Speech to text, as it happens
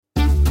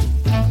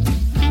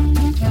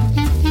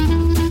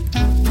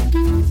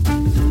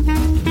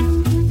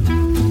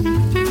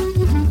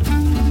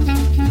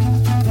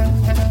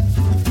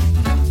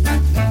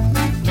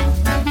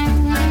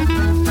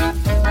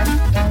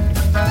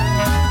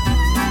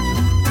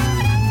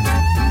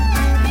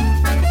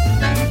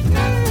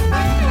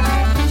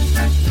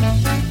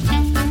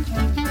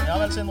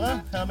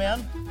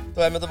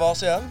Da vi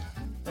tilbake igjen.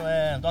 Du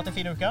har hatt en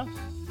fin uke?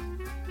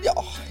 Ja,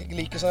 jeg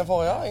liker som den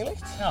forrige,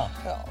 egentlig. Ja.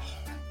 Ja.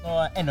 Nå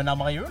er enda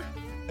nærmere jul.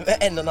 Vi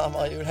er enda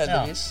nærmere jul,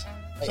 heldigvis.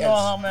 Ja. Så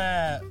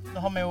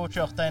nå har vi jo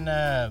kjørt en...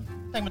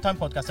 Tenk vi tar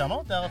en podcast her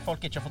nå, der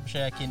folk ikke har fått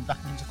beskjed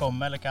hverken som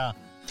kommer, eller hva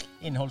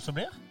innhold som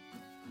blir.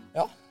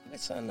 Ja,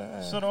 litt sånn...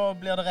 Så da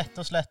blir det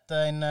rett og slett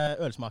en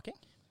ølsmaking.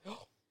 Ja.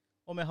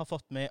 Og vi har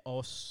fått med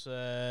oss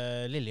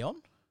Lillion,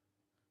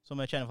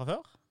 som vi kjenner fra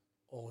før.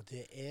 Og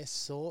det er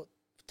så...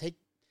 Tenk,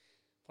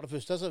 for det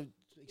første, så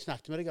jeg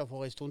snakket med deg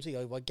for en stund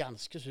siden, jeg var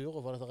ganske sur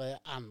for at det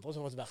er andre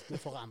som har vært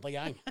med for andre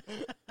gang.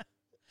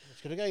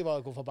 Husker du ikke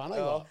hvor forbannet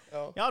jeg var?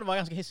 Ja, det var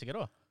ganske hissige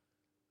da.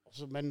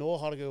 Men nå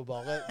har jeg jo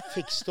bare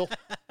fikst opp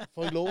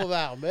for jeg lov å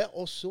være med,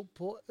 også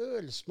på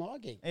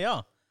ølsmaking. Ja.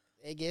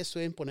 Jeg er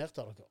så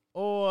imponert av dere.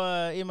 Og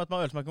i og med at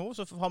vi har ølsmaking nå,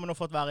 så har vi nå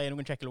fått være i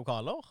noen kjekke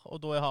lokaler.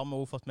 Og da har vi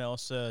også fått med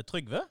oss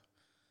Trygve.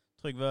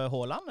 Trygve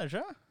Håland, er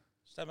det ikke?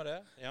 Stemmer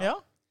det, Ja.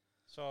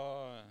 Så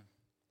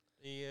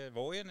i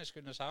Vågen i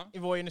Skudeneshavn. I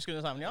Vågen i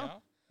Skudeneshavn, ja.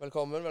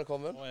 Velkommen,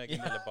 velkommen. Og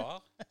egen lille bar.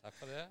 Takk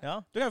for det. Ja.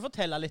 Du kan jo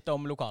fortelle litt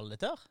om lokalet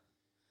ditt her.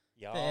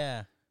 Ja,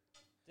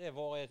 det er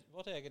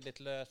vårt eget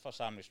lille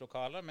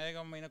forsamlingslokale.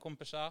 Meg og mine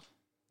kompiser.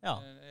 Ja.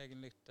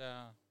 Egentlig,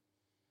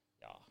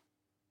 ja.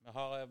 Vi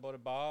har både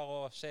bar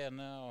og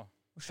scene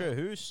og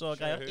sjøhus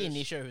og greier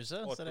inne i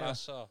sjøhuset.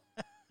 båtplasser.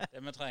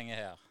 Det vi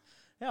trenger her.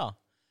 Ja.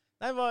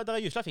 Nei, det er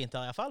gyselig fint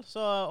her i hvert fall.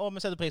 Så, og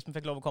vi setter pris på at vi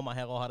fikk lov å komme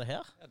her og ha det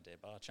her. Ja, det er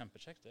bare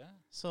kjempekjekt, det.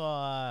 Så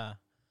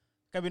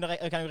kan jeg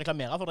jo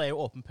reklamere, for det er jo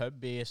åpen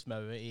pub i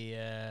Smøe i,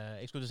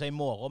 jeg skulle si i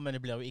morgen, men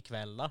det blir jo i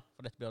kveld da,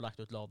 for dette blir jo lagt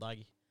ut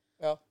lørdag.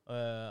 Ja.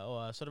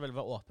 Så det vil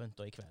være åpent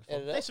da i kveld, Er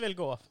for det det? de som vil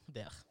gå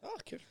der. Ja,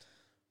 kult.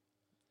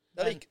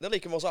 Det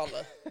liker vi oss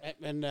alle.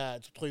 Men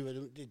så tror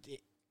jeg,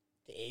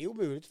 det er jo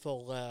mulig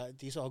for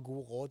de som har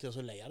god råd til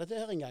å leie dette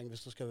her en gang,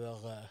 hvis det skal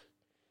være...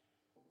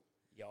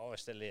 Ja,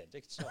 hvis det er ledig,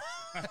 så.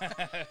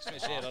 Så vi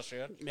ser det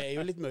selv. Vi er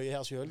jo litt mye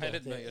her selv. Vi er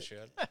litt mye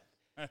selv.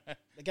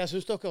 Hva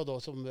synes dere da,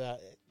 som...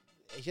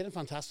 Er ikke den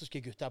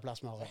fantastiske gutteplass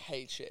vi har?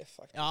 Helt sjef,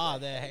 faktisk. Ja,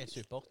 det er helt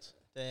supert.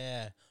 Det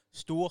er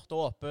stort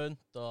og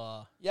åpent,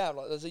 og...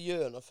 Jævla, det er så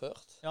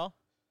gjennomført. Ja.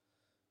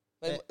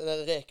 Men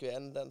den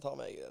rekvien, den tar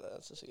meg,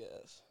 den synes jeg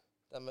er...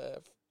 Den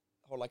med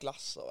holde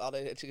glass, og... Ja,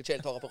 det er sikkert ikke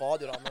helt på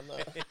radio da, men...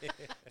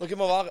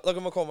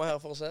 dere må komme her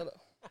for å se det.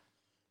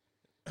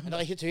 Men det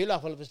er ikke tvil, i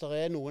hvert fall, hvis det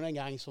er noen en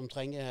gang som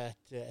trenger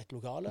et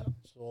lokale,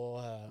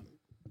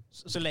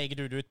 Så legger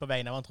du det ut på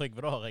vegne av han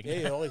Trygve da, Håring? Det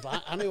gjør jeg, for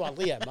han er jo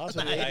aldri hjemme.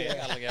 Så Nei, jeg er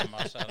aldri hjemme,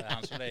 så det er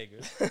han som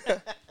leger ut.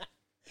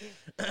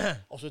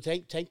 Og så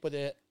tenk på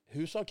det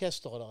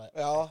husorkesteret der.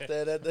 Ja,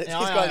 det skal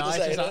Ja, jeg ikke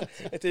si ikke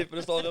det. Jeg tipper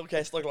det står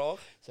orkester klar.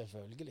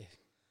 Selvfølgelig.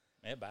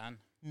 Med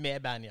band. Med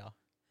band, ja.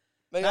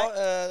 Men ja,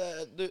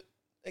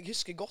 jeg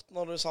husker godt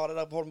når du sa det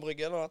der på Holm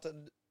Brygge, at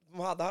vi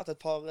hadde hatt et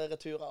par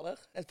returer der.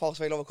 Et par som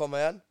fikk lov å komme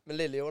igjen. Men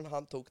Lillion,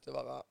 han tok det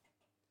bare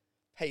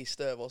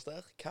peiste over oss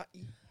der. Hva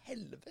i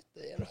helvete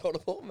er det du holder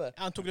på med?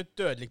 Han tok det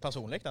dødelig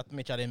personlig, at vi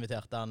ikke hadde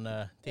invitert han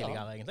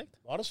tidligere, egentlig.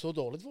 Var det så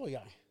dårlig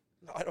forrige gang?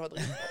 Nei, det var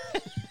dritbra.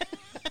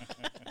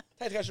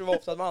 Tenkte kanskje du var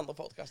opptatt med andre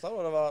podcaster,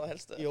 og det var det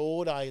helste. Jo,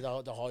 det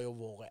har jo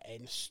vært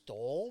en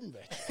storm,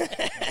 vet du.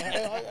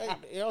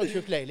 Jeg har jo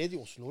kjøpt leilighet i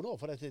Oslo nå,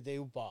 for det er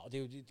jo bare... Det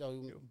er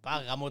jo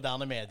Bare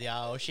moderne media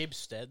og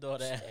Skibsted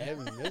og det.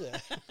 Stemmer det.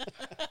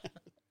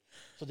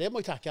 Så det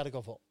må jeg takke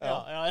dere for.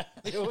 Ja,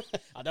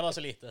 det var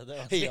så lite. Det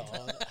var så lite.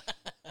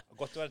 Ja.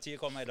 Godt var det tid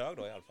å komme i dag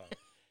da, i alle fall.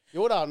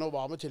 Jo da, nå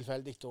var vi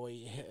tilfeldig da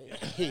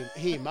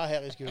hjemme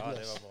her i Ja, Skudenes.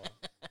 det var bra.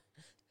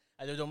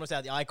 Det er jo dumt å si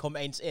at jeg kom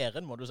ens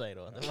æren, må du si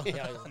da. Det var...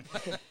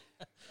 Ja.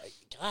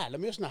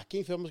 Græler mye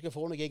snakking før vi skal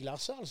få noe i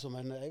glasset, altså,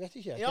 men jeg vet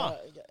ikke. Ja,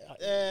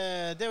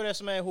 det er jo det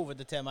som er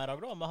hovedtemaet i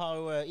dag da. Vi har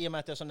jo, i og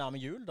med at det er så nærme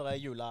jul, det er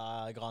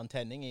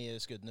julegrantenning i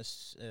Skudenes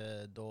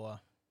da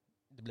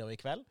det blir jo i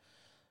kveld.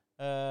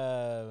 I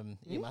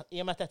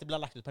og med at dette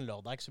blir lagt ut på en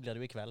lørdag, så blir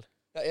det jo i kveld.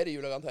 Ja, er det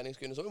julegarantenning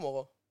skulle så i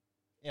morgen?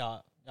 Ja.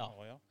 Ja.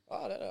 Ja,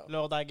 det er det, ja.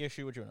 Lørdag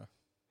 27.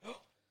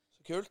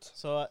 Så kult.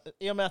 Så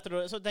i og med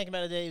at så tenker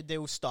vi det er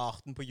jo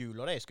starten på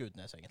jula det er i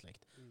Skudenes egentlig.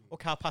 Og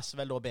hva passer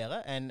vel da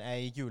bedre enn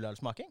en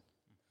juleølsmaking?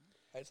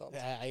 Helt sant.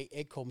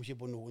 Jeg kommer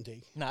ikke på noen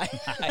ting. Nei.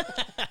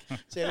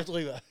 Se det,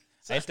 Trygve.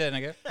 Helt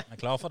enig. Jeg er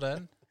klar for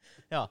den.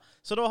 Ja,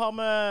 så da har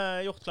vi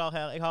gjort klar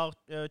her. Jeg har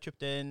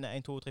kjøpt inn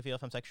 1, 2, 3, 4,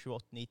 5, 6, 7,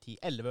 8, 9, 10,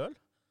 11 øl.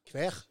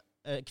 Hver.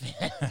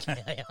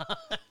 Hver, ja.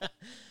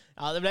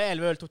 Ja, det ble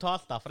 11 øl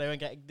totalt da, for det er jo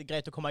det er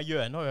greit å komme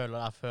gjennom øl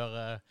da, før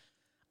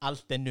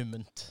alt er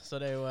numment. Så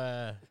det er jo...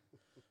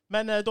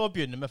 Men da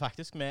begynner vi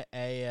faktisk med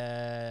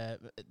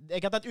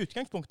jeg har tatt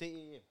utgangspunkt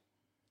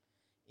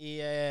i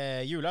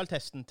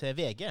juleøltesten til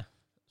VG.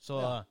 Så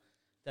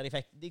der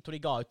jeg tror de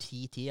ga ut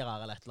 10 tiere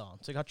eller et eller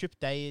annet. Så jeg har kjøpt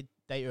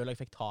de øl jeg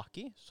fikk tak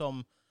i, som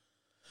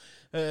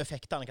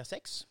fikk terningkast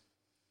 6.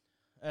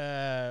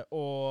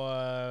 Og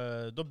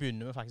da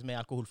begynner vi faktisk med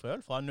alkoholfri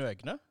øl fra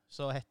Nøgne,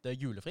 som heter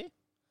Julefri.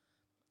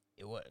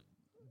 Jo,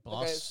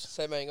 bra. Okay,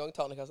 si med en gang,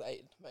 terningkast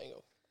 1 med en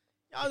gang.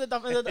 Ja, men det er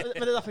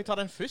derfor jeg tar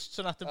den først,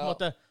 sånn at det på en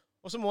måte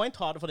Og så må en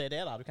ta det for det det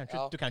er da. Du kan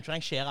ikke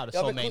rangere det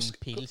Ja, som men en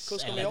pils.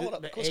 Hvordan skal vi gjøre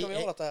det? Hvordan skal vi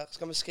gjøre dette her?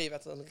 Skal vi skrive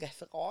et sånn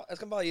referat? Jeg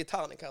skal bare gi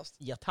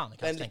terningkast. Ja,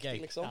 terningkast, tenker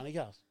jeg. Liksom.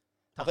 Terningkast.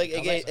 For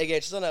jeg er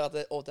ikke sånn der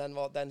at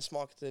den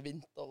smakte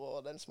vinter,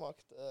 og den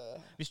smakte...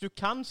 Hvis du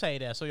kan si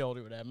det, så gjør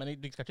du jo det. Men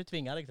jeg skal ikke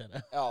tvinge deg til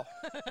det. Ja.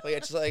 For jeg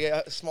er ikke så...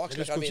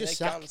 Smaksløkene mine er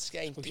ganske Du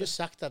skulle enkle. ikke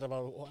sagt at det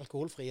var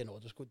alkoholfrie nå.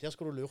 Der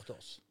skulle du lurt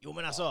oss. Jo,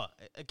 men altså...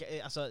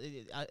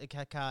 Jeg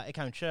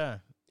kan jo ikke...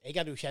 Jeg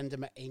hadde jo kjent det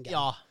med en gang.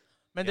 Ja.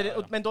 Men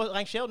da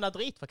rangerer du den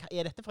drit. For hva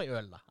er dette for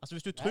øl, da? Altså,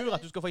 hvis du tror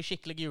at du skal få en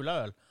skikkelig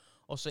juleøl,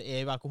 og så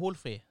er jo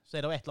alkoholfri, så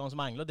er det jo et eller annet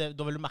som mangler.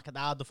 Da vil du merke at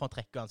da får en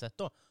trekk uansett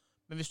da.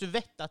 Men hvis du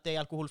vet at det er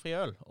alkoholfri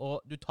øl,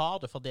 og du tar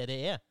det for det det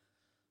er,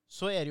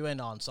 så er det jo en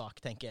annen sak,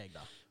 tenker jeg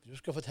da. Hvis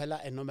du skal fortelle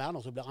enda mer nå,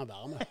 så blir han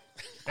varme.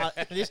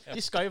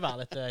 De skal jo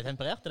være litt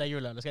tempererte, det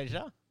juleølet, skal de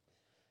ikke?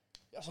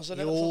 Ja,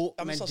 sånn men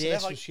det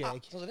synes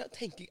jeg. Sånn det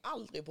tenker jeg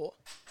aldri på.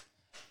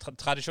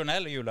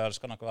 Tradisjonelle juleøl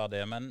skal nok være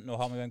det, men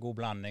nå har vi jo en god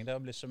blanding. Det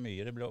blir så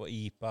mye. Det blir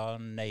IPA,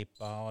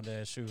 Neipa, og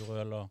det er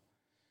surøl og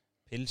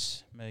pils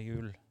med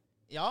jul.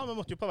 Ja, vi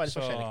måtte jo prøve litt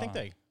forskjellig,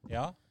 tenkte jeg.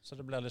 Ja, så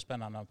det blir litt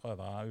spennende å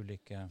prøve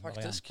ulike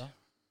varianter.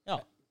 Ja.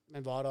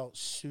 Men var det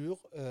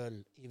surøl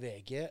i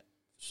VG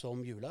som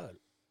juleøl?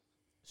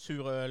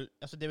 Surøl,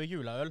 altså det er jo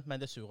juleøl,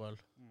 men det er surøl.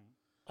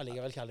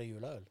 Allikevel kaller det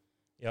juleøl.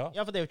 Ja.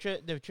 Ja, for det er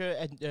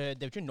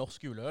jo ikke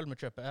norsk juleøl vi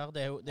kjøper her.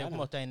 Det er jo på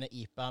en måte en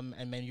IPA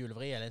med en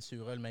julevri, eller en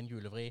surøl med en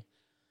julevri.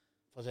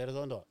 For å si det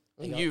sånn da.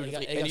 En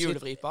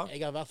julevripa.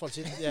 Jeg har i hvert fall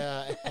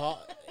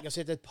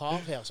sett et par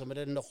her som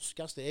er det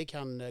norskeste jeg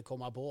kan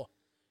komme på.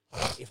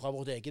 Fra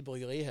vårt eget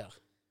bryggeri her.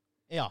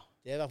 Ja.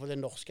 Det er i hvert fall det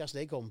norskeste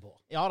jeg kommer på.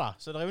 Ja da,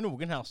 så det er jo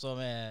noen her som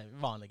er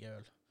vanlige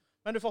øl.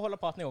 Men du får holde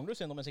praten i gang, du,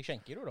 Sindre, mens jeg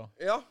skjenker du da.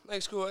 Ja, men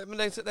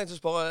jeg tenkte å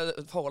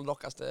spørre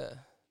forholdet deres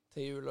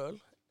til juleøl.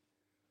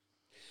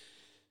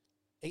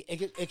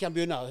 Jeg kan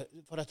begynne,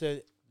 for at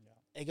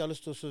jeg har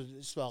lyst til å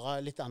svare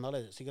litt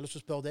annerledes. Jeg har lyst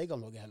til å spørre deg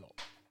om noe heller.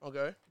 Ok.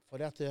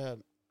 For at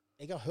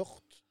jeg har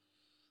hørt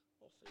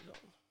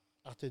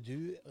at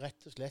du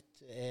rett og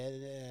slett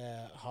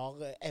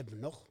har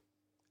evner.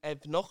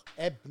 Evner?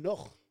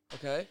 Evner.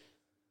 Ok.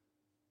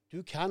 Du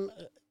kan,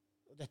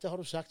 dette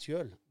har du sagt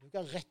selv, du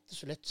kan rett og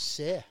slett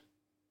se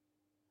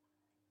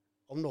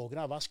om noen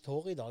har vasket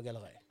hår i dag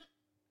eller ei.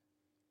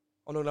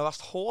 Om noen har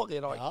vasket hår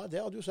i dag? Ja, det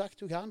har du sagt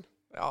du kan.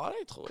 Ja,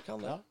 jeg tror jeg kan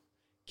det. Ja.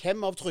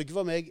 Hvem av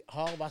Trygve og meg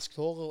har vasket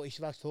håret og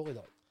ikke vasket hår i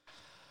dag?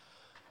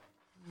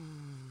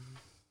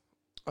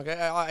 Ok,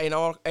 en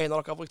av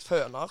dere har brukt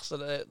føner,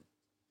 så det...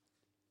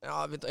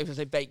 Ja, jeg vil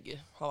si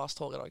begge har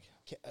vasket hår i dag.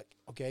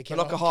 Okay,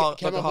 hvem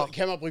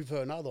har brukt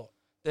føner da?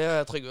 Det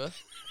er Trygve.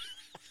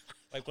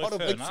 Har du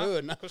brukt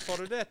føner? Hvordan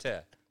får du det til?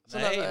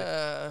 Sånn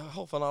der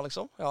hårføner,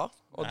 liksom. Ja.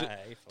 Og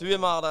du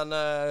er mer den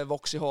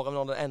voks i håret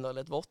når det ender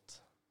litt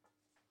vått.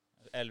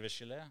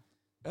 Elvegelé.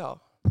 Ja.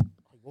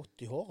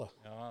 Vått i håret?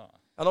 Ja.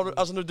 Ja,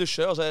 når du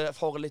dusjer, og så er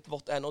håret litt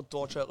vått ennå,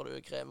 da kjører du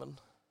kremen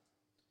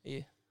i.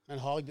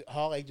 Men har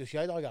jeg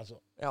dusjet i dag, altså?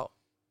 Ja.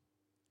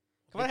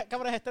 Hva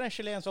var det hette den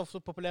geleen som var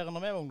så populær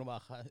når vi var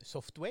ungdommer?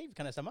 Softwave,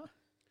 kan det stemme?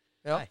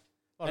 Ja. Nei.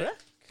 Var det det?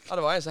 Ja,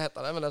 det var en som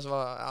hette det, men det som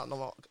var,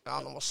 når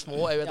man var små,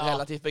 er jo et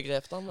relativt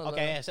begrep da. Men, ok,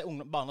 så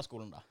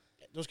barneskolen da.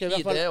 Da skal jeg i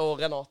hvert fall... Ide og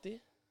Renati.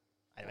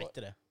 Nei, jeg vet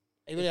ikke det.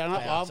 Jeg vil gjerne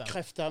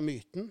avkrefte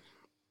myten.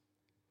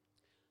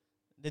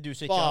 Det er du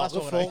som ikke har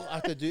bare for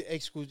at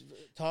jeg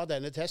skulle ta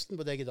denne testen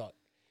på deg i dag.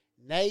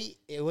 Nei,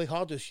 jeg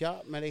har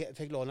dusjet, men jeg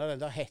fikk låne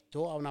den der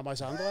hetta av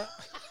Namasandre.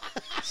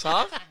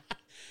 Sar?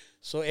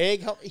 Så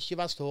jeg har ikke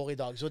vasket hår i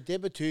dag. Så det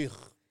betyr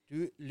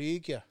du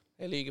lyger.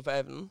 Jeg lyger på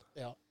evnen.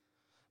 Ja.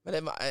 Men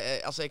det,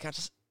 altså, jeg kan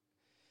ikke...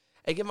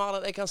 Jeg er mer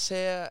den, jeg kan se...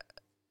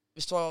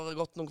 Hvis du har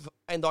gått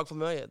en dag for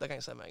mye, det kan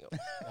jeg se med en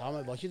gang. Ja, men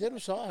det var ikke det du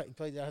sa.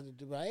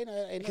 Du var Hva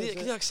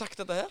har jeg sagt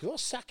dette her? Du har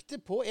sagt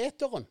det på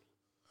eteren.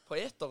 På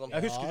eteren?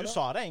 Jeg husker du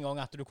sa det en gang,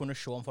 at du kunne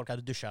se om folk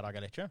hadde dusjet i dag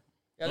eller ikke.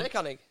 Ja, det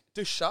kan jeg.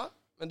 Dusja,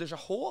 men dusja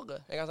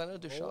håret. Jeg kan si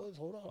det, dusja.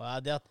 Ja,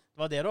 det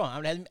var det da.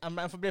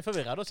 Han ble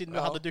forvirret da, siden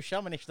du hadde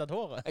dusjet, men ikke tatt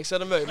håret. Jeg ser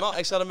det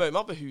mye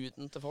mer på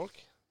huden til folk.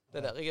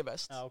 Det er der jeg er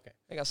best. Ja, ok.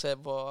 Jeg kan se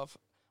på...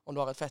 Om du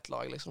har et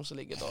fettlag liksom, så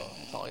ligger da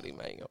tar jeg deg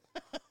med en gang.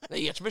 Jeg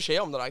gir ikke beskjed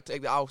om det.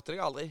 Jeg outer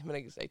deg aldri, men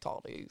jeg tar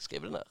det, jeg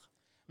skriver det ned.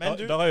 Men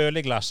du... Der er øl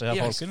i glasset her,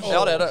 folkens.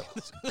 Ja, det er det.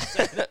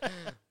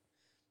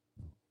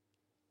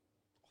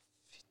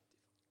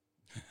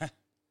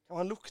 Hva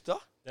var den lukta?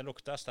 Det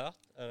lukta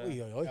sterkt. Oi.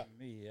 Ja,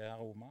 mye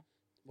aroma.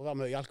 Må være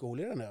mye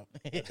alkohol i den her.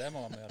 Det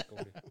må være mye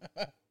alkohol i.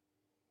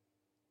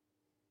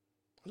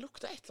 Det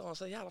lukta et eller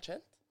annet så jævla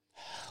kjent.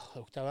 Det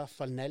lukta i hvert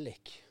fall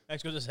nellik.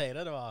 Jeg skulle si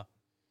det, det var...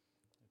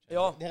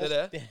 Ja, det er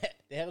det.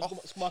 Det her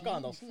smaker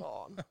Andersen.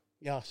 Faen.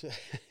 Ja, så...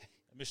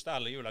 Jeg mistet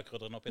alle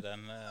julekrydderne oppi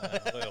den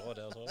røra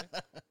der, tror jeg.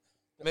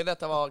 Men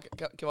dette var...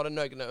 Hva var det,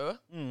 Nøgne Ø?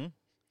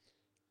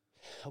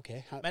 Ok.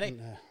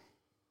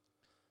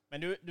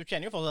 Men du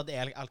kjenner jo fortsatt at det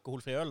er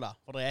alkoholfri øl da,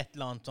 for det er et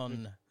eller annet sånn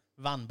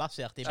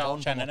vannbasert i Ja,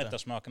 bånd. kjenner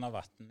etter smaken av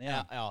vatten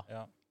igjen.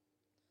 Ja.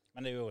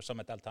 Men det er jo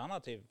som et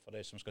alternativ for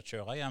de som skal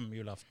kjøre hjem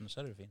julaften, så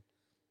er det jo fint.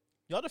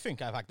 Ja, det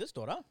funker faktisk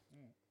da da.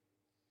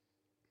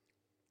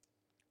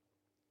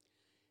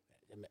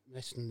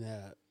 Nesten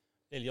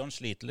Liljon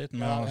sliter litt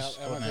med Ja, å ja,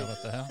 stå ja, ned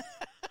dette her.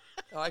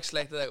 Ja, jeg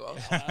sleit det òg.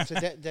 Altså,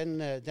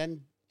 den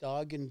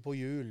dagen på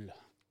jul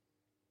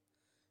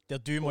Der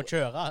du må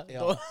kjøre.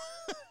 Ja. Da.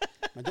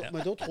 Men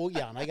da tror jeg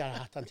gjerne jeg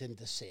hadde hatt den til en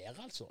dessert,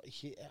 altså.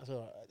 Ikke,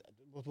 altså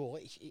det måtte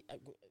vært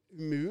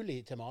umulig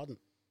til maten.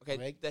 Ok,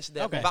 det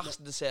er den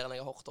verste desserten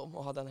jeg har hørt om,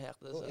 å ha den her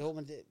til dessert. Jo,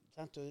 men det,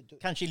 sant,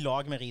 Kanskje i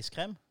lag med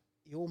riskrem?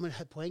 jo, men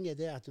poenget er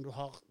det at når du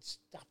har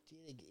stappet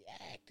i deg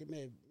jæklig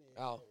med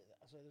Ja.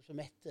 altså, det er så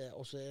mette,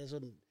 og så er det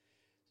sånn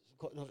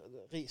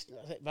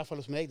i hvert fall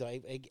hos meg, da.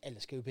 Jeg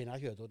elsker jo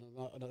pinnekjøtt. Og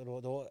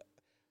da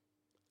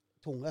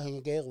tunga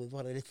henger over,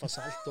 for det er litt for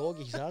salt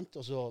òg, ikke sant?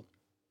 Og så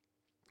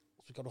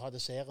kan du ha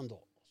desserten, da.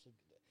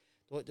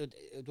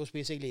 Da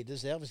spiser jeg lite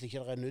dessert hvis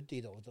ikke det er nødd i,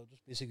 da. Da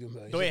spiser jeg jo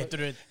mye. Da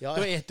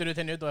eter du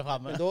til nødd og er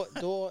framme. Men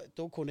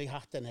da kunne jeg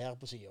hatt den her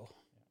på sida.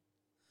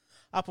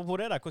 Apropos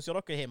det, da, hvordan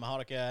gjør dere hjemme?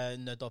 Har dere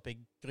nødd oppi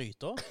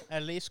gryta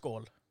eller i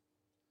skål?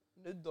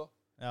 Nødd, da.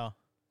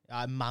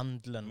 Ja,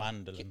 mandelen.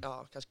 Ja,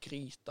 hva slags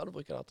gryte du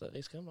bruker da til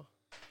riskrem, da?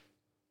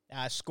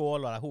 Ja,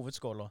 skål, det er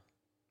hovedskåla.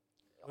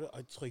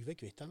 Trygve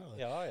Kvittan, eller?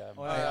 Ja. Jeg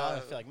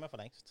er ferdig med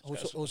for lengst.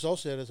 Hos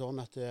oss er det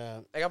sånn at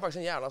Jeg har faktisk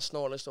en jævla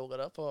snål historie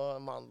der på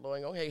mandler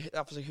en gang.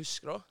 Derfor jeg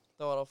husker det.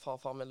 Da var det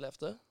farfar min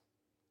levde.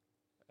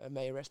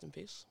 May rest in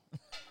peace.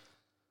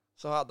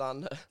 Så hadde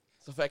han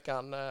Så fikk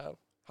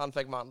han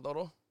fikk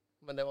mandler, da.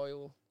 Men det var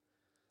jo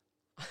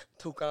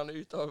tok han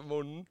ut av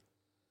munnen,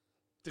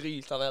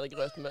 drylte han ned i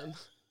grøten min.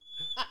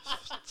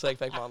 Så jeg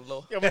fikk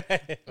mandler. Ja,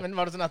 men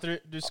var det sånn at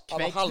du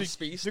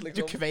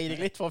kvei deg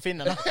litt for å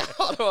finne den?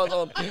 Ja, det var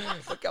sånn.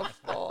 Hva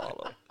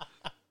faen?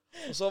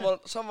 Og så var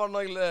det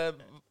når jeg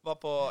var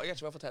på Jeg vet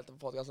ikke om jeg har fortalt det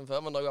på podcasten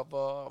før, men når jeg var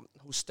på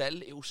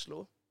hostell i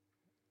Oslo,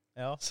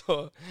 Ja.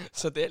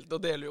 så delte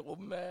vi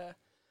rom med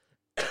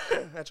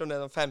jeg vet ikke om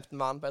det er 15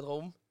 mann på et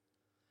rom.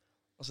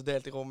 Og så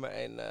delte jeg rom med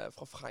en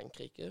fra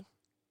Frankrike,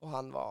 og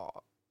han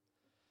var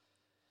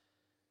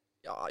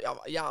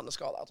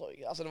hjerneskadet, tror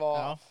jeg. Altså, det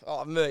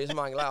var mye som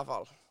manglet, i hvert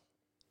fall.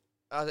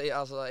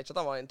 Altså, ikke at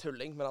han var en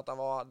tulling, men at han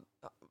var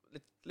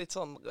litt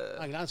sånn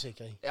mangler en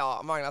sikring.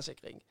 Ja, manglet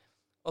sikring.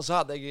 Og så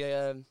hadde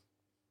jeg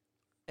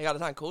hadde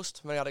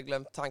tannkost, men jeg hadde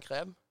glemt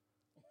tannkrem.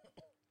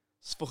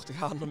 Så spurte jeg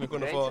han om jeg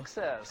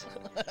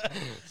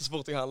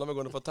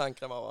kunne få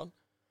tannkrem av han.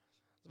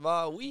 Det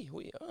var oui,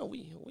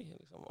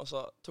 liksom. Og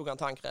så tok han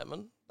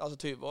tannkremen, altså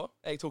 20 år.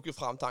 Jeg tok jo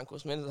frem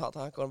tannkosten min, så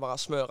han kunne bare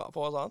smøre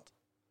på, sant?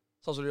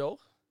 Sånn som du gjør.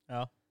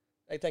 Ja.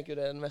 Jeg tenker jo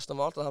det er mest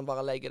normalt, at han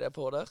bare legger det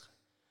på der.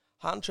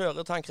 Han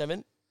kjører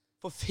tannkremen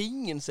på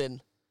fingeren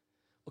sin,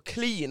 og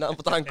kliner han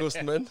på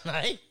tannkosten min.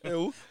 Nei.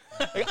 Jo.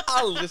 Jeg har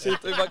aldri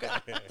sett det. Hva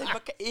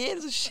er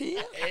det som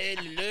skjer?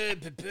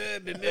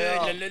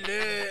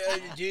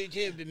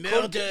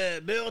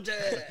 Mørde!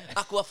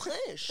 Aqua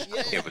fresh.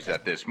 It was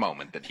at this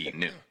moment that he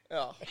knew.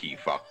 Ja. He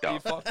fucked De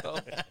up. fucked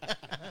up.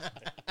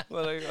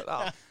 Men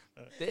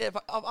det er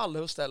av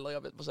alle hosteller jeg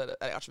har begynt på å si det.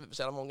 Jeg har ikke begynt på å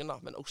si det mange, da,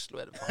 men Oslo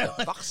er det faen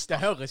det verste. Det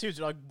høres ut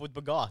som du har bodd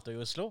på gata i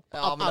Oslo.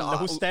 Ja, Av men alle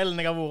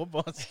hostellene jeg har vært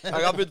på.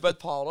 Jeg har begynt på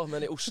et par, da,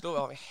 men i Oslo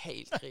var vi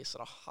helt krise,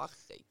 da.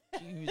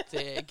 Herregud,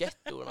 det er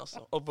gettoen,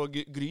 altså. Og på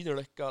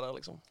Grünerløkka der,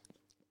 liksom.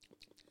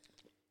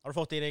 Har du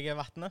fått i deg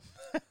vannet?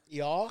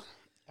 Ja,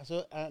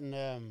 altså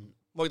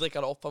Må jeg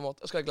drikke det opp på en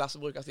måte? Skal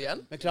glasset brukes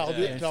igjen? Men Det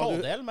er en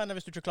fordel, men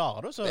hvis du ikke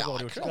klarer det, så Ja, går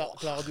det jo ikke.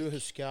 klarer du å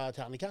huske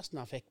ternekasten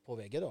han fikk på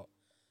VG, da?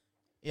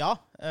 Ja,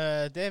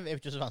 det er jo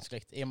ikke så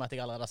vanskelig. I og med at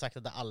jeg allerede har sagt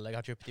at alle jeg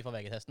har kjøpt i for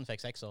VG-testen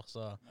fikk 6 år,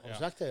 så... Har du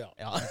sagt det, ja?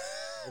 Ja,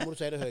 Da må du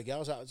si det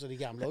høyere, så de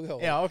gamle også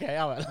hører. ja ok,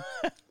 ja vel.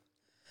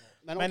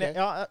 Men ok.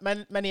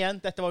 Men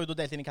igjen, dette var jo da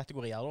delt inn i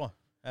kategorier da.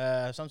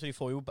 Sånn, så de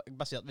får jo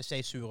basert, hvis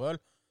jeg er surøl,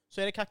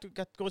 så er det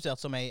kategorisert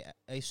som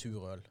ei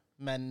surøl,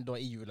 men da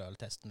i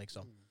juleøltesten,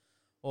 liksom.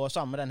 Og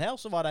sammen med den her,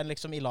 så var den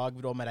liksom i lag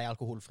da med de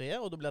alkoholfrie,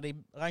 og da blir de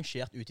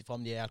rangert ut ifra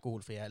om de er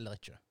alkoholfrie eller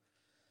ikke.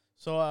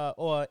 Så,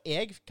 og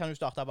jeg kan jo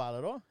starte på alle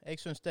da. Jeg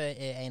synes det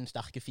er en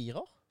sterke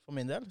 4 for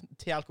min del,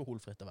 til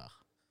alkoholfritt å være.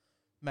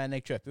 Men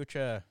jeg kjøper jo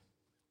ikke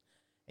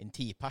en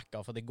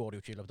 10-pakker, for det går det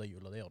jo ikke i løpet av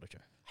jula, det gjør det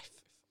ikke.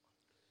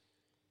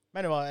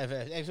 Men jeg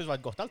synes det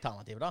var et godt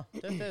alternativ da.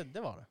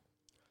 Det var det.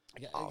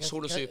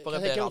 Sol og Super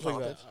er bedre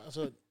alternativ.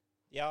 Altså,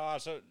 Ja,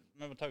 altså,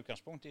 vi må ta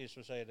utgangspunkt i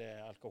så sier det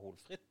er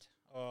alkoholfritt,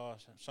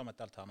 og som et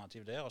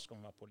alternativ der, og skal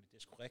vi være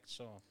politisk korrekt,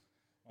 så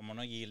må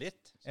man gi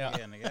litt. Så jeg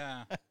er enig,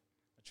 jeg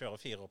kjører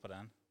 4 på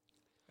den.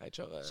 Jeg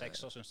kjører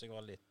 6 synes jeg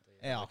var litt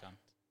i Ja. overkant.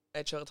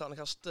 Jeg kjører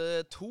ternekast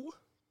 2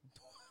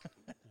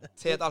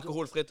 til et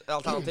alkoholfritt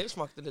alternativ.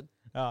 Smakte litt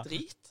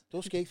drit.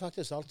 da skal jeg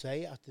faktisk alt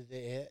si at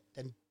det er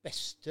den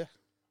beste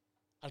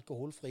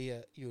alkoholfrie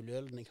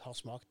juleølen jeg har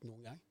smakt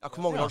noen gang. Ja,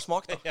 hvor mange har du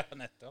smakt, da? Ja,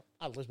 nettopp.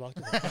 Aldri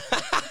smakt det.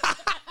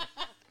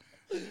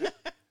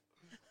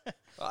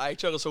 Ja, jeg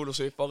kjører Sol og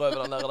Super over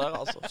den der,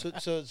 altså.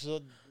 Så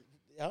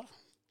ja.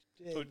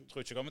 Tror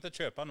ikke jeg kommer til å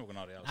kjøpe noen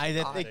av de. Altså. Nei,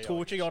 jeg gjør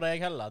tror ikke jeg gjør det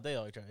jeg heller. Det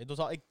gjør jeg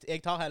ikke.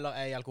 Jeg tar heller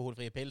en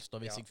alkoholfri pils da,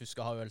 hvis jeg først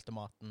skal ha øl til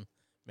maten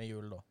med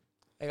jul da.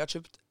 Jeg har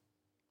kjøpt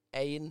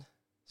 1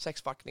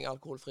 6-pakning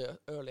alkoholfri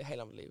øl i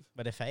hele mitt liv.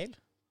 Men det er feil?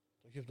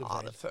 Kjøpte du Ja,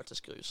 feil? det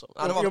føltes grusomt.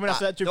 Jo, Nei, det men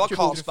altså, var, du- det var du-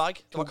 Carlsberg.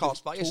 Det var du-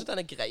 Carlsberg. Jeg synes den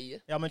er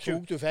grei. Ja, men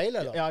Tok du feil,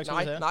 eller? Ja, jeg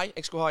skulle Nei, si. nei,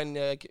 jeg skulle ha en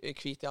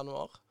hvit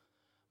januar.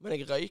 Men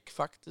jeg røyk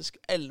faktisk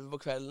 11 på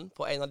kvelden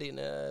på en av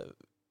dine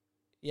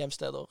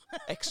hjemsteder.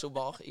 Exo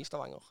Bar i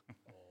Stavanger.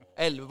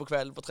 11 på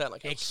kvelden på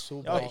trenerkurs.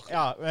 Ja,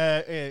 Exobar.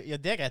 ja,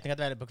 det er greit nok at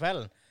det er på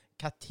kvelden.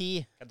 Hva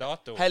tid? Hva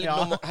dato?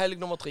 Helg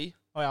nummer 3.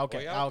 Å ja, ok.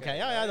 Ja, ok.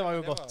 Ja, det var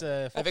jo Det godt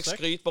Jeg fikk forsøk.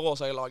 skryt på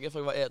Råsøylaget, for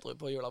jeg var edru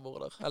på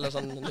julebordet der. Eller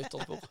sånn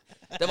nyttårsbord.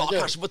 Det var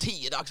kanskje på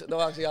 10 dager. Det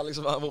var kanskje jeg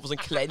liksom vært på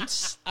sånn klens.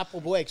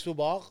 Apropos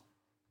Exobar.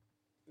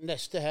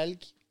 Neste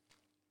helg,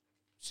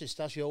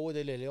 siste showet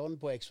til Lilleånd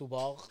på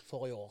Exobar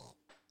for i år.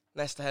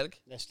 Neste helg.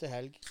 Neste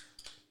helg.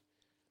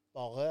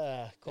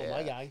 Bare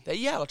komme i gang. Det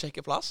er jævla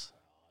kjekke plass.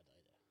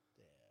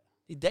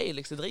 De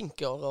deiligste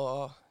drinker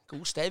og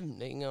god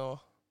stemning og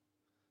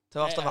til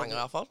å være Stavanger i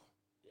hvert fall.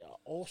 Ja,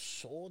 og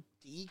så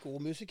de gode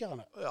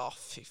musikerne. Ja,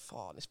 fy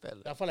faen, de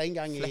spiller. I hvert fall en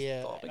gang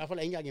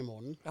Fletter. i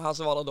måneden. Han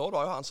som var der da, det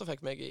var jo han som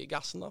fikk meg i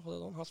gassen. Da, for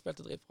det, han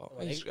spilte dritbra.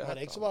 Var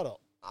det jeg som var der?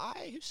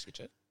 Nei, jeg husker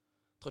ikke.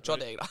 Jeg tror ikke det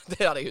var deg, da.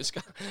 Det hadde jeg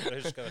huska.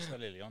 Jeg husker Vestre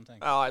Liljon,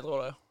 tenker jeg. Ja, jeg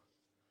tror det.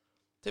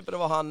 Tipper det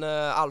var han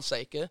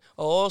Alfseike.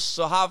 Og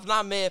så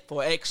havna vi på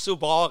Exo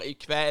Bar i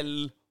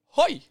kveld.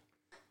 Hoi!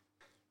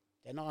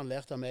 Den har han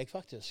lært av meg,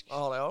 faktisk.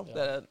 Ja, det,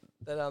 ja.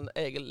 Det er den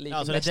Egil liker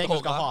Ja, så det er mest deg å du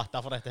skal høre.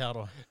 hate for dette her,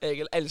 da.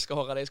 Egil elsker å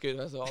høre det i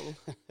Skuddfestivalen.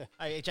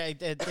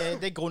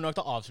 Det er grunn nok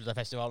til å avslutte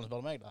festivalen,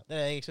 spør du meg. Da.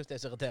 Jeg synes det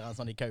er så irriterende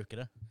sånn de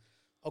kauker det.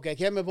 OK,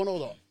 hva er vi på nå,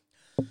 da?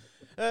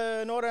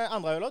 Nå er det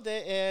andre øler. Det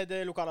er det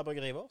lokale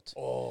bryggeriet vårt.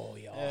 Å,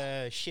 ja.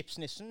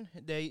 Skipsnissen.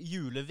 Det er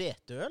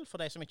julehveteøl, for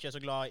de som ikke er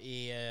så glad i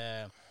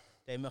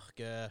de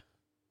mørke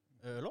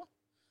øler.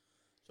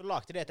 Så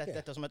lagde de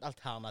dette som et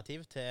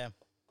alternativ til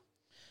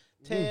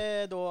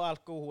da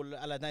alkohol,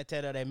 eller nei,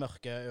 til de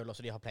mørke øler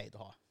som de har pleid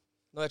å ha.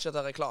 Nå er ikke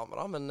dette reklame,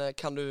 da, men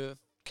kan du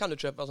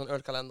kjøpe en sånn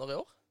ølkalender i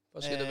år?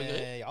 På Skidde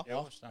bryggeri? Ja. Ja,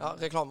 Ja, stemmer.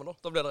 reklame, da.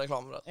 Da blir det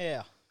reklame der.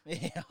 Ja.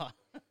 Ja.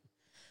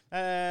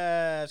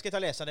 Skal jeg ta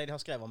og lese det de har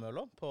skrevet om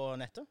øler på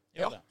nettet?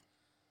 Ja. Gjør det.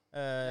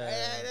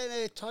 Nei,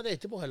 ta det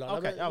etterpå heller.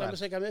 Ok, ja La vel.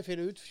 meg se hva vi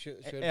finner ut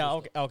selv. Ja,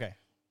 ok.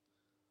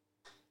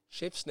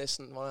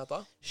 Skipsnissen, hva den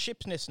heter?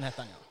 Skipsnissen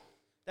heter den, ja.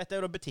 Dette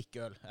er jo da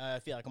butikkøl.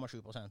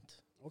 4,7%.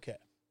 Ok.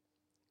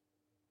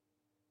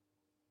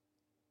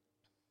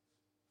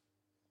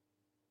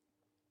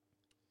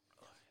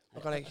 Nå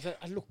kan jeg Altså,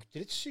 han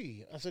lukter litt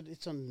syre. Altså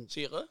litt sånn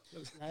syre.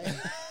 Nei.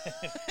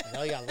 Det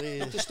har jeg aldri,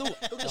 Lukter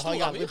det har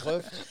jeg aldri myr.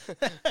 prøvd.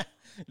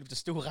 Lukter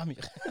store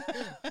myr.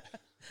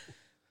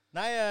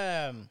 Nei,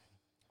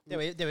 det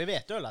er jo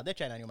hveteøl, da. Det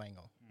kjenner jeg jo med en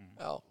gang.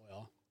 Ja.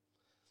 Ja.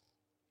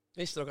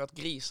 Visste dere at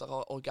griser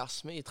har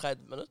orgasme i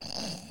 30 minutter?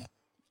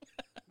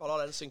 Bare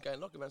la den synke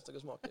inn dere mens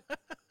dere smaker.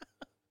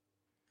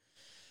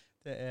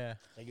 Det er...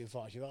 Jeg vil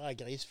faen ikke være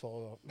gris for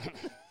å...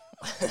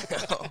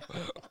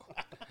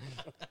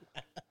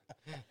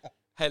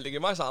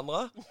 Heldige meg, Sandra.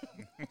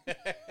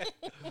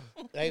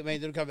 Jeg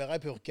mener du kan være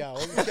ei purke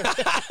òg.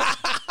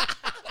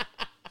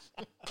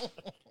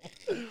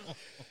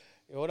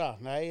 Jo da.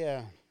 Nei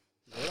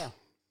jo da.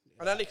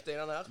 Men den likte jeg,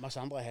 den her.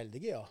 Masse andre er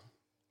heldige, ja.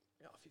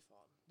 Ja, fy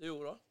faen. Du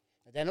gjorde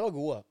det? Den var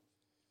god.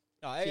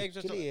 Ja, jeg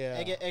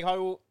Skikkelig, jeg har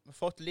jo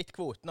fått litt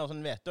kvoten av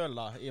sånn hvetøl,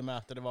 da, i og med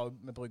at det var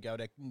med brygga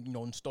og det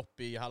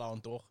non-stop i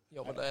halvannet år.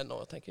 Jobber det ennå,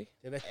 tenker jeg.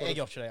 Det vet Jeg både,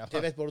 gjør ikke det,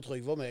 det vet både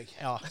Trygve og meg.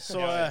 Ja, så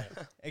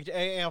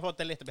jeg har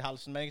fått det litt opp i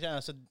halsen, men jeg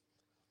kjenner så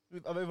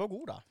vi var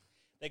gode, da.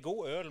 Det er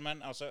god øl,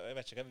 men altså, jeg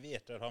vet ikke hva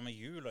hvetøl har med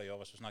jul å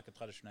gjøre. Hvis du snakker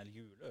tradisjonell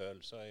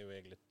juleøl, så er jo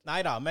jeg litt... Nei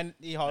da, men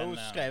de har jo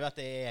Men, skrevet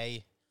at det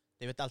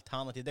er jo et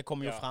alternativ. Det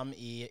kommer jo Ja. fram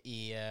i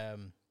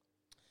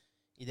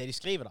det de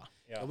skriver, da.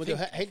 Ja. Ja, men det,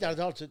 er helt ærlig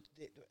talt,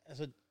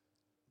 altså,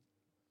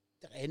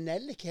 det er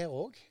nellik her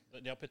òg.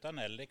 De har puttet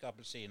nellik og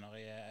appelsiner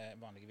i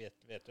vanlig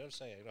hvetøl,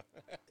 sier jeg da.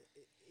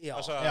 Ja.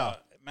 Altså, Ja.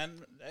 Men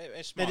jeg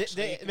Men det,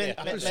 smaksrik men,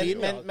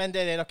 Appelsin, ja. men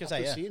det er det dere sier.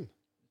 Appelsin.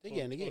 Det er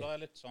jeg enig i. Tror det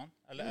er litt sånn.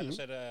 Eller ellers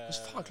er det...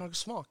 Hvordan faen klarer du å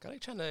smake det?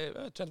 Jeg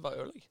kjenner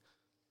bare øl, jeg.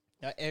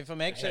 Ja, for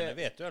meg Jeg så kjenner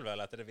hvetøl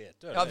vel, at det er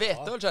hvetøl. Ja,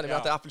 hvetøl kjenner vi Ja.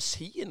 at det er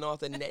appelsin, og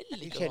at det er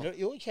nellik. Jeg og kjenner, sånn.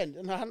 jo, jeg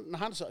kjenner,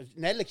 når han sa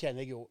nellik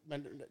kjenner jeg jo,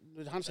 men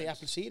når han sier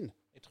appelsin,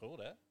 Jeg tror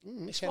det.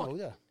 jeg kjenner også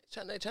det.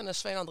 Jeg kjenner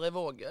Svein André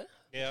Våge,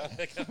 Ja,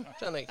 det kan...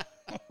 kjenner jeg.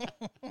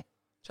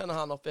 Kjenner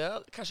han oppi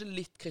her. Kanskje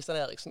litt Kristian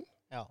Eriksen.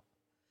 Ja.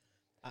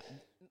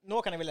 Nå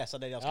kan jeg vel lese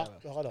det de har Ja,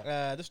 skrevet. du har det.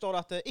 Det står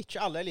at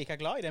ikke alle er like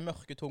glad i de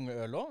mørke, tunge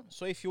øla,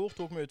 så i fjor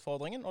tok vi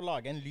utfordringen å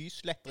lage en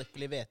lys,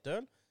 lettdrikkelig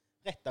hvetøl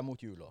rettet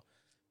mot jula.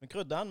 Vi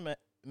krydder den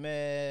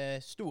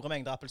med store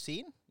mengder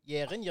appelsin.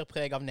 Gjæren gir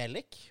preg av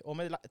nellik, og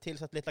vi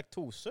tilsatt litt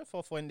laktose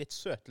for å få en litt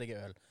søtlig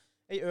øl.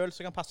 En øl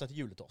som kan passe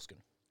til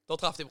juletorsken. Da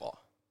traff de bra.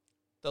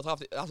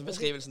 Altså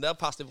Beskrivelsen der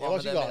passet bra Det var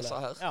med det ikke vi sa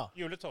her. Ja.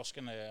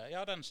 Juletorsken er...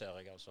 Ja, den ser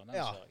jeg altså. Den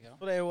Ja. ser jeg, ja.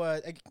 For det er jo,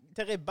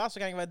 til ribba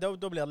så kan jeg, da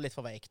blir det litt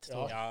for veikt.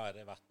 tror jeg. Ja,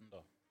 det er vatten da.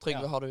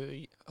 Trygve, Ja.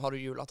 har du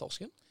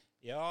julatorsken?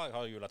 Ja, jeg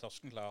har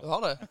juletorsken klar. Du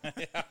har det?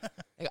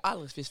 Jeg har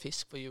aldri spist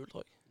fisk på jul,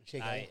 tror jeg. Ikke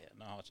jeg Nei, heller.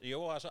 nå har ikke... Jo,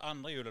 altså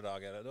andre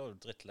juledager, da er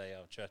du drittlei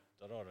av kjøtt,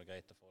 og da er det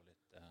greit å få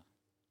litt...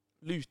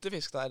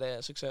 Lutefisk, da er det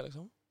suksess,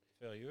 liksom?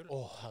 før jul.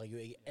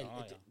 Herregud,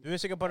 Ja. Du er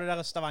sikker på det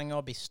der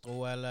Stavanger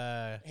Bistro,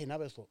 eller Hinna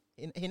Bistro.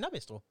 Hinna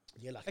Bistro?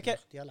 De har lagt Ok. ned.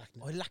 De har lagt Å,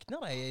 ned. jeg lagt ned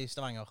det i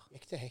Stavanger.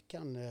 Gikk til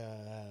Hekkan,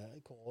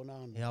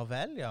 koronaen. Ja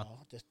vel, ja. Ja,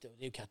 det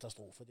er jo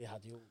katastrofe. De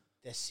hadde jo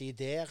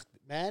desidert.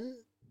 Men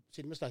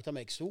siden vi snakket om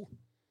Exo,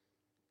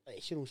 det er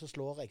ikke noen som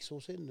slår Exo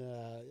sin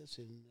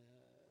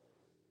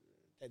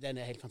den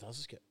er helt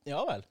fantastisk. Ja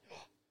vel.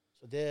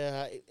 Så det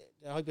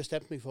har jeg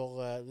bestemt meg for.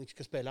 Når jeg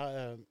skal spille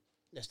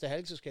neste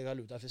helg, så skal jeg ha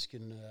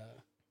lutefisken.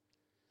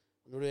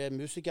 Når du er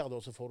musiker, da,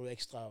 så får du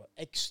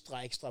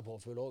ekstra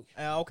påfyll òg.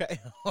 Ja, OK.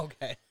 Ok.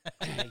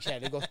 Jeg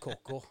kjenner godt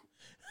kokker.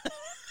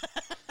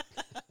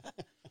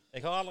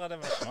 Jeg har allerede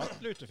vært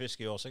smakt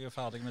lutefisk i år, så jeg er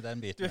ferdig med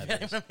den Du biten. er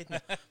ferdig med biten.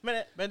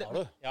 Men, Har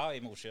du? Ja, i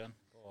Mosjøen.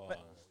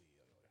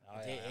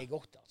 Det er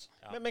godt, altså.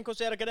 Ja. men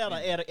hvordan er dere der, da?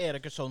 Er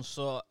det ikke sånn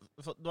så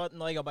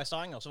når jeg jobbet i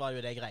Stavanger, så var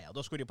det jo det greier.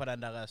 Da skulle de på den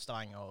der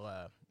Stavanger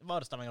Var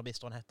det Stavanger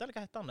Bistroen hette, eller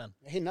hva hette den?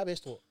 Hinna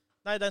Bistro.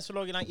 Nei, den som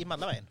lå i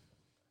Madlaveien.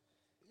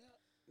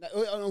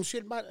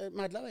 Unnskyld,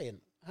 Madlaveien.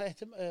 Han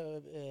heter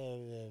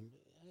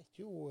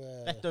jo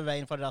Rett over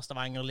veien fra det der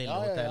Stavanger Lille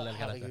Hotel, eller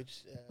hva det heter.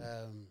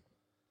 herregud.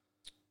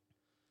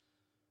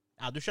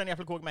 Ja, du skjønner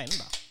iallfall hva jeg mener,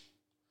 da.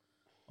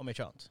 Om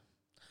ikke annet.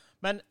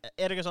 Men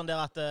er det ikke sånn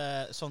der at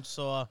sånn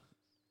så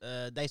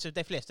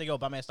de fleste jeg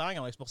jobber med i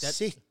Stavanger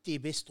City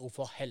Bistro,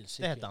 for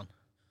helsike. Det heter han.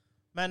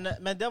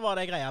 Men der var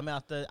det greia med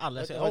at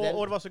alle og det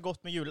var så godt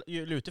med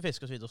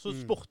lutefisk og så videre. Så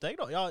spurte jeg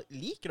da, ja,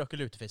 liker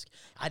dere lutefisk?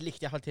 Ja, jeg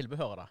likte iallfall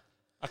tilbehøret da.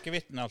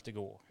 Akevitten er alltid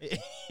god.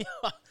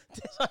 Ja,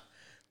 det er sånn.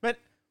 Men,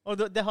 og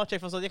det har ikke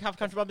jeg forstått. Jeg kan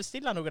kanskje bare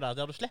bestille noe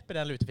der du slipper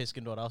den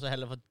lutefisken da, og så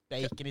heller få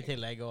bacon i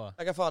tillegg. Og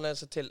Hva faen er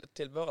det som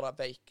tilbehører da?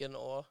 Bacon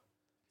og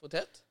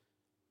potet?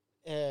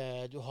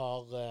 Du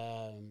har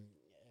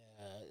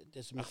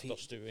det som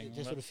Erterstuing.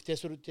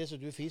 det som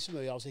du fiser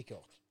mye av,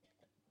 sikkert.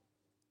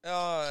 Ja,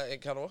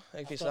 hva da?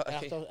 Jeg spiser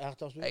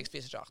Erterstuing.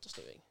 ikke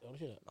ertestuing. Gjør du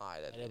ikke det? Nei,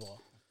 Nei, det er bra.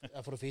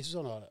 Ja, for du fiser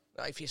sånn av det?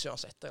 Nei, jeg fiser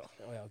uansett, jeg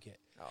da. Ja, ok.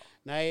 Ja.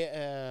 Nei,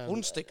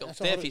 Rundstykker,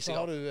 så det har du- fiser så jeg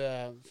har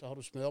du, så har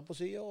du smør på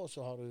siden, og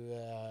så har du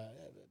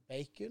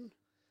bacon.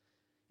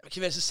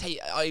 Hvem er det som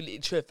sier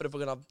jeg kjøper det på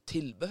grunn av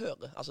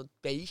tilbehøret? Altså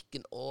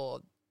bacon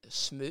og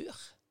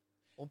smør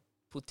og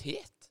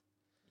potet?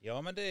 Ja,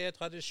 men det er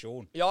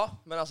tradisjon. Ja,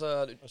 men altså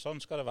Og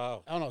sånn skal det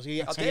være. Ja, nå, skal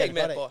Ja, skal det er jeg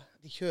hjelpe med deg. på.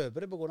 De kjøper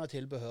det på grunn av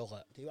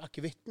tilbehøret. Det er jo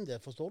akevitten det,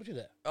 forstår du ikke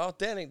det? Ja,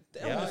 det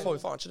Ja. får jo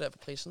faen ikke det på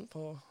prisen.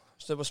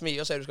 Hvis du er på smia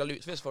og sier du skal ha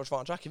lutefisk, får du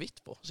faen ikke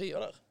akevitt på. Sier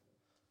der.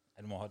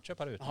 Du må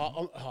kjøpe det uten.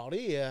 Har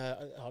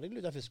de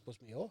lutefisk på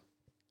smia?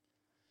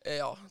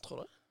 Ja, jeg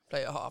tror det.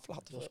 Pleier å ha iallfall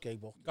hatt det Da før. skal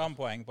jeg bort. Ga han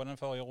poeng på den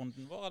forrige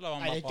runden vår, eller var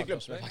Nei, han det bare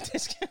glemte jeg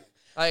faktisk.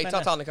 Nei, jeg Men,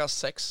 tar terningkast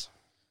 6.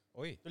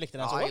 Oi. Du likte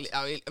den Ja, så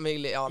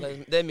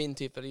godt? det er min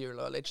type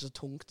juleøl. Det er ikke så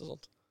tungt og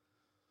sånt.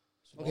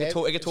 Ok, Jeg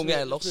er tung så-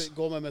 ellers. så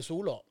Går vi med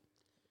sola?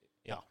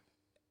 Ja.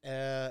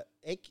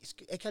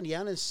 Jeg kan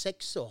gjerne en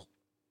 6-er,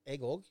 jeg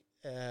òg.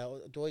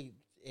 Da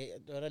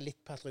er det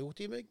litt patriot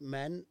i meg,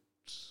 men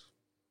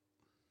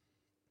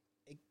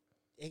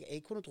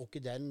jeg kunne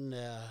drukket den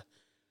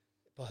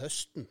på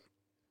høsten.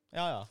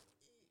 Ja.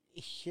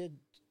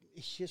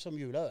 Ikke som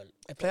juleøl.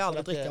 Jeg pleier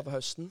aldri å For at, drikke på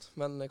høsten,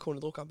 men jeg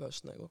kunne drukket den på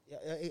høsten, jeg òg.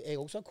 Jeg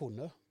også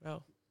kunne. Ja.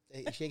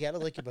 Ikke jeg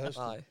heller drikker på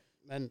høsten. Nei.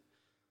 Men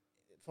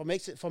for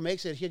meg så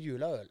er det ikke et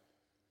juleøl.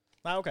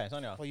 Nei, OK,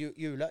 sånn, ja. For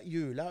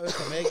juleøl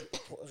for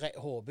meg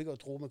håper jeg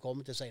og tror vi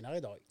kommer til senere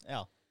i dag.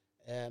 Ja,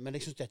 Men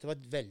jeg syns dette var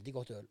et veldig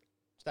godt øl.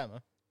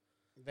 stemmer.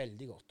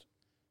 Veldig godt.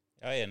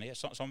 Jeg er enig.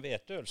 Som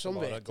hvetøl så Som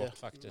var det hvete. godt,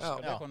 faktisk.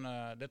 Ja.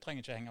 Og det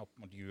trenger ikke henge opp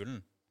mot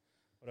julen.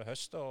 Og det er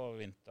høst og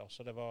vinter,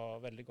 så det var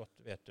veldig godt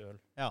hvetøl.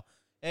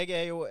 Jeg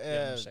er jo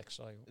Gjerne 6,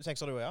 jeg jo. 6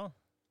 du, ja.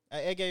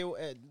 Jeg er jo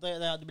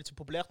det hadde blitt så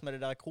populært med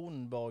det der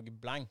Kronenborg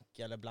Blank,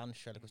 eller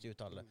Blanche, eller hvordan de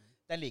uttaler det.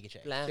 Den liker ikke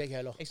jeg. Blæ. Ikke jeg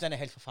heller. Jeg synes den er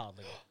helt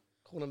forferdelig.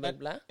 Kronenberg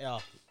blæ. Ja,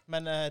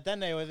 men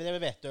den er jo det er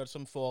hvetøl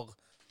som får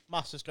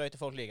masse skrøy til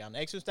folk liker den.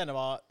 Jeg synes denne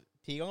var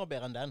 10 ganger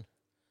bedre enn den.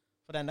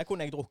 For denne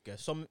kunne jeg drukke.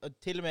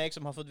 Til og med jeg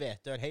som har fått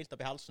hvetøl helt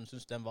opp i halsen,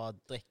 synes den var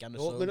drikkende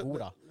så god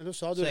da. Men nå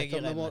sa du Så jeg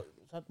dette,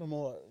 er at vi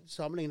må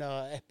sammenligne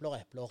epler og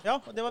epler. Ja,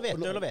 det var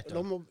hvetøl og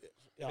hvetøl.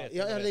 Ja,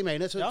 jeg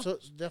mener, Ja. så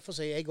derfor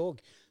sier jeg òg,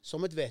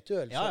 som et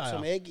hvetøl, Ja.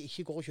 som jeg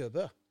ikke går og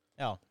kjøper,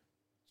 Ja,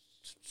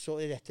 så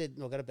er dette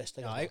noe av det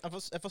beste jeg ja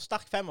har. jeg får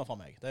sterk 5 fra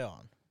meg, det gjør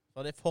han.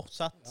 For det er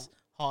fortsatt,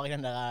 har jeg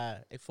den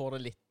der, jeg får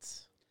det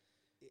litt...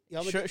 Ja,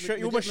 Jo,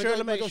 men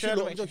selv om jeg- du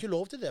har ikke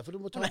lov til det, for du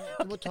må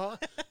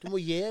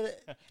gi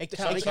Jeg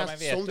terningkast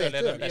som hvetøl er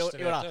den hvetøl. beste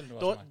Jo da, hvetølen du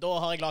har smakt. da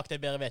har jeg lagt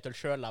et bedre hvetøl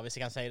selv, da, hvis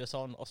jeg kan si det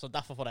sånn, og så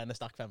derfor får denne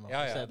sterk 5.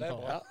 Ja, det er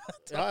bra.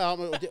 Ja,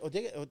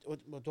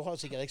 og da har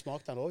sikkert jeg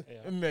smakt den òg.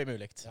 Ja. Mye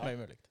muligt, Ja. mye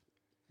muligt.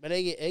 Men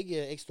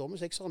jeg står med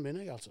 6-eren min,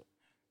 jeg, altså.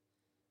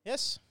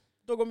 Yes,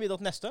 da går vi videre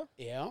til neste.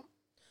 Ja.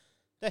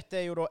 Dette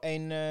er jo da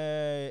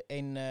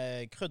en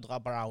krydra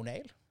brown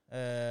ale.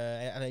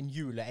 Eller en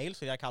juleale,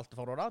 som jeg har kalt det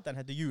for da. Den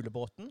heter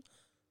Julebåten.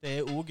 Det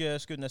er også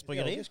Skudenes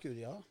Bryggeri. Bjørgeskud,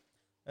 ja.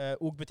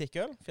 Og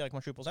butikkøl,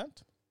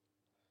 4,7%.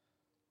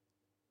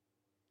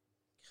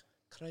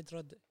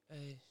 Krydret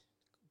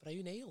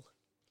brown ale.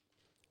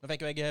 Nå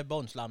fikk jo jeg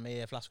Boneslam i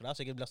flasker der,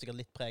 så jeg blir sikkert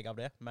litt preg av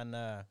det. Men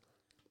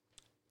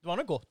Det var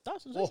noe godt da,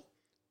 synes jeg.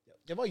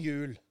 Det var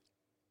jul.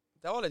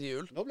 Det var litt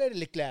jul. Nå ble det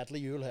litt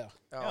gledelig jul her.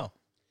 Ja.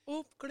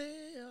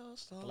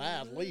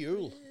 Gledelig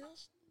jul. Den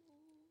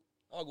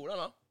var god, den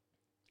da.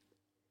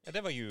 Ja,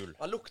 det var jul.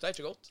 Den lukta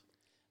ikke godt.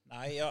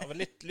 Nei, ja,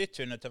 litt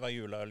tynne til å være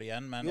juleøl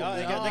igjen, men Ja,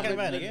 det kan jeg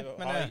være enig i,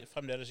 men, har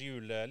fremdeles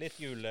litt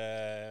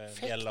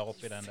julebjeller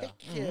oppi den der.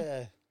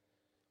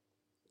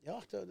 Ja,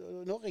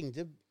 nå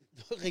ringte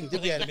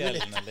bjellene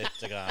litt. Litt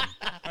grann.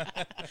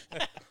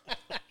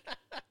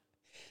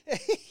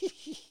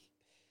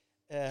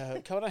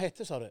 Hva var det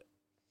hette, sa du?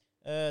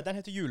 Den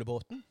heter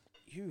Julebåten.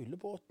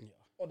 Julebåten, ja.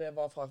 Og det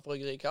var fra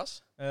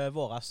Bryggerikass.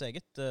 Våres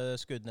eget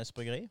Skudenes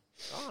bryggeri.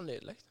 Ja,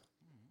 nydelig.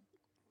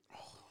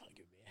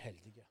 Herregud, vi er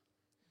heldige.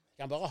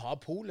 Kan bare ha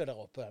polet der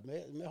oppe.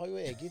 Vi har jo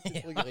eget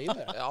bryggeri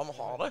med. Ja, vi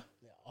har det.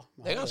 Ja,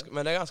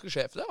 Men det er ganske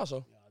skjevt det, altså.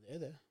 Ja, det er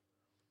det.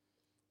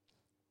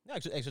 Ja,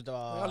 jeg synes det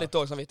var... Jeg har litt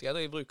dårlig samvittighet.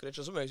 Jeg bruker det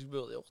ikke så mye som jeg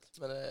burde gjort.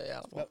 Men det er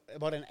jævlig bra.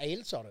 Var det en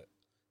ale, sa du?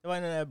 Det var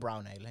en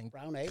brown ale. En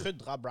Brown ale?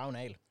 krydra brown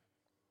ale.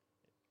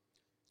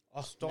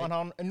 Så han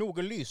har en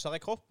noe lysere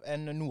kropp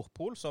enn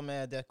Nordpol, som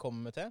er det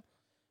kommer vi til.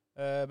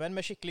 Men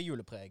med skikkelig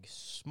julepreg.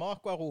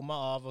 Smak og aroma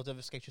av, og det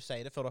skal jeg ikke si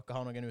det før dere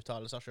har noen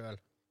uttalelser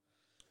selv.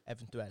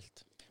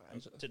 Eventuelt.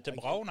 Til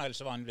brown ale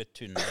så var han litt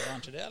tynnere, var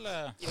han ikke det, eller?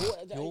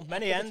 Jo, men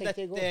igjen,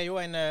 det er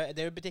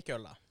jo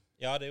butikkøl da.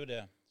 Ja, det er jo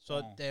det. Så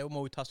det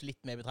må jo tas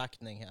litt med i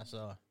betraktning.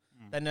 Altså,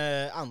 den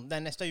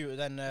neste jul...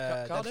 Hva er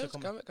det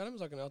med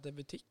saken? At det er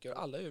butikkøl?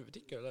 Alle er jo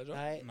butikkøl, er det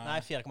ikke? Nei,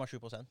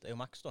 4,7% er jo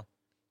maks da.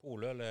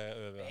 Poløl er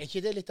over. Er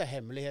ikke det litt av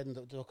hemmeligheten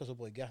til dere som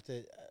brygger? At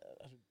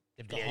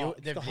det blir jo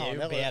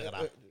bedre da.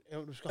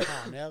 Du skal ha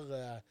ned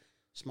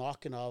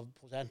smaken av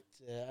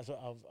prosent, altså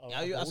av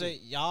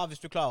ja,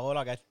 hvis du klarer å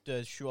lage et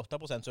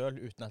 28% øl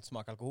uten at det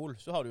smaker alkohol,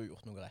 så har du jo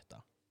gjort noe rett da.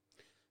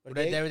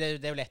 Det er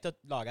jo lett å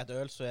lage et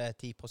øl som er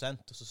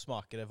 10%, og så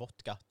smaker det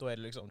vodka. Da er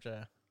det liksom ikke...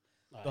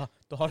 Da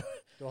har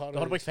du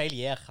brukt feil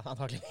gjær,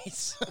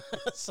 antageligvis.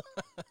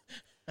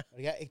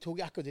 Jeg tok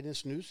akkurat inn en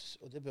snus,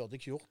 og det burde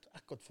jeg ikke gjort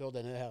akkurat før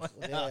denne her.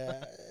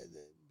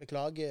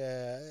 Beklager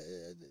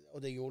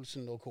Odd Erik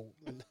Olsen og co.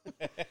 Men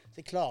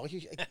jeg klarer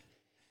ikke...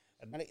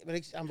 Men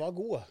han var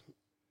god.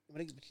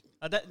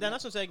 Denne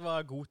synes jeg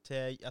var god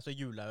til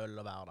juleøl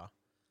å være da.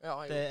 Ja,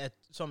 det er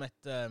som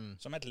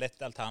et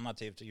lett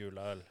alternativ til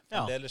juleøl.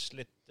 Fremdeles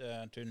litt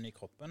tynn i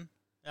kroppen.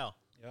 Ja.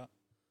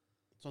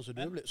 Sånn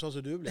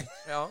som du blir.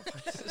 Ja,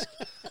 faktisk.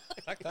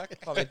 Takk.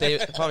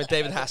 Faen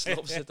David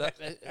Hasselhoff sitter.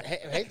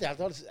 Helt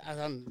ærlig, ja,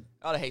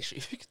 det er helt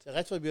sykt. Det er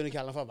rett før jeg begynner å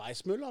kalle han for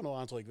Weissmuller når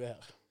han Trygve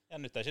her. Jeg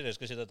nytter ikke det. Jeg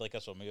skal sitte og drikke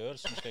så mye øl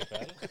som skal i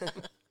kveld.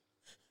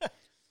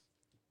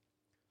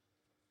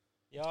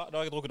 Ja, da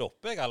har jeg drukket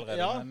opp jeg allerede,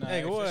 ja, men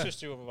jeg synes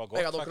det jo var godt,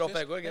 jeg har drukket opp,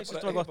 jeg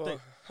synes det var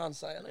godt. Han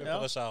sier det. Du er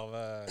på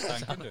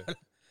reservetanken, du.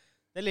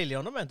 Det er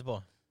Lillian du venter på.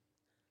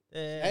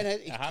 Nei,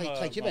 jeg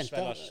trenger ikke vente.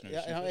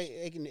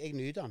 Jeg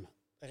nyter han.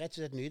 Jeg rett og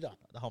slett nyter han.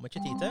 Det har vi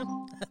ikke tid til.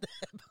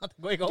 Det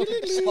går i gang.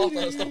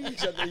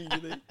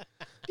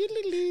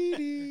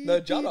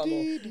 Nudge han da nå?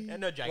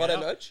 Var det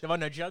nudge? Det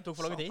var nudge, det tok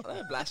for lang tid. Det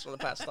er blast from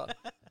the past da.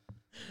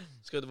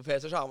 Skrudde på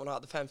PC-skjermen og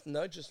hadde 15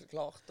 nudges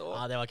klart.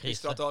 Ja, det var krise.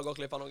 Visste du at du har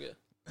gått glipp av noe?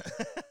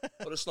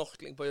 Var det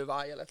snorkling på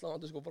Uvei eller et eller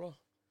annet du skulle på da?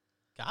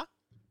 Hva?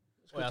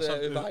 Skulle til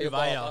Uvei og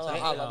bare alle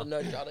hadde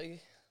nudget deg.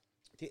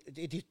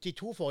 De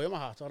to forrige vi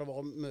har hatt, har det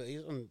vært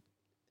mye sånn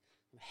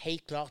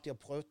helt klart de har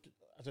prøvd,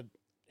 altså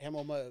her må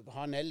vi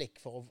ha nellik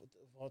for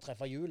å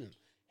treffe julen.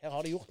 Her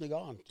har de gjort noe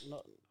annet. Når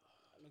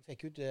jeg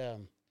fikk ut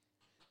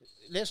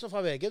les nå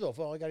fra VG da,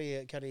 for hva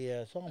de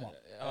sa om han.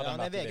 Ja,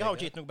 VG har jo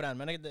ikke gitt noe på den,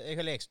 men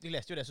jeg leste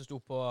jo det som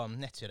stod på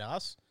nettsiden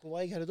deres. Hvor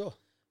var jeg her da?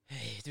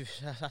 Du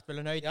satt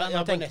vel nøyd, men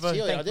jeg tenkte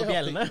på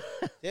bjellene.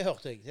 Det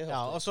hørte jeg.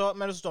 Ja,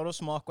 men så står det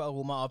smak og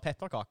aroma av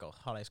pepperkaker,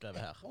 har de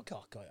skrevet her.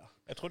 Kaker, ja.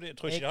 Jeg tror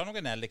ikke de har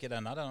noen nellik i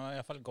denne, den er i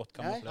hvert fall godt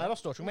kamuflert. Nei, det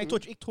står ikke, men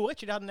jeg tror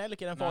ikke de hadde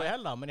nellik i den forrige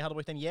heller, men de hadde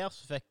brukt en gjær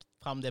som fikk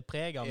frem det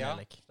preg av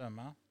nellik. Ja,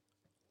 stemmer.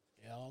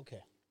 Ja, ok.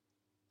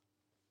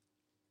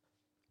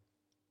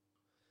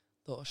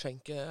 Da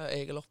skjenker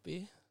Egil oppi.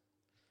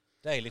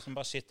 Deilig som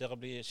bare sitter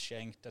og blir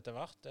skjenkt etter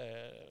hvert.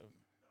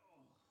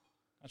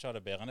 Kanskje har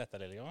det bedre enn dette,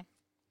 Lillegård.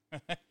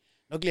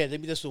 Nå gleder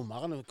jeg meg til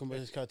sommeren.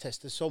 Vi skal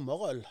teste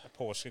sommerøl.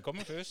 Påske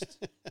kommer først.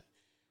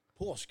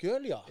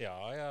 Påskeøl, ja.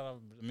 Ja,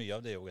 mye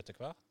av det jo etter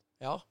hvert.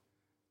 Ja.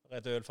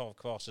 Et øl for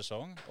hver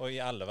sesong, og i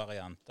alle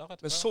varianter.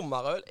 Men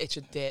sommerøl, er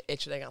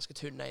ikke det ganske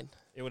tynn en?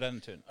 Jo,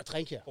 den er tynn. Jeg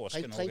trenger ikke.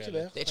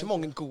 Det er ikke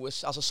mange gode,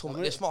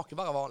 det smaker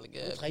bare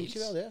vanlige det trenger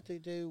ikke være det.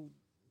 Det er jo,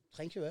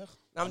 trenger ikke være.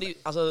 Nei, men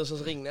sånn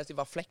som Ringnes, de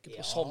var flekker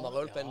på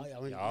sommerøl på en...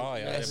 Ja, det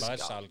er bare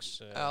et salgs...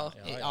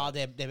 Ja,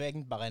 det er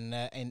egentlig bare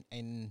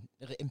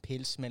en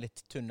pils med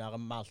litt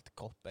tynnere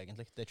maltkropp,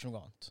 egentlig. Det er ikke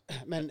noe annet.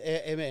 Men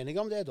er vi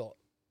enige om det, da?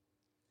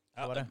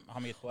 Ja, det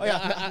har vi gitt på. Ja,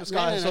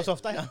 skal så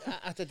ofte, ja.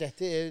 At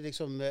dette er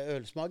liksom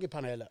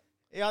ølsmakepanelet.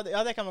 Ja,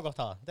 det kan vi godt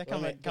ha. Det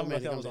kan vi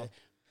godt gjøre sånn.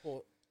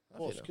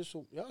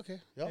 Påskesol. Ja, OK.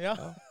 Ja. Ja.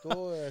 Da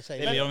sier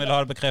vi Lillian vil ha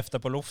det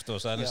bekreftet på lufta,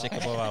 så er han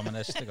sikker på å være med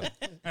neste gang.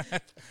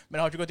 Men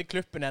jeg har ikke gått i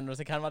kluppen ennå,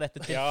 så kan være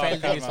dette Ja, det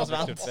kan tilfeldigvis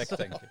være blitt forsvant. vekk,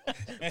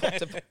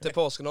 tenker jeg. Til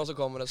påske nå så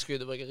kommer det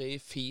Skudebryggeri,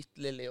 Feet,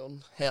 Lillion.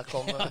 Her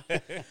kommer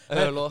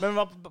øler.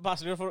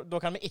 Men da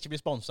kan vi ikke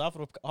bli sponset,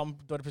 for da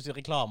er det plutselig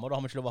reklame, og da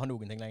har vi ikke lov å ha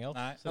noen ting lenger.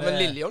 Nei. Så Ja, men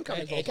det- Lillion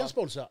kan Jeg kan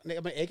sponse. Nei,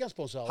 men jeg kan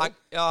sponse. Han,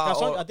 ja, Ja,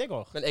 sånn, ja, og, det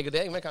går. men jeg og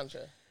deg, vi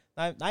kanskje.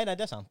 Nei, det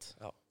er sant.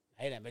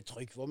 Nei, men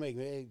trykk for meg.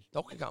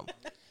 Dere kan.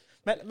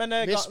 Men,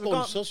 Vi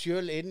sponser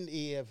selv inn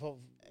i for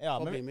ja,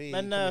 for å bli men, med i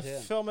men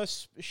komiteen. før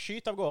vi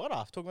skyter av gårde, da,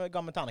 tok vi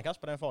gammel ternekast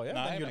på den forrige.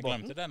 Nei, den jeg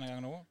julebåten. glemte denne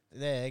gangen òg.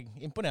 Det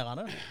er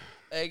imponerende.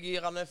 Jeg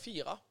gir han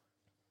 4.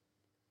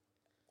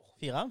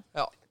 4.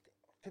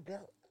 Det blir,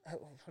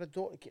 for det,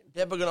 da,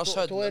 Det er på grunn av da er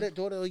sødmen. det,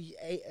 da er det å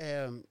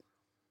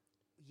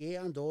gi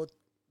han da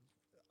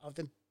av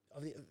de,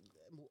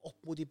 opp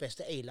mot de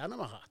beste eilene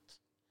vi har hatt.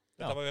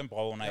 Dette var jo en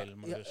brown ale,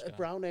 må du Ja, huske.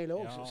 brown ale Ja,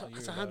 også. Så,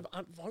 altså, juleøl.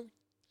 han var jo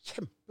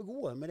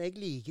kjempegode, men jeg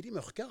liker de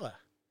mørkere.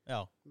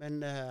 Ja.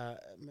 Men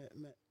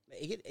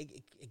jeg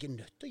er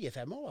nødt til å gi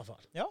 5 i hvert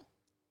fall. Ja.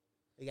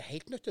 Jeg er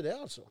helt nødt til det,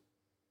 altså.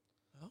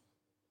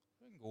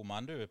 En god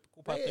mann, du.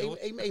 God Nei, patriot.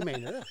 jeg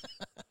mener det.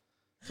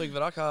 Trygve,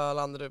 da, hva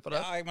lander du på det?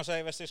 Ja, jeg må si,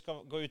 hvis jeg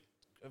skal gå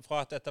ut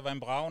fra at dette var en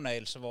brown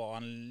ale, så var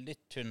han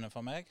litt tynne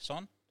for meg.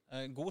 Sånn.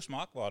 God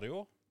smak var det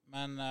jo,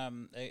 men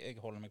jeg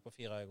holder meg på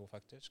 4, jeg òg,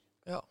 faktisk.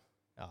 Ja,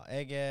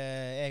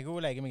 jeg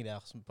òg legger meg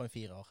der på en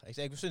 4.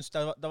 Jeg syns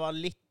det var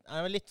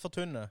litt for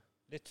tynne.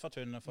 Litt for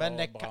tynne for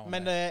brown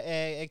Men ale.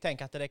 jeg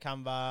tenker at det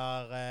kan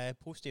være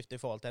positivt i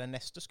forhold til den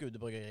neste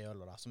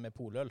skudebryggeriølet, da, som er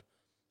poløl.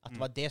 At det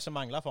var det som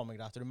manglet for meg,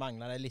 da. At du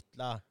manglet det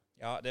lille.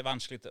 Ja, det er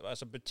vanskelig.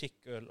 Altså,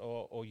 butikkøl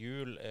og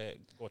jul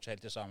går ikke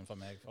helt sammen for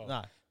meg. For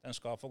Nei. den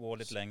skal få gå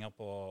litt lenger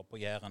på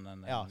gjæren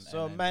enn Ja,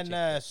 så, en men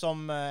butikkøl.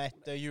 som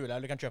et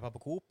juleøl du kan kjøpe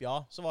på Coop, ja,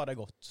 så var det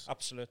godt.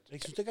 Absolutt.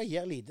 Jeg syns jeg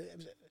gir lite.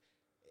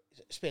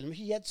 Spiller vi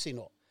ikke Jedsi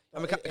nå? Ja,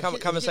 men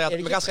kan vi si at,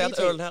 vi kan si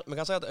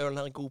at ølen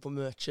her er god på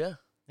mye,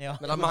 Ja.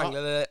 men da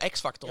mangler det Ja,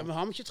 X-faktoren. men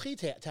har vi ikke 3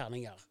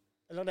 terninger?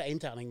 Eller er det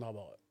 1 terning vi har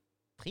bare?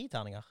 3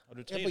 terninger. Har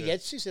du Ja, 3, på du?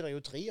 Jedsi så er det jo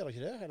 3, er det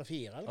ikke det? Eller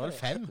 4? Eller Det var vel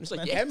 5. Du sa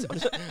men-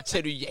 jet-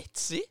 Sier du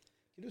jetsi?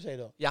 Hva du sier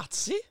du?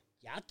 Yatzy?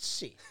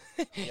 Yatzy.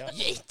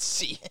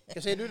 Jetsi!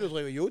 Hva sier du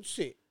driver?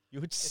 Yotzi?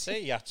 Jeg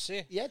sier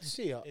yatzy.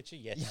 Yatzy, ja. Ikke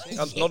yatzy.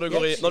 Ja, når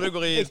du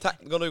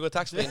går i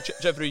taxfree,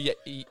 kjøper du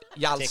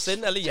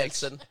Jalsin eller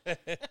Jeltsin?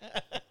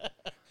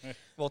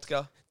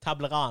 Vodka.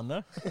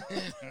 Tablerane.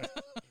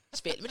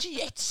 Spiller vi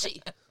ikke jetsi?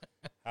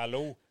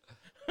 Hallo.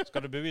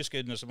 Skal du bo i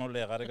Skudenes, så må du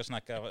lære deg å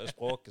snakke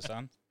språket,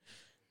 sant?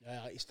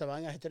 Ja, i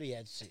Stavanger heter det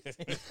Jedsi.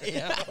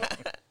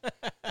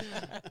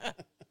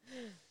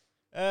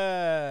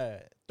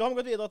 Da har vi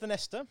gått videre til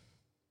neste.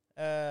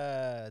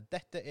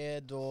 Dette er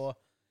da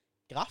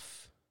Graff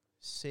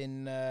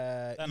sin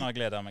Den har jeg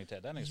gledet meg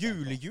til. Den er jeg spent på.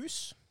 julejus.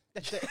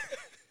 Dette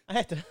hva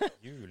heter det?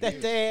 Julejus.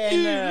 Dette er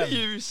en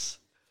Julejus!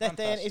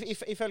 dette er en,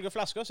 ifølge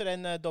flasker så er det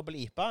en dobbel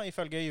IPA.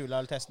 Ifølge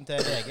juleøltesten til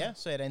VG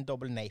så er det en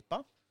dobbel NEIPA.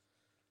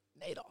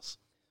 Nei da, altså.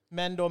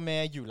 Men da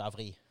med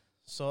julavri.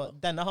 Så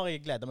denne har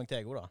jeg gledet meg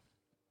til, jeg òg, da.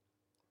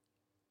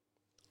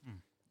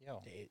 Ja.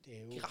 Det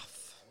er jo Graff.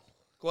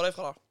 Hvor er det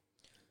fra, da?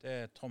 Det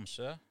er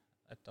Tromsø.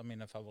 Et av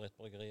mine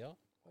favorittbryggerier.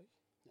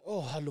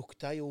 han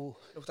lukter jo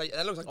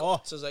Den lukter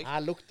godt, syns jeg.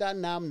 Han lukter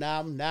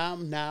nam-nam.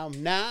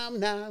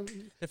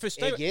 Det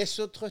første Jeg er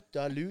så trøtt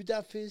av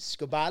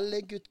ludafisk og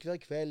ballegutt hver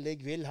kveld.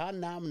 Jeg vil ha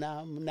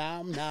nam-nam.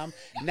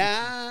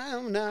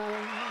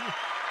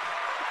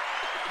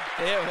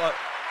 Det var,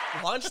 du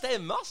har en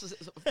stemme, altså.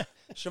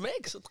 Som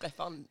meg, så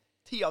treffer han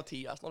 10 av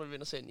 10 altså, når du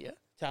begynner å synge.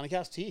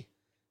 Ternekast 10.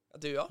 Ja,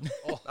 du, ja.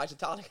 Nei, ikke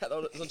terning. Det er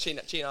sånn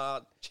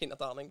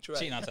Kina-terning, tror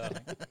jeg.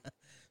 Kinaterning.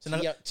 Sånn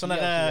der- 10 sånn av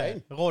der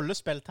 21.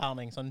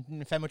 rollespillterning. Sånn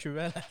 25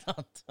 eller et eller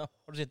annet.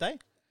 Har du sett det?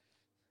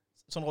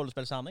 Sånn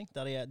rollespillterning,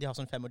 der de har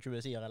sånn 25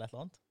 sider eller et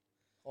eller annet.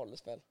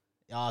 Rollespill.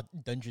 Ja,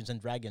 Dungeons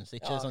and Dragons,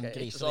 ikke sånn ok, ikke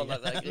griseri. sånn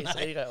der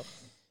griserigreier.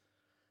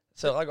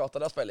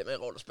 Søragata, der spiller vi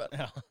rollespill.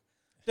 Ja.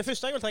 Det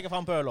første jeg vil trekke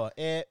fram på øla,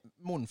 er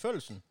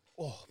munnfølelsen.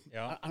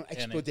 Ja, Han enig.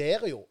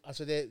 eksploderer jo.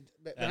 Altså det,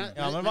 men,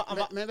 Ja, men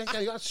hva- men vet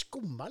du, han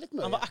skummer litt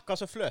mye. Han var akkurat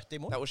så fløte i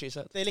Det munnen. er jo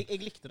skisett.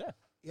 Jeg likte det.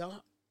 Ja,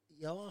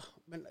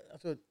 men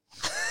altså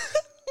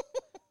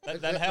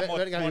Den her må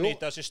Vet du hva han gjorde?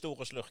 nytes i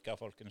store slurker,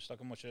 folkens.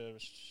 Dere må ikke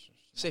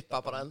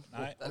Sippa på den.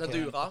 Nei, Den er ok,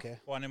 dura. ok.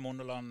 få den i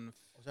munnen og la den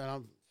Og så er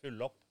han,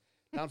 fylle opp.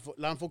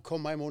 la han få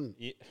komme i munnen.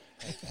 Det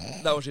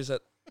er jo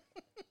skisett.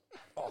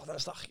 Å, den er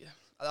sterk.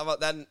 Ja,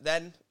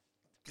 den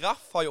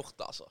Graff har gjort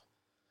det, altså.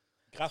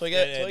 Kraft Tror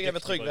jeg er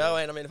med Trygve og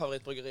en av mine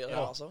favorittbryggerier. Ja.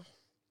 Ja. Altså.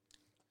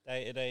 De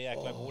er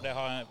jækla gode. De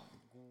har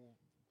god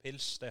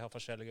pils. De har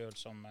forskjellige øl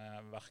som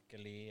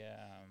virkelig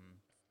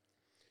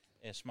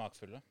er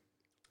smakfulle.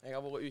 Jeg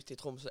har vært ute i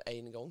Tromsø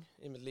 1 gang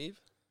i mitt liv.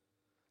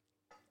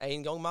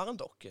 1 gang mer enn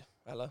dere,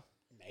 eller?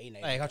 Nei,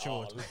 Nei, jeg har ikke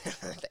vært.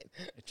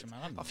 Ikke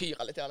mer enn Bare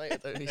fyra litt igjen.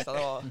 Jeg visste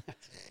det var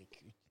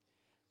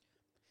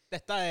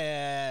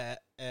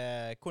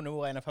Dette kunne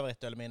vært en av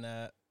favorittølene mine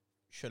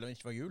selv om det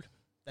ikke var jul.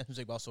 Den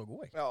synes jeg var så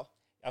god, jeg. Ja.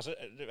 Altså,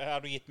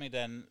 har du gitt meg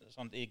den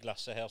sånn i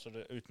glasset her, så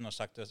uten å ha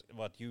sagt det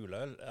var et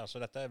juleøl? Altså,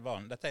 dette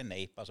er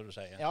neip, altså du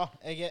sier. Ja,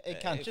 jeg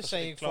kan ikke si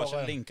jeg klarer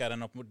ikke å linke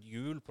den opp mot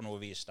jul på noe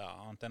vis, da,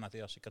 annet enn at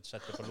jeg har sikkert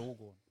sett det på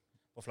logoen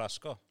på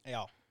flasker.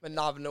 Ja. Men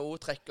navnet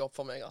også trekker opp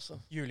for meg, altså.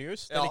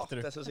 Julius, det likte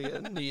du. Ja, det synes jeg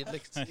er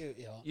nydelig.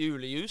 Ja.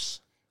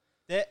 Julejus.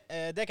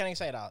 Det kan jeg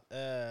si, da.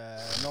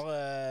 Når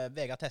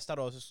Vegard testet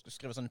da, så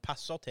skrev sånne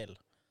passer til,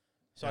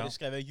 så har de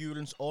skrevet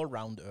julens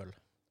allround-øl.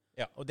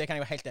 Ja. Og det kan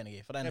jeg være helt enig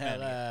i, for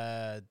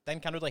den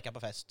kan du drikke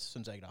på fest,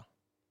 synes jeg da.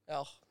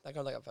 Ja, den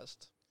kan du drikke på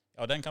fest.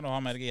 Ja, den kan du ha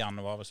med deg i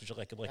januar hvis du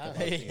ikke rekker å drikke på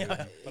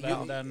alt. For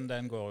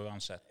den går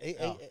uansett.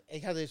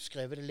 Jeg hadde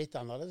skrevet det litt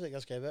annerledes. Jeg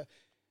har skrevet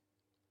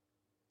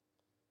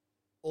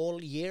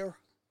all year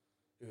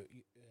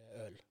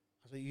øl.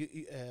 Altså,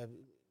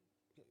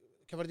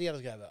 hva var det de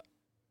hadde skrevet?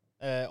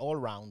 All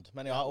round.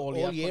 Men ja, all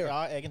year.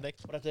 Ja, egentlig.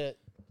 For å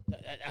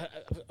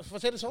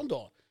si det sånn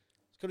da,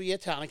 skal du gi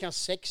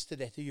terningkast 6 til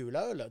dette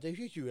juleølet? Det er jo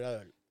ikke et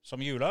juleøl. Som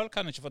juleøl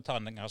kan jeg ikke få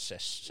terningkast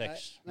 6.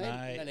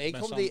 Nei, men jeg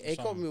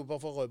kom jo bare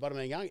for å røpe det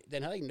med en gang.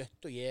 Den her er jeg nødt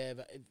til å gi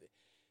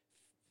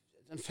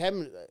den 5,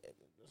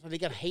 så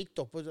ligger den helt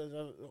oppe,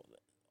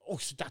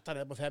 så datt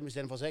den ned på 5 i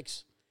stedet for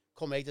 6.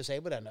 Kommer jeg til å si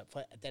på denne, for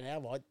den her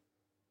var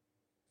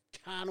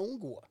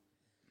kanongod.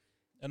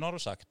 Nå har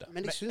du sagt det.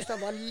 Men jeg synes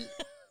den var...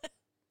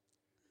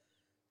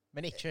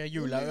 Men ikke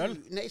juleøl?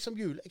 Nei, som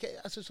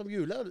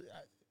juleøl.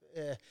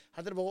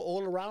 Hadde det vært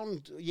all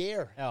around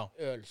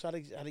year-øl, så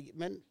hadde jeg...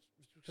 Men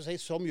hvis du skal si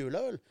som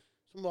juleøl,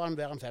 så må han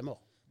være en 5 år.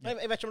 Jeg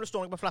vet ikke om det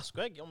står noe på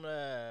flasker,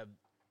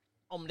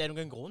 om det er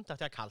noen grunn til at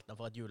jeg har kalt den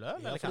for et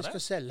juleøl, ja, for de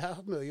skal selge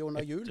mye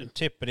under julen. Jeg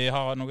tipper de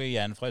har noe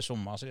igjen fra i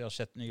sommer, så de har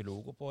sett ny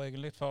logo på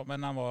egentlig. Men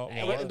den var...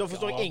 Da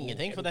forstår jeg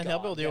ingenting, for den her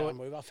burde jo... Den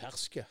må jo være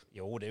ferske.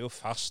 Jo, det er jo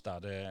fast da.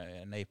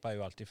 Neipa er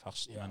jo alltid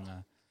fast,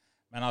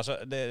 men altså,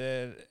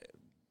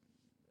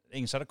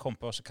 ingen som hadde kommet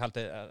på og kalt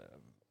det...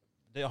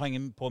 Det har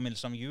ingen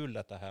påminnelse om jul,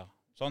 dette her.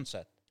 Sånn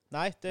sett.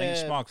 Nei, det... En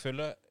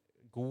smakfulle,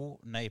 god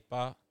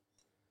neipa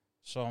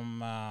som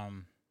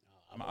man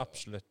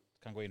absolutt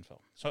kan gå inn for.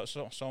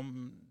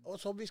 Og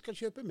som vi skal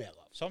kjøpe mer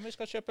av. Som vi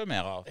skal kjøpe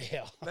mer av.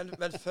 Ja.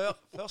 Men før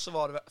så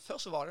var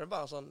det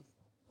bare sånn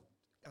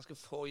ganske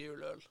få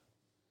juleøl.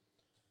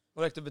 Når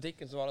jeg gikk til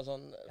butikken, så var det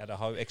sånn... Ja, det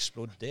har jo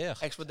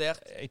eksplodert.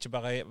 Ikke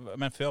bare,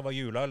 men før var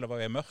juleøl, det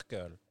var jo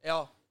mørkeøl.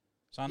 Ja.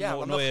 Sånn,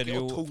 nå er det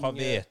jo fra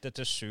hvete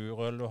til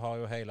surøl, du har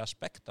jo hele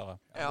spekteret.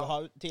 Ja.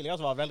 Tidligere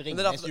så var det vel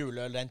Ringnes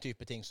juleøl, den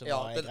type ting som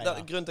var en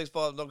greie. Grunnen til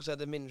at dere sier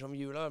det minner ikke om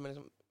juleøl, men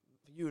liksom,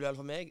 juleøl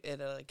for meg er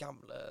det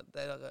gamle,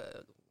 det der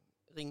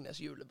Ringnes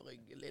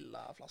julebrygg,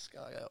 lilla flasker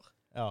jeg gjør.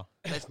 Ja.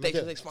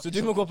 Så du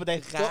må gå på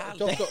det. Dere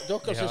som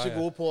er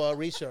gode på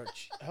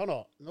research. Hør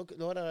nå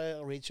er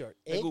det research.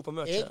 Jeg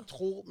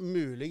tror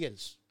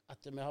muligens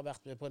at vi har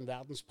vært med på en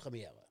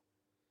verdenspremiere.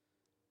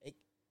 Jeg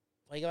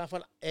har i hvert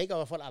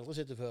fall aldri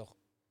sett det før.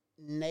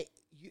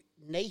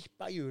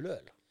 Neipa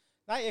juleøl.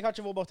 Nei, jeg har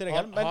ikke vært borti det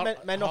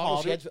heller. Men har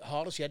det skjedd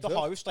før? Det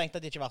har jo strengt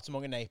at det ikke vært så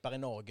mange neiper i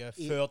Norge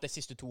før de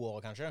siste 2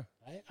 årene, kanskje.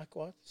 Nei,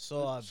 akkurat. Så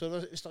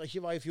hvis det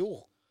ikke var i fjor,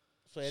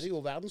 så er det jo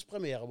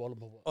verdenspremiere.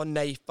 Og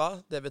neipa,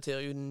 det betyr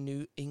jo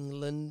New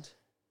England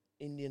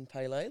Indian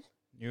Pale Ale.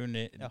 New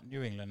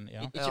England,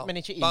 ja. Men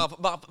ikke det er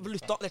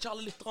ikke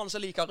alle lytterne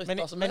som liker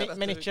rytter som det.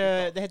 Men ikke,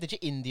 det heter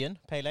ikke Indian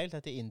Pale Ale, det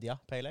heter India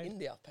Pale Ale.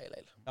 India Pale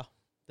Ale. Ja.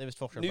 Det er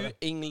vist forskjell på det. New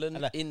England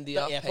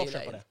India Pale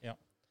Ale. Ja.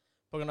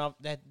 På grunn av,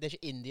 det er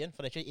ikke Indian,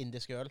 for det er ikke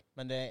indisk øl,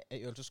 men det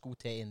er øl som sko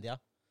til India.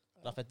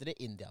 Derfor heter det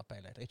India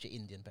Pale Ale, det er ikke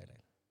Indian Pale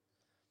Ale.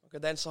 Okay,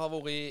 den som har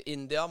vært i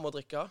India må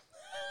drikke.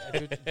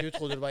 Du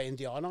trodde det var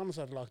indianerne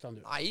som hadde lagt den,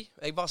 du? Nei,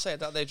 jeg bare sier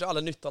at det er ikke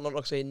alle nytterne når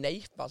dere sier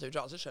neipa, så det er jo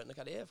ikke alle som skjønner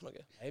hva det er for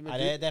noe. Nei,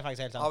 det er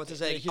faktisk helt sant. Av og til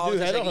sier jeg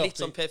litt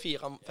sånn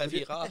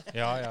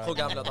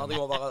P4-programleder, at jeg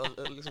må bare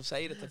liksom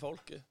si det til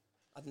folket.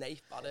 At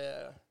neipa, det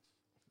er...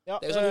 Ja,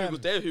 det er jo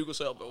sånn Hugo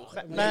Sørbord.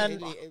 Men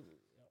den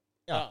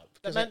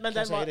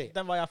var i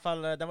hvert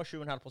fall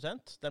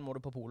 7,5%. Den må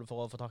du på polet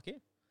for å få tak i.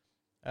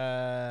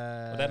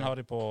 Og den har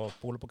de på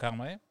polet på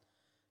Karmøy?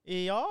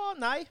 Ja,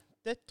 nei.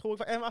 Det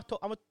tror jeg de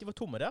var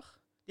tomme der.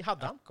 De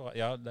hadde den.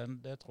 Ja,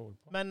 det tror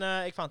jeg på. Men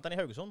jeg fant den i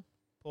Haugesund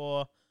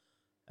på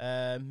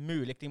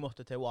mulig de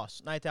måtte til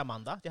Oasen. Nei, til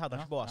Amanda. De hadde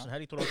den ikke på Oasen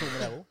her. Jeg tror det var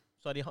tomme der også.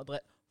 Så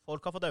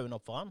folk har fått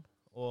øynene opp for den.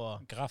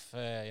 Graff,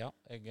 ja.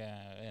 Jeg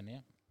er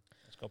enig.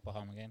 Jeg skal opp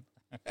og ha meg inn.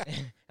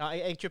 Ja,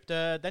 den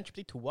kjøpte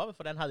jeg 2 av,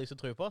 for den hadde jeg så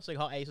tro på, så jeg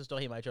har en som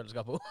står hjemme i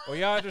kjøleskapet.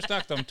 Ja, du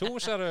snakket om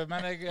 2, ser du,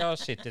 men jeg har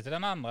sittet til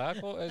den andre,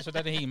 så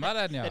den er hjemme,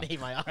 den, ja. Den er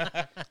hjemme, ja.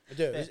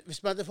 Hvis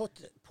man hadde fått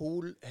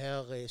pol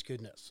her i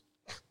Skudenes,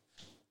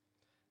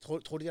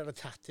 tror de hadde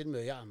tatt inn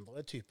mye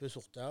andre typer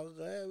sorter,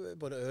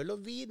 både øl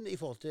og vin, i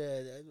forhold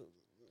til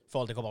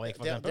Kobbervik,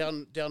 for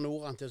eksempel? Der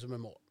nord til som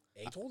vi må.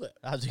 Jeg tror det.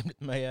 Det hadde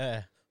sikkert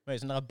mye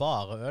sånn der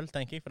bare øl,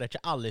 tenker jeg, for det er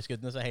ikke alle i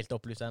Skudenes som er helt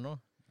opplyst ennå.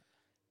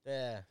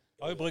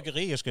 Det har jo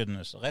bryggeri i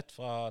Skudenes, rett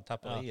fra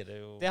tapperiet.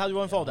 Ja. Det hadde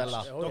jo en fordel,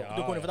 da.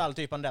 Du kunne fått alle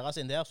typene deres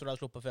inn der, så du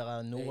hadde sluppet å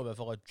føre nordover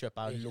for å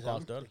kjøpe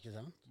lokalt øl. Ikke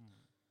sant?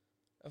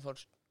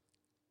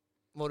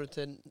 Må du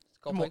til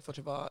Kobbervik for å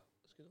kjøpe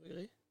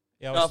skuddbryggeri?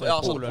 Ja,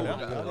 sånn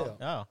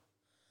ja.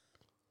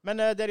 Men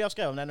det de har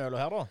skrevet om den ølen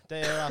her, da, det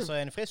er altså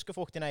en frisk og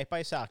fruktig neipa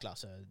i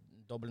særklasse.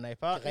 Dobbel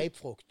neipa.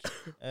 Grapefrukt.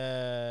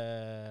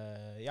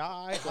 Ja,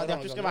 de har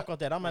ikke skrevet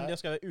akkurat det der, men de har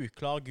skrevet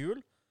uklar gul.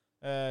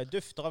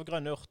 Dufter av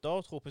grønne urter,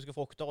 tropiske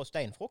frukter og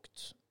steinfrukt.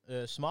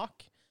 Smak.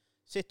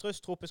 Sitrus,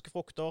 tropiske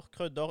frukter,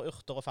 krydder,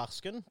 urter og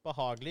fersken.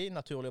 Behagelig,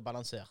 naturlig og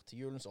balansert.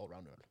 Julens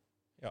allround-øl.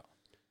 Ja.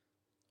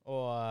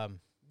 Og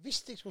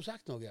Hvis jeg skulle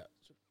sagt noe,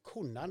 så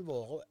kunne han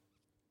vært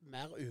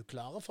mer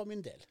uklare for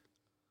min del.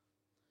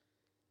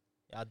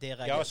 ja, det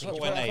er Ja, så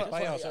god en neipa,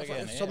 ja, så er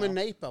jeg enig. Som en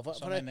neipa.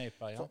 Som en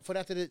neipa, ja. For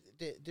at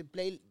det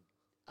ble...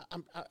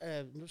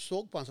 Når du så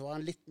på han, så var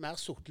han litt mer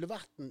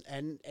sotlevatten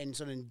enn en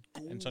sånn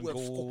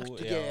god,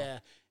 fruktige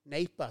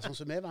neipa, sånn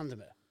som vi er vant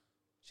med.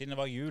 Siden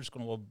det var jul,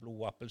 skulle det være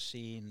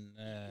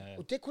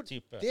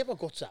blodappelsin-type. Og det var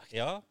godt sagt.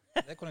 Ja,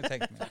 det kunne jeg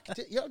tenkt meg.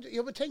 Ja,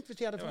 men tenk hvis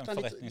jeg hadde Det var fått en han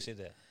litt...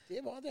 forretningsidé.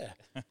 Det var det.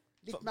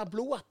 Litt mer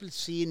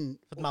blodappelsin.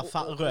 Fått mer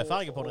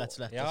rødfarge på det, rett og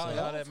slett. Ja,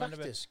 altså. ja, men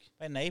faktisk.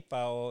 en neipa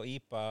og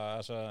IPA,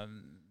 altså,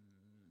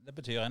 det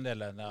betyr en del.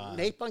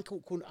 Neipaen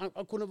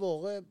kunne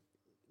vært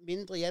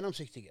mindre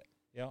gjennomsiktige.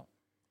 Ja.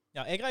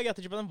 Ja, jeg reagerte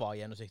ikke på den var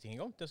gjennomsiktig en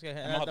gang. Vi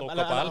har drukket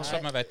opp alt, så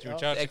vi vet jo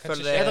ikke. Jeg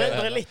føler Det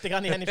er litt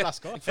grann igjen i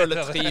flaska. Jeg føler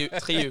 3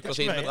 uker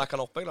siden vi drakk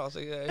den opp, så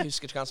jeg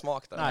husker ikke hva den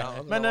smakte. Nei,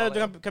 Ja, men det var du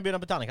det. kan begynne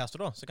på terningkastet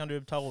da, så kan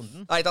du ta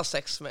runden. Nei, det er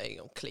 6 med en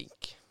gang.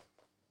 Klink.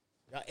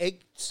 Ja,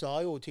 jeg sa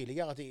jo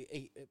tidligere at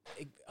jeg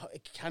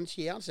kan ikke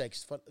gi han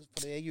 6, for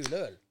det er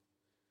juleøl.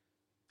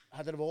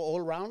 Hadde det vært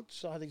all round,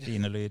 så hadde jeg...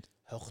 Fine lyd.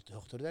 Hørte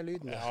du den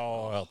lyden? Ja,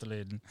 hørte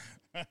lyden.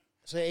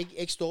 Så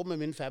jeg står med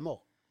min 5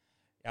 år.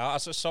 Ja,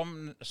 altså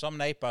som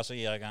neipa så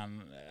gir jeg han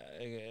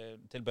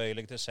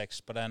tilbøyelig til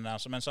 6 på den.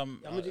 Altså, men som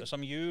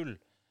jul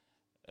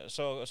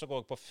så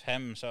går jeg på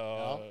 5, så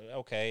Ja.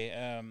 OK.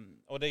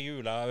 Og det er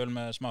juleøl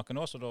med smaken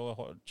nå, så da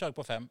kjører jeg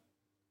på 5.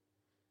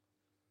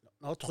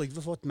 Nå har Trygve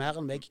fått mer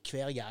enn meg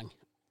hver gang.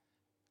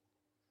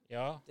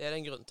 Ja, Det er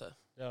det en grunn til.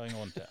 det har jeg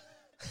ingen grunn til.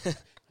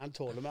 Han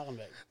tåler mer enn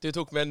meg. Du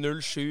tok med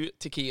 0,7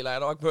 tequila i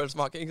dag på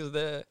ølsmaking, så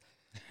det...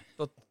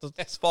 Da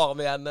sparer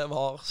vi igjen vi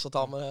har, så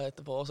tar vi det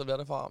etterpå, og så blir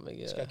det faen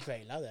meg... Skal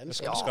kveile den. Det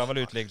Ja. skal vel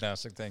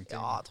utlignes, jeg tenker.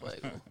 Ja, tror jeg.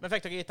 Men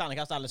fikk dere gitt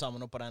terningkast alle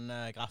sammen opp på den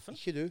grafen?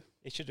 Ikke du.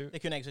 Ikke du?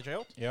 Det kunne jeg som ikke ha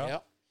gjort. Ja. Ja.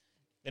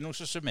 Det er noen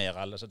som summerer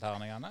alle disse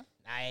terningene.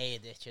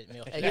 Nei, det er ikke... vi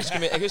gjør ikke Jeg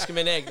det. husker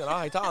mine egne da.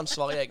 Jeg tar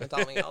ansvar i egne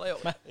terninger, det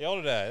gjør jeg. Gjør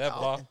du det? Det er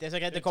bra. Det er så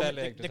greit,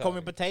 det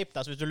kommer jo på tape da,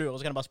 så hvis du lurer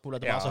så kan du bare spole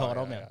tilbake og høre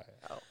det om igjen.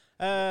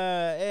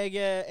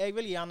 Jeg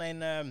vil gi han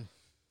en...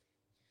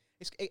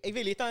 Jeg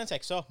vil gi han en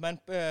 6er, men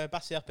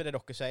basert på det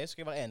dere sier, så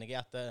skal jeg være enig i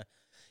at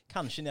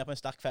kanskje ned på en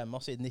sterk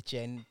 5er, siden det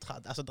ikke er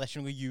altså, det er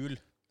ikke noe jul.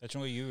 Det er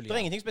ikke noe jul. Det er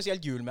ingenting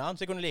spesielt jul med han,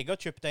 så jeg kunne like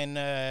godt kjøpt en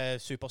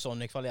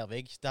Supersonic fra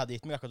Lervig. Det hadde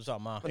gitt meg akkurat det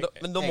samme.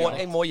 Men da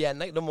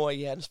må jeg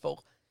igjen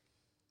spørre.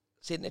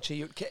 Siden det ikke er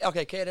jul. Ok,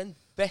 hva er den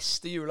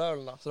beste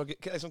juleølen da? Så dere,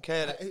 liksom, hva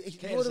er det?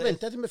 Nå må du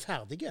vente til vi er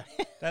ferdige.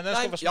 Den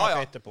skal vi smake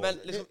etterpå. Men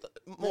liksom,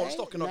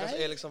 målestokken deres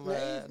er liksom, nei,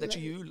 det er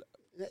ikke jul.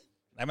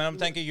 Nei, men når vi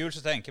tenker jul,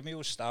 så tenker vi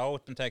jo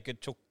stout, vi tenker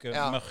tukke,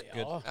 Ja. mørket,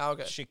 Ja,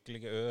 ok.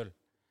 skikkelige øl.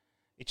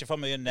 Ikke for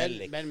mye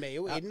nellik. Men vi er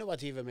jo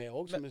innovative, vi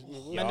òg. Åpne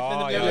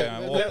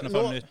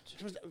for nytt.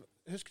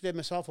 Husk det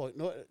vi sa forrige.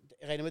 Nå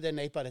jeg regner med det er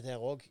neipa dette her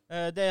òg.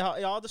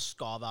 Ja, det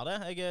skal være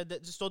det.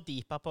 Det står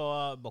Deepa på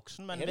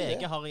boksen, men Er det VG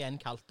det? har igjen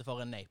kalt det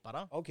for en neipa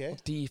da. OK.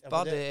 Deepa,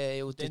 Ja, det er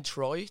jo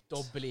Detroit.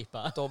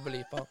 Dobbel-IPA. Dobbel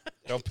IPA.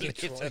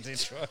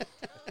 Detroit.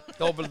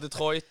 Dobbel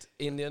Detroit,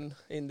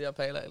 India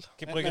Pale Ale.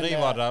 Hvilket bryggeri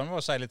var det? Vi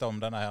må si litt om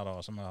denne her da,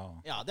 som vi har.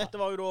 Ja, dette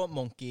var jo da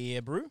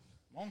Monkey Brew.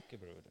 Monkey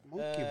Brew.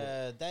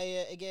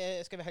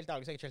 Jeg skal være helt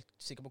ærlig, så jeg er ikke helt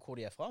sikker på hvor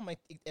de er fra, men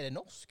er det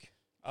norsk? Jeg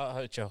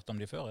har ikke hørt om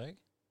de før, jeg.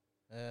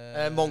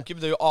 Monkey,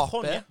 det er jo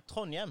AP.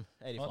 Trondheim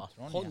er de fra.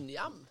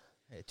 Trondheim.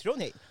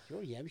 Trondheim. Jo,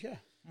 hjem ikke.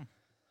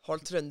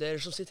 Hold trønder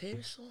som sitter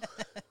så.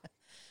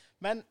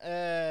 Men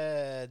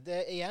det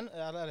igjen, det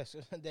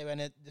er jo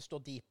det står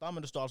Deepa,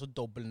 men det står altså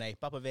dobbel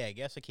neipa på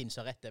VG, så hvem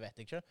som har rett, det vet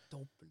jeg ikke.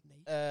 Dobbel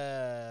neipa.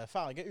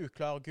 Farge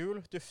uklar gul,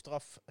 dufter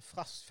av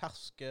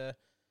ferske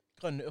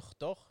grønne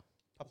urter,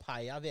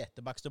 papaya,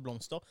 hvetebakst og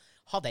blomster.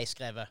 Har de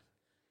skrevet?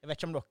 Jeg vet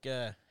ikke om dere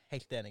er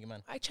helt enige, men...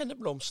 Jeg kjenner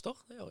blomster,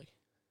 det gjør jeg.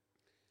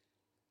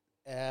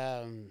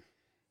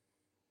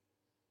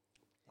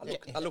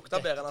 Han lukta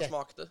bedre enn han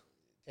smakte.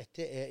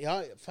 Dette er, ja,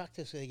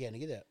 faktisk er jeg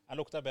enig i det. Den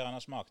lukter bedre enn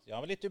den smakte. Ja,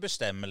 men litt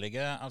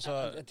ubestemmelige. Altså,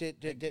 Det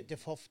er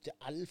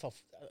altfor...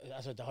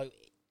 Altså,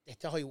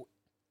 dette har jo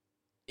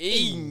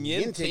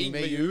Ingenting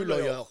med jul å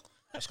gjøre.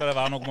 skal det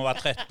være noe med å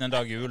være 13.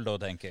 dag jul, da,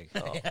 tenker jeg.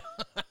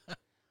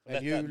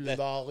 Men jul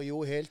varer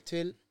jo helt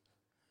til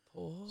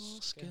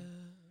Påske.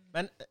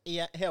 Men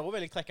her også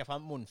vil jeg trekke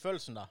frem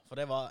munnfølelsen da, for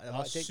det var det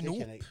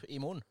kjenner jeg. snop i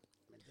munnen.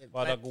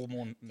 Var det god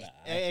mon... Nei.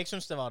 Jeg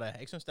synes det var det.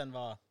 Jeg synes den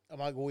var... å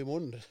være god i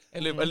munnen.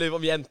 Jeg lurer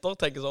om jenter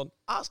tenker sånn,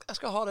 jeg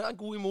skal ha det, en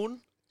god i munnen.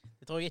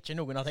 Det tror jeg ikke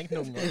noen har tenkt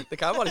noen gang. Det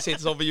kan være de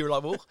sitter sånn på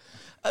julebord.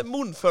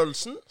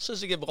 Munnfølelsen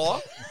synes jeg er bra.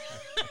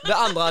 Det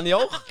andre han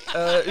gjør,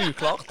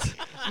 uklart.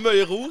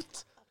 Mye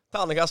rot.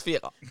 Terningkast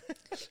 4.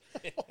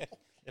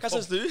 Hva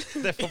synes du?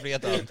 Det får bli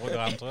et annet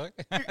program, tror jeg.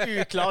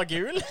 Uklar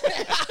gul.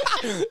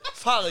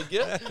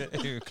 Farge.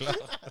 Uklar.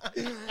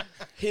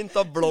 Hint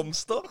av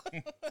blomster.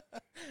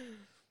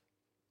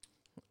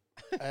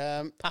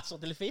 Passer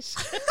til fisk.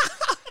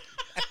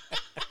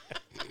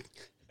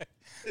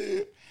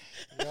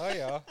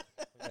 Ja.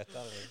 Vet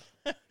aldri.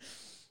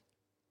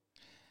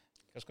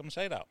 Hva skal vi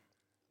si da?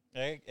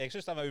 Jeg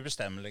synes den var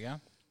ubestemmelig.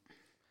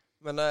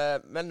 Men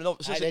nå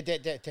synes Nei,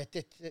 jeg...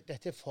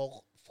 dette er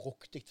for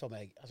fruktig for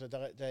meg. Altså,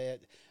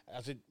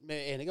 vi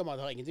er enige om at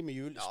det har ingenting med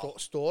jul.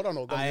 Står det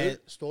noe om jul?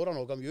 Står det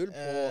noe om jul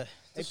på...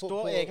 Det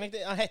står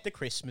egentlig... Han heter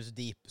Christmas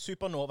Deep.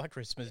 Supernova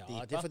Christmas Deep.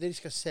 Ja, det er fordi de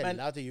skal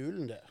selge til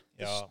julen, det.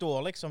 Det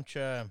står liksom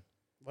ikke...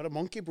 Var det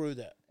Monkey Brew,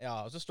 det?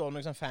 Ja, og så står det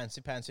noen sånn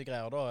fancy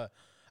greier da.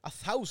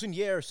 1,000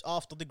 years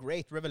after the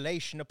great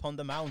revelation upon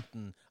the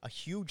mountain, a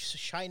huge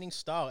shining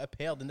star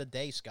appeared in the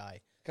day sky.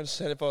 Kan du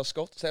se det på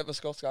skotsk? Se på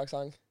skotsk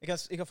aksent.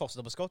 Jeg kan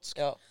fortsette på skotsk.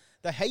 Ja.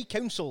 The High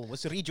Council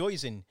was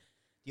rejoicing.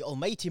 The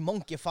almighty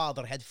Monkey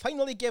Father had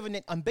finally given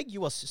an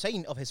ambiguous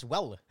sign of his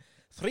will.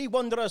 3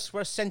 wanderers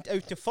were sent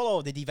out to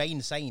follow the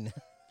divine sign.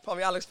 Faen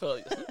meg Alex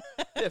Førjesen.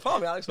 Det er faen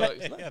meg Alex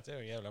Førjesen. Ja, det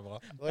er jo jævlig bra.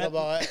 Da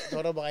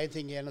er det bare en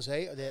ting igjen å si,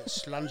 og det er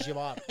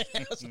slangevar.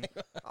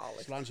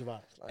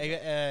 Slangevar.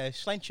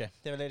 Slantje.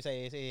 Det vil jeg si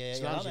i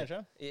Irland,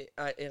 ikke? I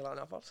Irland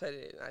i hvert fall.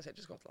 Nei, jeg sier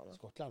ikke Skotland.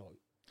 Skottland også.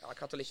 Ja,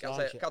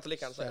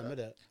 katolikkene sier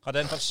det. Har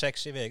den fått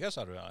 6 i VG,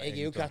 sa du? Ja, Jeg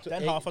er jo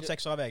Den har fått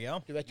 6 av VG, ja.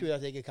 Du vet jo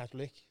at jeg er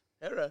katolikk.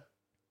 Er du det?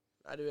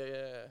 Nei, du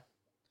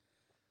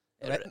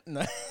er...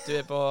 Nei. Du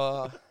er på...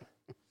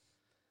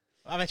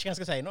 Jeg vet ikke hva jeg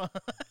skal si nå.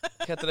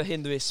 Hva heter det?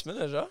 Hinduismen,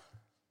 er det ikke?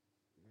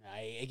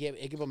 Nei, jeg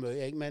er på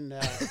mye, men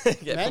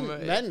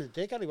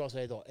det kan jeg bare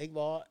si da. Jeg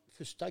var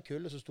første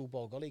kullet som sto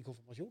borgerlig i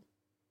konfirmasjon.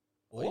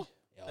 Oi,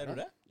 Ja, er du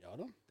det? Ja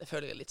da. Det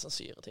føler jeg er litt sånn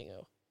syre ting å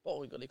gjøre.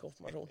 Borgerlig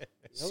konfirmasjon.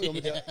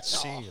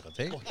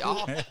 Syreting? Ja.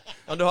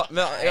 Jeg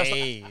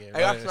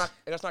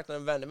har snakket med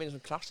en venn min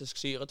sånn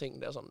klassisk syreting.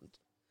 Det er sånn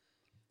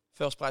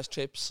First Price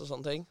chips og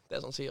sånne ting. Det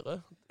er sånn syre.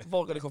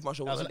 Borgerlig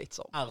konfirmasjon er litt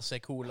sånn.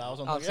 RC-cola og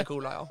sånt.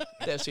 RC-cola, ja.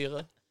 Det er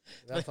syre.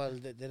 I hvert fall,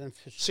 det er den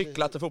første...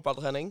 Sykle til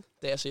fotballtrening.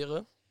 Det er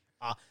syre.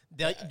 Ja,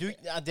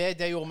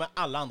 det gjorde vi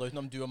alle andre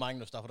utenom du og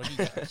Magnus da, for det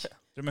gikk ikke.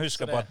 Du må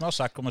huske på at vi har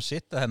sagt hvor vi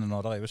sitter henne nå.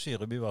 Det er jo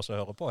syrebyver som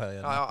hører på her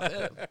igjen. Ja.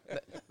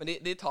 Men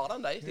de tar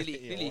den, de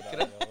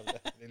liker det.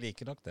 De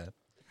liker nok det.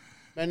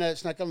 Men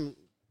snakk om...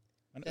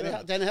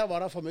 Denne her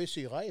var det for mye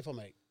syre i for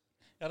meg.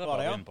 Ja, det var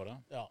det, inne på det.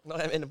 Ja.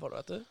 Når jeg er inne på det,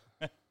 vet du.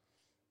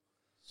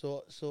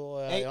 Så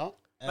ja.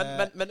 Men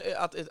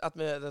at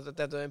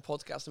dette er en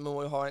podcast, vi må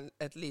jo ha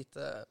et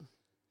lite...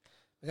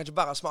 Vi kan ikke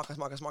bare smake,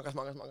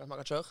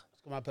 kjør.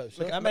 Skal vi ha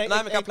pause? Nei,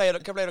 men hva pleier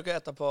dere å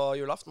ete på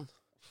julaften?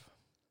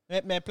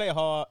 Vi pleier å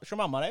ha, som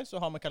mamma det, så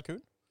har vi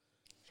kalkun.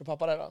 Så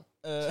pappa det da?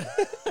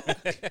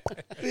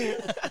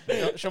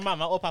 Som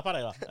mamma og pappa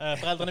det da.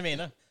 Foreldrene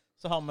mine,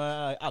 så har vi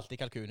alltid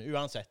kalkun,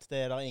 uansett.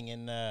 Det er der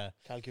ingen...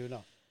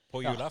 Kalkuner.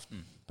 På julaften?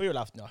 Ja, på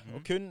julaften, ja.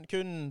 Og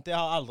kun, det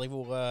har aldri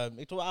vært...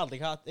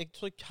 Jeg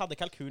tror jeg hadde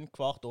kalkun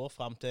hvert år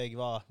frem til jeg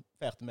var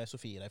ferdig med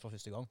Sofie der for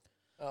første gang.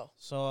 Ja.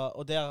 Så,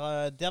 og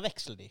der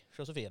veksler de,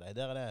 så Sofie der.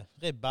 Der er det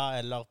ribba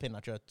eller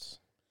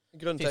pinnekjøtt.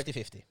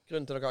 50-50.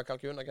 Grunnen til å ha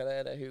kalkun, hva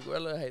er det? Hugo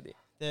eller Heidi?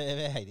 Det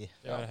er Heidi.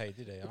 Ja, det er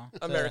Heidi det, ja.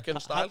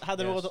 American style.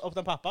 Hadde det vært opp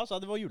til pappa, så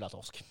hadde det vært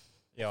juletorsk.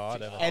 Ja,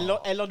 det var...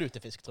 Eller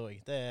lutefisk, tror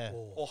jeg.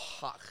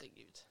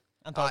 Herregud.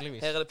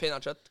 Antageligvis. Her er det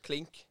pinnekjøtt,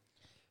 klink.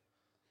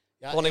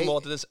 Ja, Men vi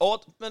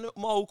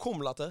har jo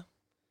kumla til.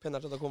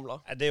 Pinnekjøtt og kumla.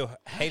 Det er jo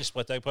helt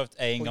sprøtt. Jeg har prøvd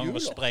en gang å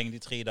sprenge de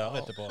 3 dager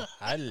etterpå.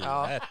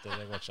 Helvete,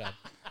 det går ikke an.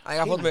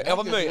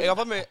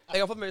 Jeg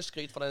har fått mye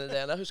skryt for den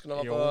ideen. Jeg husker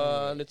når jeg var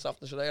på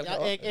nyttårsaften.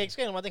 Jeg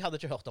skal innrømme at jeg hadde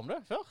ikke hørt om det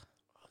før.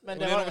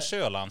 Men det er noen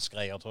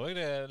sørlandsgreier, tror jeg.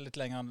 Det er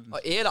litt lenger enn...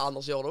 Er det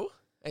Anders gjør det også?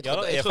 Ja,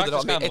 det er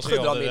faktisk Anders som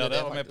gjør det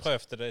der, og vi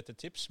prøvde det til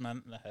tips,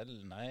 men nei.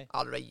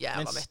 Ja, det er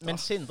jævla mett. Men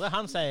Sindre,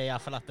 han sier i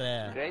hvert fall at det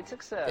er...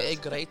 Det er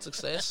greit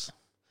suksess.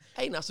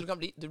 Eneste du kan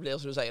bli, du blir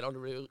som du sier da, du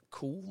blir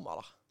koma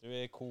da. Du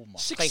er koma.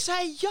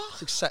 Suksess, ja,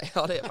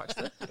 det er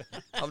faktisk det.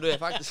 Ja, men du er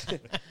faktisk...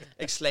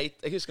 Jeg sleit,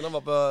 jeg husker når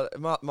vi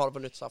var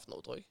på nyttårsaften nå,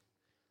 tror jeg.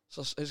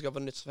 Så jeg husker jeg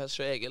på nyttårsfest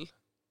hos Egil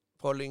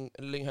på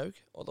Lynghaug,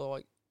 og da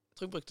var jeg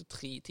tror jeg brukte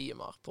 3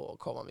 timer på å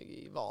komme meg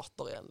i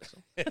vater igjen,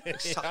 liksom. Jeg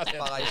satt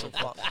bare i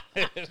sofaen.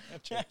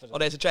 Og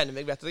de som kjenner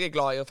meg vet at jeg er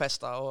glad i å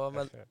feste,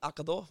 men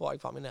akkurat da var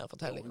jeg faen meg nede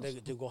for telling.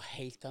 Det går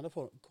helt an å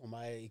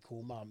komme i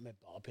koma med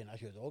bare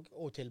pinnekjøtt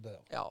og tilbør.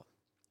 Ja.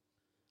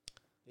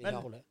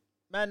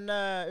 Men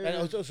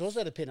så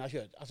er det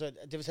pinnekjøtt. Altså,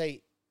 det vil si,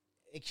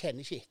 jeg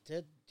kjenner ikke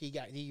etter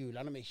de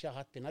julene vi ikke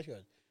har hatt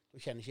pinnekjøtt.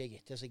 Da kjenner ikke jeg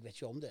etter, så jeg vet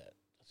ikke om det.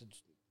 Altså,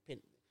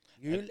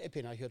 jul er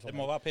pinnekjøtt for meg. Det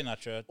må være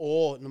pinnekjøtt.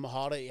 Og når vi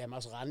har det hjemme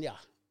hos Ranja.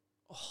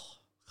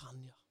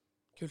 Ranja.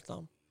 Kult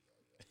navn.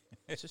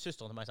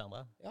 Søsteren til meg,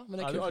 Sandra. Ja, men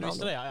det er kult navn.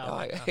 Det, ja,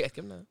 jeg vet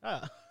ikke om det. Ja.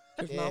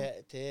 Kult navn.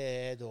 Det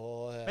er da...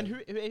 Men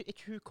er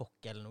ikke hun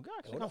kokk eller noe?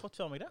 Jeg har fått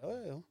for meg det.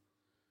 Ja.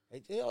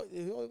 Hun har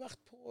jo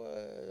vært på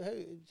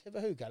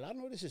Haugaland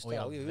nå det siste.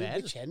 Ja, hun er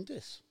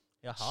kjendis.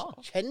 Jaha.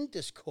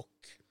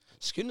 Kjendiskokk.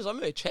 Skulle så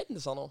mye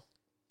kjendiser nå.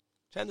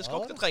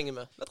 Kjendiskokk, det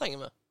trenger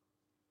vi.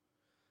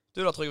 Du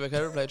da, Trygve, hva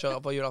er det du pleier å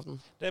kjøre på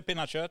julaften? Det er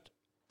pinnekjøtt,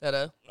 Det er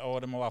det.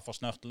 Og det må være for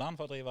Snørteland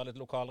for å drive litt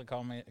lokal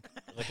reklame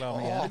Åh,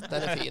 igjen.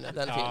 den er fin.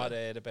 Ja, det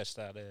er det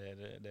beste.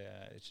 Det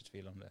er ikke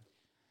tvil om det.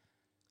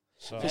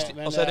 Så,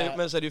 Og så er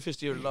det jo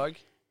første juledag.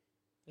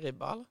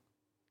 Ribba, eller?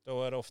 da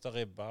er det ofte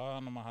ribba.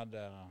 Når vi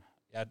hadde...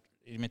 Ja,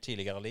 i mitt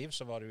tidligere liv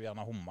så var det jo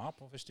gjerne hummer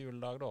på første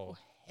juledag da.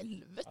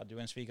 Helvete. Hadde jo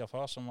en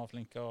svigerfar som var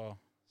flink til å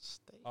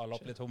hale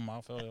opp litt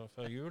hummer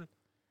før jul.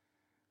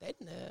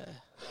 Den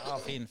Ja,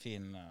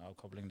 fin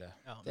avkobling det.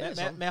 Ja, Det er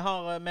sånn.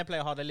 vi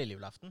pleier å ha det lille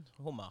julaften.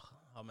 Hummer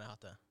har vi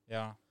hatt det.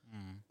 Ja.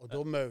 Og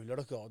da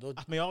mauler dere.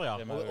 At vi gjør, ja.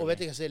 Det må- Og vet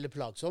du hva som er litt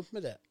plagsomt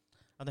med det?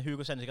 At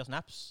Hugo sender sikkert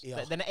snaps.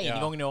 Ja. Den ene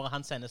gangen i året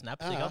han sender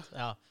snaps, Ja. sikkert.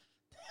 Ja.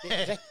 Det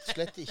er rett og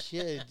slett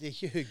ikke, det er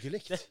ikke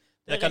hyggelig.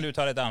 Det kan du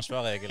ta litt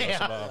ansvar, Egil, og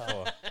så bare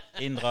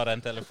få inndra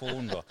den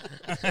telefonen da.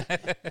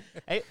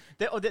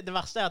 Det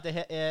verste er at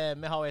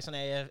vi har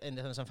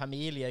en sånn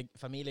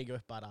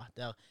familiegruppe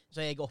da,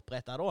 som jeg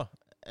opprettet da,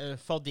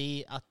 fordi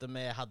at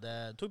vi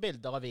tok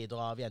bilder og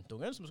videoer av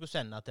jentungen som vi skulle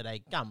sende til de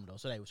gamle,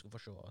 så de jo skulle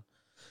få se.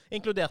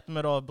 Inkludert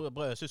med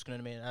da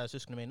søskene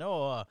mine,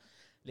 og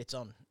litt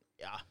sånn,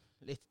 ja,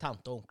 litt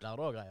tante og onkler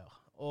da, og greier.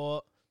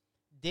 Og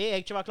det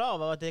jeg ikke var klar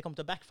over, at det kom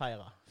til å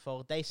backfire,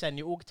 for de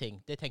sender jo også ting,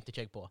 det tenkte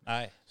ikke jeg på.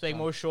 Nei. Så jeg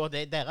må jo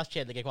se deres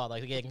kjedelige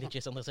hverdag, som jeg egentlig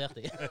ikke er så interessert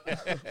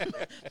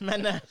i.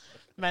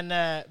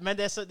 men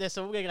det som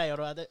også er greia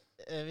da,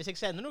 at hvis jeg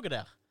sender noe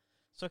der,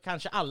 så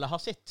kanskje alle har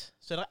sitt.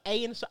 Så er det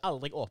en som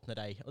aldri åpner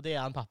deg, og det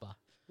er han pappa.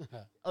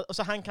 Og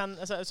så han kan,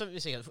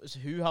 hvis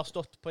hun har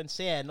stått på en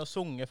scene og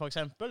sunget for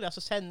eksempel, ja,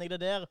 så sender jeg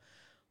det der,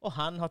 og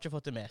han har ikke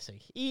fått det med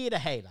seg i det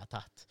hele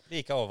tatt.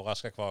 Like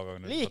overrasket hver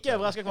gang. Like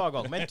overrasket hver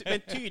gang, men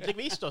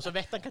tydeligvis da, så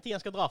vet han hva tid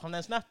han skal dra frem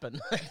den snappen.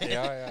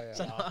 Ja.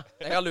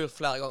 Jeg har lurt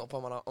flere ganger på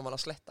om han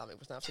har slettet meg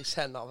på Snap, så jeg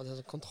sender av en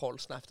sånn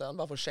kontrollsnap til han,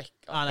 bare for å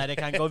sjekke. Nei, det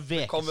kan gå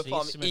Det kommer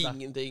vekesvis. fram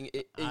ingenting,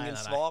 ingen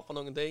Nei. svar på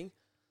noen ting.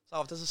 Så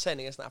av og til så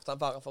sender jeg en snap til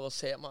han bare for å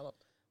se om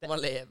han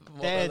lever,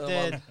 om jeg er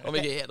der.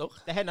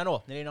 Det hender han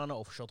åpner de når han er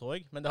offshore, tror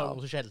jeg, men det har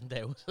vært så sjelden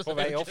det jo. På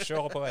vei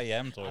offshore og på vei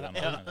hjem, tror jeg.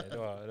 Det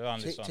var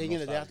han litt sånn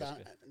Tingen er det at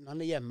nostalgisk. når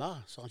han er hjemme,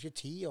 så har han ikke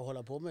tid å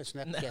holde på med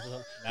Snapchat og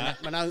sånn. Nei.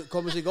 Men når han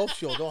kommer seg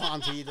offshore, da har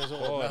han tid. Og så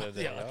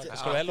Ja.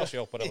 Hva skal du ellers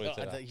gjøre på der ute?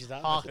 Ja, Da? ikke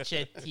sant? Har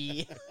ikke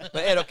tid.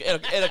 Men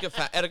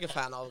er dere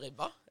fan av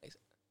ribba?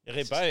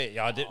 Ribba,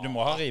 ja, du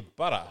må ha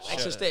ribba, da. Jeg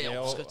synes det er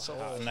oppskrytt, så-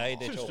 Ja, nei,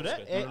 det er ikke Syns du det?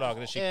 oppskrytt. Når du lager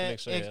det skikkelig,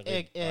 så er ribba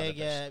det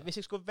beste. Hvis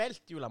jeg skulle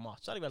valgt julemat,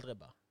 så hadde jeg valgt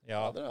ribba.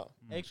 Ja, Det da.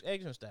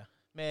 Jeg syns det.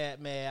 Med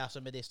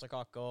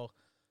medisterkaker,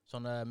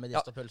 sånne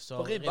medisterpølser.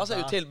 På ribba så er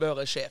jo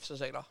tilbehøret sjef,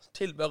 synes jeg da.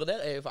 Tilbehøret der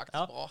er jo faktisk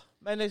Ja. bra.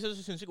 Men jeg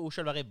syns jeg også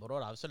selve ribba,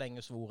 da, så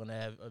lenge svoren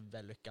er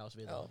vellykka og så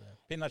videre.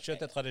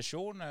 Pinnekjøtt er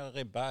tradisjon,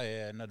 ribba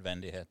er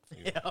nødvendighet.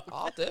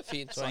 Ja, det er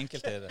fint. Så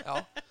enkelt er det.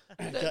 Ja.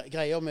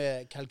 Greier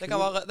med kalkun.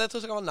 Det tror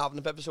jeg kan være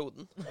navnet på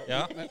episoden.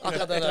 Ja.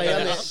 Akkurat det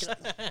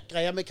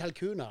Greia med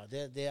kalkuner,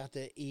 det er at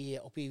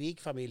oppe i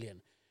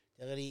Vik-familien,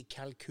 der er de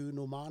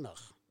kalkunomaner.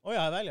 Å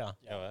ja vel, ja.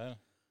 Ja vel.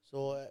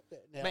 Så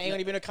Men en gang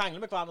de begynner å krangle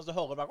med hverandre, så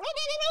hører du bare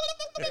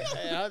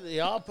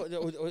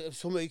og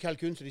så mye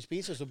kalkun som de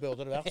spiser, så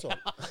burde det vært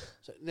sånn.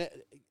 Så,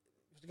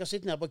 du kan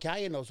sitte nede på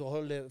kaien og så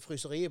holde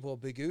fryseriet på å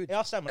bygge ut.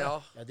 Ja, stemmer det.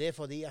 Ja. Ja, det er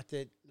fordi at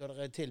når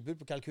det er tilbud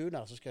på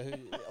kalkuner, så skal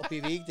hun oppe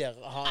i Vik der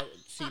ha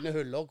sine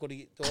hyller hvor de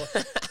da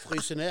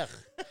fryser ned.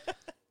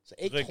 Så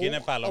jeg Ryggen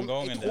er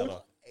ballomgangen der, da.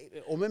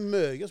 Og vi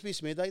møyer å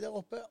spise middag der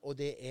oppe, og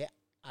det er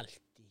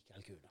alltid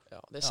kalkuner. Ja,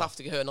 det er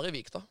saftige høner i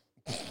Vik, da.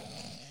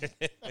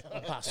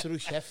 Passer du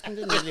kjeften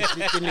din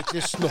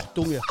lille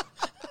snottunge?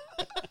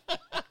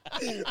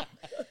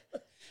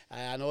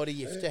 Ja, nå er de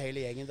gifte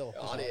hele gjengen der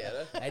oppe. Ja, det er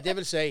det. Nei, det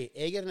vil si,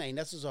 jeg er den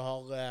eneste som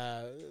har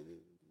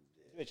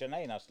Du er ikke den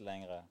eneste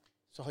lenger.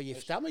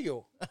 gifta meg, jo.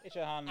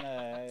 Ikke han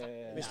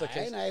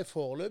Nei,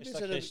 foreløpig så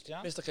Mr. er det...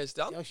 Christian. Mr.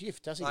 Christian. De har ikke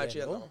gifta seg Nei,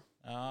 ikke ennå. ennå.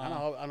 Ja.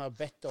 Han har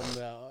bedt om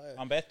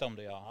Han bedt om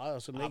det, ja. ja,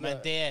 altså, Ja,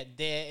 men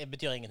det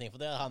betyr ingenting, for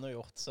det har han jo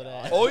gjort. Så det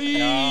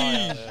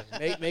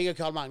Oi! meg og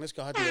Karl Magne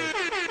skal ha et møte.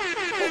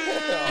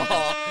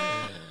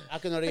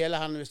 Akkurat når det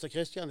gjelder han Mr.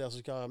 Christian der, så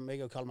skal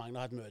meg og Karl Magne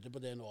ha et møte på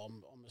det nå, om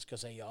vi skal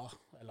si ja.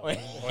 Eller, Oi.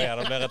 Å ja,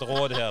 det blir et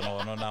råd her nå,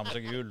 når det nærmer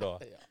seg jul, da.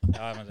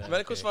 Ja, men Men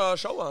hvordan var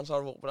showet hans?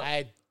 Har du vært på det?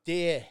 Nei,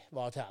 det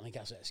var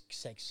terningkast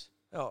 6.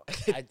 Ja.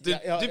 Nei, Du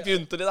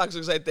begynte litt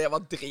akkurat å si at det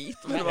var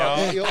drit, men det Ja,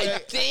 var... jo, Nei,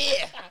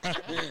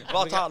 det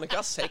var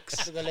terningkast 6.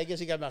 Så da legger jeg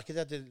sikkert merke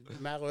til at det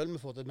mer øl vi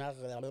får til, mer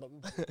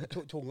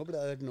tunge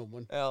blir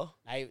nummen. Ja.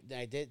 Nei,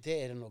 det er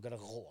det noe av det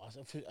rå.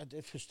 Altså,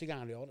 det er første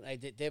gang han gjør det.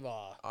 Nei, det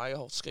var... Ja, jeg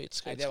har hørt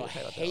skryt Nei, det var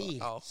hele tiden.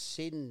 Ja. helt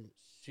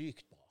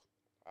sinnssykt bra.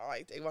 Ja,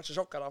 jeg var ikke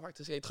sjokket da,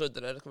 faktisk. Jeg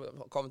trodde det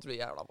kom til å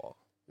bli jævla bra.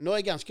 Nå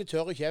er jeg ganske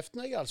tørr i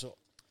kjeften, jeg, altså.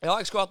 Ja,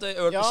 jeg skulle hatt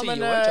øl på Ja, men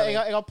siden.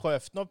 jeg har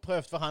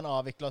prøvd for han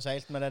avvikler oss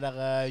helt med det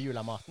der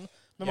julematen.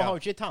 Men vi Ja. har jo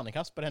ikke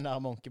terningkast på den der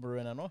Monkey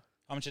Brewin ennå.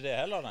 Har vi ikke det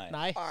heller, nei?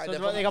 Nei, Nei, så det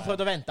det var, får- jeg har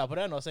prøvd å vente på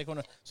det nå, så jeg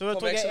kunne... Så For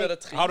tror meg så jeg, blir det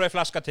 3. Har du ei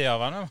flaske til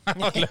av den?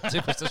 Jeg har glemt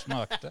hvordan det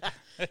smakte.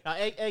 ja,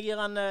 jeg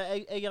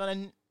gir han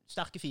en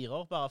sterke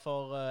 4, bare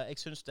for jeg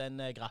synes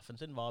den graffen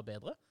sin var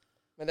bedre.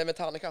 Men det med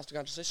ternekast, du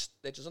kan ikke si,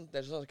 det er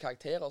ikke sånn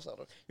karakterer, ser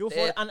du. Jo, Det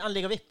for er- han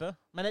ligger og vipper,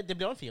 men det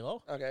blir en 4-år.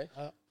 Ok.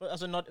 For,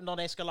 altså, når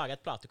de skal lage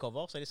et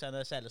platecover, så de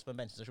selges på en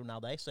bensinstasjon nær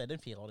deg, så er det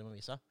en 4-år de må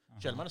vise.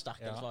 Selv om han er sterk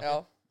eller svak. Ja.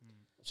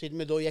 Siden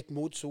vi da gikk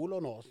mot sola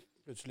nå,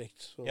 plutselig.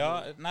 Så, Ja,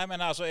 nei, men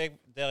altså,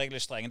 der jeg er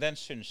litt streng, den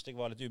synes jeg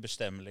var litt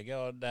ubestemmelig,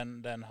 og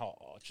den har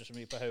ikke så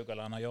mye på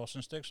Haugaland å gjøre,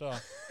 synes jeg, så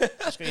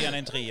jeg skal gi den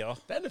en 3-er.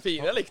 Den er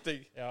fin, den likte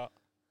jeg. Ja.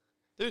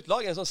 Det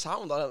utlaget en sånn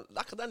sound,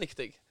 akkurat den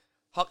likte jeg.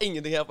 Har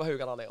ingenting her på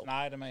Haugaland å gjøre.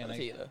 Nei, det Den mener er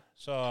jeg. fine.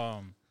 Så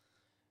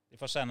de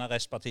får sende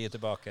restpartiet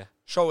tilbake.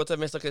 Showet til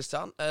Mr.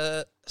 Christian.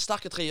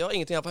 Sterke 3-er,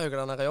 ingenting her på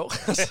Haugaland her i år.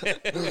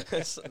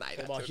 Så, nei,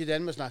 det var ikke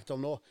den vi snakket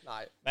om nå.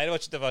 Nei, Nei,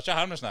 det var ikke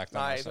han vi snakket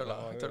om. nei,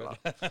 altså. tuller.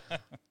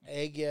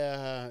 Jeg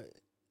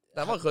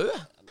Den var rød.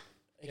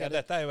 Ja,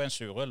 dette er jo en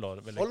surøl, da.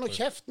 vil jeg Hold nå tro.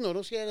 kjeften nå,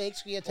 nå skal jeg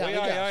gi Å,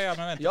 terningkast. ja,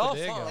 men vent Ja, på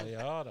deg, faen.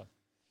 ja da.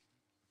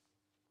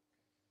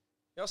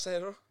 Ja, sier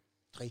du.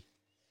 3.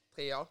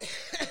 3, ja.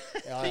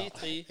 Ja,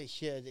 3.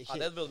 Ikke, Ja,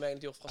 det burde vi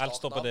egentlig gjort fra starten Alt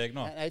står på deg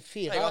nå. Nei,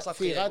 Jeg har sagt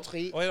 4, 3.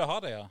 3. Oi, det har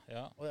det, ja.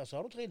 Ja. Å ja, så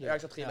har du 3, du. Jeg har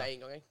sagt 3 med en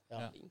gang, jeg.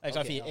 Ja.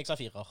 Jeg sa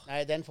 4.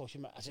 Nei, den får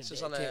ikke med. Altså, Jeg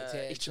synes han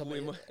er ikke god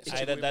imot.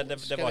 Nei, det var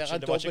skal ikke, være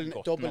det var ikke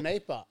godt dobbel nok.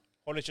 neipa.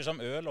 Holder ikke som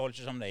øl, holder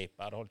ikke som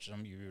neipa, det holder ikke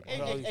som jul.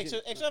 Jeg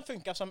synes den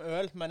funket som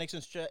øl, men jeg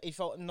synes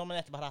ikke, når vi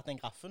nettopp hadde hatt den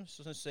graffen,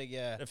 så synes jeg...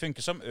 Det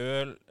funker som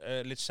øl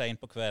litt sent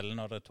på kvelden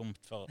når det er tomt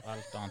for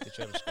alt annet i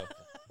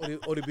kjøleskapet.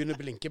 Og du begynner å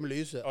blinke med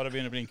lyset. Og det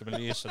begynner å blinke med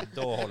lyset,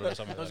 da holder det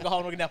som Du øl. skal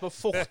ha noe ned på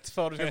fort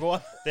før du skal gå.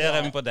 Der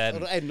er vi på Og den.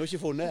 du har ennå ikke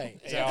funnet en.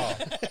 Ja.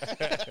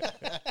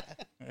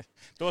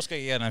 Da skal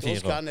jeg gi den en Da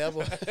skal 4. han ned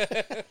på.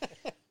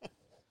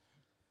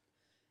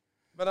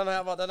 Men den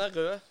er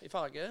rød i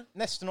farge.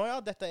 Neste nå, ja.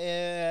 Dette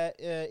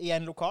er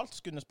igjen lokalt,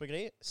 Skudenes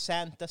bryggeri.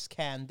 Santa's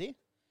Candy.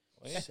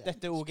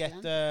 Dette er også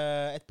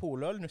et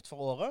poløl, nytt for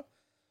året.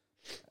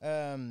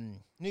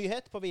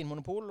 Nyhet på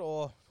Vinmonopol,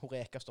 og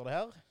Horeca står det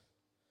her.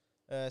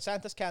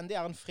 Santa's Candy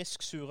er en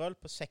frisk surøl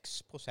på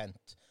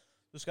 6%.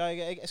 Skal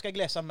jeg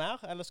lese mer,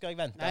 eller skal jeg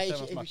vente? Nei, til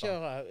jeg vil man ikke smaker?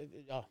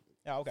 høre. Ja.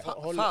 Ja, ok.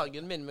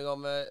 Fargen minner meg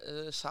om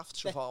saft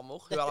hos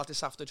farmor. Hun har alltid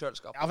saft i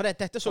kjøleskapet. Ja, for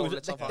dette så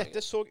Litt sånn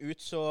farge.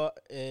 ut som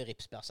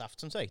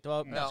ripsbærsaft, synes jeg. Det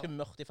var ganske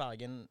mørkt i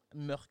fargen.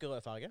 Mørk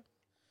rød farge.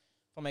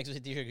 For meg som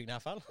sitter i kjøkkenet i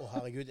hvert fall. Å,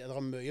 herregud, det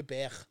er mye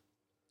bær.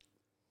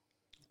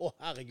 Å,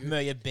 herregud.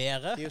 Mye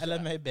bedre, Det er jo så-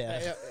 eller mye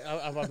bedre?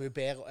 Han var mye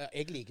bedre.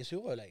 Jeg liker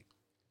surøl, jeg.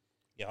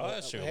 Ja,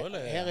 surøl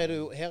Her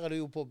er du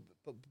jo på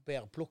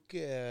bærplukk.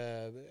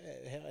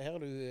 Her er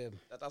du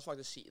Dette er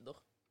faktisk sider.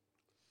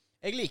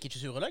 Jeg liker ikke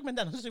surøl, men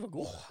denne synes jeg var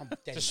god.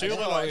 Til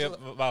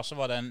surøl var så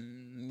var den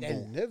god.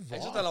 Denne Jeg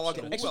synes den var var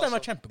god. Jeg synes den var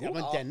altså. kjempegod. Ja,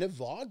 men denne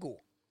var god.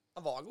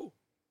 Den var god.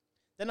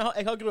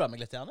 Jeg har gruet meg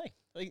litt til den,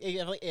 jeg.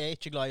 Jeg er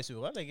ikke glad i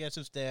surøl. Jeg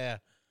synes det...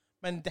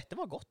 Men dette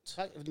var godt.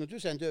 Når du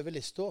sendte over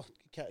lista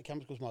hva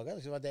vi skulle smake,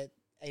 så var det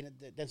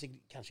den som jeg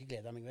kanskje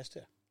gleder meg mest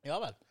til. Ja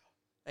vel.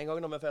 En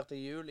gang når vi feirte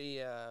jul i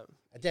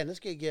Denne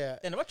skal jeg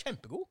Denne var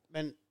kjempegod.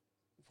 Men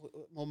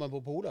må man på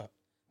polet?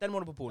 Den må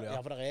du på polet, Ja,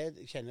 ja. for det er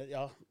jeg kjenner,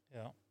 ja.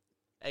 Ja.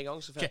 En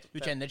gang så feirte Du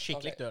kjenner et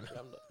skikkelig Ok, øl.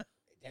 glem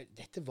det.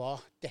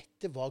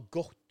 Dette var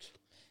godt.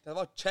 Det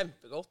var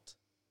kjempegodt.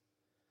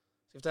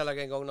 Skal jeg fortelle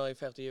deg en gang når jeg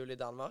feirte jul i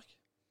Danmark?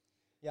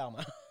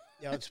 Gjerne.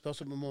 Ja, et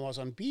spørsmål om å ha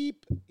sånn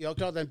beep. Ja,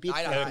 klart den beep.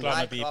 Nei, Er du klar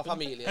med det var pipen?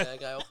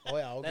 familiegreier. Å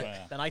ja, ok.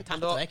 Den har jeg tatt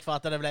Men da- vekk for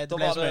at det ble da så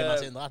var det-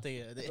 mye syndere at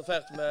jeg... Så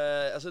feirte vi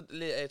altså,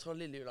 jeg tror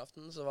lille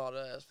julaften så var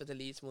det spilte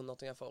Leeds mot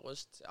Nottingham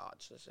Forest. Ja, det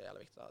er ikke så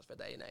jævlig viktig. Jeg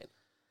spilte 1-1.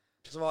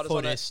 Så var det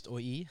Forrest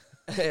og I.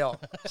 Ja.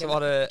 Så var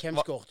det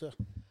Hvem skårte?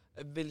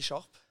 Bill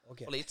Sharp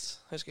Ok. for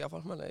Leeds, husker jeg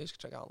iallfall. Men jeg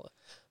husker ikke hva andre.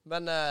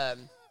 Men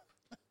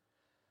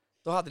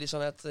da hadde de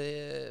sånn et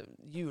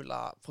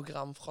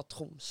juleprogram fra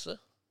Tromsø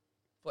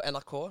på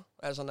NRK.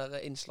 Et sånt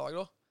der innslag,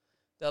 da.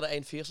 Der det er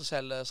en fyr som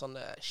selger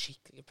sånne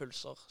skikkelige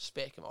pølser.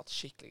 Spekemat.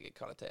 Skikkelig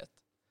kvalitet.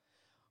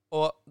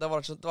 Og det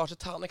var ikke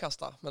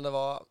ternekasta, men det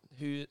var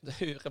hun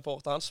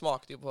reporteren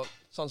smakte jo på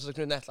sånn som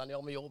Knut Netland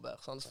gjør med jordbær.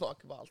 Så han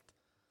smaker på alt.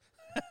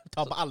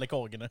 Ta på alle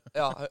korgene.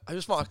 Ja,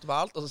 hun smakte på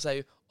alt, og så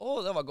sier hun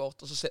 'Å, det var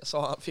godt'. Og så sa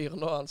han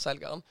fyren og han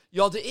selgeren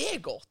 'Ja, det er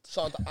godt',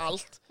 sa han til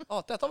alt.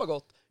 'Ja, dette var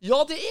godt'.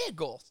 'Ja, det er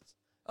godt'.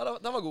 Ja,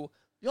 den var god.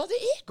 'Ja, det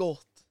er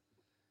godt'.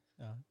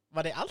 Ja.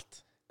 Var det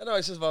alt? Ja, det var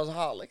jeg synes var så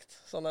herlig.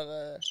 Sånn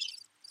der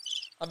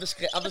han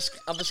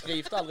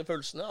beskrivte aldri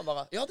pulsene. Han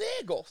bare 'Ja, det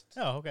er godt'.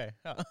 Ja, ok.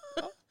 Ja.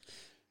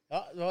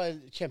 Ja, det var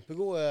en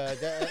kjempegod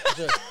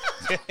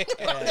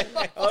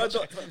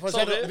for å si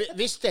Sorry. det,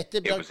 hvis dette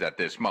It blir was at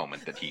this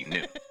moment that he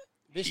knew.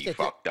 Hvis He dette,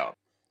 fucked up.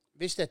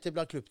 hvis dette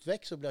blir klippet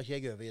vekk, så blir ikke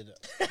jeg overgitt det.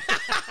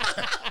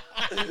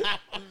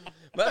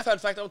 Men fun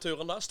fact om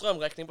turen, da.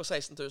 Strømregning på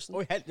 16 000.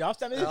 Oi, ja,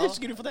 stemmer. Ja. Det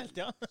husker du fortalt,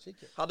 ja.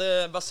 Sikkert.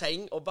 Hadde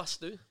basseng og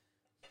badstue.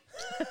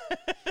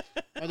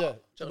 Men du,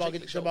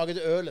 skikkelig show. tilbake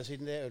til ølet,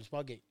 siden det er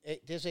ølsmaking.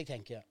 Det som jeg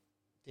tenker,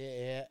 det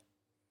er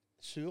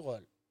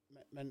surøl.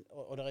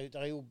 Og det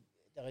er jo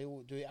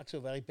du er akkurat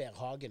å være i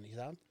bærhagen, ikke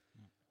sant?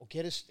 Og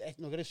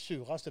noe av det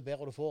sureste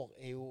bæret du får,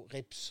 er jo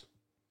rips.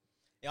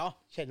 Ja.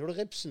 Kjenner du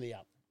ripsen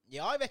igjen?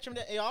 Ja, jeg vet ikke om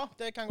det... Ja,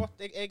 det kan godt...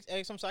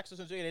 Jeg som sagt, så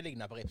synes jeg det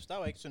ligner på rips da,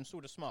 og jeg synes jo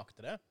det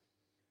smakte det.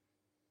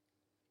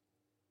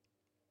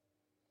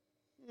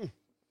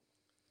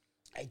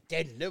 Nei,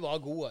 denne var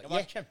god. Det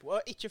var kjempegod.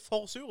 Og ikke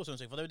for sur,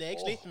 synes jeg, for det er jo det jeg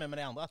sliter med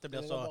de andre, at det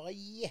blir Det så... var bare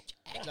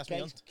jækla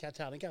hva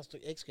terningkast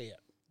jeg skal gi.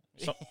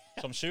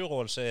 Som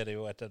surrål så er det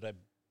jo et av de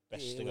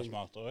beste jeg har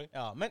smakt også.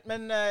 Ja,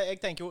 men jeg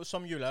tenker jo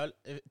som juleøl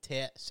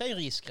til, si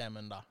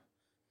riskremen da.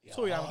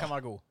 Tror jeg den kan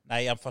være god.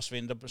 Nei, han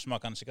forsvinner,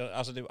 smaker han sikkert,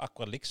 altså det er jo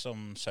akkurat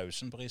liksom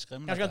sausen på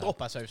riskremen. Kanskje kan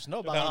droppe sausen da?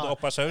 Du kan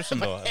droppe sausen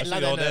da, hvis du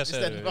gjør det, så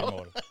er du i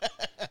mål.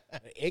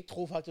 Jeg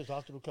tror faktisk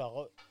at du klarer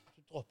å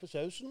droppe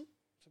sausen,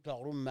 så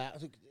klarer du mer...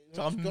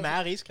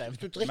 Mer riskrem.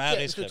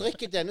 Hvis du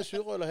drikker denne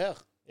surølet her,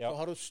 så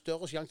har du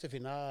større sjanse til å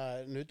finne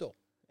nudder.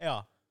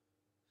 Ja.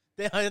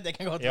 Det kan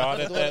godt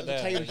være. Da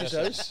trenger du ikke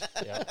saus.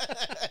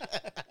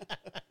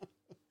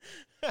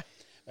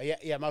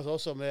 Hjemme hos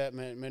oss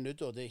med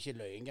nudder, det er ikke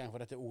løy engang,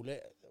 for dette Ole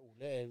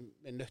er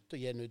nødt til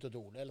å gi nudder til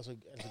Ole, eller så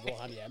går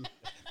han hjem.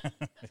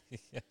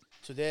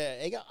 Så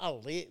jeg har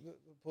aldri,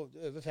 på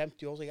over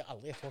 50 år, så jeg har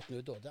aldri fått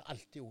nudder. Det er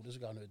alltid Ole som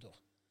skal ha nudder.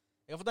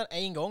 Jeg har fått den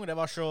en gang, det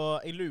var så,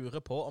 jeg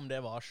lurer på om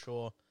det var så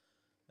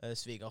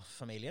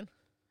svigerfamilien.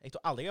 Jeg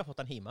tror aldri jeg har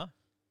fått den hjemme.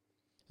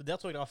 Så der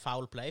tror jeg det var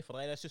foul play, for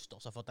det er søster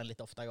som har fått den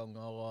litt ofte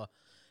ganger, og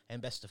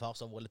en bestefar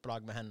som har vært litt på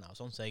lag med henne, og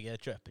sånn, så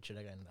jeg kjøper ikke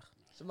det greiene der.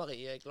 Så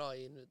Marie er glad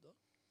i nudder.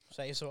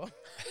 Sier så.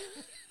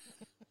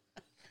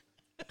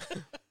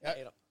 Ja,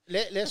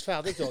 les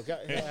ferdig, dere.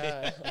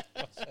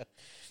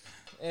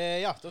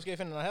 Ja, da skal jeg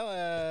finne den her.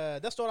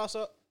 Der står det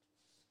altså,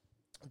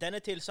 den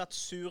er tilsatt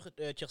sur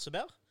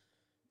kirsebær,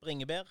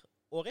 bringebær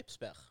og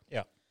ripsbær.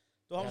 Ja.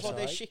 Da har vi fått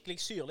en skikkelig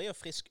syrlig og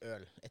frisk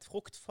øl. Et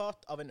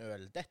fruktfat av en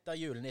øl. Dette er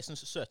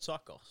julenissens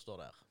søtsaker, står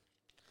der.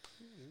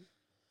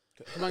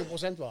 Hvor mange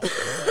prosent var?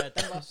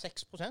 Den var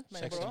 6%,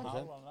 mener jeg på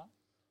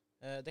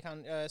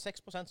det.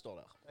 6% står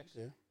der.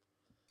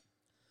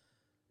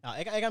 Ja,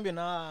 jeg kan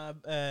begynne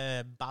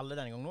ballet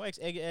denne gangen nå.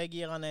 Jeg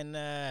gir den en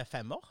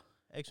 5'er.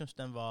 Jeg synes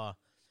den var...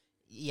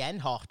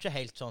 Igjen har ikke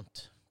helt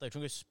sånt... Det er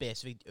ikke noe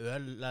spesifikt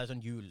øl, eller sånn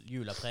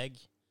julepreg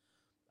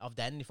av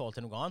den i forhold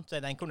til noe annet.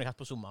 Så den kunne jeg hatt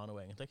på sommeren nå,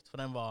 egentlig.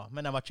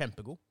 Men den var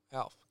kjempegod.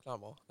 Ja, klar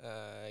bra.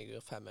 Jeg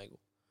gir 5, jeg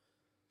god.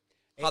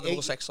 Hadde det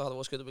vært 6, hadde det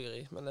vært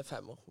skuddebyggeri, men det er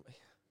 5 for meg.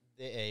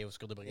 Det er jo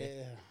skuddebyggeri.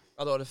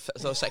 Ja, da er det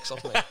 6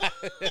 for meg.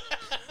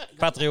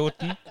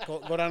 Patrioten.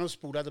 Går det an å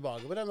spole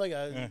tilbake på den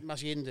der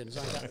maskinen din?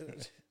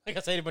 Jeg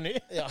kan si det på ny.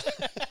 Ja.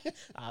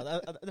 Ja,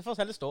 det får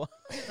selv stå.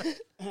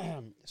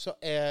 Så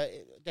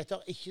dette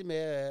er ikke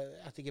med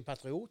at jeg er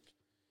patriot.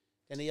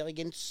 Den gir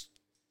jeg en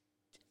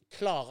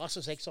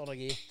klareste 6'er jeg har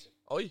gitt.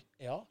 Oi.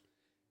 Ja.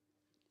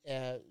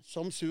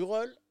 Som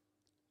surøl,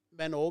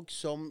 men også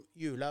som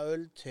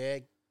juleøl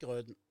til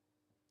grøten.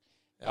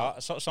 Ja,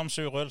 som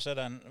surøl så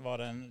var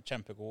den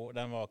kjempegod.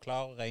 Den var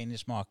klar, ren i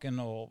smaken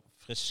og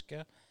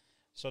friske.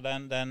 Så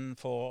den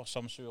får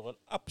som surøl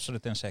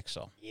absolutt en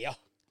 6'er. Ja.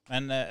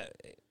 Men jeg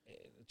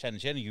kjenner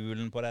ikke igjen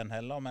julen på den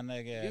heller, men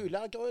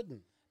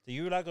Julegrøten. til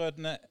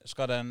julegrøtene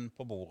skal den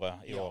på bordet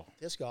i år.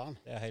 Det skal han.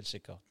 Det er helt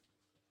sikkert.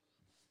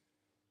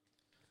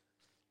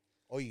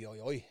 Oi. Hva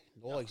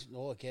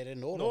er det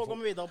nå? Nå går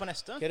vi videre på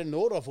neste. Hva er det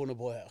nå du har funnet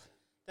på her?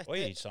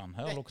 Oi, sann,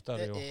 her lukter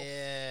det jo.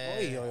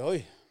 Oi.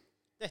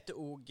 Dette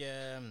også...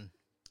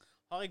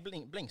 har jeg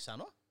blingsa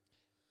nå?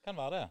 Kan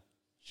være det.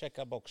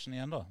 Sjekke boksen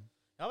igjen da.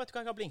 Ja, vet du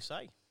hva, jeg har blingsa,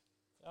 jeg.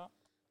 Ja.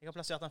 Jeg har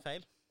plassert den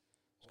feil.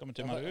 Skal vi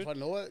tømme det ut? Jeg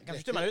kan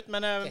ikke tømme den ut,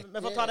 men vi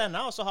får ta denne,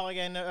 og så har jeg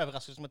en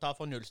overraskelse vi tar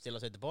for nullstille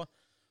oss etterpå.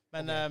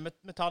 Men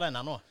vi tar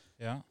denne nå.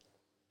 Ja.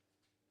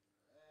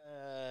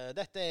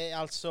 Dette er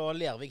altså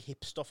Lervig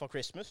Hipster for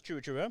Christmas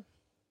 2020.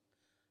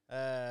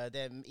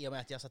 I og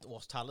med at de har satt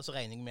årstallet, så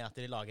regner jeg med at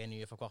de lager en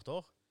ny for hvert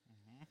år.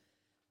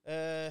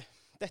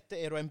 Dette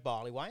er da en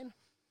barley wine.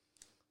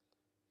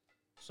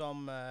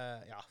 Som,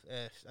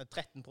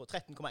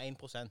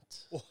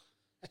 13,1%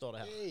 står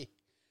det her.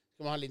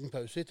 Skal vi ha en liten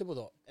pause etterpå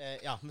da?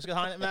 Ja, vi skal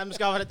ha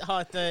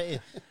et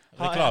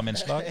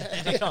Reklameinnslag.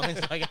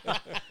 Reklameinnslag, ja.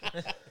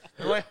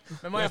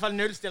 Vi må i hvert fall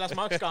nullstille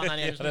smaksskalaen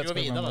igjen, så vi går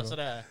videre, så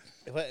det...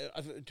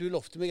 Du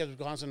lovte meg at du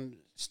skulle ha en sånn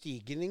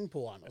stigning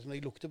på den. Altså når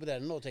jeg lukter på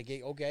denne nå, tenker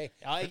jeg, ok,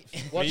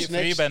 what's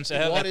next?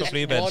 What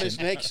is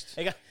next?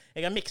 Jeg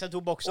har mikset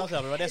 2 bokser,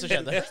 ser du, det var det som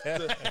skjedde.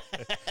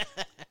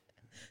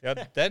 Ja,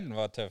 den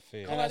var tøff.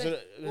 Ja,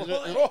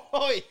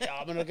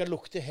 men når jeg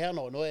lukter her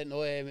nå,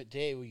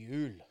 det er jo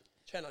jul.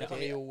 Det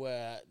er jo,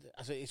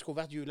 jeg skulle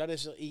vært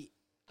julenisser i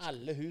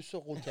alle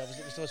husene rundt her,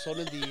 hvis det var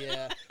sånn de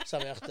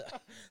serverte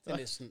til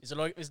nissen.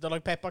 Hvis det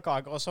lå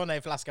pepperkaker og sånn en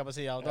flaske på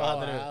siden, da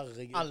hadde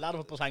alle hadde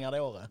fått presanger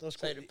det året.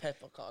 Sier du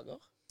pepperkaker?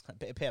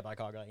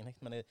 Pepperkaker, egentlig,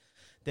 men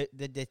det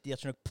gir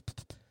ikke noe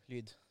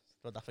lyd.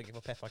 Det var derfor jeg ikke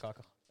får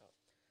pepperkaker.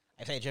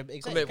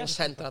 Hvor mye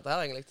prosent er dette her,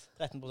 egentlig?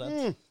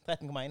 13%.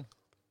 13,1.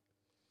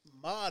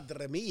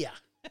 Madre mia.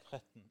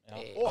 13,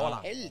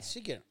 ja.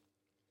 Helsike.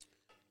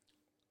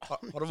 Har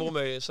du vært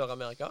mye i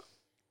Sør-Amerika?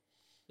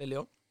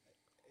 Lillion?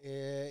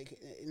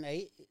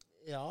 Nei,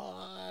 ja,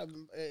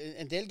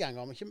 en del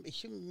ganger, men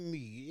ikke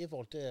mye i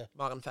forhold til...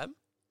 Mer enn 5?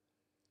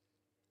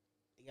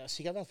 Jeg har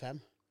sikkert vært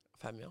 5.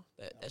 5, ja.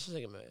 Det synes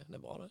jeg er mye. Det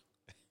er bra, det.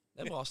 Det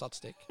er bra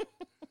statistikk.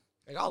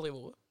 Jeg har aldri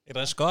vært. Er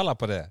det en skala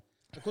på det?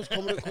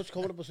 Hvordan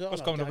kommer det på søren?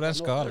 Hvordan kommer det på den Du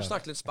skala?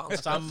 snakket litt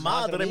spansk. Så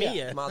Madre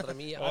mia. Madre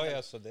mia.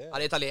 Ja, så det. Ja,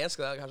 det er italiensk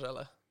der, kanskje,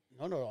 eller?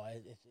 No.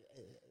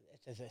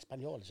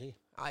 Espanjol, sí.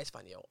 Nei,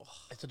 spanjol.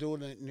 ¿Tú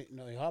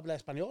no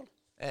hablas español?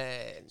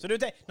 Så du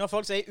tenker, når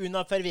folk sier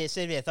una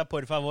cerveza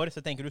por favor,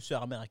 så tenker du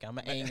Sør-Amerika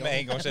med en gang. Med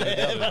en gang så er det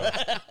der du går.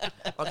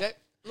 OK,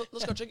 nå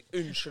skal ikke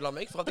jeg unnskylde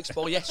meg for at jeg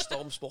spør gjester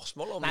om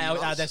spørsmål. Om Nei, ja,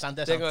 det er sant,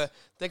 det er sant.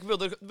 Det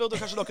burde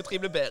kanskje dere tre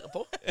bli bedre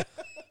på.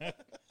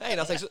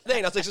 Det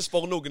eneste jeg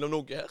spør noen om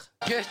noe her.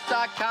 Gutta,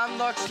 kan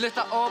dere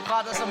slutte å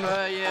prate så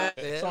mye?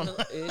 Det er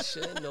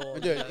ikke noe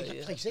Men du,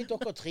 jeg trenger ikke si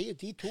dere tre,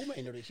 de to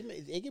mener du ikke,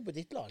 jeg er på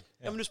ditt lag.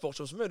 Ja, men du spør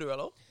ikke om så mye, du,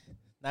 eller?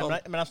 Nei,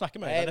 men han snakker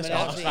med Nei, meg. men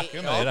Ja, altså, Snakker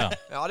jo med det.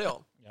 Ja, det gjør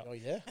han. Gjør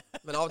jeg det?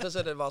 Men av og til så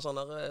er det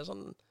bare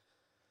sånn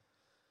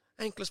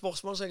enkle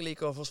spørsmål som jeg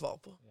liker å få svar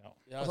på.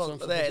 Ja, Sånn,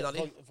 sånn, det er en av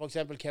de. for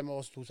eksempel, hvem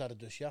av oss to som hadde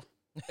dusja?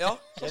 Ja,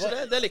 så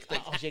det likte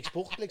jeg. Har ikke jeg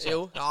spurt, liksom?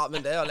 Jo, ja,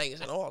 men det er lenge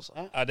siden nå, altså.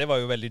 Ja, det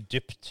var jo veldig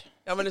dypt.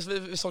 Ja, men hvis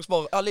dere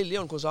spør ja,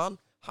 Lillian, hvordan er han?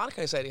 Han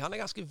kan jeg si deg, han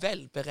er ganske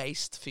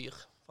velbereist fyr.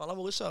 For han har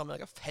vært i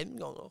Sør-Amerika 5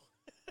 ganger.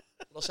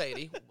 Og da sier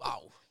de,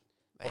 wow.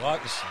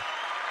 Oppdragelsen.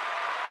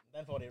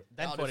 Den får de Ja,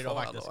 da du får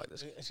han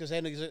faktisk. Jeg skal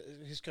si noe, jeg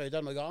skal skryte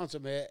av noe annet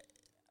som er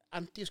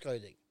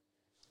antiskrøyding.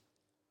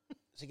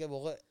 Så jeg har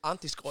vært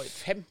Antiskrøyd.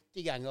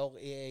 50 ganger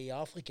i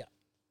Afrika.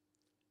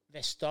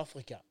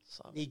 Vest-Afrika.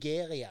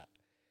 Nigeria.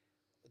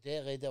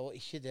 Der er det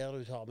ikke der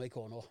du tar med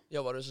kona.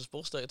 Jobber du som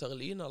sportsdirektør i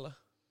Lyn, eller?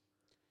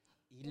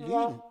 I Lyn.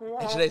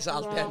 Er ikke de som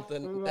alltid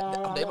henter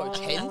de var jo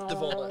kjente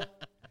for det.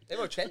 De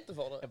var jo kjente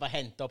for det. Jeg bare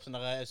hentet opp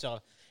sånne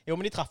sør... Jo,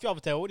 men de traff jo av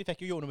og til også. De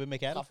fikk jo Jon og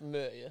Mikael. Traff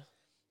mye.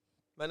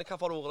 Men hva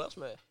har du vært der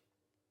så mye?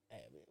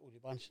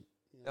 Oljebransjen.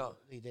 Ja.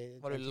 Det-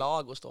 Var du i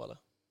Lagos da, eller?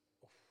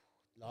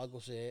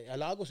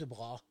 Lagos er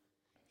bra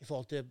i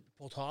forhold til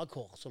Port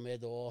Harcourt, som er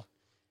da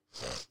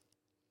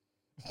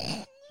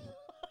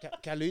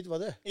Hva lyd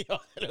var det? Ja,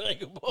 det lurer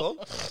jeg jo på.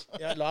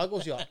 Ja,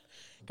 Lagos, ja.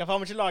 Hvorfor har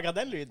vi ikke lagret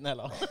den lyden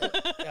heller?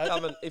 Ja,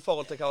 men i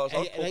forhold til hva du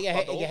sa? Jeg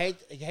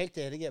er helt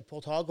enig.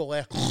 Port Harcourt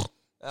er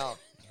Ja.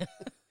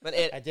 Men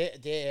Nei,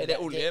 er det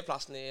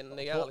oljeplassen i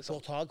Nigeria, liksom?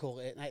 Port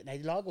Harcourt er Nei,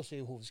 Lagos er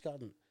jo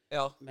hovedstaden.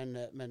 Ja.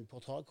 Men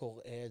Port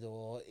Harcourt er da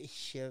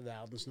ikke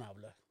verdens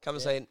navle. Kan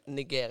vi si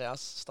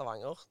Nigerias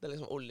Stavanger? Det er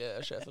liksom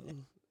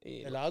oljesjefen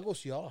i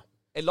Lagos, ja.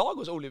 Er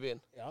Lagos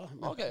oljebyen? Ja,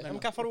 Ok. Men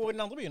hvorfor har du vært i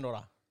den andre byen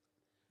da?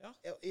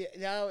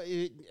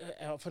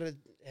 ja, for det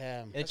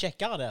Er det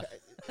kjekkere der?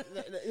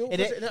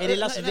 Er det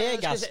Las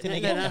Vegas til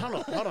Nigeria?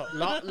 Hør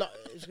nå.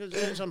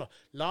 Sånn da.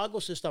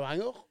 Lagos er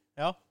Stavanger.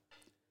 Ja.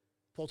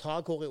 Port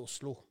Harcourt er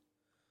Oslo.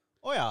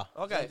 Åja.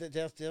 Ok.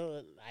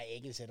 Nei,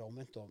 egentlig er det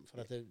omvendt om.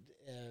 For at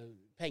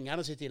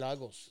pengene sitter i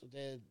Lagos.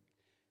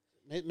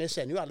 Vi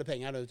sender jo alle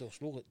pengene ut til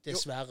Oslo,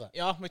 dessverre.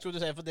 Ja, men jeg tror du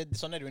sier, for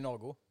sånn er det jo i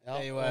Norge. Ja,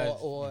 Det er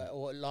jo,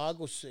 og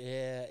Lagos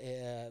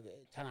er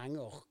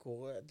Tananger,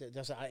 hvor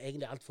der så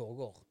egentlig alt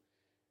foregår.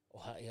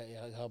 Og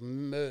jeg har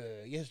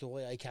mye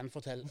historier jeg kan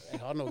fortelle.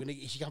 Jeg har noen jeg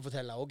ikke kan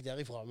fortelle også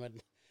derifra, men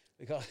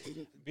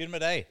Begynn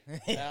med deg.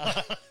 ja.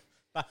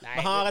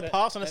 Vi har et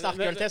par sånne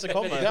sterkøl til som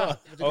kommer. Ja,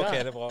 vet du hva? Ok,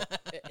 det er bra.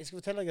 Jeg skal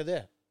fortelle deg det.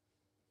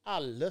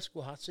 Alle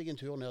skulle hatt seg en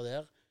tur ned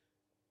der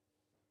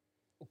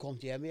og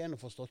kommet hjem igjen og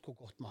forstått hvor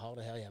godt vi har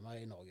det her hjemme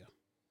i Norge.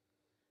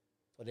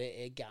 For det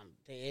er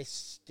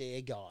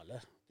gale.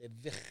 Det er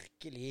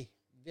virkelig,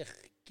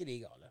 virkelig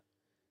gale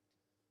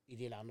i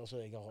de landene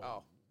som jeg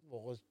har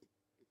vært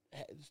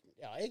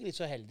egentlig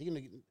så heldig.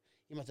 I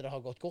og med at det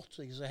har gått godt,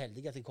 så er jeg så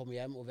heldig at jeg kommer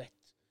hjem og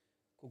vet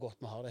hvor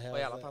godt vi har det her. Og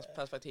gjerne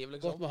perspektiv,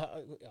 liksom.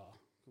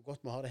 Hvor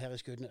godt vi har det her i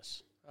Skudenes.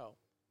 Ja.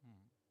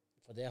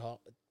 For det har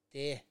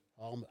vi.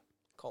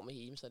 Kommer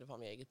hjem, så er det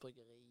for meg eget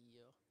bryggeri.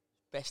 Og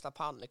beste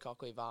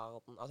pannekaker i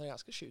verden. Altså, det er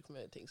ganske sjukt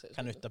med ting.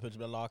 Kanuttapult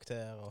blir lagt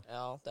her. Og...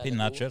 Ja,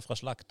 Pinnekjøtt fra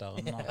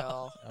slakteren. Ja.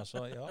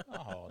 Altså, ja,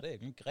 det er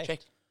egentlig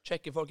greit.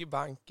 Sjekker folk i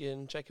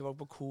banken, sjekker folk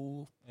på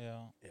Coop. Ja.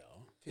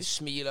 De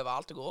smiler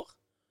overalt det går.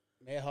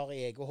 Vi har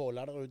egen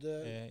håle der ute.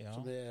 Ja.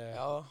 Som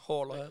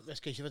Håler. jeg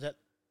skal ikke fortelle.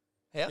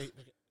 Her?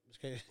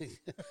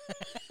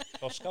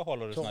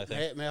 Torskeholder du snakker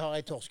til? Vi har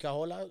ei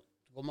torskehåle.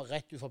 Så går vi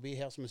rett ut forbi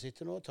her som vi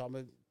sitter nå, tar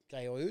vi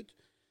greier ut.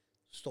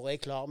 Så står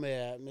jeg klar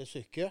med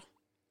sykke,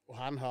 og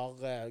han har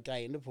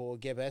greiene på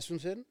GPS-en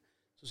sin.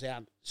 Så sier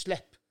han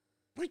 'slipp'.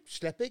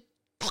 Slipper jeg.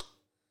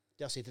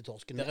 Der sitter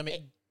torsken.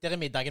 Der er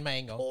middagen med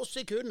en gang. På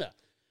sekunder.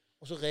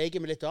 Og så reger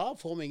vi litt av,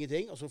 får vi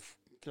ingenting, og så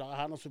klarer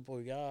han å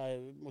bruke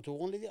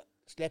motoren litt.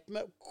 Slipper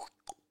vi.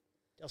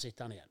 Der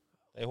sitter han igjen.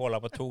 Jeg holder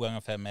på 2 ganger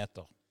 5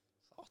 meter.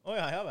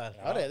 Ja vel.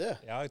 Ja, det er det.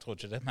 Ja, jeg tror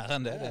ikke det er mer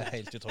enn det. Det er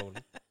helt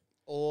utrolig.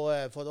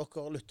 Og for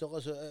dere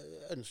lyttere som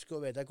ønsker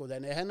å vite hvor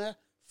den er henne,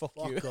 fuck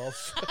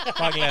off.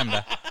 Bare glem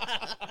det.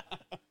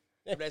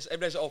 Jeg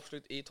ble så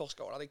oppslutt i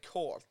torskehåla at jeg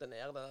kålte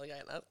ned den der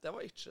greien her. Det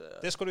var ikke...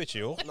 Det skulle du ikke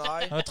gjort.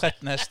 Nei. Det var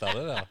 13 hester,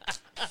 det der.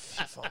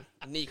 Fy faen.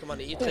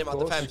 9,9,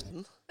 trimmet til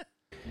 15.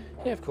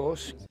 Yeah, of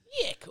course.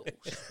 Yeah, cool.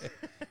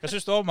 Hva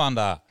synes du om han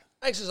da?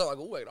 Jeg synes han var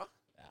god, jeg da.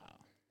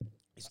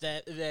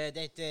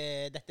 Dette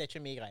er ikke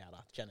min greie,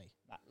 da, kjenner jeg.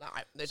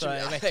 Nei, det er Så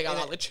ikke jeg har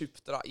aldri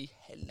kjøpt det da, i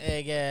helvete.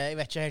 Jeg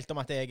vet ikke helt om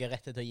at jeg er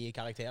rett til å gi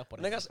karakter på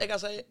det. Men jeg kan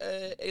si,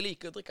 jeg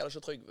liker å drikke det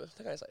ikke Trygve,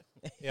 det kan jeg si.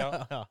 Ja.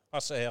 Ja.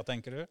 Altså her,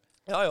 tenker du?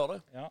 Ja, jeg gjør det.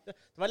 Ja. Det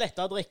var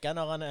lettere å drikke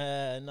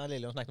når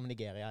Lillian snakket om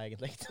Nigeria,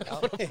 egentlig.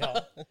 Ja.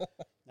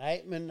 Nei,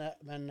 men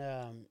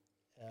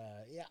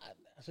ja,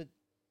 altså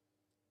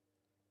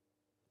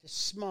det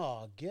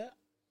smaker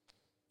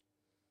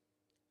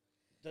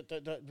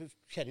du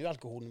kjenner jo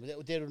alkoholen,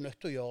 og det er du nødt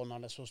til å gjøre når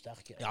den er så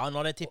sterk. Ja,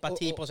 når det tipper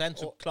 10%,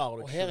 så klarer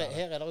du og ikke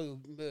her er det jo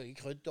mye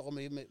krydder og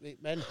mye,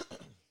 men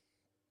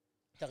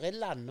det er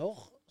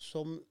lander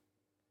som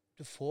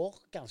du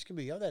får ganske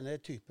mye av denne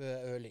type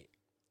øl i.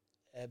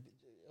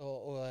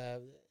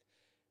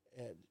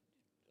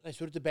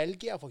 Reiser du til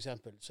Belgia, for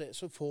eksempel,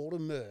 så får du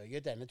mye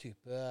denne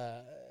type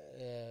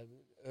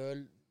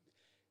øl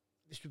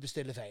hvis du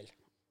bestiller feil.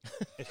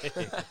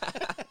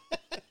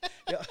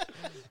 Ja,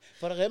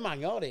 for det er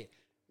mange av de.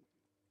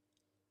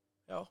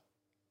 Ja.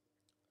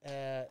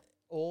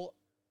 Og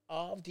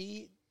av de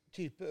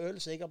type øl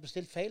som jeg har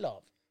bestilt feil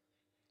av,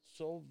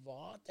 så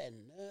var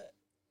denne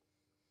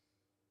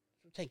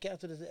så tenker jeg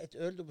at det er et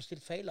øl du har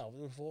bestilt feil av,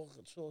 du får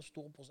så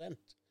stor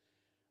prosent.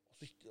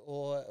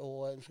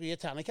 Og skal gi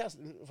ternekast,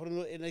 for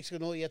jeg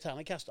skal nå gi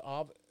ternekast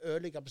av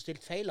øl jeg har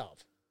bestilt feil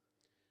av,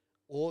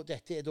 og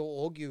dette er da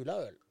også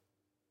juleøl,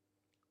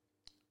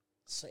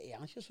 så er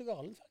han ikke så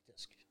galen,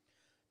 faktisk.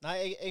 Nei,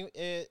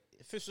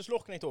 første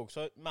slurken jeg tok,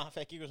 så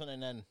fikk jeg jo sånn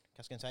en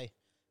hva skal jeg si,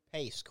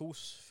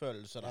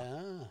 peiskos-følelse da.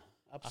 Ja,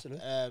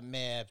 absolutt.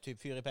 Med typ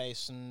fyr i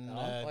peisen,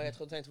 Og jeg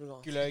tror du tenkte på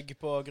noe. gløgg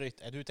på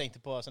gryt. Du tenkte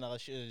på sånn der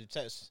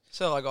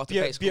Søragate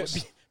peiskos.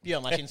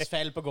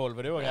 bjørnakinnsfell på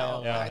gulvet, du. Ja,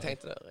 Ja. jeg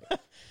tenkte det.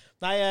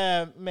 Nei,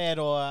 med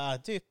da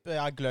typ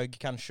gløgg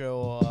kanskje,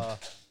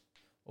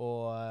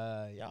 og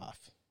ja,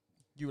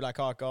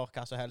 julekaker,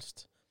 hva som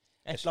helst.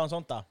 Et eller annet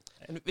sånt da.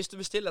 Men hvis du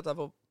bestiller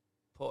dette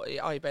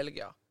i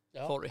Belgia,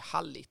 Ja. får du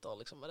halvliter,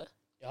 liksom, med det?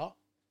 Ja.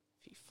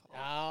 Fy faen.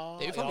 Ja,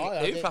 Det er jo det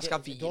er jo flaske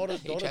vin Da har i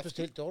du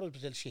kjeften.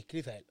 bestilt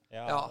skikkelig feil.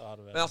 Ja, Ja, da har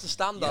du vel. men altså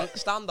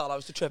standard da,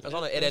 hvis du kjøper en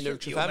sånn, er det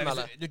 0,25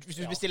 eller? Hvis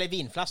du bestiller en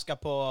vinflaske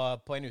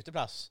på en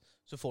uteplass,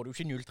 så får du jo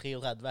ikke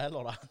 0,33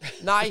 heller da.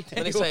 Nei,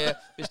 men jeg sier,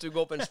 hvis du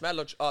går på en smell,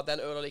 og den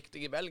ølen likte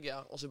jeg i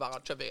Belgia, og så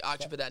bare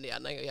kjøper den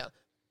igjen,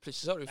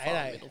 plutselig så har du Nei, faen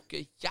nei. meg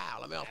drukket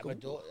jævlig mye Ja, men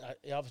alkohol.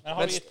 da,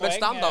 har du gitt poeng,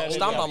 standard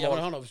ja, men mål.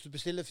 hør nå, hvis du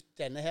bestiller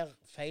denne her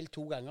feil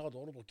 2 ganger, da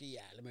har du drukket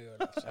jævlig mye øl.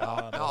 Altså.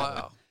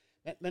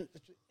 Ja. Men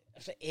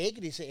altså,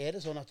 egentlig så er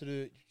det sånn at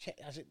du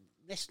altså,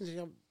 nesten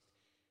skal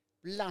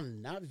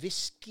blande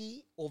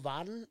whisky og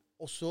vann,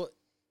 og så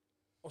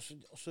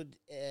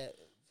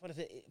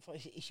for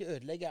ikke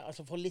ødelegge,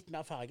 altså for litt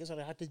mer farge, så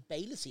hadde jeg hatt litt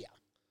Baileys-sida.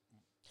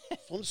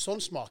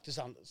 Sånn smaker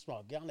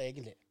han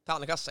egentlig.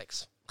 Ternekast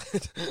 6.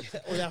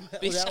 Whisky.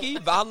 Whisky,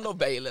 vann og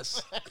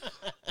Baileys.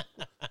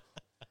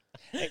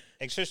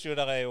 Jeg synes jo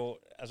det er jo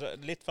altså,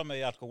 litt for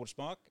mye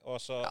alkoholsmak,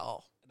 og så Ja.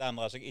 det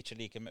andre som jeg ikke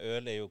liker med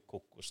øl, er jo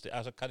kokos.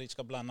 Altså, hva de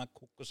skal blande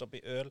kokos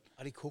oppi øl,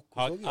 Har de kokos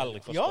har også, jeg aldri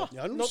forstått.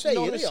 Ja, nå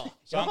sier det, ja.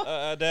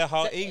 Sant? Det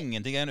har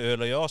ingenting med en øl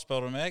å gjøre,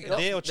 spør du meg. Det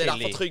er jo Det er derfor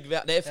chili.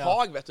 Trygve. Det er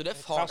fag, vet du. Det er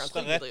fag han Kast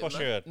det Trygve rett på driver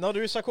med. skjøt. Når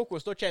du sa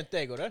kokos, da kjente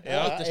jeg jo det.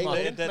 Ja, Etter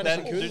smaken, jeg- men den-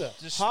 så- kun det.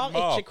 Det Har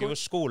ikke smaker jo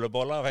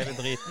skoleboller av hele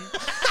driten.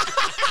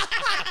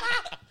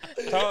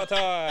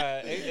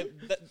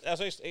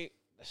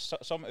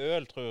 Som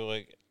øl, tror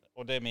jeg,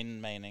 og det er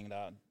min mening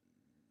da,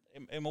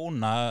 jeg må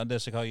unna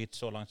det som jeg har gitt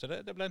så langt, så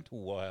det ble en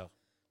 2 her.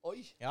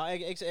 Oi. Ja, jeg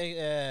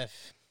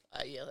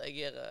Jeg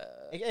gir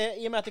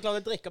I og med at jeg klarte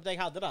å drikke opp det jeg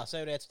hadde da, så er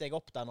jo det et steg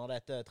opp da når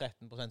det er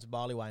 13%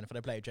 barley wine, for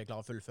det pleier ikke jeg klare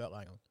å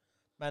fullføre en gang.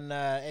 Men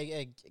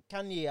jeg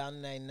kan gi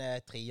han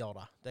en 3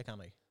 da, det kan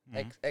jeg.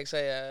 Jeg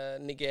sier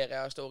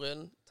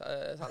Nigeria-historien.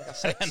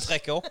 Ternekast 6. En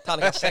trekker opp.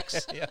 Ternekast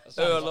 6. Ja,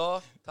 samme.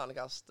 Øla.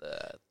 Ternekast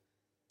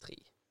 3.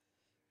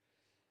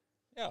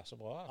 Ja, så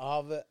bra.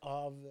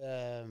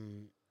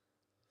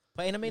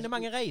 På en av mine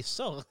mange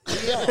reiser.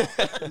 Ja.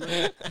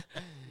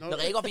 Når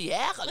jeg var på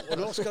Jæren. Og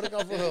nå skal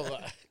dere få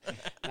høre.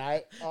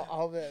 Nei,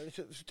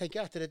 så tenker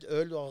jeg at det er et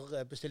øl du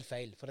har bestilt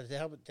feil. For dette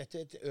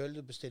er et øl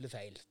du bestiller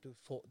feil. Du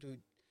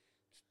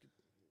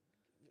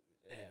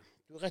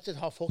rett og slett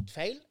har fått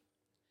feil,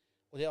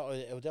 og det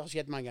har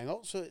skjedd mange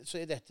ganger, så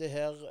er dette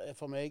her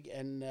for meg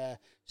en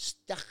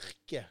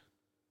sterke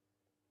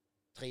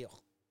 3-er.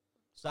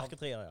 Sterke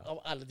 3-er, ja.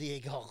 Av alle de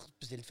jeg har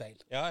bestilt feil.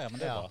 Ja, men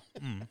det er Ja.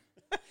 bra.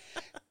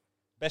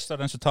 Best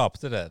av den som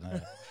tapte det.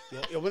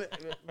 Jo,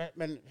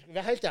 men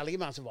vær helt ærlig,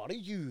 mann, så var det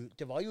jul.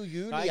 Det var jo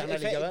jul Nei, igjen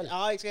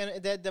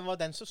likevel. det var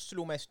den som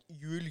slo mest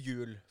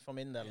jul for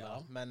min del. Ja.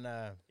 Da.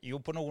 Men Jo,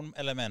 på noen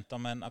elementer,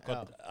 men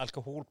akkurat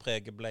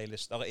alkoholpreget ble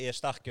litt. Der er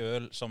sterke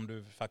øl som du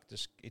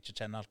faktisk ikke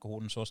kjenner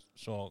alkoholen så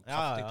kraftig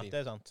ja, til. det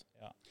er sant.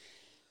 Ja.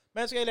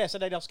 Men skal jeg lese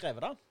det de har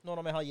skrevet, da? Nå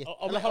når vi har gitt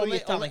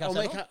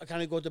Om kan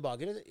jeg gå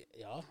tilbake til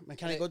ja, men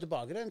kan jeg gå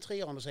tilbake til den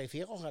 3-eren og si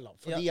 4-er, eller?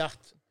 Fordi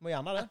at Må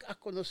gjerne det.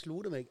 akkurat nå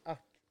slo det meg at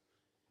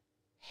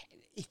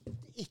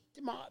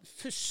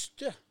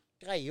første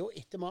greia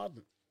etter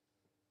maten,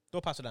 Da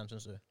passer den,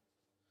 syns du?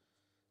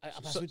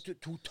 Jeg passer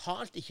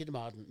totalt ikke til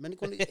maten. Men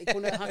jeg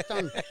kunne hatt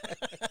den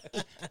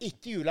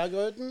etter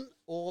julegrøten,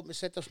 og vi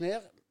setter oss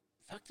ned,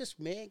 faktisk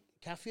med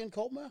kaffen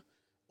kommer,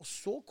 og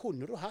så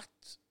kunne du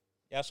hatt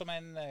Ja, som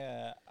en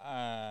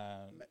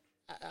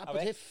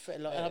aperitif,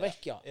 eller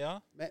vekk, ja. Ja.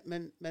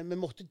 Men vi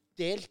måtte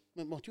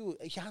jo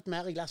ikke hatt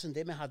mer i glass enn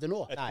det vi hadde nå.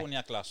 Et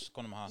konjakkglass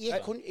kunne vi ha.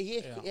 Jeg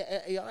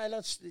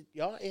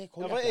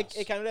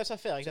kan jo lese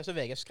ferdig det som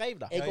VG skrev,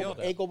 da.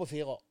 Jeg går på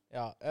 4.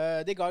 Ja,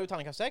 de ga jo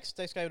terningkast 6.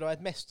 De skrev da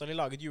et mesterlig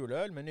laget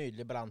juleøl med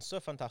nydelig balanse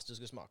og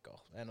fantastiske smaker.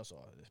 Det er noe så.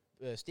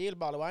 Stil,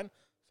 barley wine,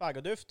 farge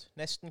og duft,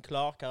 nesten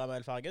klar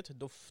karamellfarget,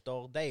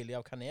 dufter deilig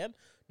av kanel,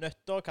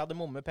 nøtter,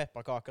 kardemomme,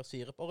 pepperkaker,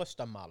 sirup og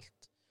røsta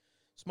malt.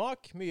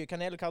 Smak, mye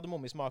kanel og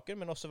kardemomme i smaken,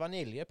 men også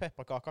vanilje,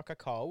 pepperkaker,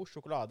 kakao,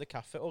 sjokolade,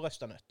 kaffe og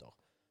røsta nøtter.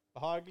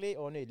 Behagelig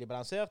og nydelig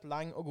balansert,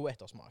 lang og god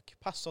ettersmak.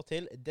 Passer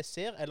til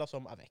dessert eller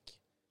som avec.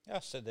 Ja,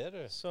 se det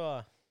du. Så,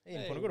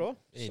 inne på noe da.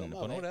 Inne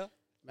på noe der.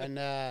 Men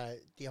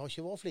de har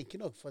ikke vært flinke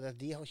nok, for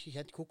de har ikke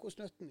kjent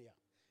kokosnøtten igjen.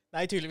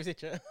 Nei, tydeligvis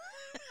ikke.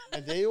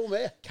 Men det gjorde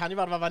vi. Kan jo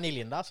være det var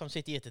vaniljen da, som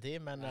sitter i ettertid,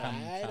 men...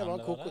 Nei, det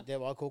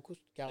var kokos,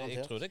 garantert.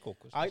 Jeg tror det er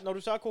kokos. Nei, når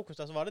du sa kokos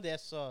da, så var det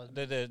så...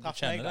 Du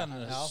kjenner den?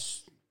 Ja.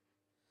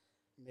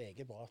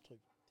 Meget bra, tror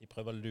jeg. De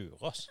prøver å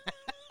lure oss.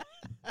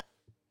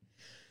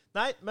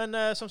 Nei, men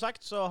som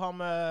sagt så har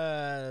vi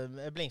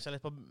blingset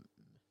litt på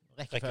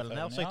rekkefølgen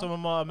her, så jeg tror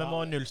vi må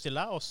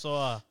nullstille, og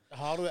så...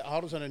 Har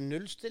du sånne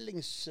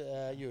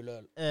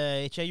nullstillingsjuleøl?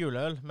 Ikke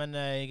juleøl, men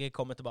jeg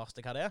kommer tilbake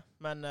til hva det er.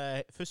 Men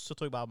først så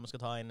tror jeg bare vi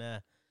skal ta en...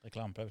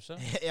 Reklamepause?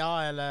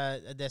 Ja,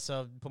 eller det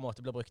som på en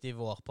måte blir brukt i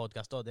vår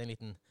podcast da, det er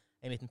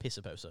en liten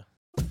pissepause.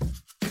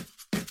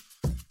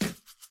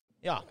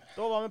 Ja,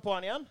 da var vi på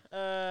den igjen.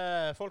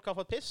 Folk har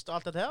fått pist og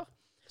alt dette her.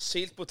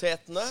 Silt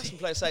potetene,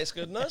 som pleier å si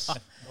Skudenes.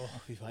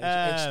 Fy faen,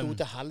 jeg sto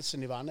til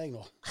halsen i vannet jeg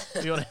nå.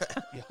 Du gjør det?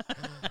 Ja.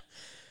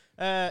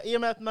 I og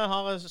med at vi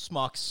har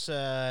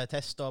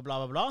smakstest og bla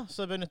bla bla,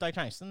 så benytter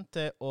jeg sjansen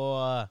til å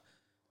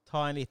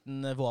ta en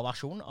liten vår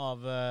versjon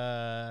av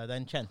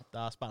den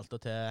kjente spalta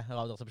til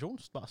Radioresepsjon,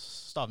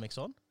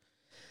 stavmikseren.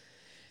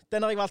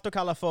 Den har jeg valgt å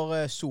kalle for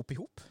Sop i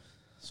hop.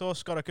 Så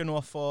skal dere nå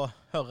få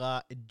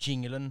høre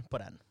jinglen på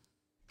den.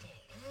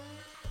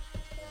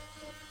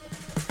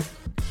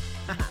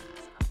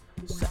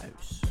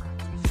 Saus.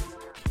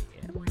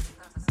 Hva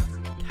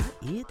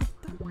er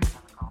dette?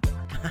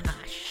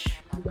 Æsj.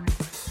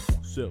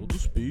 Ser du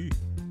spy?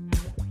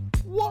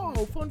 Wow,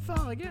 for en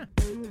farge!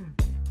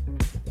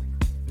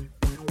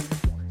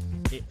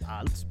 Er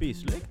alt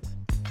spiselig?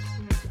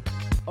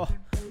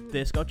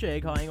 Det skal ikke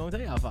jeg ha en gang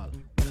til i hvert fall.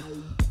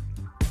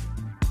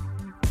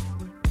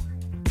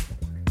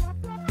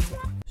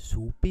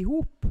 Sop i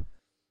hop.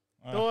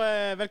 Da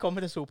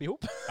velkommen til Sop i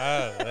hop.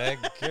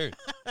 Herregud.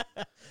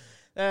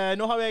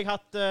 Nå har jeg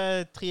hatt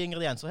 3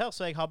 ingredienser her,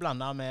 så jeg har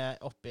blandet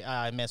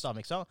med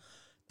stavmikser.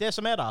 Det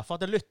som er da, for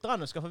at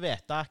lytterne skal få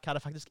vite hva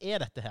det faktisk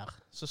er dette her,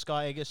 så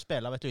skal jeg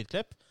spille av et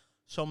lydklipp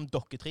som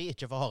dere 3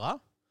 ikke får høre.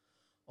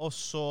 Og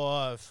så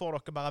får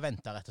dere bare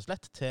vente rett og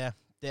slett til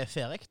det er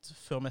ferdig,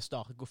 før vi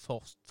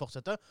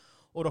fortsetter,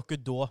 og dere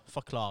da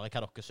forklarer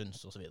hva dere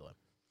synes, og så videre.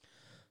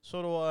 Så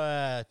da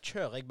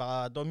kjører jeg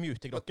bare, da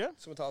muter jeg dere.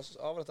 Skal vi ta oss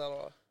av dette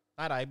eller?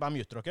 Nei, jeg bare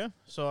muter dere,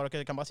 så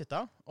dere kan bare sitte,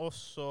 og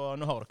så,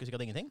 nå hører dere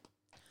sikkert ingenting.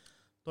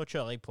 Da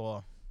kjører jeg på...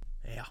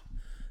 Ja,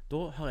 da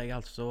har jeg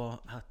altså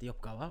hatt i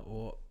oppgave å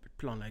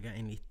planlegge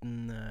en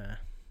liten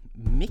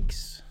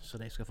mix, så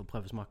de skal få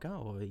prøvesmake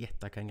og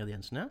gjette hva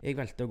ingrediensene er. Jeg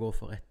valgte å gå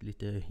for et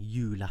lite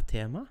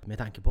juletema, med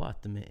tanke på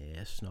at vi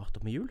er snart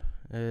opp med jul.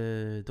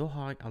 Da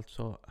har jeg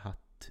altså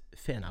hatt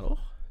fenalår,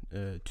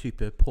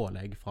 type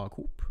pålegg fra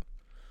Coop,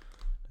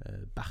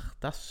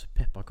 Bertas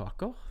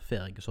pepperkaker,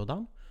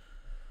 fergesådan,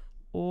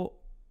 og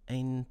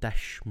en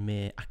dash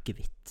med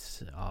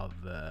akevitt av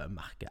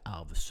merket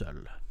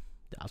Arvesølv.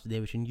 Det er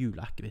jo ikke en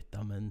juleakevitt,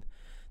 men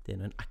det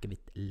er en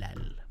akevitt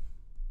lell.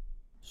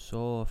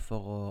 Så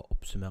for å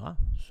oppsummere,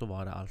 så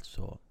var det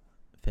altså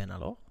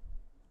fenalår,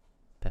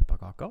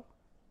 pepperkaker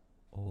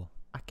og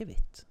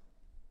akevitt.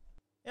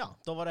 Ja,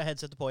 da var det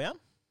headsetet på igjen.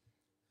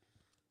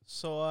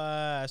 Så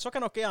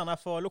kan dere gjerne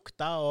få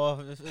lukte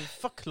og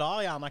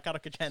forklare gjerne hva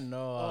dere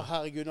kjenner.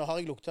 Herregud, nå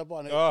har jeg lukta på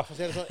den.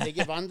 Jeg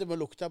er vant til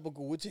å lukte på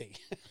gode ting.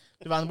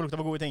 Du er vant til å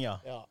lukte på gode ting, ja?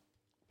 Ja.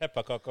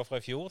 Pepperkaker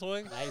fra i fjor, tror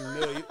jeg. Nei,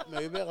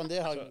 mye bedre enn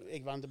det har jeg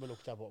vant til å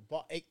lukte på.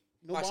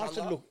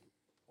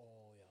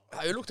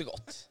 Hun lukter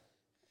godt.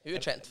 Hun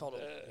er kjent for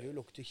det. Hun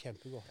lukter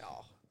kjempegodt.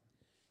 Ja.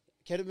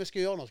 Hva er det vi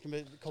skal gjøre nå? Skal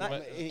vi komme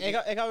med... Jeg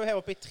har jo her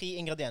oppe i 3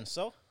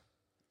 ingredienser.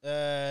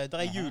 Det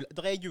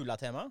er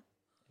juletema.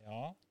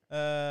 Ja.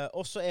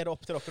 Og så er det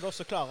opp til dere da,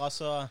 så klarer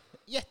altså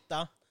gjette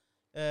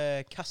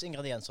hvilke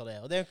ingredienser det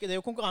er. Og det er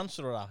jo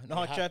konkurranse da. Nå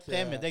har jeg ikke et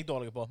premie, det er jeg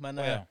dårlig på, men,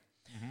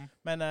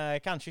 men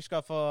kanskje jeg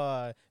skal få...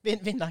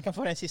 Vinneren kan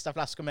få den siste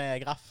flasken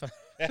med graff.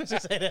 Så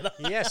sier det da.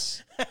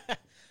 Yes!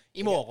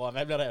 I morgen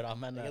blir det jo da.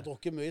 Men, jeg har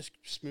drukket mye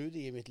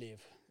smoothie i mitt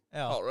liv.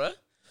 Ja. Har du det?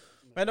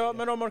 Men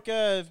da må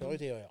dere... Før i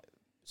tida, ja.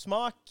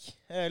 Smak,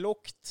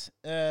 lukt,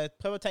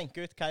 prøv å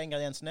tenke ut hva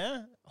ingrediensene er,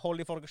 hold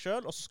de for dere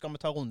selv, og så skal vi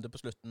ta runde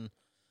på slutten.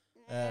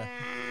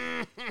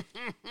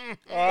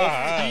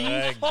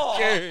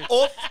 Herregud. Å,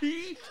 fy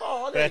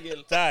faen,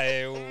 Egil! Dette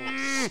er jo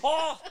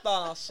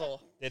Satan, altså!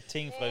 Det er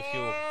ting fra i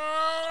fjor.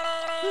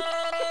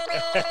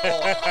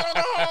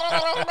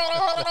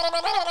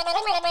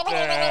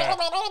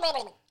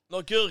 Nå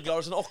gurgler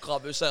du sånn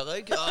okrabu, ser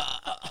jeg.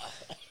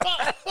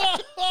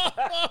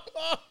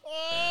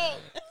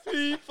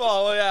 Fy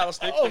faen, hva jævla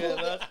stygt det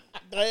der.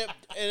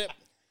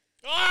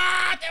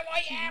 Det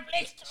var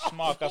jævlig!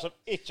 Smaker som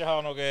ikke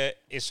har noe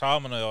i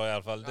sammen å gjøre, i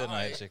alle fall. Det er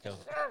noe helt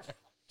sikkert.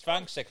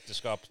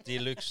 Tvangsekteskap de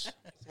luxe.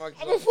 Ja,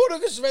 men får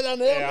dere svelge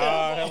ned?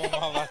 Ja, her må vi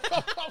ha vært.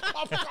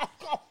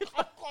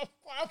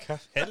 Hva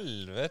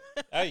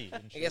helvete? Oi,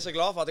 Jeg er så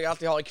glad for at jeg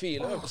alltid har en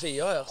hvile på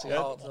siden her. Så jeg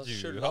har til å du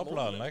skylde har meg.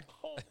 planlagt.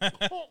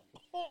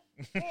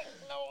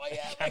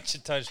 Jeg kan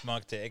ikke ta en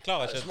smak til. Jeg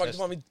klarer Det ikke å smakte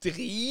teste. faen meg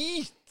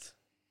drit.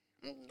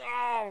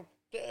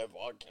 Det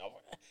var kraft.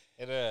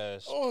 Er det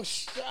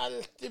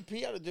Salte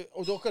pier.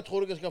 Og dere tror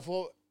dere skal få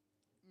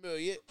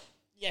mye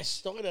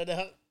gjester i det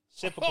her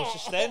Se på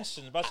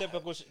konsistensen. Bare se på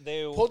hvordan det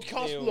er jo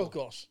podcasten det er jo-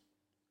 deres.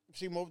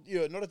 Så jeg må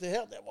gjennom dette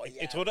her. Det var Jeg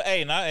jævlig. tror det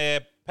ene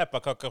er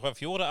pepperkaker fra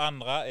fjor, det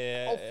andre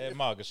er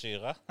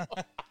magesyre.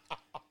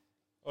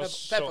 Og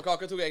så,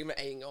 Pepperkaker tok jeg med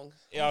en gang.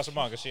 ja, så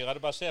magesyre.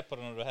 Det bare se på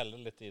det når du heller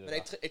litt i det. Men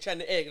jeg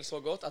kjenner Egil så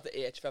godt at det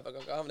er ikke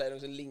pepperkaker, men det er noe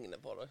som ligner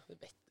på det. Det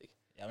vet jeg.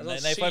 Ja, men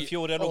sånn nei, fra i syv-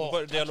 fjor, de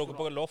har ligget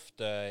på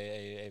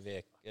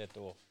loftet et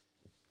år.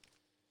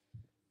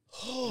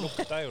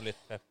 Lukter jo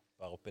litt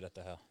pepper oppi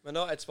dette her. Men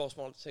da er et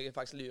spørsmål som jeg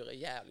faktisk lurer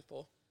jævlig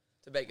på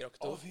til begge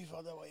dere to. Fy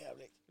faen, det var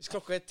jævlig. Hvis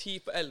klokka er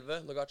 10:11,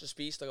 dere har ikke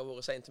spist, dere har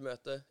vært sent til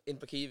møte, inn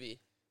på Kiwi.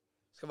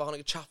 Skal vi ha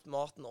noe kjapt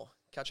mat nå?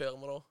 Hva kjører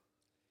vi da?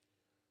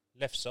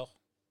 Lefser.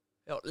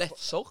 Ja,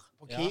 lefser?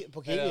 På Det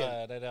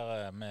Kiwien.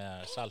 der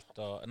med salt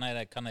og nei,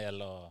 det er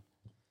kanel og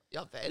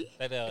Ja vel.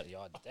 det der,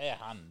 ja, det er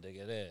han. Det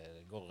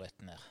går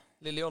rett ned.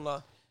 Lille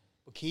Jonna.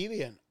 På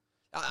Kiwien.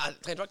 Ja, jeg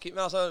trenger ikke være Kiwi,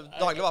 men altså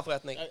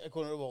dagligvareforretning.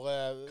 Kunne det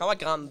vært Kan være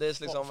Grandis,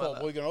 liksom. eller-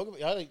 forbruken òg?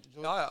 Ja,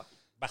 Ja, ja.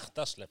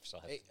 Bertas lefser.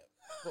 heter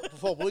det. på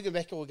forbruket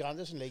vet hvor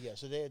Grandisen ligger,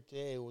 så det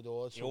er jo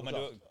da Jo, men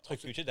du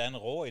trykker jo ikke den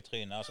rå i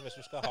trynet. Altså, hvis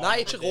du skal ha Nei,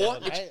 ikke rå.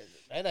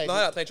 Nei, Nei, jeg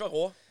trenger ikke være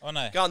rå. Å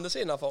nei. Grandis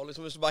er innenfor,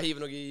 liksom hvis du bare hiver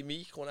noe i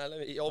mikroen eller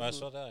i Å, jeg ovnen.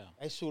 så der, ja.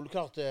 ei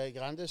solklart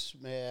Grandis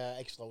med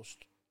ekstra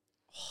ost.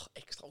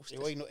 Ekstra ost.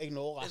 Jo, jeg når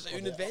Det er så akkurat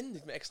det.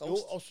 unødvendig med ekstra Jo,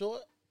 ost. og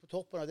så på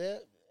toppen av det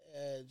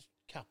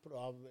kapper du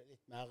av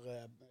litt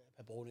mer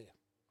pepperoni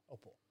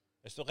oppå.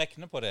 Hvis du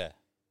regner på det,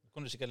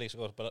 kunne du sikkert like så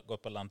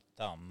gått på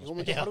lanternen. Jo,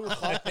 men da har du jo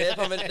krav. Det er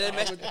faen meg det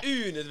mest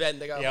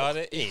unødvendige Ja,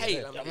 det i er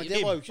hele det. Ja, men mitt det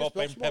liv. var jo ikke Ribb opp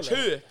en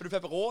spørsmålet. Kjøper du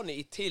pepperoni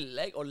i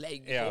tillegg og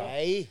legger Ja. på?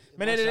 Nei,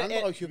 Men er det-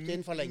 Sander har jo kjøpt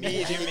inn for lenge.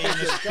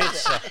 Minus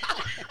pizza.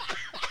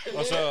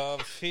 Og så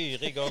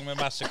fyre i gang med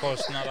masse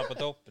kostnader på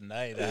toppen.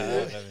 Nei, det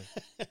her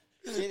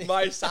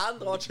My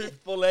Sandra har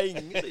kjøpt for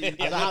lenge siden.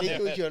 Ja, det hadde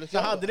jo i Så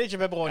kjøleskapet. hadde det ikke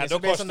pepperoni, Ja, så da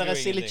ble det koster sånn det der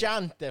jo ingenting.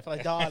 silicante fra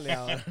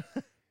Italia.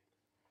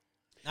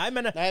 Nei,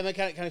 men Nei, men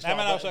kan jeg Nei, svare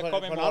men altså, på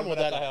kom i en mål annen med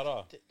måte? dette her,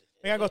 da.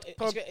 vi kan godt Jeg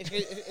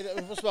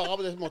prøve. får svare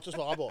på det som måtte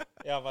svare på.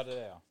 Ja, var det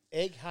det, ja?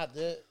 Jeg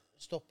hadde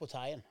stopp på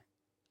taien.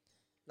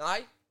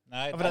 Nei,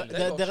 Nei, Ja, for det,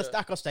 det er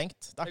akkurat stengt.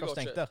 Det er Det går akkurat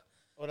stengt ikke. der.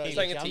 Og det det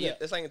slenger tid.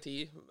 Det slenger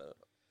tid.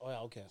 Å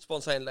ja, ok.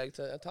 Sponsa innlegg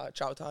til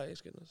Ciao Thai.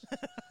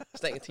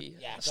 Stenger tid.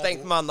 Ja,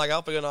 Stengt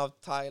mandager på grunn av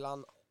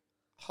Thailand.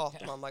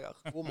 Hater mandager.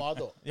 God mat,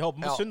 da. De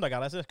håper på Ja. søndager,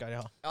 det cirka de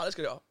har. Ja, det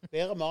skal de ha.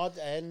 Bedre mat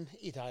enn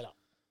i Thailand.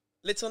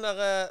 Litt sånn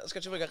der,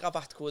 skal ikke bruke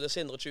rabattkode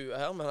Sindre20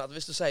 her, men at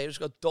hvis du sier du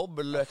skal ha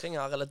dobbel løkring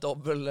her, eller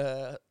dobbel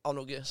av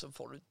noe, så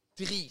får du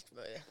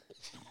dritmye.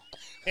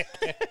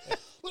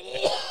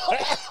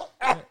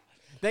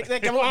 Det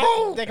kan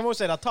vi også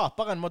si da.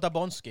 Taperen må ta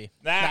Bonski.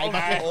 nei,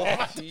 nei,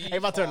 Å, fy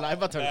Jeg bare tuller, jeg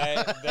bare tuller. nei,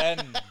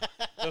 den.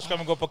 Da skal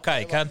vi gå på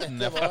kaikanten.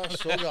 Det var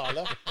så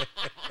gale.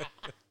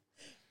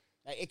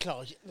 Nei, jeg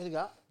klarer ikke. Vet du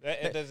hva?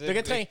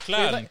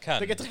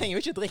 Dere trenger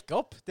jo ikke drikke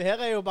opp. Det her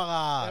er jo bare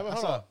Ja, men hør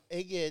altså,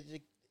 nå.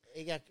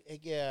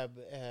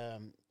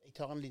 Jeg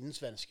tar en liten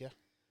svenske.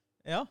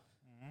 Ja.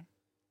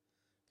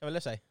 Hva vil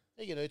jeg si?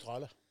 Jeg er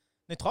nøytrale.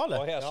 Nøytrale?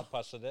 Og her så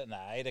passer det.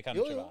 Nei, det kan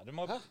Jo, ikke jo. være. Du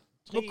må, Hæ?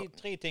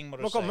 tre ting må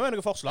du Nå si. kommer vi med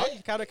noen forslag.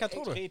 Hva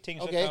tror du? Tre ting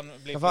som Ok. kan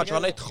bli Kan ikke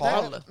være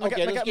nøytrale. Ok, men da kan- skal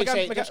men kan- jeg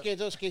si- men kan-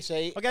 da skal jeg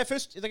si Ok,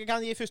 først, dere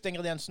kan gi første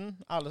ingrediensen.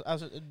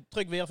 Altså,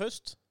 Trygve gir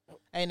først.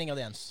 Én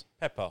ingrediens.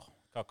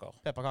 Pepperkaker.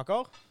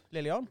 Pepperkaker.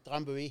 Lillian.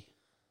 Drambuie.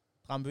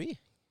 Drambuie.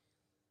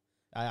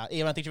 Ja, ja.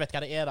 I og med at jeg ikke vet hva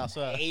det er, da,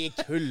 så Jeg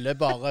tuller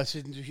bare,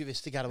 siden du ikke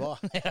visste hva det var.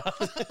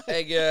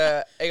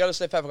 Jeg har lyst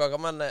til pepperkaker,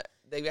 men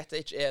jeg vet det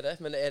ikke er det.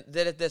 Men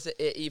det som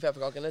er i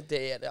pepperkakene,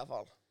 det er det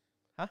iallfall.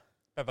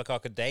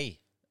 Pepperkakedeig.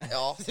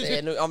 Ja, det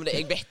er noe, ja, men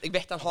jeg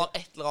vet han har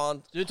et eller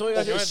annet. Du tror Ja,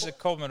 at det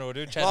kommer noe. Du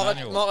Vi kjenner har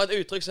han jo.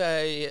 et uttrykk som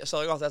jeg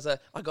sørger for at jeg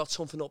sier I got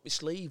something up my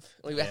sleeve.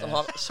 Og jeg vet han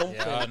har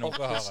something Ja, noe up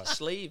har his han.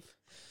 sleeve.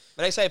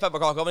 Men jeg sier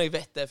pepperkaker, men jeg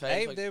vet det er Nei,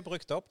 feil. det er jo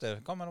brukt opp,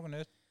 det. Kommer noe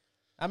nytt.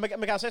 ja,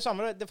 vi kan si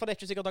samme, for det er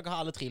ikke sikkert dere har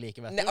alle tre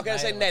like, vet du. Ok, jeg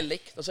sier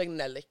nellik. Da sier jeg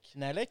nellik.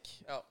 Nellik.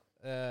 Ja.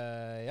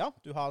 Ja,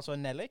 du har altså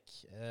nellik.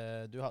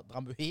 Du har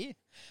drambuie.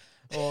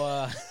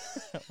 Og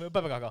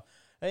pepperkaker.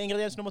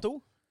 Ingrediens nummer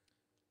 2.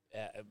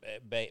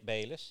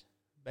 Baileys.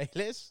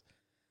 Baileys.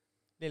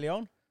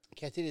 Lillian.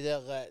 Hva heter de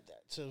der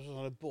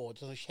sånne båter,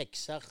 sånne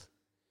kjekser?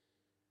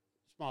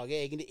 Smaker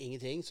egentlig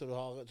ingenting, så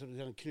du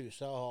kan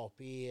knuse og ha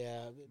oppi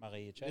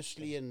Mariekjeks.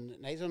 muslien.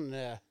 Nei, sånn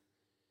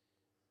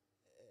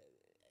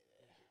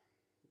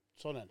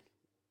sånn en.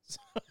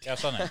 Ja,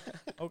 sånn er.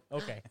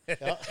 OK.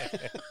 Ja.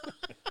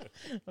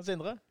 Og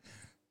Sindre?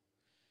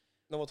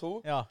 Nummer 2.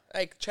 Ja.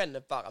 Jeg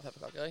kjenner bare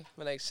pepperkaker,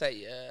 men jeg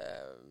sier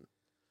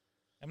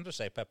Ja, men du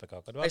sier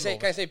pepperkaker. kan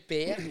jeg si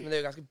bær, men det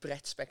er jo ganske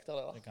bredt spekter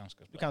det da. Det er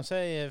ganske Du kan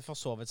si for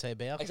så vidt si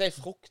bær. Jeg sier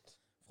frukt.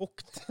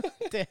 Frukt.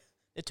 Det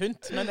er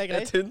tynt, men det er Det er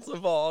greit. tynt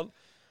som faen.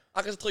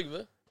 Akkurat som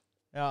Trygve.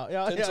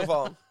 Ja, Tynt som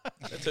faen.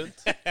 Det er tynt.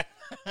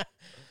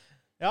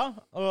 Ja,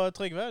 og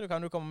Trygve, du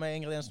kan jo komme med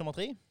ingrediens nummer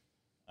 3.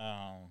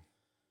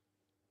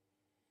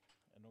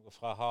 Noe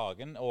fra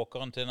hagen.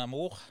 Åkeren til en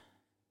mor.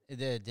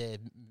 Det er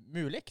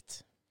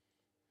muligt.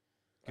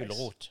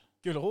 Gulrot.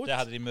 Gulrot. Det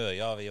hadde de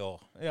mye av i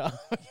år. Ja,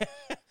 ok.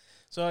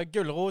 Så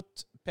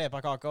gulrot,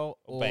 pepperkaker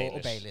og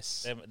Baileys.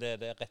 Det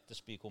er rette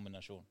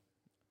spykombinasjon.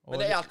 Men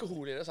det er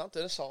alkohol i det, sant?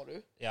 Det sa du.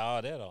 Ja,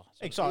 det er det.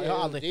 Jeg sa, jeg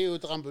har aldri... Det er jo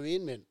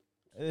drambuin min.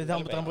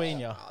 Drambuin,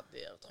 ja. Ja,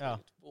 det tror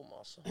jeg ikke bom,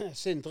 altså.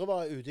 Sindre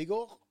var ute i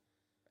går,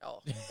 Ja,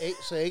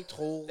 så jeg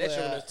tror det er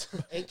 20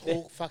 minutter. jeg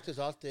tror faktisk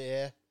alt det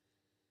er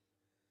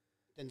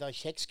den der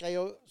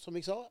kjeksgreia, som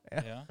jeg sa.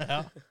 Ja. Ja.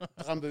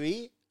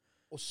 Drambuin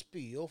og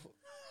spyer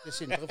til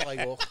Sindre fra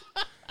i går.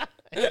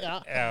 Ja.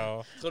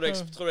 Ja. Tror du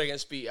jeg er en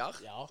spyer?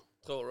 Ja.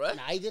 Tror du det?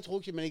 Nei, det tror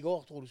jeg ikke, men i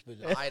går tror du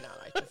spydde. Nei,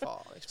 ikke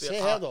faen. Jeg spyr Se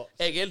her, da.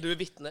 Egil, du er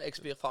vitne. Jeg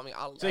spyr faen meg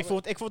aldri. Så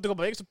jeg fotografer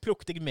på deg, så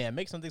plukket jeg med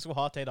meg, sånn at jeg skulle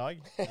ha til i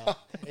dag.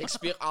 Jeg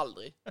spyr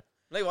aldri.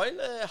 Men jeg var i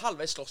en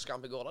halvveis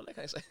slåsskamp i går, da, det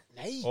kan jeg si.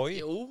 Nei, Oi.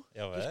 Jo.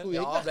 Ja vel. skulle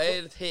Ja, jeg ble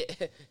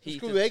vært, litt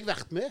skulle jeg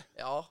vært med.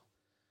 Ja.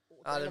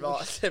 Ja,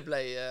 det ble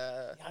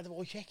Ja, det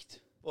var jo kjekt.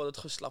 både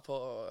trusler på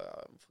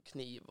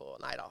kniv og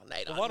Nei da.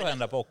 Så var du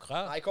henne på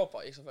Åkra? Nei,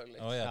 Cowboy,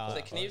 selvfølgelig. Å, ja. Ja. Så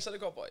det er kniv, så er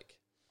det Cowboy.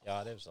 Ja,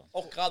 det er jo sånn.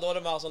 Okra, da er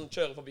det mer sånn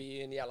kjøre forbi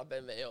en jævla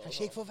BMW. Og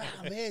Kanskje jeg får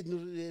være med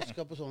når du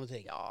skal på sånne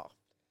ting. Ja.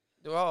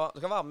 Du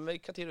kan være med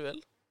hva tid du vil.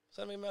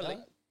 Send meg en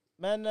melding.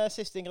 Men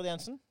siste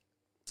ingrediensen.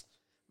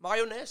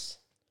 Majones.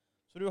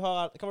 Så du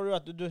har... Hva var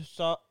det du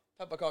sa?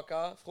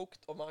 Pepperkaker,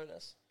 frukt og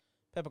majones.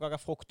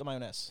 Pepperkaker, frukt og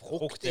majones.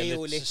 Frukt er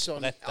jo litt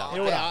sånn... spredt, da.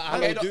 Jo da.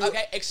 hallo, Ok, du... ok,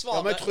 jeg Ja,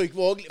 svarer. men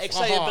Trygve også, Jeg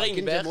fra sier hagen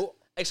bringebær. til mor.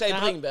 Jeg sier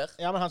bringebær.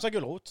 Ja, men han sa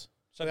gulrot.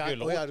 Så Å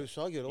gulrot. ja, du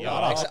sa gulrot. Ja,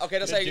 da. Ok,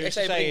 da sier du jeg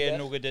sier sier bringebær.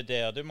 noe det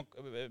der. Du må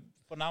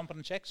få navn på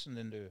den kjeksen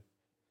din, du.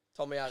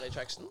 Tom og Jerry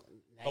Jackson.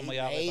 Nei, Kom og nei,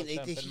 gjør det, for det er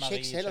eksempel ikke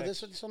kjeks heller. Det er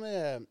Marie-kjeks. sånne...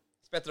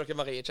 Spilte dere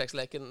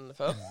Marie-kjeksleken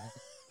før?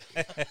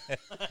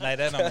 Nei,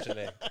 det er nok ikke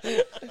det.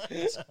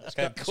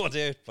 Skal gå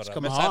det ut på det. Skal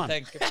vi Mens ha han den?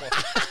 tenker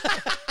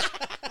på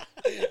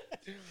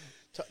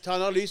Ta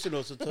analyse nå,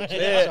 så har Det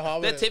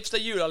vi... er tips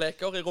til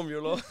juleleker i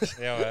romjula.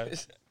 Ja vel.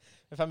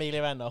 Med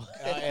familie og venner.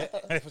 Ja,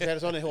 jeg får si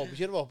det sånn, jeg håper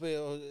ikke det var oppe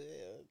og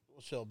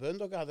Sørbøen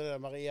dere hadde det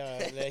der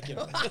Maria-leken.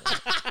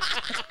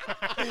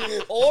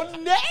 Å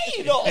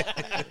nei da!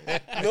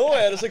 Nå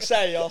er det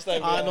suksess,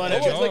 Stein. Ja, nå er det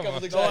må vi kjørt. trykke på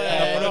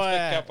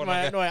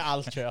suksess. Nå er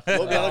alt kjørt.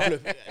 Nå blir det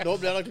klubb. Nå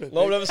blir det klubb.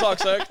 Nå ble vi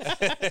saksøkt.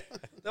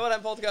 Det var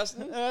den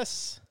podcasten. Yes.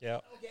 Ja.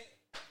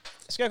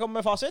 Skal jeg komme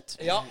med fasit?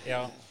 Ja.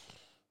 Ja.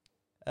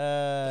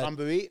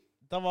 Rambui.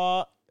 Det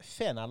var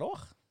fenalår.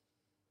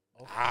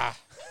 Ah,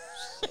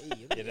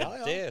 Sier du? er det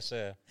det som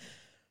er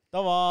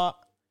Det var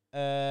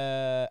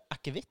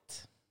akevitt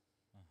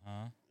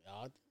Aha.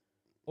 Ja,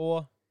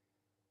 og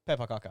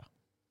pepperkaker.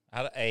 Jeg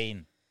hadde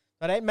én.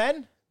 Det er det. Men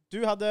du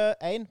hadde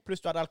 1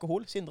 pluss du hadde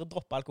alkohol. Sindre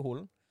droppa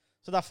alkoholen.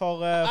 Så derfor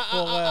hva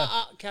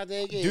er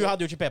det jeg... Du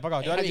hadde jo ikke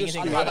pepperkaker. Du hadde jo Jeg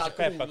ingenting. Du hadde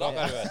alkohol.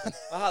 Pepperkaker, du vet.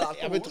 Jeg hadde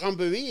Ja, men alkohol.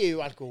 Rambui er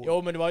jo alkohol. Jo,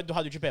 men du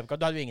hadde jo ikke pepperkaker.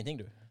 Du hadde jo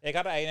ingenting, du. Jeg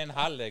hadde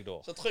 1,5 jeg da.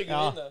 Så Trygve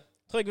Ja. vinner.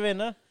 Trygve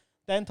vinner.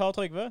 Den tar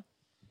Trygve.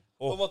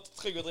 Da må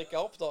Trygve drikke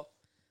opp, da.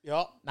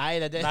 Ja. Nei,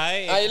 det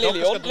Nei, Nei,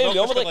 Liljon må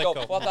drikke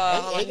opp. For at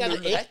han har Jeg hadde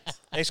null rett.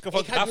 Jeg skal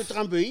få Jeg hadde jo graff.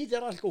 Rambui, det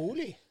er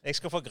alkohol i. Jeg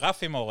skal få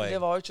graff i morgen. Det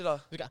Jeg. var jo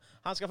ikke det.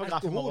 Han skal få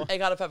graff i morgen. Jeg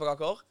hadde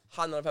pepperkaker.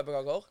 Han hadde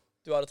pepperkaker.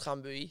 Du hadde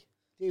trambui.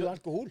 Det er jo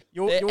alkohol.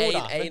 Jo, Det er jo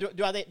da. 1-1.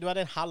 Men du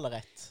hadde en halv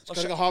rett. Og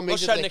Skal dere ha meg og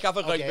til skjønner drikke?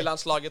 hvorfor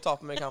rugbylandslaget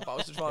taper med kamper.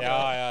 Hvis du ikke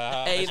Ja, skjønner. ja,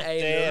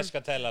 ja. Det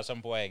skal telle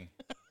som poeng.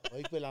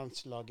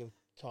 Røykbelandslaget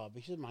taper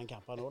ikke så mange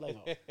kamper nå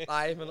lenger.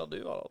 Nei, men da du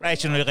var der. Nei,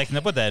 ikke når du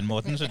regner på den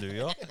måten som du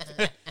gjør.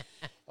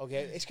 Ok,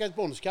 jeg skal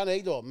bånske den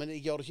jeg da, men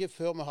jeg gjør det ikke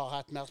før vi har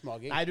hatt mer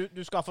smaking. Nei,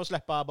 du skal få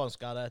slippe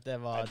båndskade. Det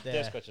var Nei,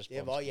 det skal ikke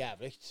Det var sponse.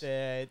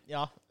 jævlig.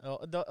 Ja,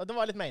 og det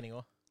var litt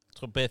meninga. Jeg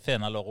tror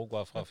Fenalår òg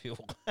var fra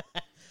fjor.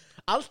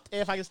 Alt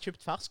er faktisk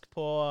kjøpt fersk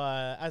på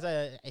altså,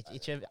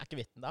 ikke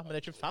akevitten, da, men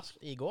det er kjøpt fersk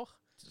i går.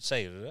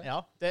 Sier du det? Ja,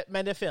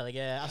 men det er ferdig.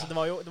 Altså,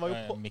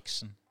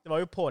 Miksen. det var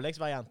jo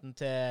påleggsvarianten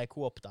til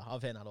Coop da,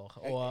 av fenalår.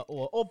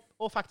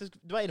 Og faktisk,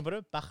 du var inne på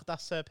det,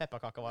 Bertas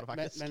pepperkaker var det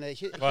faktisk. Men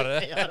ikke... Var det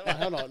det? Ja, det var.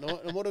 Hør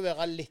nå må du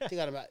være litt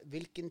grann med.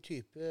 Hvilken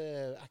type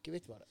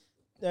akevitt var det?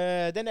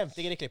 Det nevnte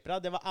jeg i det klippet der.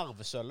 Det var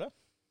arvesølvet.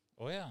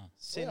 Ja.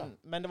 Ja.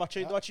 Men det var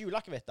ikke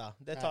juleakevitt da.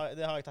 Det har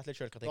jeg tatt litt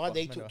selvkritikk Da hadde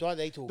jeg på.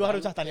 to. Da hadde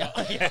du tatt den, ja.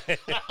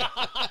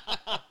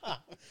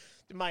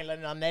 Du mangler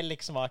den der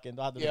nelliksmaken.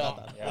 Da hadde du Ja.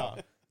 tatt den. Ja.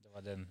 Det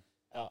var den.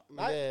 Ja,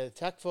 men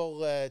takk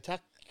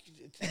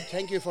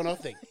Thank you for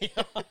nothing.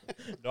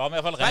 Du har i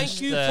hvert fall Thank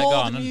renst you for the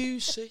ganen.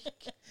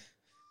 music.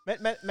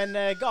 Men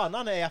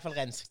ganene er i hvert fall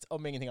renset,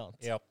 om ingenting annet.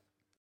 Ja.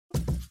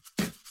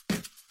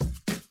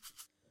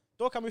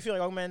 Da kan vi fyre i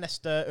gang med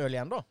neste øl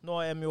igjen, da. Nå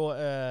er vi jo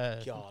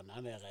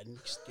Janene er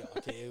renst, ja.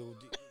 Det er jo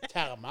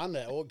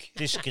termene òg.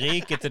 De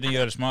skriker til ny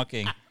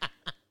ølsmaking.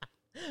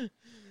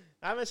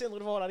 Nei, men Sindre,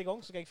 du får holde det i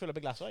gang, så skal jeg fylle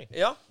opp i glasset.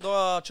 Ja, da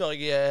kjører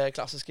jeg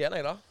klassisk igjen,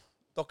 jeg da.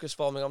 Deres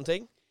forming om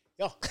ting.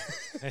 Ja.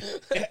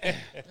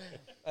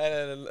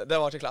 Det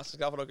var ikke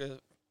klassisk her for dere.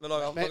 Men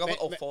dere har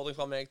fått oppfordring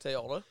fra meg til å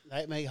gjøre det.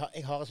 Nei, men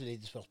jeg har et så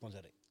lite spørsmål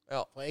til deg.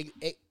 Ja. For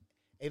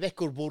jeg vet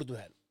hvor bor du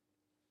hen.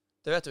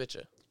 Det vet du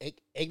ikke.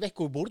 Jeg vet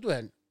hvor bor du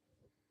hen.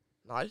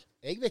 Nei.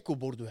 Jeg vet hvor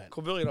bor du hen.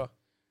 Hvor bor jeg da?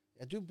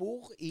 Ja, du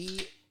bor i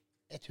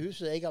et hus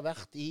jeg har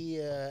vært i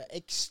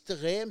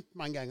ekstremt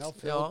mange ganger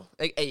før. Ja,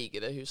 jeg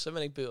eier det huset,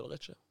 men jeg bor der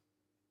ikke.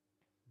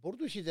 Bor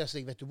du ikke der så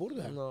jeg vet du bor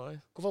du hen? Nei.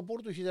 Hvorfor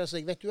bor du ikke der så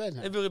jeg vet du er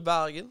hen? Jeg bor i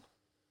Bergen.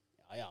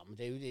 Ja, men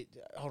det er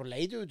jo har du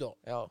leid ut da?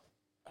 Ja.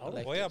 Har du?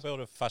 Å ja, bor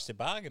du fast i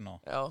Bergen nå?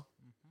 Ja.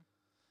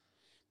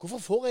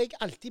 Hvorfor får jeg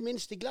alltid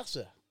minst i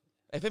glasset?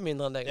 Jeg får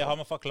mindre enn deg. Det har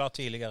vi forklart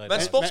tidligere.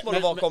 Men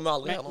spørsmålet vårt kommer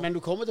aldri her nå. Men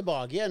du kommer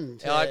tilbake igjen.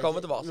 Ja, jeg kommer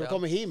tilbake, Når du ja.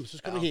 kommer hjem,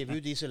 så skal Ja. du hive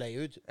ut de som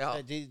leier ut. Ja.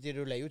 De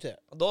du leier ut til.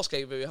 Og da skal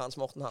jeg bo i Hans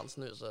Morten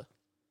Hansen-huset.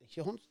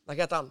 Ikke hun? Nei,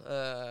 hva heter han?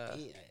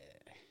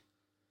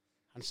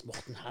 Hans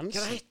Morten Hva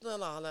Hansen. heter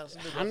han der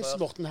som bodde Hans før?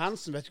 Morten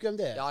Hansen, vet du hvem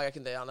det er? Ja, jeg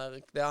kan det.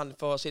 Det er han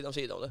på side om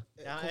side om det.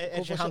 Ja, er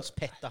ikke Hans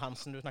Petter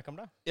Hansen du snakker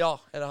om det? Ja,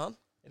 er det han?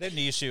 Er det en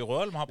ny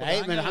surøl vi har på Nei,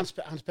 gang? men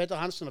eller? Hans Petter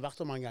Hansen har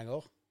vært der mange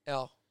ganger.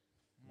 Ja.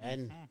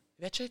 Men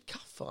Jeg vet ikke helt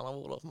hvorfor han har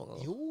vært der for mange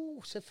år.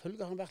 jo,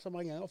 selvfølgelig har han vært der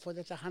mange ganger. For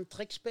dette er han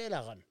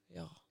trekkspilleren.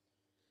 Ja.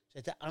 Så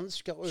heter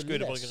Ansgar Ølles.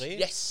 Skudebryggeri?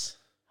 Yes!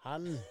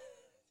 Han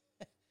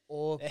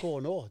og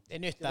kona. Det er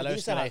Det nytt var av de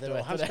løst, som hadde vet det. du.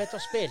 Og Hans Petter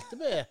spilte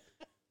med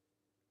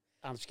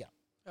Ansgar.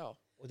 Ja.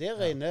 Og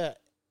der inne,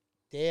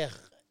 der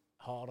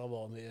har det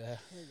vært mye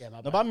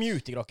hjemme. Nå bare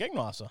muter jeg dere, jeg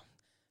nå, altså.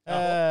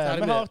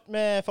 ferdig med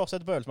Vi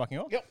fortsetter på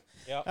ølsmakinga. Ja.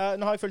 Ja.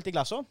 Nå har jeg fulgt i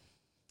glasset.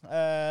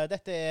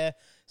 Dette er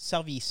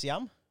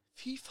servisiam.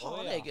 Fy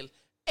faen, Å, ja. Egil.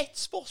 Ett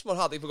spørsmål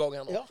hadde jeg på gang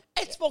her nå. Ja.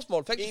 Ett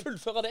spørsmål. Fikk jeg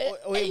fullføre det?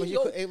 Og jeg var En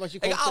ikke, gang. jeg var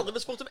ikke Jeg har kommet aldri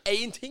blitt spurt om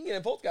én ting i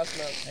den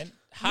podkasten. En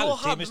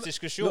halvtimes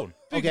diskusjon.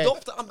 Bygd Ok.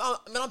 opp til,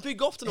 men han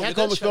bygger opp til noe. Her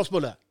kommer Det er skjønt.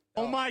 spørsmålet.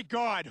 Oh my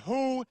God,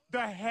 who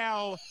the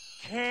hell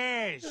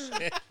cares?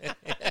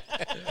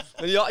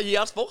 Men ja, gi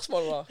han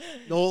spørsmål, da.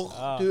 Når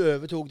du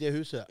overtok det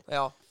huset,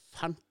 Ja.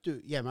 fant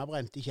du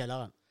hjemmebrent i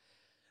kjelleren?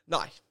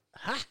 Nei.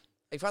 Hæ?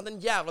 Jeg fant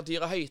en jævla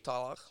dyre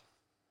høyttaler.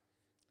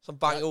 Som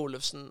Bang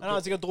Olufsen. Han har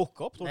sikkert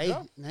drukket opp, tror du Nei,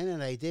 ikke?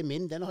 nei, det er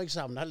min. Den har jeg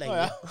savnet lenge. Å,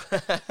 ja.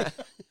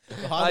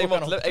 Nei,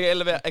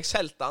 jeg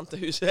solgte den til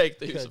huset. Jeg gikk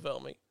til huset før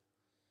meg.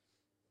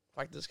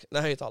 Faktisk.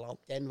 Den høyttaleren.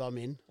 Den var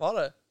min. Var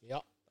det?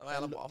 Ja. Den var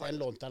jævla bra, Den faktisk.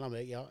 lånte han av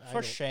meg, ja.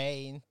 For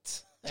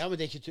seint. Ja, men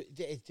det er ikke tull.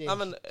 Det Nei,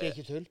 men, er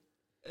ikke tull.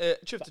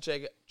 Kjøpte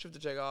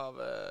ikke jeg av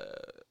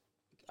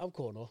Av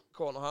kona.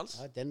 kona hans.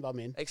 Ja, den var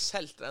min. Jeg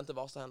solgte den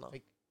tilbake til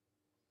henne.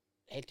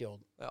 Helt i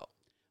orden. Ja.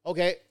 OK.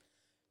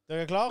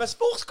 Dere er klar? Men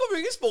spors kom jo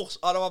ingen spors.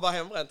 Ja, det var bare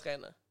hjemmebrent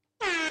greiene.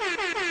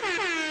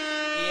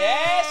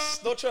 Yes!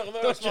 Da kjører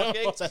vi Da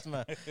ølsmaking. fortsetter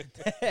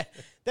vi.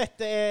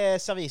 Dette er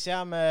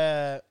servisiam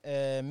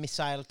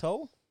Missile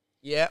Toe.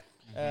 Yeah.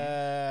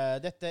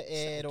 Dette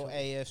er da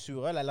ei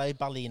surøl, eller ei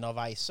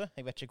berlinerweisse.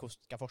 Jeg vet ikke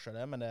hva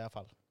forskjellen er, men det er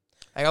iallfall.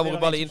 Jeg har vært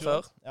i Berlin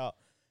før. Ja.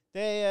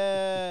 Det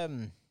er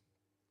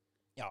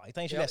ja, jeg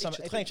trenger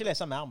Ja, ikke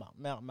lese mer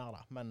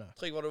da, men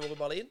Trygve, har du vært i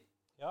Berlin?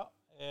 Ja,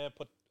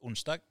 på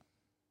onsdag.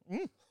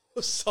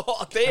 Så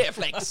det er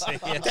flex!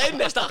 Den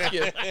er sterk!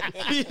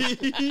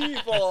 Fy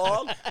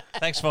faen!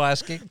 Thanks for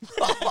asking.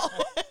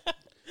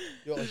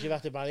 Du har ikke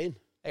vært i Berlin?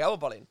 Jeg har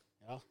vært i Berlin.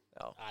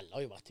 Alle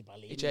har jo vært i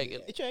Berlin. Ikke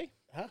Egil. ikke jeg.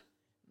 Hæ?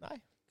 Nei.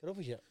 Hva da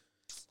for ikke?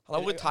 Han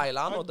har vært i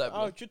Thailand og Jeg har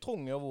Dublin. ikke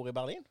trunget å være i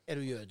Berlin. Er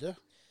du jøde?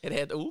 Er det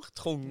et ord?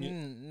 Trunge?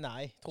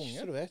 Nei, Ikke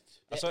trunget. du vet.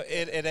 Altså,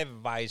 er det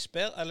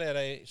Weissbier, eller er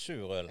det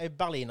surøl? Ei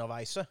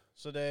berlinerweisse,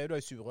 så det er jo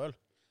ei surøl.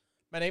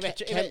 Men jeg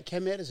vet ikke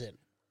Hvem er det sin?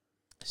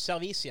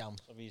 Servisiam.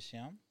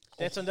 Servisiam.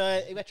 Det er et sånt,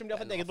 jeg vet ikke om de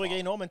har fått eget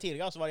bryggeri nå, men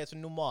tidligere så var det et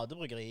sånt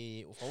nomadebryggeri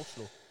fra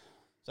Oslo.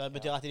 Så det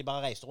betyr at de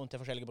bare reiste rundt til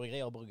forskjellige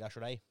bryggerier og brygga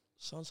ikke de.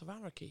 Sons of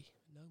Anarchy.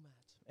 Nomad.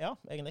 Ja,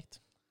 egentlig.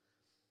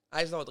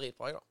 Nei, jeg synes det var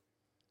dritbra, jeg da.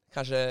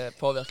 Kanskje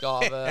påvirket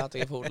av at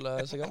jeg er fodel,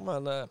 sikkert,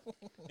 men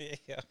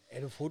Ja.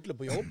 Er du fodle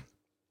på jobb?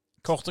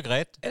 Kort og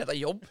greit. er dette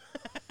jobb?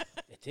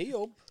 Dette er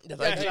jobb. Dette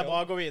Det er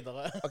bra å gå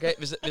videre. Ok,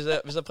 hvis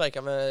jeg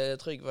preker med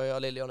Trygve og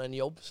Lillian en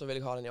jobb, så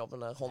vil jeg ha den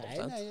jobben der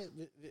 100%.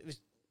 Nei.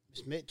 Hvis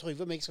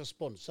Trygve og meg skal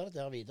sponse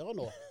dette her videre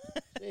nå,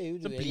 så er jo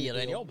du Så blir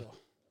det en jobb.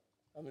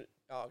 da.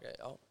 Ja, ok,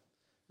 ja.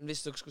 Men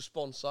hvis dere skulle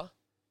sponse,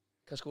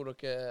 hva skulle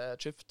dere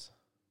kjøpt?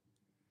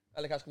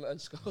 Eller hva skulle vi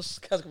ønske oss?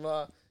 Hva skulle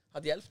vi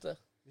hatt hjelp til?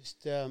 Hvis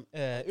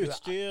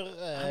Utstyr,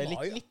 han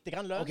var jo- litt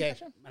grann lønn, OK,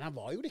 kanskje? men han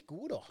var jo litt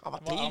god, da. Han var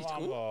Han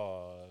dritgod.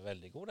 var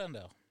veldig god, den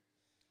der.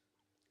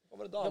 Hva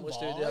var det damer i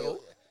studiet her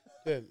også?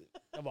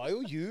 Det var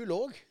jo jul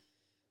òg.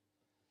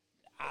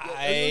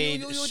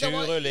 Nei,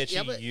 surøl er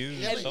ikke jul.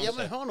 Ja,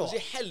 men hør nå. Hvordan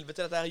i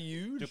helvete dette er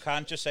jul? Du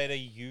kan ikke si det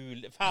er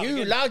jul.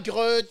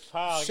 Julegrøt,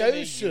 fargen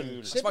er sausen.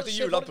 jul. Smakte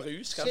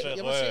julebrus, kanskje?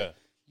 Rød.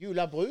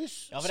 Julebrus.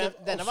 Ja, for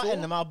denne var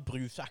enda mer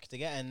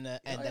brusaktig enn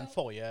den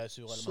forrige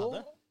surølen vi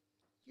hadde.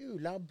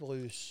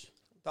 Julebrus.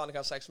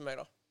 Terningkast 6 for meg,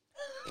 da.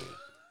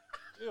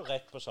 Du er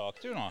rett på sak,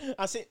 du nå.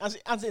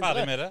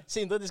 Ferdig med det.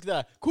 Sindre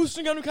diskuterer.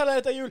 Hvordan kan du kalle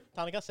dette jul?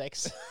 Terningkast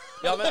 6.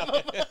 Ja, men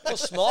for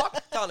smak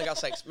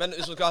terningkast 6. Men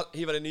hvis du skal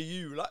hive det inn i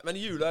jula. Men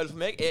juleøl for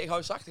meg, jeg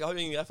har jo sagt, jeg har jo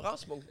ingen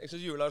referansepunkt. Jeg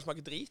synes juleøl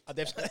smaker drit.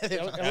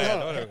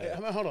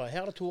 Men hør da,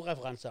 her er det 2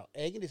 referanser.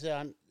 Egentlig så er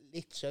han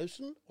litt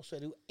sausen, og så er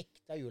det jo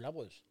ekte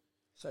julebrus.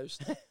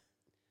 Sausen.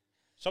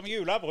 Som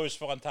julebrus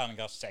for en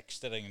terningkast 6,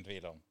 det er det ingen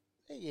tvil om.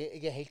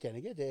 Jeg er helt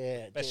enig.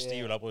 Beste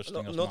julebrus.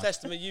 Nå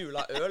tester vi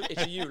juleøl,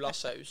 ikke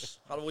julesaus.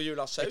 Har det vært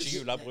julesaus? Ikke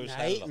julebrus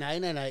heller.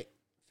 Nei.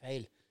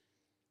 Feil.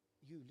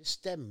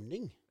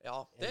 Julestemning. Ja,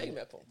 det er jeg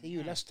med på. Det er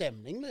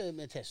julestemning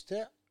vi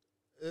tester.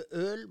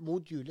 Øl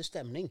mot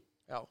julestemning.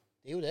 Ja.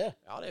 Det er jo det.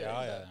 Ja, det er jo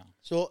det. Ja.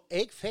 Så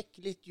jeg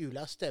fikk litt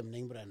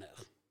julestemning på den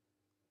her.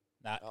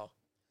 Nei. Ja.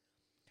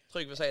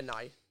 Trygve sier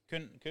nei.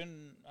 Kun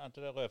at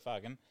det er rød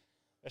fargen.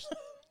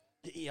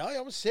 Ja,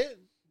 men se.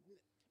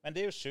 Men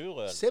det er jo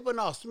surøl. Se på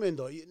nesen min,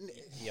 da.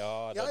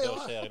 Ja, da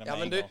ser jeg det Ja, med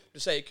men en gang. du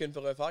sier kun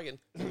på rød fargen.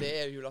 Det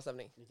er jo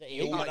julestemning.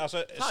 Jo, men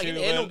altså, Fargen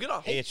er surøl noe, da.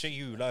 er ikke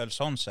juleøl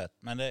sånn sett,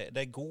 men det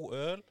er god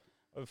øl.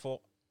 Og vi får,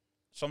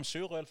 som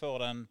surøl får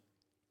den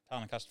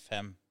terningkast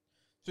 5.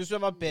 Synes du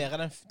den var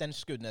bedre enn den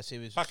Skudenes?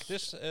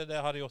 Faktisk,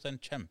 det hadde gjort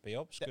en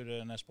kjempejobb,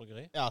 Skudenes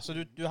bryggeri. Ja, så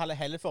du hadde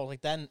heller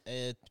foretrekt den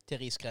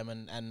til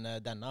riskremen enn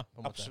denne, på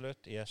en måte?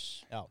 Absolutt,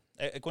 yes. Ja.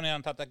 Jeg kunne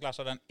gjerne tatt et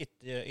glass av den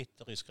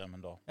etter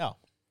riskremen da. Ja.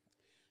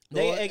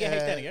 Jeg er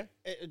helt enig.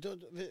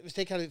 Hvis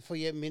jeg kan få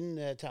gi min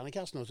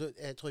ternekast nå, så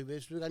tror jeg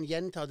hvis du kan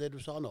gjenta det du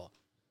sa nå.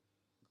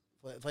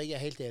 For jeg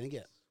er helt enig.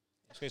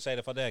 Skal jeg si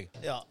det for deg?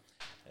 Ja.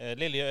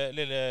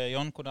 Lille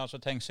John kunne altså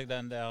tenkt seg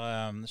den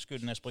der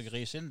Skudenes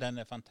bryggeri sin. Den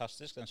er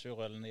fantastisk, den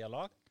surølen de har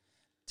lagd.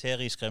 Til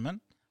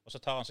riskremen. Og så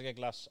tar han seg et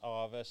glass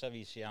av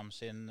Serviciam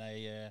sin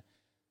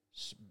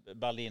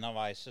Berliner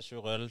Weisse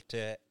surøl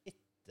til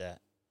etter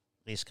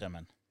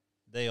riskremen.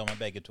 Det gjør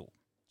vi begge to.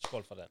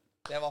 Skål for den.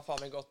 Det var faen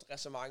meg godt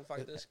resonnement,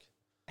 faktisk.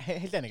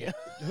 Helt enig.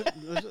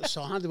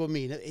 Sa han det på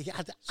mine. Jeg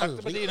hadde Sagt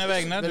det på dine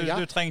vegne.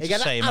 Du trenger ikke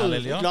ikke si mer,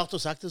 Lille John. Jeg hadde aldri klart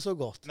å sagt det så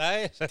godt. Nei.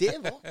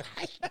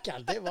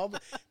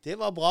 Det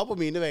var bra på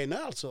mine vegne,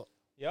 altså.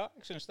 Ja,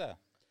 jeg synes det.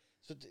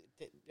 Så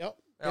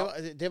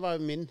det var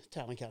min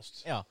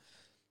ternekast. Ja.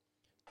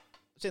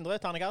 Sindre,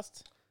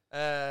 ternekast?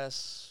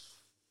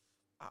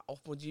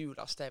 Opp mot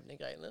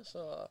julestemning-greiene,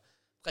 så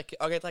jeg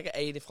trekker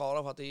 1 ifra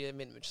det, for at jeg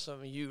minner meg ikke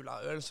som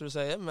juleøl, som du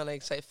sier, men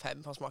jeg sier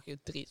 5, for det smaker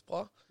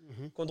dritbra.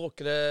 Kunne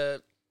drukket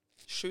det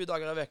 7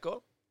 dager i veka.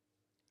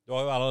 Du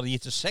har jo allerede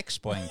gitt det 6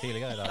 poeng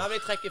tidligere i dag. Nei, men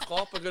jeg trekker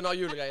ifra på grunn av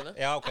julegreiene.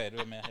 Ja, ok, du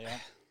er med, ja.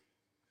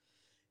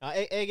 Ja,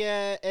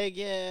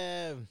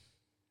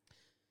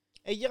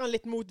 jeg gir han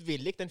litt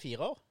motvillig den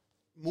 4.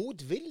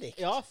 Motvillig?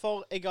 Ja,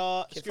 for jeg ga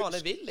Hva faen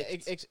er villig?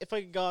 For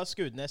jeg ga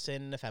Skudenes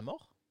sin 5.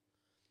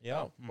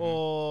 Ja.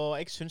 Og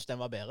jeg synes den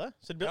var bedre.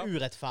 Så det blir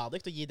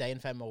urettferdig å gi deg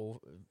en 5,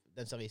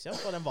 den Serviciam,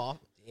 for den var...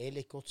 Det er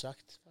litt godt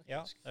sagt, faktisk.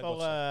 Ja, det er For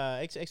godt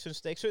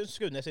sagt. jeg synes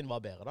Skudenes sin var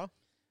bedre da.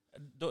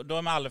 Da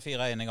er vi alle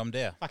 4 enige om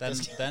det.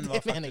 Faktisk. Den var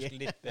Det mener faktisk jeg.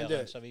 litt bedre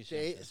enn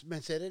Serviciam.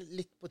 Men så er det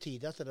litt på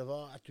tide at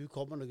du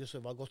kommer med noe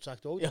som var godt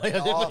sagt også. Ja,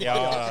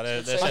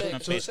 Det setter vi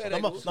pris på. Så er Nå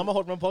det har god. vi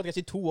holdt med podcast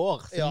i 2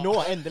 år, så nå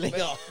endelig.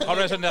 Har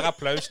du en sånn der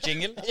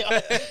applaus-jingle?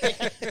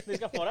 Vi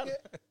skal få den.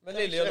 Men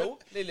Lilje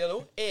og nå,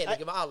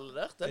 enige med alle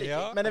der. Det er litt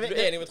Ja. fint. Men Du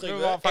er enig med Du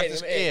Trygve. var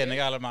faktisk enig med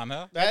enige alle mann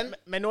her.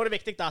 Men nå er det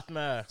viktig at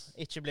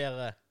vi ikke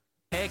blir...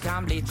 Jeg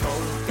kan bli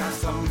tolka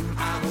som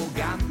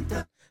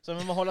arrogante. Så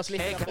vi må holde oss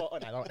litt på...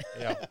 Nei.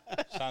 Ja,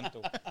 sant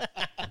ord.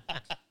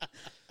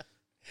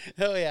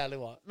 Det var jævlig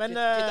bra. Men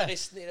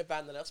Gitaristen i det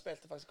bandet der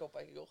spilte faktisk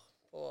Koppa i går.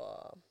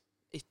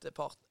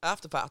 På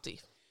afterparty.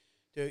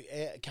 Du,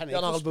 kan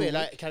Jan Harald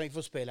jeg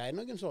få spille inn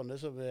noen sånne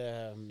som...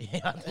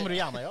 ja, det må du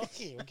gjerne gjøre.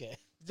 Ok.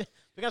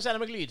 Du kan sende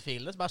meg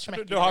lydfilene, så bare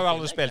smekker Du har jo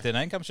aldri spilt inn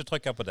en. Kan vi ikke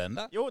trykke på den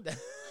da? Jo, det...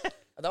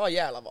 Ja, det var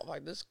jævla bra,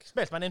 faktisk.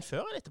 Spilte man den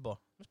før eller etterpå?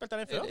 Vi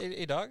spilte den før.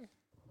 I dag?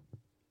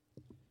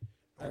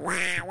 Jeg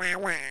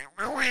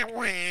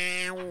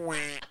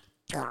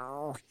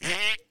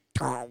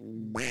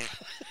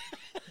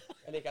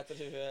liker at du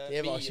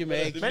Det var ikke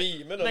meg. Du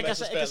mimer når Men hva du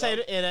sier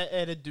du?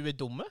 Er det du er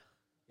dumme?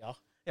 Ja.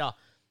 Ja.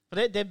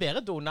 For det er bedre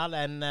Donald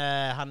enn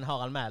han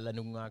Harald Mæhle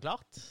noen gang har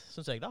klart,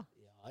 synes jeg da.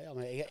 Ja,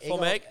 men For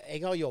meg-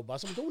 jeg har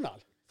jobbet som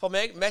Donald. For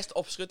meg, mest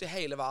oppskrytt i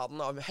hele verden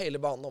av hele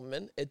barndommen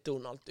min, er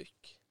Donald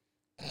Duck.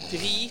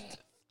 Drit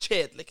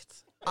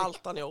kjedelikt.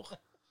 Alt han gjør.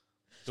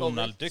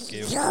 Donald Duck er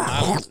jo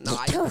Donald.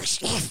 Nei.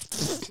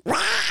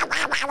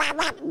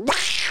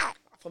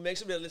 For meg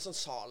så blir det litt sånn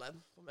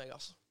Salem. For meg,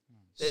 altså.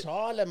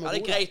 Salem Ja, og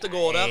det er greit å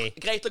gå der,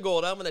 greit å gå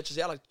der, men det er ikke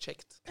så jævla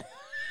kjekt.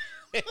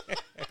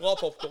 Bra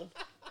popcorn.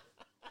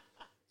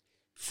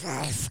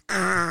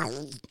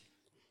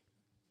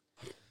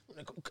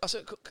 Altså,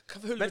 hva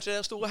hyller ikke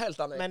de store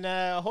heltene? Men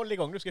hold i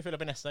gang, du skal fylle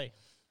opp i neste.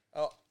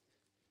 Ja.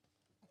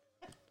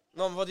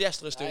 Nå har vi fått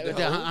gjester i studio.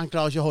 Han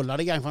klarer ikke å holde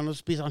det i gang, for nå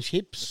spiser han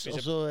chips, spiser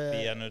og så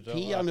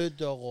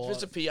peanøtter og...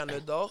 Spiser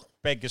peanøtter.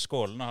 Begge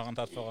skålene har han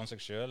tatt foran seg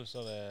selv,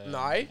 så det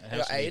Nei, er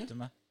helt det er lite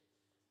med.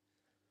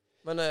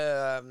 Men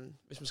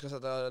hvis vi skal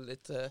sette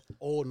litt...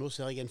 Nå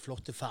ser jeg en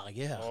flott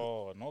farge her.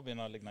 Nå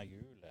begynner det å ligne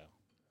jul her.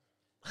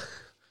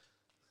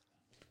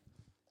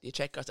 De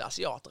kjekkeste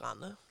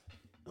asiaterne.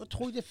 Nå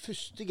tror jeg det er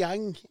første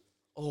gang...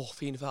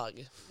 fin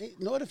farge.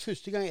 Nå er det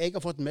første gang jeg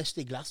har fått mest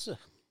i glasset.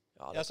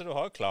 Ja, så du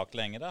har jo klagt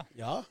lenge da.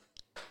 Ja.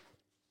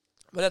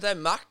 Men dette er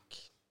Mac.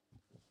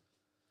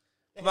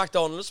 På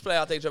McDonald's pleier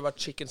jeg at jeg kjøper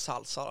chicken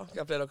salsa da.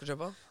 Hva pleier dere å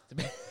kjøpe?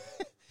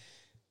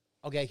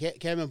 Ok, hva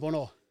er vi på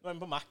nå? Nå er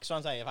vi på Mac, så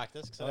han sier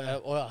faktisk. Så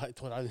Jeg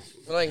tror det er...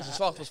 Men det er ingen som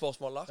svarte på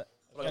spørsmålet der.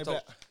 Jeg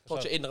tror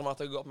ikke innrømme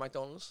at jeg går på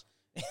McDonald's.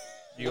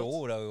 Jo,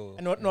 det er jo...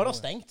 Nå er det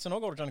stengt, så nå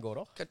går det ikke an å gå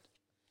der.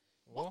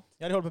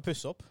 Ja, de holder på å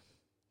pusse opp.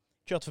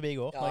 Kjørt forbi i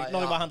går.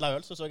 Når jeg bare handlet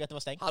øl, så jeg at det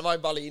var stengt. Han var i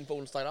Berlin på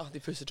onsdag da.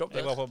 De pusset ikke opp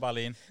der. Jeg var på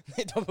Berlin.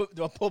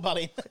 Du var på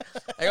Berlin.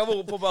 Jeg har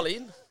vært på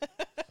Berlin.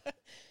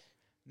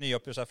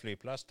 Nyoppusset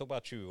flyplass. Det tok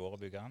bare 20 år å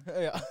bygge den.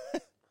 Ja.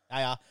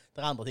 Ja. Det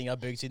er andre ting jeg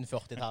har bygd siden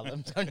 40-tallet.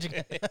 Men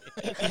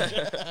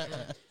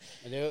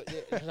det er jo...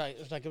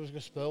 Jeg snakker om vi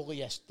skal spørre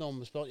gjestene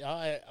om...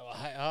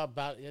 Jeg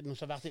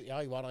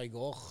var der i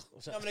går.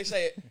 Ja, men jeg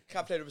sier,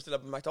 hva pleier du å bestille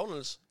på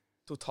McDonald's?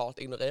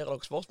 Totalt ignorerer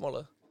dere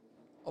spørsmålet.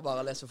 Og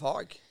bare lese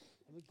fag.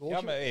 Jeg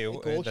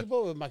går ikke på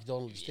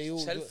McDonald's.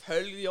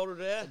 Selvfølgelig gjør du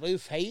det. Det blir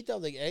jo feit av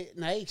deg.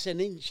 Jeg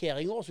sender inn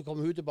kjæringer, så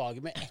kommer hun tilbake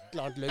med et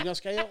eller annet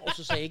løgnersgreier, og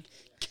så sier jeg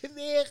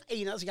hver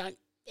eneste gang,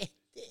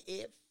 dette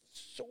er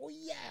så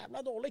jævla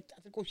dårlig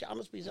at det går ikke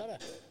an å spise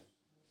det.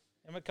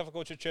 Ja, men hvorfor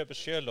går du ikke kjøpe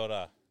selv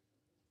da?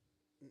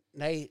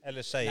 Nei.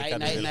 Eller sier hva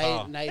du vil ha?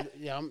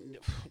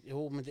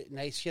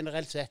 Nei,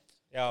 generelt sett.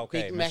 Ja, ok,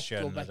 Big vi Mac og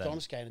skjønner det.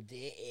 McDonald's-greiene,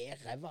 det er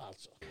ræva,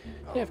 altså.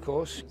 Yeah, of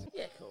course.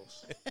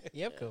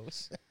 Yeah, of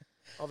course.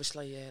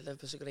 Obviously,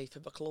 Liverpool's a great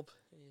football club.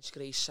 It's a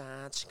great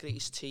side,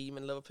 greatest team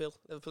in Liverpool.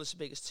 Liverpool is the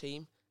biggest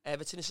team.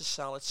 Everton is a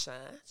solid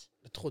side.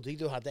 Jeg trodde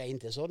du hadde en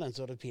til sånn,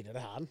 så det pinner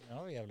det han.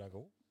 Ja, jævla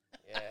god.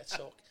 Yeah, it's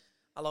so...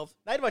 I love...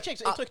 Nei, det var ikke jeg.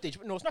 Jeg trykte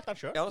ikke. Nå snakket han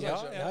selv. Ja,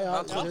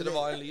 han trodde det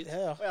var en lyd.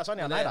 Ja, sånn,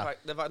 ja, nei da.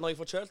 Når jeg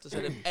får kjølt det,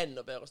 så er det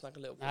enda bedre å snakke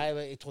Liverpool. Nei,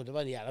 jeg trodde det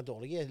var en jævla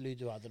dårlig lyd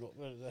du hadde nå.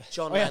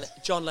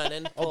 John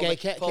Lennon, Paul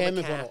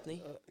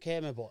McCartney. Hva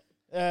er vi på?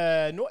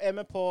 Nå er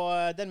vi på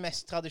den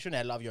mest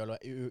tradisjonelle av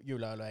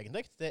juleøl,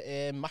 egentlig. Det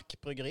er Mack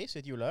Bryggeri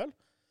sitt juleøl.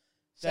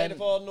 Si det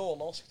på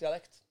nordnorsk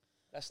dialekt,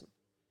 resten.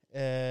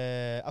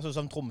 Altså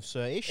som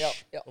Tromsø-ish.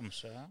 Ja.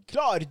 Tromsø, ja.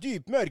 Klar,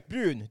 dyp, mørk,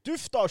 brun,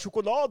 duft av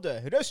sjokolade,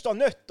 røst av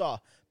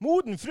nøtter,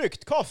 moden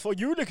frukt, kaffe og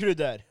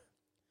julekrydder.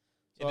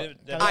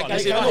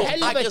 Aggressive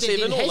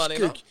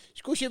nordlendinger.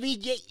 Skulle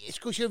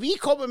ikke vi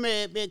komme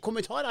med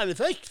kommentarene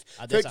først?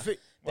 Ja, det er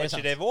sant. Var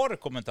ikke det vår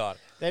kommentar?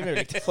 Det er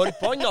mulig.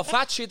 Forbanna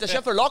fettskitt, jeg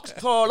kjøper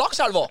på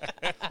Lakselva.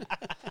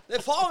 Det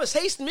er faen med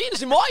 16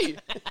 minus i mai.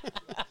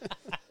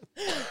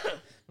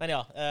 Men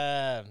ja,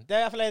 det er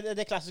i hvert fall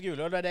det klassiske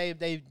juleøl.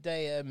 Det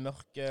er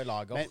mørke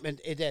lager. Men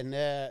er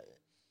denne...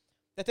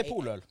 Dette er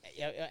poløl.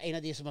 En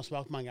av de som har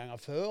smakt mange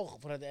ganger før,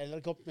 for det er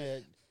kommet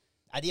med...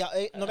 Nei,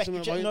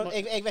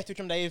 jeg vet jo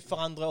ikke om de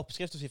forandrer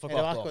oppskrifter fra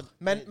hvert år.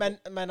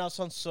 Men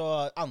sånn så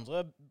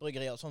andre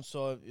bryggerier, sånn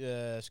så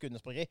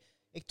Skudenes bryggeri,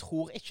 jeg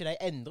tror ikke de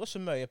endrer så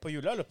mye på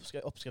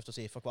juleøloppskrifter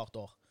si for hvert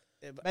år.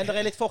 Men det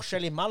er litt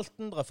forskjell i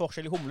malten, det er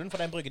forskjell i humlen,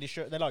 for den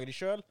lager de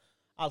selv.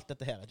 Alt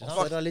dette her, ikke sant?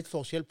 Så er det litt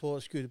forskjell på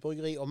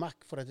Skudebryggeri og Mack,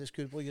 for dette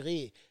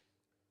Skudebryggeri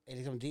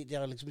de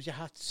har liksom ikke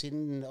hatt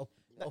sin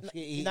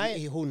i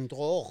 100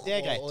 år. Det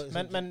er greit,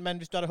 men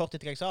hvis du hadde hørt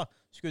etter hva jeg sa,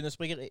 Skudenes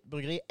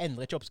bryggeri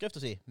endrer ikke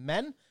oppskriften sin,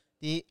 men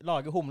de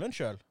lager humlen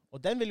selv, og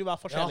den vil jo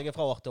være forskjellige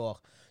fra år til år.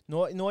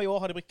 Nå i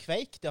år har de brukt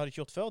kveik, det har de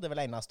ikke gjort før, det er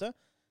vel eneste.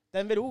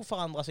 Den vil jo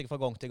forandre seg fra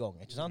gang til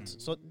gang, ikke sant?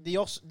 Så de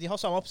har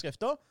samme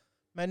oppskrifter,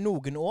 men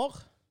noen år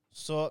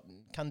så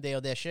kan det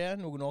og det skje,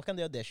 noen år kan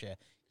det og det skje.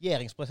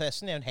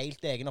 Gjeringsprosessen er en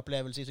helt egen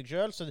opplevelse i seg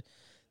selv, så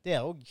det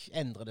er også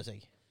endrer det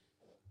seg.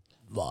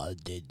 Var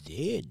det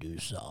du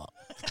sa?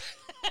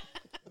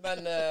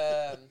 Men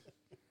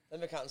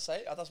vi kan si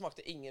at han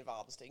smakte ingen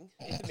verdens ting,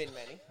 etter min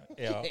mening.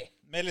 Ja,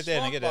 vi er litt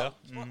enige der.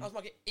 Han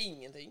smaker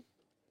ingenting.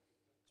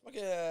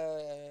 Ok.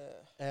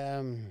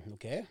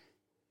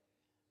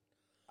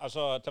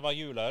 Altså, det var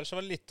juleøl, så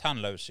var det litt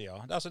tannløs,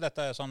 ja. Altså,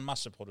 dette er sånn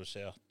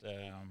masseprodusert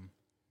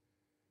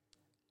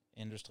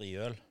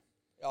industriøl,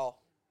 Ja.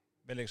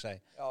 vil jeg si.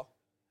 Ja.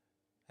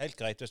 Helt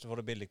greit hvis du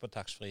får det billig på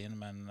taxfree-en,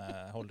 men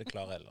hold det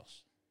klar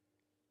ellers.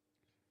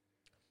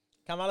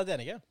 Kan være litt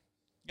enige.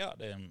 Ja,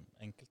 det er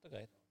enkelt og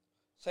greit.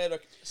 Sier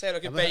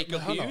dere Baker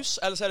Hughes,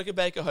 eller sier dere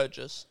Baker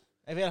Hudges?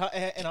 Jeg vil ha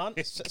en annen.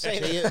 Du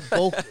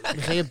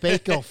sier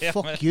Baker,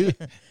 fuck you.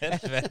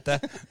 Helvete.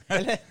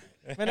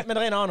 Men det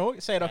er en annen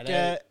også. Sier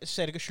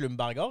dere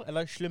Schlumberger,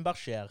 eller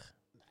Schlumberger?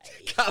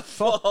 Hva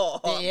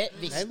faen? Nei,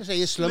 vi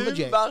sier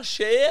Slumberjay.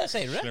 Slumberger?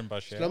 Sier du det?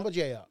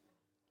 Slumberjay, ja.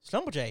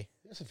 Slumberjay?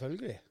 Ja,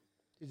 selvfølgelig.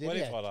 Det Hvor er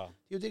de fra da?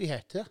 er jo det de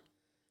heter.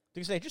 Du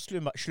sier ikke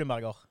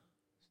Schlumberger?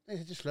 Det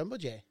heter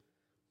Slumberjay.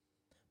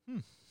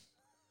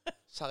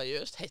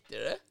 Seriøst, heter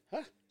det det? Hæ?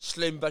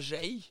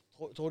 Slumberger?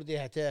 tror du de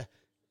heter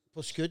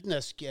på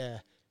skuddnesk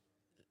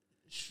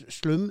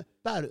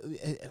slumberg?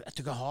 Vet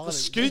du hva har det?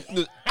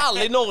 Skuddene.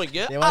 Alle i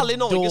Norge Det var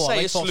dårlig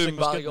sier forsøk på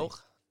Slumberger.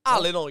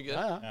 Alle i Norge.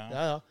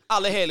 Ja.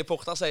 Alle hele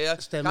porter sier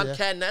Stemmer kan det.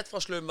 Kenneth fra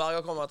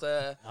Slumberger komme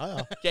til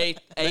Ja.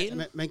 gate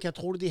 1? Men hva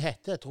tror du de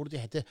heter? Tror du de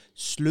heter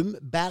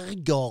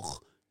Slumberger?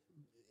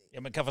 Ja,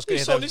 men hvorfor skal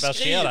Det er det sånn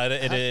hete de Berger?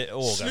 Er det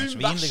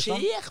årgangsvin, liksom?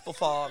 Slumberger, for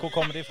faen. Hvor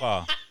kommer de fra?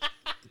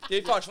 De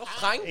er faen ikke fra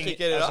Frankrike,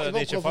 det Altså, da. Jeg det er må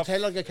ikke prøve å fra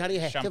fortelle dere hva de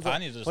heter.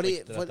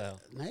 Champagne-distriktet, dette her.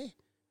 Nei.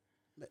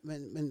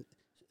 Men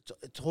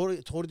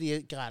tror du de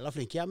er græla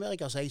flinke i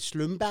Amerika og sier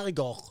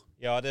Slumberger?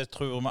 Ja, det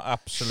tror vi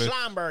absolutt.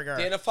 Slamburger.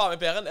 Det er noe faen meg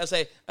bedre enn jeg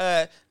sier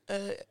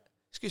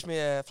excuse me,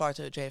 fly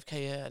to JFK,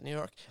 New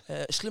York.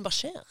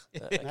 Slumberger.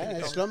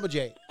 Nei,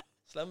 Slumberjay.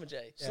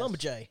 Slumberjay.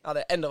 Slumberjay. Ja,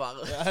 det er enda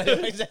verre.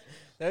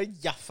 Det er jo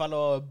iallfall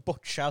å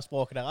botche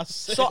språket deres.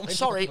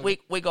 Sorry,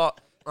 we got...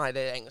 Nei,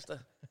 det er engelsk, det.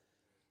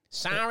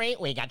 Sorry,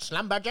 we got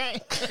slumberjay.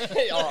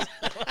 Ja.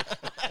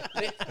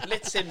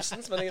 Litt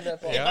Simpsons, men jeg er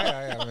med på.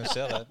 Ja, vi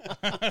ser det.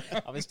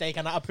 Ja, hvis de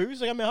kan ha Apu,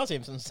 så kan vi ha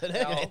Simpsons. Så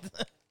det er Ja.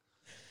 greit.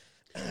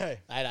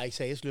 Nei, jeg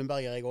sier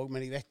Slumberger, jeg òg,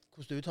 men jeg vet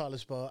hvordan det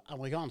uttales på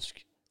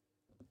amerikansk.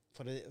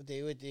 For det er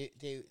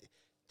jo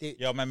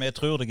Ja, men vi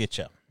tror deg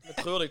ikke. Jeg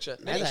tror det ikke.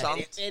 Nei, Det er nei.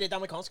 sant. Er det et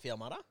amerikansk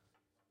firma, da?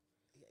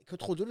 Hva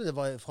trodde du det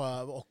var fra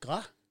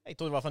Åkra? Jeg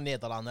trodde det var fra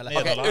Nederland. Eller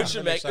Ok, Nederland.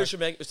 unnskyld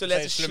meg. Hvis du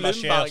leser Sier Slumberger,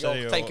 så er det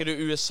Slumberger, jo- tenker du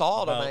USA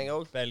da med en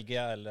gang?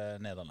 Belgia eller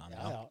Nederland.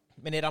 Ja.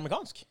 Men er det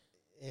amerikansk?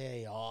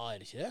 Ja, er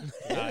det ikke det?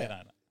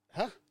 Nei.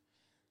 Hæ?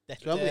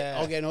 Dette,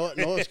 Slumberger. OK,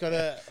 nå skal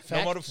det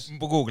Nå må du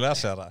på Google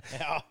se det.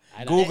 Ja.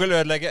 Google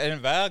ødelegger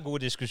enhver god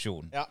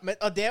diskusjon. Ja, men,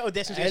 og det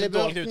synes jeg er så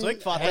dårlig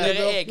uttrykk. For at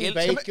Dere er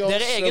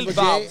Egil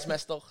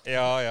verdensmester.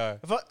 Ja.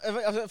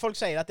 altså, folk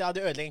sier at det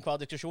ødelegger enhver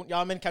diskusjon.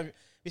 Ja, men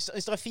hvis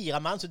det er 4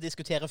 mann som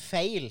diskuterer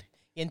feil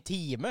i en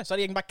time, så hadde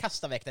de egentlig bare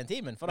kastet vekk den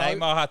timen. For da Nei, har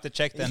vi har hatt det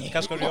kjekt.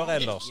 Hva skal du gjøre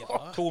ellers?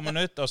 2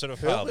 minutter, og så er du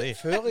ferdig.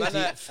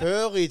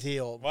 Før i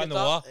tida. Hva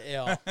nå?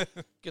 Ja.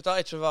 Gutter,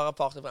 ikke være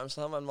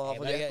partybremser, men vi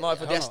har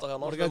fått gjester her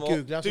nå. Må Så dere vi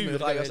google må så mye dere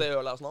dure vil. seg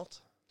øl her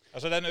snart.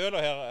 Altså, den øla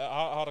her,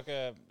 har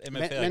dere... Er vi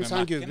ferdig Mens med han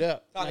makken? googler.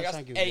 Terningkast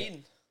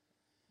 1.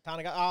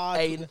 Terningkast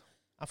 1.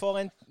 Han får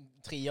en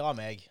 3 av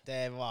meg.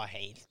 Det var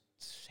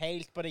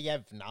helt på det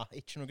jevne.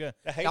 Ikke noe... Det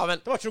er helt... Ja, men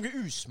Det var ikke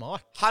noe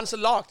usmak. han som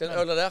lagde den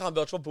ølen der, han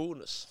bør ikke få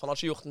bonus. For han har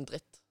ikke gjort en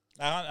dritt.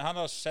 Nei, han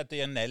har sett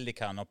i en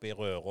Nellikan oppi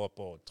røra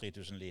på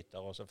 3000 liter,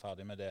 og så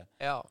ferdig med det.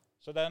 Ja.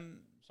 Så den,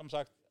 som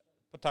sagt,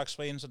 på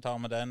taxfree-en så tar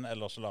vi den,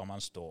 eller så lar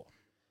man stå.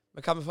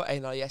 Men kan vi få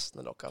en av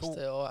gjestene deres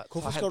til å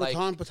Hvorfor skal du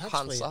ta den på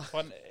taxfree?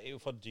 For den er jo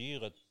for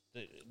dyret.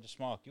 Det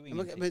smaker jo Men,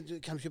 ingenting. men du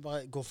kan du ikke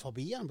bare gå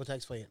forbi han på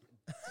taxfree?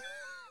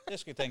 Det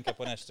skal jeg tenke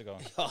på neste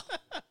gang.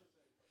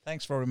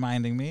 Thanks for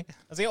reminding me.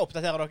 Altså, jeg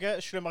oppdaterer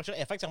dere. Slumberger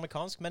er faktisk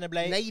amerikansk, men det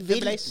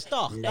ble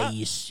startet.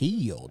 Nei,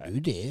 sier du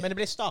det? Men det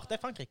ble startet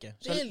i Frankrike.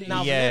 Så Det er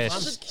navnet er Yes.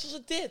 fransk.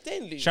 Så det er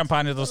en lyd.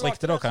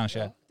 Champagne-distriktet da,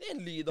 kanskje? Det er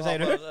en lyd å Hva ha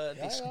sier du? på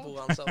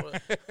diskbordet, ser du.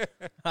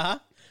 Hæ?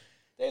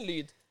 Det er en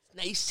lyd.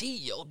 Nei,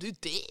 sier du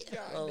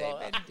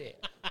det?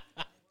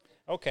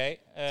 OK.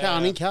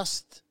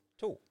 Terningkast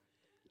 2.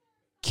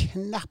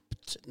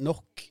 knapt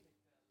nok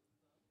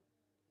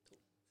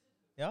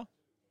Ja.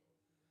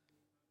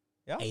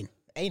 Ja. 1.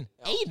 En.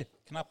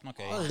 Knapt nok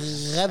 1.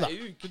 Ræva.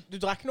 Du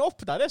drakk den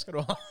opp, da. Det skal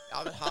du ha.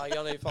 Ja, men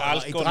herregud, det er faen.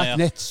 Alt Jeg går drakk ned.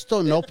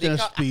 nettstående opp den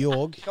spya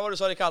òg. Hva var det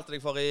du sa de kalte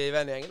deg for i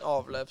vennegjengen?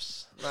 Avløps...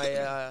 Nei,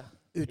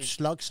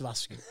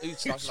 Utslagsvasken.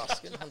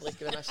 utslagsvasken. Han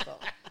drikker det meste.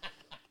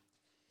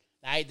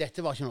 Nei,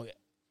 dette var ikke noe.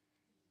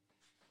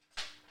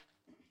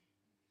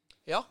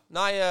 Ja.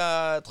 Nei,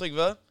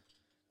 Trygve.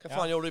 Hva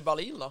faen gjorde du i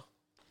Berlin, da?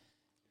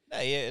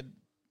 Nei,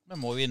 vi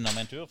må jo innom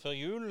en tur før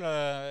jul.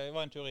 Jeg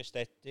var en tur i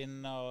Stettin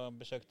og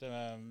besøkte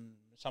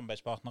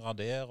samarbeidspartnere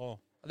der. Og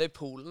Det er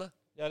Polen, det.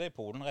 ja, det er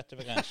Polen rett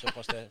over grensen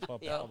fra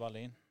Ja.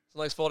 Berlin. Så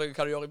når jeg spør deg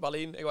hva du gjør i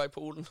Berlin, jeg var i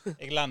Polen.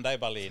 Jeg landet i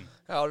Berlin.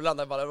 Ja, du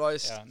landet i Berlin. Det var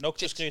Ja, nok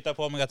til å skryte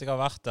på meg at jeg har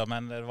vært der,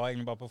 men det var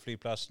egentlig bare på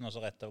flyplassen og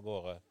så rett av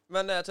gårde.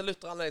 Men til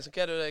lytterne, liksom,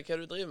 hva er det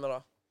du driver med,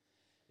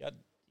 da?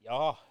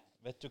 Ja,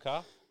 vet du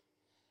hva?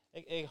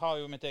 Jeg har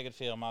jo mitt eget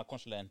firma,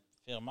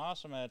 konsulentfirma,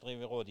 som jeg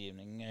driver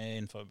rådgivning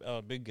innenfor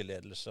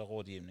byggeledelse og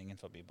rådgivning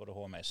innenfor både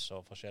HMS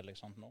og forskjellig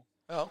sånt nå.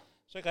 Ja.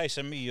 Så jeg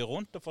reiser mye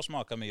rundt og får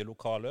smake mye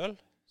lokaløl.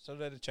 Så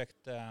det er litt kjekt.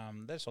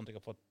 Det er sånt jeg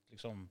har fått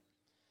liksom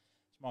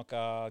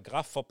smake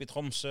Graff opp i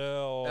Tromsø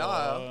og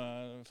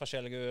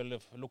forskjellige øl,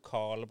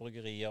 lokale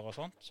bryggerier og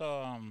sånt. Så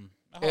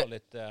jeg har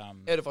litt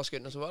Er du fra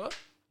Skudenes, var det?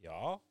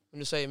 Ja. Men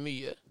du sier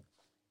mye.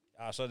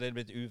 Ja, så det er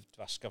blitt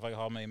utvasket, for jeg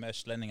har mye med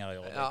østlendinger å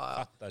gjøre. Ja, ja.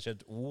 Jeg fatter ikke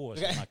et ord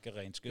som snakker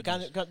rent Du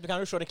kan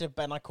Skudenes. jo se det klippet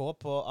på NRK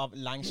av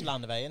langs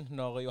landeveien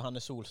når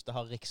Johannes Solstad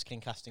har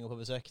Rikskringkastinga på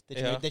besøk. Det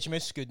er ikke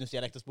mye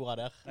Skudenes-dialekt å spore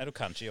der. Nei, du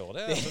kan ikke gjøre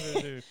det.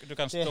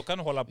 Altså, da kan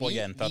du holde på å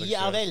gjenta deg Vi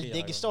er selv veldig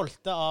 4 ganger.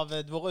 stolte av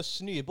våre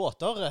nye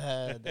båter.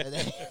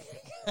 Det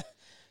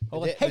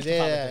Helt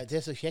forferdelig. det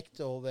er så kjekt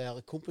å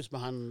være kompis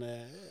med han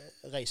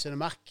reisende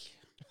Mark.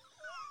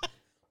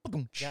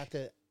 Det er at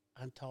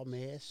han tar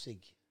med seg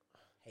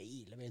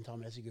hele veien tar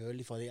med seg øl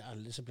fra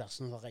alle disse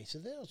plassene han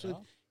reiser til. Og så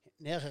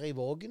ned her i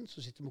Vågen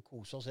så sitter vi og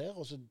koser oss her.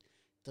 Og så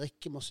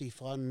drikker man si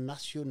fra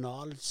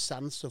nasjonal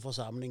sans og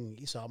forsamling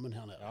i sammen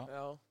her nede. Ja.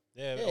 Ja.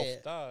 Det er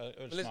ofte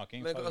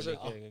ølsmaking. Men fra altså,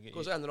 ulike-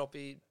 hvordan ender det opp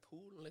i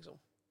Polen, liksom?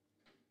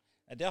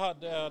 Det har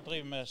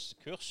drivet med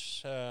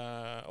kurs,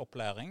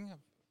 opplæring,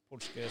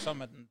 sammen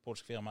med et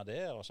polsk firma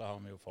der, og så har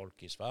vi jo folk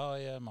i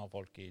Sverige, vi har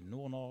folk i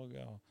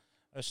Nord-Norge og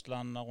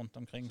Østlandet rundt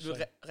omkring. Så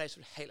du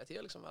reiser du hele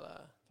tiden, liksom?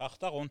 Eller?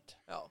 Farta rundt,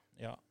 Ja.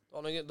 ja. Du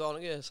har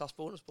noen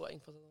SAS-bonuspoeng.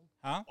 For å si det sånn.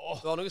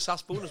 Hæ? Du har noen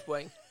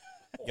SAS-bonuspoeng.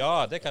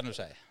 Ja, det kan du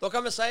si. Da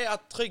kan vi si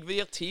at Trygve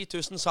gir 10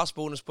 000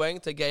 SAS-bonuspoeng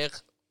til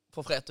Geir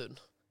på Fretun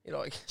i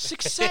dag.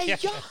 Suksess,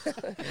 ja!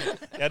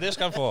 Ja, det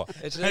skal han få.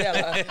 Er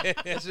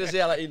ikke det så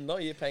jævla inne å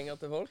gi penger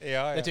til folk?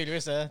 Ja, Det er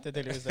tydeligvis det.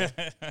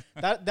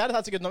 Det hadde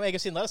tatt seg ut når jeg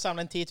og Sindre hadde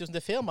samlet 10 000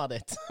 til firmaet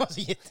ditt. Og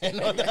så gitt det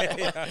noe. Det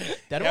hadde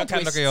vært en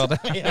kan twist. dere gjøre det?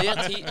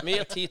 Vi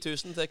gir 10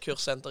 000 til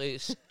kurssenter i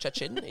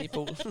Tsjetsjen i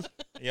Polen.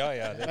 Ja,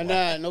 det er Men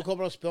bra. nå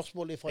kommer det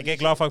spørsmål ifra... Jeg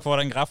er glad for at jeg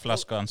får den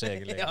grafflaska hans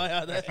egentlig.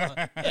 Ja, det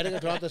Er dere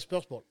klare til et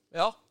spørsmål?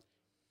 Ja.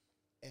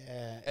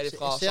 Er de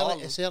fra salen?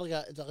 Jeg ser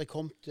dere er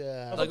kommet... Det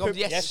har kommet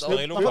gjester.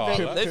 Gjester i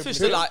lokalet. Det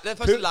er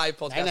første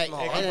live-podcast vi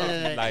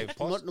har.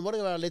 Livepost. Nå må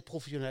dere være litt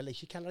profesjonelle.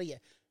 Ikke kalle det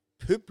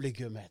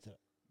publikum, heter det.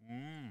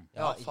 Mm.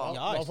 Ja, faen.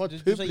 Ja, Bare for du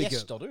sa publikum.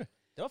 gjester, du.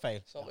 Det var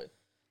feil. Sorry.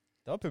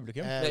 Det var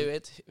publikum. Det er jo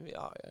et...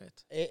 Ja, jeg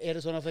vet. Er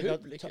det sånn at dere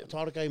Publikum.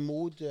 tar dere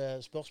imot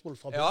spørsmål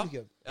fra Ja.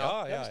 publikum?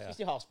 Ja. Hvis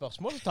de har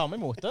spørsmål, så tar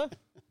vi imot det.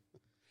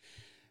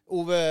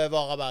 Ove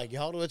Varaberg,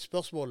 har du et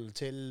spørsmål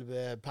til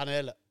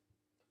panelet?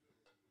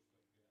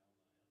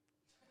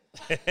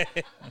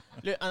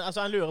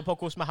 Altså, han lurer på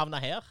hvordan vi havna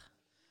her.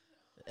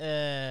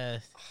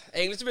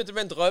 Egentlig så begynte det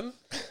med en drøm.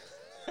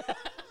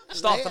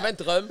 Startet med en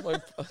drøm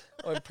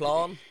og en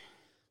plan.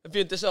 Vi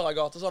begynte i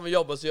Søragata, så har vi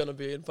jobbet oss gjennom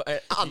byen på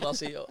andre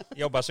siden.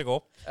 Jobba seg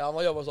opp. Ja, vi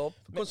har jobbet oss opp.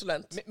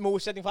 Konsulent. I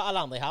motsetning fra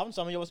alle andre i havn,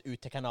 så har vi jobbet oss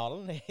ut til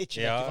kanalen.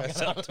 Ikke Ja, vekk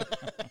fra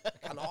kanalen.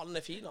 Kanalen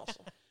er fin,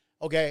 altså.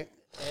 OK,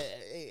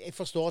 jeg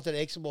forstår at det er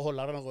jeg som må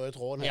holde den røde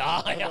tråden her.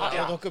 Ja.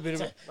 Dere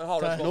begynner med. Men har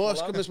du et Nå spørsmål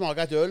skal da? vi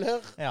smake et øl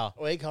her, Ja.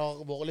 og jeg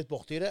har vært litt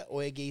borti det,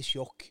 og jeg er i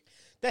sjokk.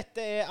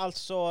 Dette er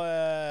altså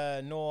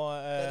nå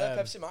Det er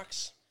Pepsi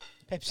Max.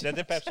 Pepsi. Det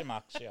er Pepsi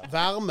Max, ja.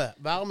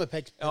 Varme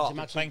Pepsi Ja.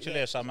 Max. Trenger ikke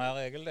lese mer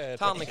regel. Det er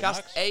Pepsi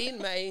Ternekast Max.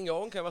 1 med en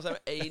gang. Kan jeg bare si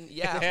med en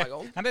jævla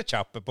gang. Han er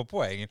kjappe på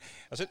poengen.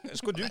 Altså,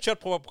 skulle du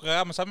kjørt på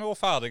programmet, så hadde vi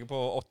vært ferdige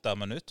på 8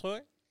 minutter, tror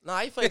jeg.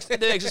 Nei, for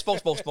det er jeg som spør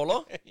spørsmål.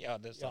 Ja,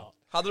 det er sant.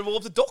 Hadde det vært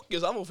opp til dere,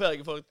 så hadde vi vært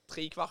ferdige for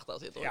 3 kvarter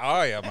siden.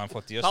 Ja, man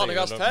får tid å si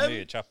Ternekast det 5,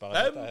 mye kjappere.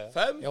 enn 5, dette her.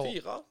 5, Jo.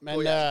 4. Men,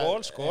 Gå igjen.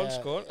 Skål, skål,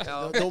 skål.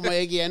 Ja. Da må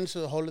jeg igjen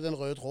så holde den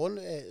røde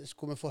tråden.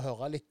 Skulle vi få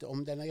høre litt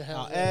om denne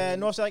her? Ja,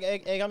 nå ser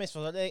jeg har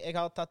misforstått. Jeg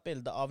har tatt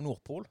bilde av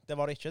Nordpol. Det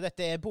var det ikke.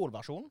 Dette er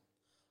polversjonen.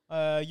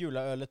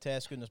 Juleølet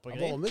til Skundes Det har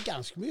Bryggeri. vært med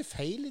ganske mye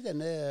feil i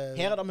denne...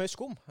 Her er det mye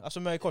skum. Altså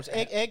mye kols.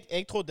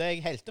 Jeg trodde jeg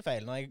helte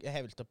feil når jeg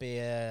helte oppi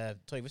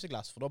Trygves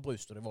glass, for da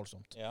bruste det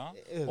voldsomt. Ja.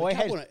 Og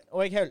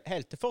jeg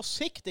helte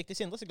forsiktig i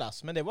Sindres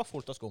glass, men det var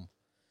fullt av skum.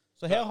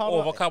 Så her har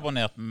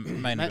Overkarbonert,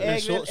 mener Men du?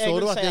 Jeg så, vil- så, jeg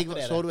vil du si at at jeg,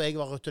 det er så det. du jeg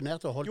var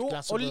rutinert og holdt Jo,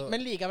 glasset på...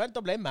 men likevel,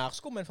 det ble mer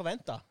skum enn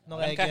forventa. Men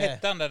hva heter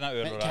den, denne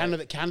ølen?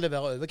 Men kan det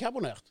være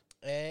overkarbonert?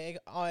 Jeg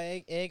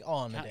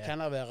aner det.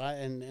 Kan det være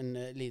en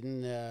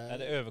liten... Er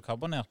det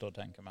overkarbonert, da,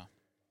 tenker vi?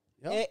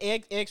 Ja.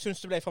 Jeg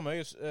syns det ble for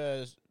mye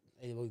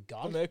Det var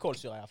for mye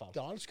kålsyre, iallfall.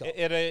 galskap.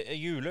 Er det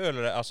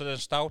juleøl, altså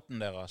den stouten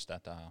deres,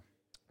 dette her?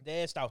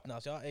 Det er stouten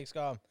hans, ja. Jeg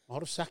skal Har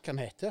du sagt hva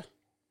den heter?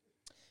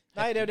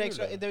 Nei, det er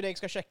jo det jeg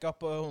skal sjekke opp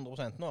på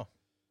 100 nå.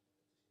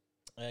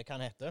 Hva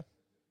den heter.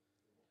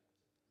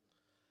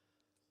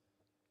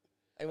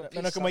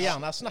 Men dere må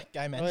gjerne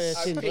snakke imens.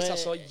 Jeg pisser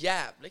så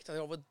jævlig at jeg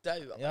håper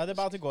død. Ja, det er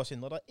bare til å gå,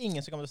 Sindre. Det er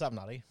ingen som kommer til å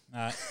savne deg.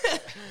 Nei.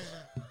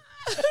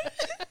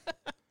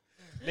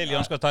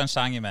 Lillian skal ta en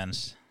sang imens.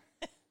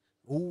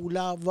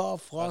 Olav var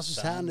fra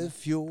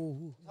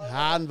Sandefjord.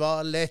 Han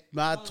var lett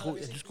matro...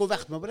 Du skulle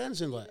vært med på den,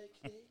 Sindre.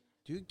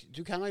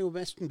 Du kan jo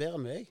nesten bedre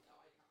enn meg.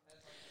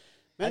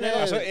 Men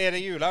Altså, er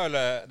det juleøl?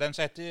 Den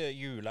som heter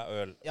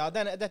juleøl. Ja,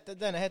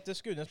 denne heter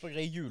Skundes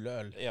Bryggeri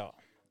juleøl. Ja,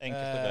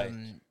 enkelt og greit.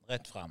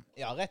 Rett fram.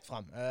 Ja, rett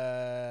fram.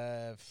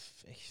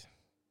 Jeg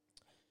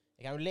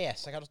kan jo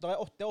lese hva det står.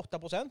 Det er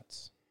 8%.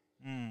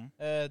 Mm.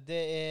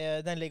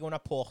 Den ligger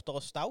under porter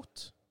og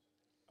stout.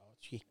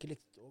 skikkelig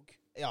òg.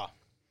 Ja.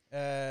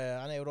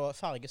 Han er jo da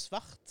farge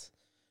svart.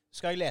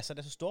 Skal jeg lese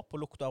det som står på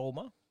lukt og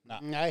aroma?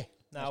 Nei.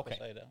 Nei, ok.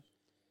 Si det.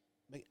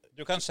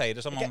 Du kan si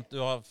det som om du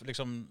har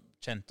liksom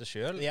kjent det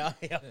sjøl. Ja.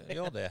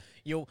 Gjør det.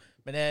 Jo,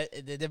 men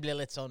det blir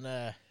litt sånn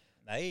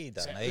Nei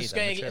da.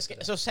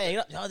 Så sier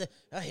jeg da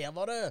ja, her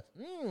var det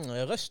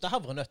røsta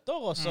havrenøtter,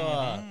 og så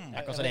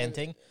akkurat så det er en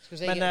ting.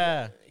 Men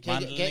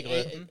mandel i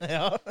grøten.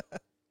 ja.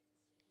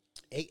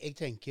 Jeg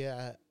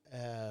tenker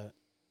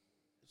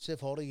se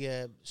for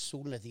deg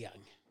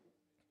solnedgang.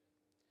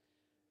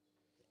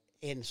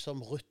 En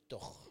som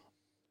rytter.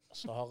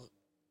 Så har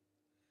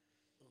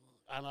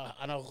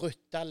han har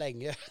rytta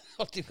lenge.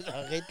 Han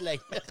har ridd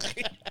lenge.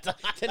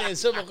 Det er en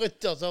som har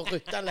rytter, som har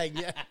rytta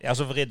lenge. Ja,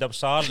 så vridd opp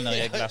salen ned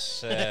i et glass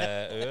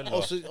øl.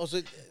 Og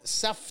så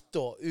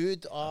safta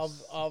ut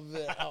av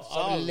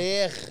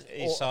ler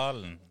I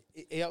salen.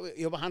 Ja,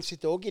 men han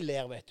sitter også i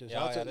ler, vet du.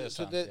 Ja, ja, det er så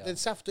sant, den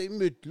safter i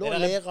midler, Det er-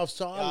 ler av Ja,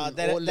 salen,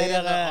 det og det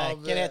ler der, av...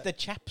 hva det heter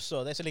chaps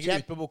og det som ligger Chap-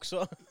 ute på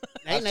buksa.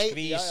 Nei,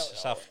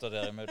 Skvis-safter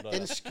derimellom.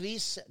 En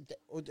skvis,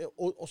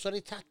 og så har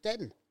de tatt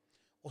den.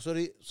 Og så har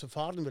de, som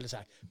faren ville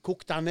sagt,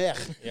 kokt den ned.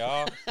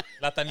 Ja,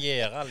 la den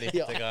gjøre litt.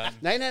 Ja. Grann.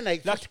 Nei.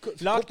 Lagt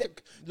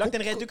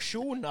en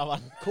reduksjon av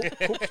han. Kokt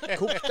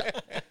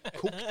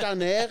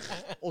den ned,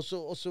 og så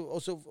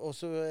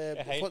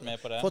Jeg er helt med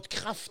på det. fått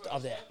kraft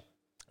av det.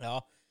 Ja.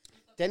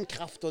 Den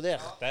kraften der,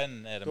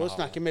 Den er det da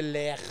snakker vi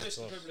ler.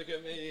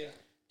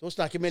 Da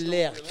snakker vi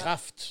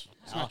lerkraft.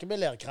 Snakker vi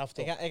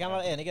lerkraft. Jeg kan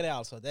være enig i det,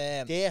 altså.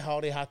 Det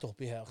har de hatt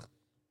oppi her.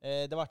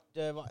 Det var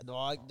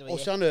Og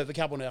så er den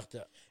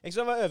overkarbonerte. Jeg synes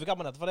det var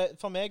overkarbonert.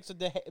 For meg så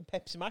det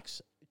Pepsi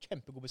Max,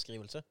 kjempegod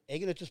beskrivelse.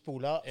 Jeg er nødt til å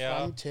spole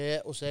fram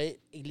til å si jeg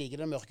liker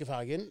den mørke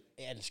fargen.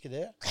 Jeg elsker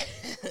det.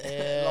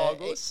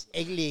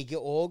 Jeg liker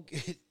òg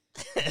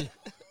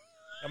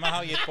Ja, vi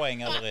har gitt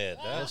poeng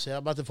allerede. Jeg ser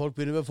bare at folk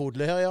begynner med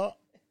fotle her, ja.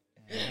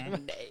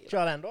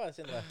 Kjør den da,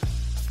 Sindre.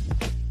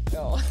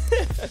 Ja.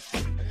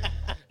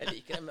 Jeg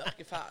liker den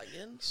mørke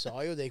fargen. Jeg sa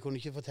jo det, jeg kunne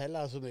ikke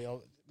fortelle så mye av,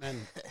 men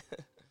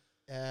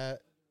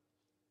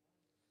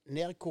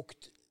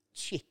nedkokt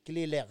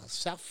skikkelig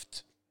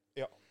lersaft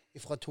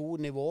fra 2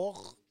 nivåer.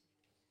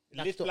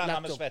 Litt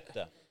blandet med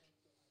svette.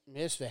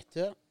 Med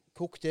svette.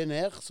 Kokt det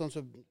ned, sånn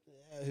som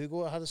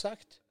Hugo hadde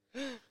sagt.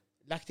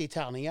 Lagt det i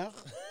terninger.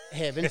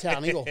 Heve en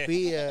terning oppi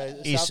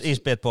I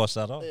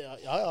spedpåser, da?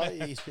 Ja,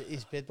 i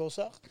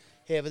spedpåser.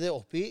 Heve det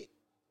oppi.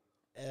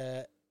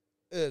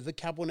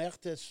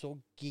 Overkarbonerte så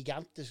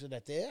gigantisk som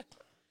dette er.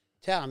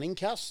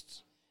 Terningkast.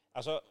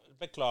 Altså,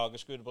 beklager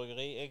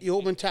Skuddbryggeri.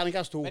 Jo, men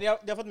terningkast 2. Men de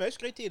har fått mye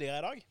skryt tidligere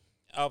i dag.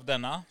 Av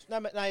denne?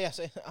 Nei,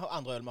 altså, av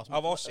andre ølmer.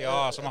 Av oss,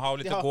 ja. Så vi har jo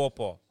litt å gå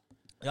på.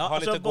 Ja, har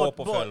litt å gå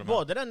på, føler vi.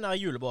 Både den der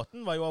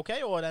julebåten var jo ok,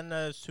 og den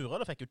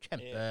surølet fikk jo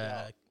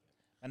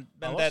Men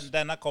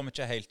denne kom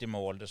ikke helt i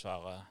mål,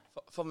 dessverre.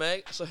 For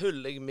meg så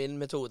hyller jeg min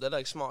metode der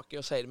jeg smaker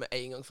og sier det med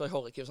en gang før jeg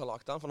hører hvem som har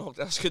lagt den. For nå holdt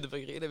jeg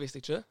Skuddbryggeri, det visste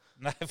jeg ikke.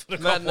 Nei, for du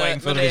kan poeng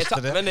før du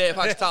visste det. Men det er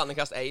faktisk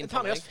terningkast 1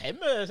 for meg. Terningkast 5?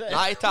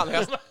 Nei,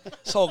 terningkast.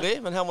 Sorry,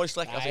 men her må de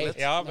strekke seg litt.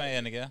 Ja, vi er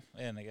enige.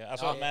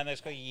 Altså, men jeg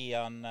skal gi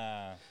han...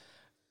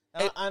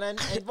 Han er en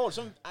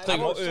voldsom... Han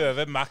må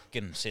over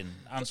Mac-en sin.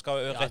 Han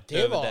skal rett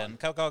over den.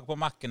 Hva var på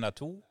Mac-en da?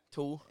 2?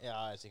 2.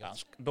 Ja,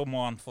 sikkert. Da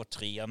må han få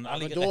 3. Han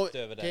ligger rett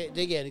over den.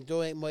 Det er enig. Da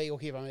må jeg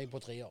også hive meg på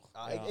 3 år.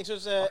 Ja, jeg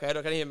synes... Ok, da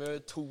kan jeg gi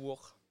meg 2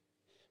 år.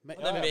 Men,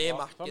 Det er med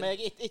Mac-en. For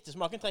meg,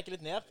 ettersmaken trekker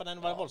litt ned, for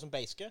den var voldsomt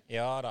beiske.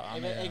 Ja da.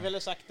 Jeg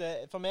ville sagt,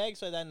 for meg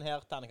så er den her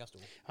terningkast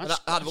 2. Men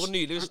det hadde vært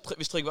nydelig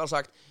hvis Trygve hadde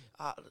sagt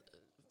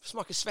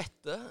smaker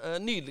svette.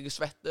 Nydelige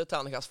svette.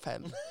 Terningkast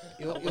 5.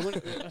 Jo, men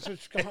altså, du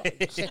skal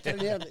sette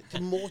det ned til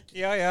måte.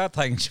 Ja,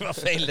 trenger ikke være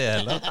feil det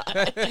heller.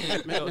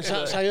 Men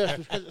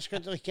seriøst, du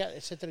skal drikke,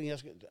 sette deg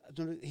ned,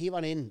 når du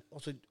hiver den inn,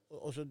 og så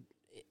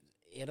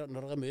er det,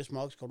 når det er mye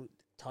smak, skal du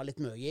ta litt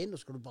mye inn, og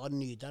skal du bare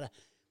nyte det.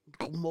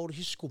 Da må du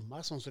ikke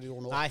skumme sånn som du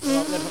gjorde nå. Nei.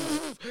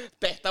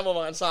 Dette må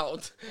være en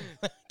sound.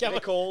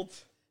 Rekord.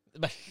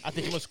 At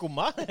det ikke må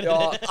skumme?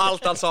 Ja, alt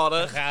han sa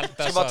der.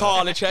 Skal bare ta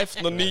han i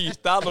kjeften og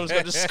nyte han, når du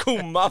skal ikke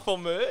skumme for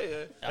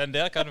mye. Den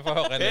der kan du få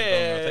høre Det litt om.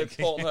 er tenker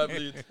jeg.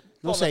 Pornhub-lyd.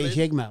 Nå sier ikke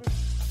jeg mer.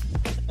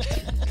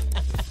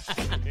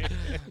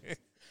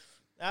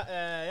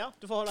 Ja,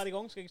 du får holde deg i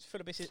gang. Skal jeg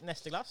fylle opp i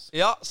neste glass?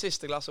 Ja,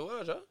 siste glass også,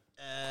 vet du ikke?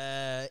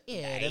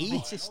 Er det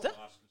blitt siste?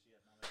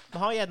 Vi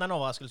har gjerne en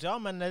overraskelse, ja,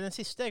 men den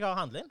siste jeg har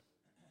handlet inn.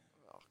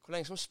 Hvor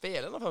lenge skal vi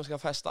spille når vi skal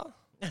feste?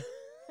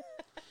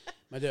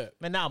 Men du,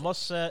 Vi nærmer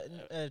oss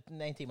 1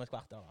 time og et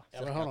kvarter. Da. ja,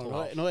 men hør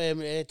nå, nå er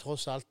jeg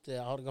tross alt,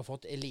 har dere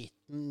fått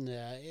eliten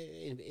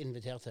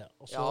invitert her.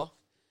 Og så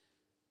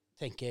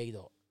tenker jeg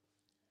da,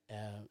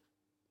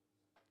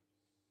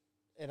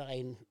 er det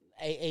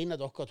en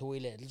av dere 2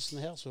 i ledelsen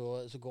her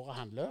som går og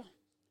handler?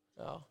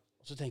 Ja.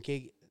 Og så tenker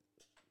jeg,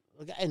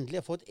 dere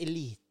endelig har fått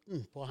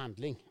eliten på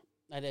handling.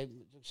 Nei, dere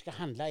skal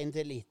handle inn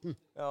til eliten.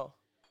 Ja.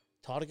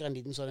 Tar dere en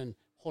liten sånn en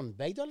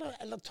håndbag,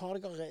 eller tar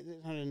dere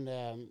sånn en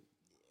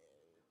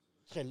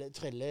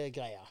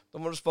trillegreier? Da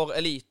må du spørre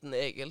eliten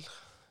Egil.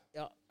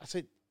 Ja,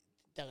 altså,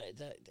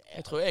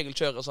 Jeg tror Egil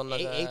kjører sånn...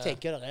 jeg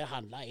tenker det er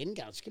handlet inn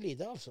ganske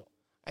lite, altså.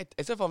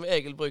 Jeg ser for meg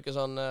Egil bruker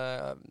sånn...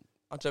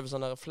 han kjøper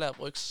sånn der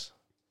flerbruks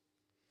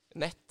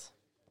nett.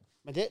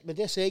 Men det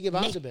ser jeg er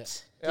vant til.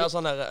 Ja,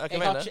 sånn der... Hva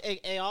mener du?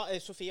 Ja,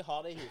 Sofie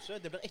har det i huset.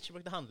 Det blir ikke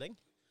brukt til handling.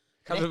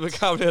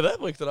 Hva blir det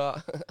brukt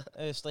da?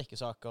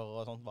 Strikkesaker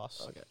og sånt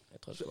vas. Okay, jeg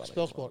tror det var det.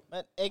 Spørsmål.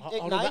 Men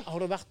Har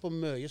du vært på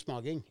mye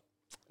smaking?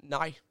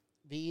 Nei.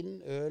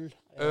 Vin, øl?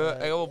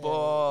 Jeg har vært på...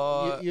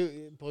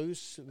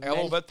 brus? Jeg har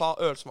vært på et par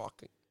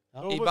ølsmaking. Ja.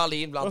 I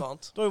Berlin, blant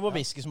annet. Du har jo vært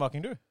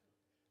whiskysmaking, du.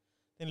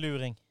 Din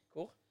luring.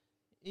 Hvor?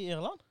 I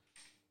Irland.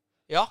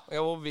 Ja, jeg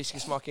har vært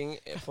whiskysmaking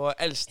på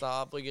eldste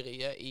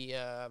bryggeriet i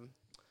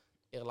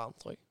Irland,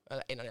 tror jeg.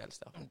 Eller en av de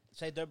eldste.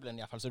 Si Dublin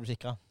i hvert fall, så er du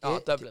sikker. Ja,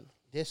 Dublin.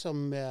 Det som...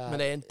 Men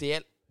det er en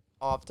del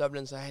av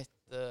Dublin som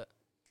heter...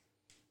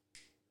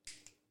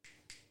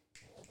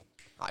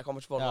 Nei, jeg kommer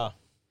ikke på det. Ja.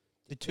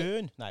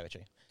 Tun? Nei, jeg vet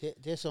ikke.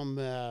 Det som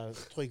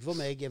Trygve og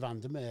meg er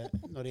vant med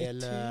når det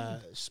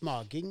gjelder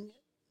smaking,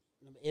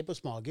 når vi er på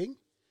smaking,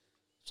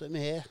 så er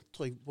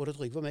vi både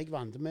Trygve og meg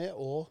vant med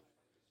å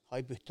ha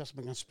en bytte som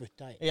man kan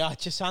spytte i. Ja,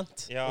 ikke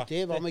sant? Ja. Og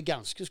det var vi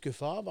ganske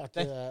skuffet av. At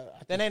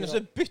Den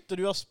eneste bytte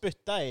du har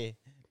spyttet i,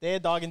 det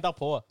er dagen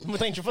derpå. Du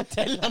trenger ikke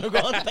fortelle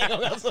noe annet en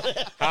gang. Altså.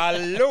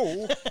 Hallo!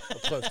 Da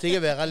prøvde jeg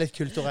å være litt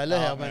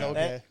kulturelle her, men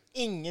Det er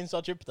ingen som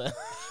har kjøpt det.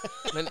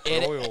 Men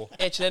er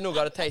ikke det noe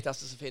av det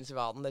teiteste som finnes i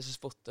verden, de som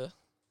spotter?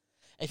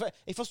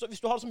 Jeg forstår, hvis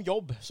du har det som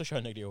jobb, så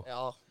skjønner jeg det jo.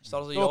 Ja, hvis du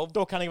har det som jobb.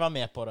 Da kan jeg være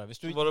med på det.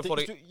 Hvis du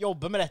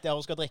jobber med dette her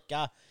og skal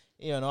drikke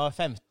gjennom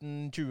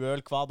 15-20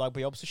 øl hver dag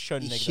på jobb, så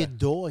skjønner jeg det. Ikke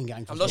da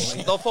engang.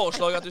 Da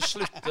foreslår jeg at du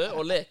slutter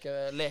å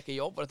leke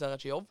jobb, og dette er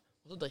ikke jobb,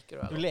 og så drikker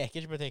du heller. Du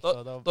leker ikke butikk.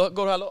 Da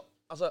går du heller,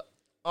 altså,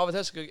 av og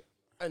til skulle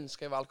jeg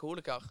ønske jeg var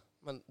alkoholiker,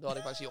 men da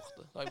hadde jeg faktisk gjort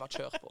det. Da hadde jeg bare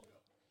kjørt på.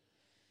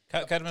 Hva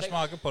er det vi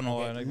smaker på nå?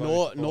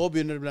 Nå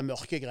begynner det å bli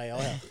mørke greier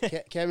her.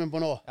 Hva er vi på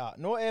nå? Ja,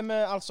 nå er vi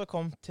altså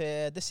kommet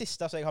til det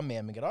siste som jeg har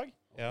med meg i dag.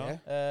 Ja.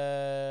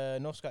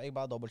 Nå skal jeg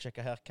bare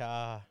dobbeltsjekke her hva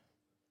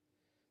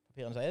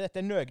papirene sier. Dette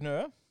er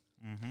Nøgnø.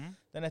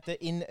 Den heter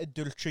In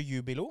Dulce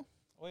Jubilo.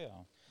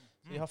 Ja.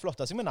 Så de har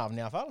flottet seg med navn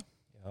i hvert fall.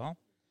 Ja.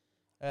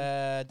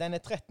 Den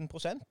er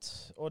 13%,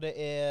 og det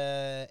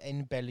er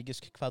en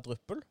belgisk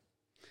kvadruppel.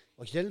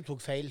 Var ikke det du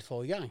tok feil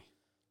forrige gang?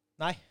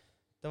 Nei,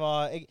 det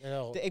var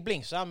jeg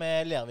blingsa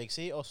med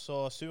Lerviksi og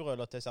så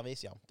surøl til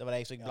servisia. Det var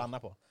det jeg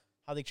blandet på.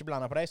 Hadde jeg ikke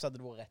blandet på det, så hadde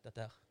det vært rett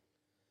dette her.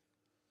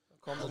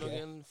 Kom det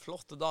noen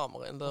flotte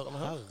damer inn dørene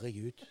her.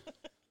 Herregud.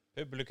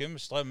 Publikum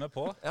strømmer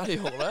på. Ja, de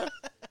gjorde det.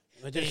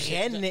 Det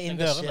renner inn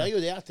dørene. Jeg ser jo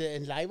det at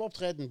en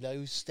liveopptreden blir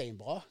jo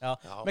steinbra. Ja.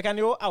 Vi kan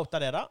jo oute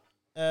det da.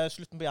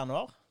 Slutten på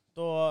januar.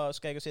 Da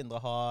skal jeg og Sindre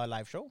ha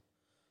liveshow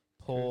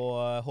på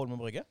Holmen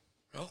Brygge.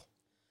 Ja.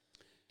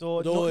 Nå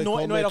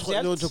er det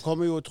offisielt. Da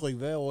kommer jo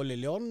Trygve og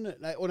Lillian.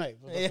 Nei, nei.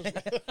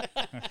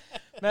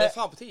 Det er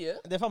faen på tide.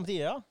 Det er faen på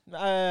tide, ja.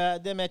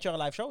 Det med å kjøre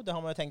liveshow, det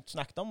har vi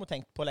snakket om og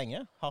tenkt på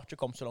lenge. Har ikke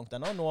kommet så langt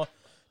ennå.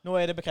 Nå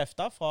er det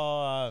bekreftet fra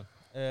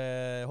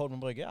Holmen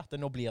Brygge at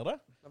nå blir det.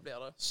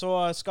 Så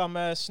skal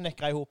vi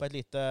snekre ihop et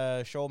lite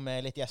show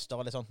med litt gjester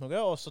og litt sånt noe,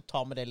 og så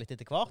tar vi det litt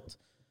etter hvert.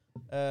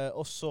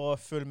 Og så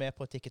følg med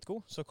på Ticketco,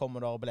 så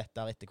kommer det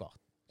billetter etter hvert.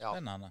 Ja.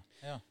 Spennende.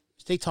 Ja.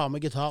 Hvis jeg tar med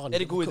gitaren,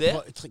 er det god idé?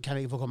 Kan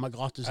jeg få komme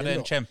gratis inn? Ja, det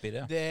er en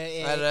kjempeidé. Det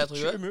er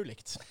ikke umulig.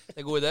 Det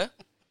er god idé?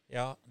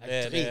 Ja,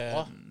 det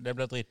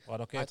blir dritbra.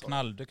 Dere er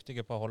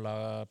knalldyktige på å holde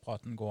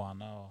praten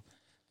gående. Og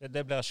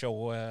det blir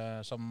show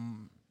som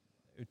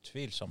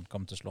utvilsomt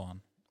kommer til å slå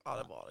an. Ja,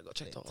 det er bra. Det går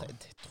kjekt over.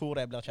 Jeg tror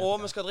det blir kjekt. Og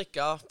vi skal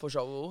drikke på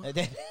showet.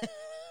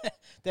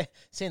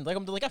 Sindre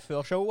kommer til å drikke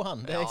før showet,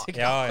 han. Det er jeg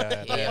sikker. Ja.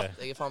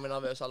 Jeg er faen meg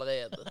nervøs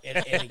allerede.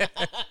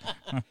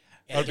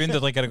 Har du begynt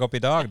å drikke deg opp i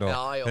dag, da?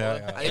 Ja, jeg gjør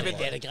det.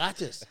 Er det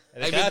gratis?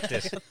 Er det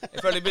gratis? Jeg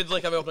føler jeg begynte å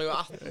drikke meg opp når jeg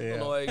var 18,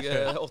 og nå er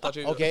jeg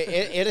 28. Ok,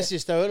 er det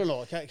siste ølet nå?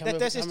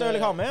 Dette er siste øl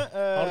jeg har med.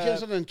 Har du ikke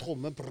en sånn en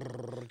tromme?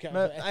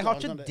 Jeg har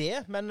ikke det,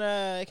 men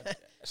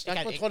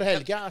Snakk med Trond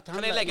Helge at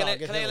han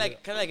lager... Kan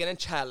jeg legge inn en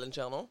challenge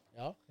her nå?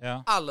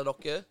 Ja. Alle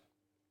dere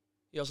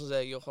gjør som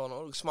jeg gjør for nå.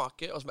 Dere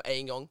smaker, og så med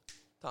en gang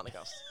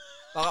ternekast.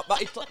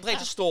 Bare trenger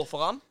ikke stå for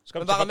han.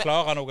 Skal du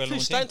forklare noe eller noen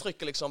ting? Første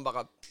inntrykket liksom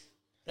bare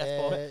rett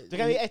på. Du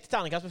kan gi ett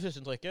ternekast på første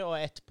inntrykket, og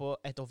ett på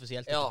ett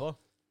offisielt etterpå.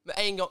 Med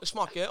en gang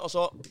smaker, og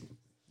så...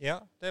 Ja,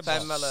 det er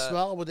bra.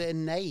 Svaret på det er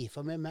nei,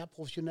 for vi er mer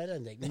profesjonelle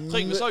enn deg.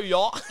 Trygve sa jo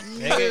ja.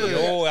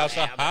 Jo,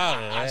 altså,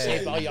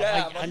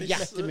 Han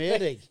hjerter med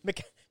deg.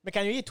 Vi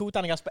kan jo gi 2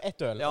 ternekast på ett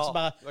øl. Ja, og så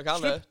bare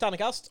slupp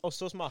ternekast, og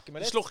så smaker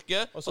vi litt.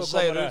 Slurke, og så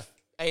sier du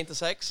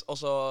 1-6, og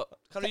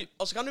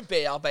så kan du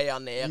bearbeide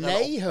ned.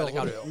 Nei,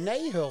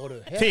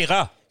 hører du.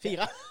 4.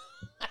 4.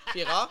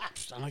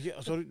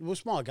 Altså, du må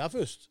smake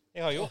først.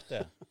 Jeg har gjort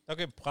det.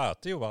 Dere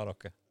prater jo bare,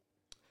 dere.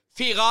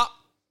 4.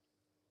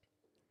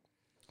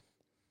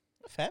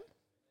 5?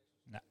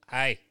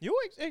 Nei. Jo,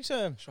 jeg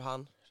ser... Se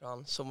han,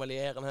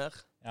 sommelieren her.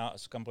 Ja,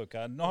 så kan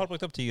bruke... Nå har du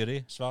brukt opp tida di.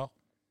 Svar.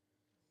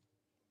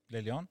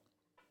 Lillian?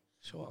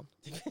 Se han.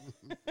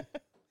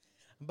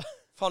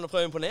 Faen, du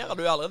prøver å imponere.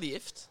 Du er allerede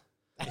gift.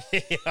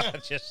 Ja,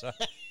 ikke så.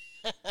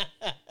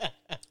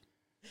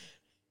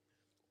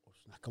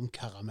 Snakk om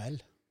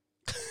karamell.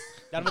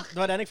 Det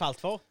var den jeg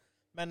falt for.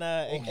 Men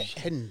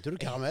kjente du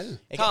karamell?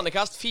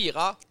 Ternekast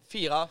 4,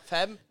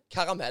 5,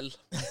 karamell.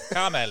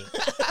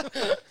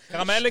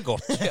 Karamell er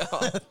godt. Ja.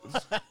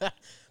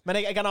 Men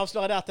jeg kan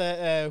avsløre det at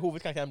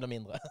hovedkarakteren blir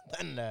mindre.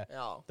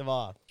 Det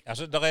var...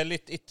 Altså, der er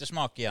litt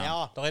ettersmak igjen.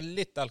 Ja. Der er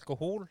litt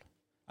alkohol.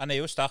 Han er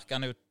jo sterk,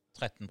 han er jo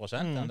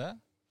 13%, enn det?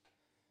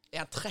 Er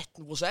han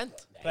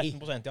 13%?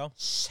 13%, ja.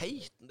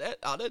 Seiten,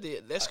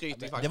 det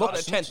skryter jeg faktisk. Det er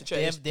voksent.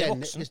 Det er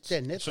voksent.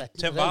 Denne 13%,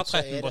 til hver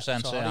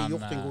 13% så har de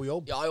gjort en god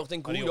jobb. Ja, har gjort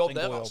en god jobb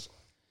der, altså.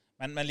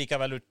 Men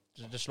likevel,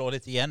 det slår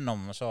litt igjennom,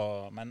 så...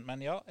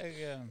 Men ja,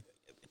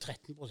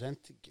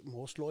 13%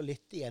 må slå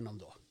litt igjennom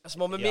da. Altså,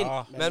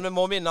 men vi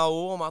må minne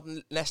ord om at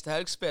neste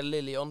helg spiller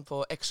Lillian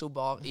på Exo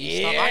Bar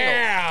i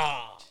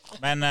Stavanger.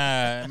 Men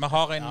vi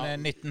har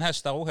en 19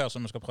 hester også her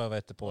som vi skal prøve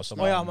etterpå. Som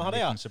vi har en det,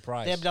 ja. liten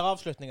surprise. Det blir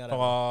avslutning av det.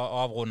 For å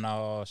avrunde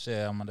og se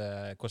om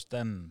hvordan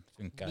den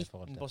funker i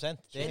forhold til.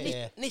 19%. Det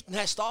er 19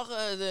 hester,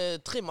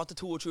 trimmet til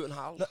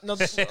 22,5.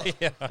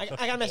 Jeg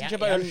kan nesten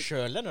kjøpe øl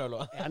selv, den øl.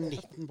 Ja,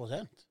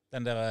 19%.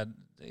 Den der,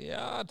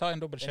 ja, ta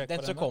en dobbeltsjekk på den.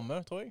 Den som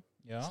kommer, tror jeg.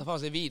 Ja. Så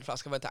faktisk en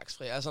vinflaske med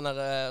taxfree. Sånn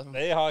der,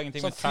 Det har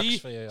ingenting med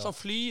taxfree å gjøre. Sånn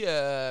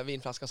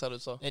fly-vinflasker ser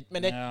det ut så.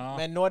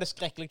 Men nå er det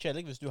skrekkelig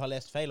kjedelig hvis du har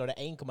lest feil, og det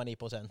er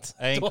 1,9%.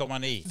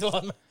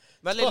 1,9.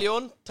 Men Lille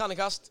Jon,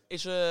 terningkast.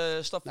 Ikke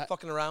stop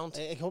fucking around.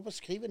 Jeg håper å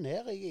skrive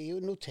ned.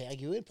 Jeg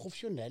noterer jo en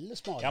profesjonell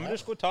smak. Ja, men du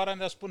skulle ta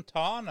den der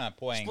spontane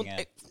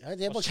poenget. Ja,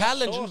 det er bare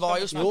Challengen var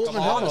jo Jo, men hør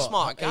spontane nå.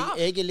 smaker.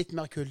 Jeg er litt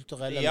mer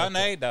kulturell. Ja,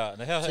 nei da.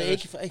 Det her, Så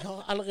jeg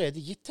har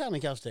allerede gitt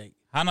terningkast, jeg.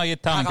 han har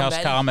gitt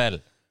terningkast karamell.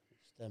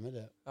 Stemmer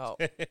det. Ja.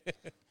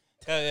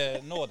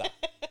 Nå da.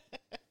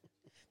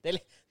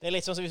 Det er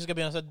litt sånn som hvis du skal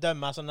begynne å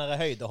dømme sånne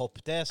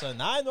høydehopp. Det er sånn,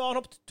 nei, nå har han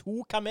hoppet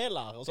 2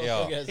 kameler. Og så, Ja.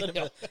 så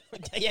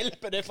det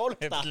hjelper det folk,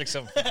 da.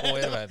 Liksom, på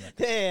i veien.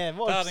 Det er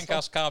voldsomt.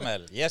 Terningkast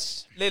karamell.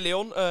 Yes. Lille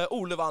Jon,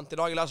 Ole vant i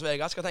dag i Las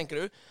Vegas. Hva tenker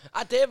du?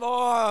 Det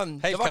var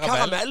Helt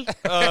karamell.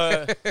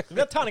 Det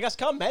blir terningkast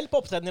karamell på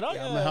opptreden i dag.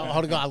 Ja, men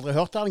har dere aldri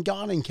hørt han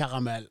ga han en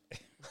karamell?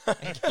 Jo,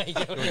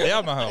 det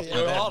har vi hørt.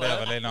 Men det blir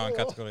vel en annen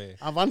kategori.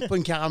 Han vant på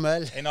en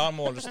karamell. En annen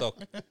målestokk.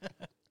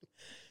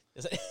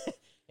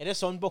 Er det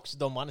sånn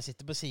boksedommerne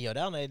sitter på siden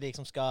der, når de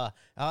liksom skal,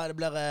 ja, det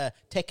blir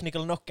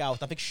technical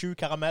knockout, han fikk 7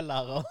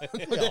 karameller, og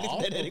det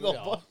er det de går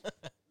på.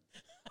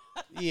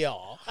 Ja.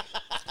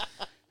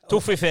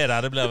 Toffifé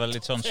der, det blir vel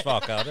litt sånn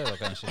svakere det da,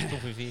 kanskje.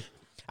 Toffifé.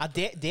 Ja,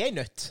 det er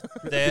nødt.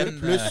 Det er en,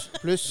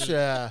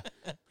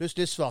 Pluss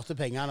de svarte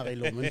pengene i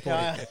lommen på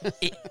dem.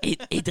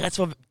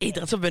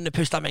 Idrettsforbundet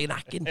pustet meg i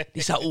nakken.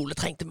 De sa Ole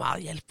trengte mer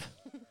hjelp.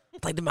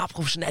 Trengte mer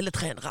profesjonelle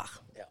trenere.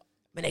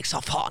 Men jeg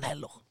sa faen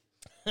heller.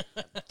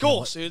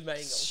 Gåsehud med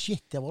en gang.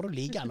 Shit, der var du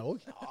liggende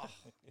òg. Ja,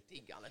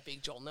 diggende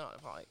Big John, ja.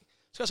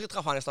 Skal jeg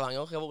treffe han i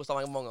Stavanger? Jeg har vært i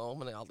Stavanger mange år,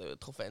 men jeg har aldri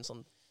truffet en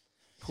sånn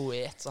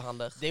poet som han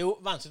der. Det er jo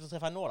vanskelig å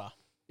treffe han nå, da.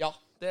 Ja,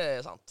 det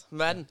er sant.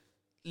 Men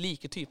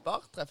like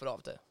typer treffer du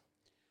av og til.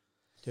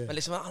 Men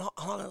liksom, han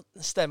har den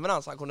stemmen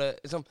hans. Han kunne,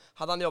 liksom,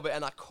 hadde han jobbet i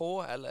NRK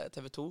eller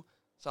TV 2,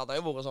 så hadde han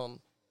jo vært sånn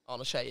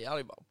Arne Skeie.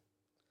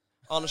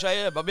 Arne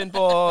Skeie, bare begynn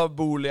på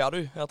boliger,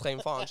 du. Jeg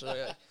trenger faen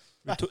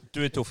ikke. du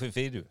er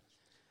Toffifé, du.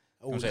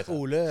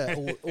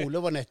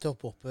 Ole var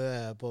nettopp oppe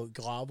på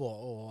grava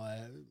og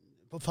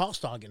på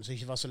farsdagen, så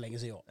ikke var så lenge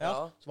siden.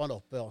 Ja. Så var han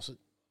oppe,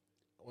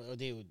 og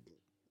det er jo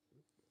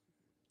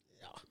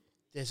ja,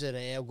 det som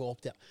det er å gå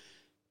opp der.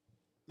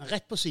 Men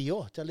rett på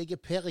siden, der ligger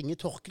Per Inge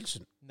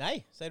Torkelsen.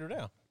 Nei, sier du det,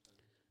 ja?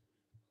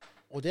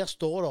 Og der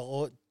står det,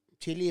 og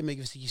tilgi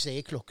meg hvis jeg ikke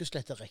sier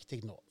klokkeslettet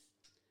riktig nå.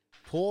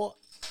 På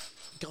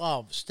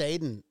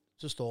gravsteinen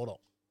så står det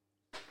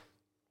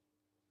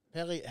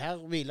her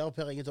hviler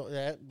Per Inge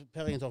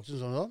Torkelsen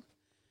sånn.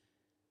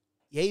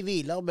 Jeg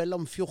hviler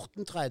mellom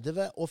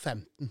 14.30 og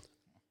 15.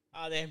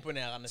 Ja, det er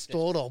imponerende.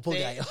 Står det på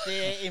greia. Det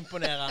er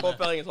imponerende. På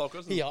Per Inge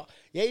Torkelsen? Ja.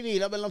 Jeg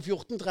hviler mellom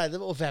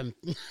 14.30 og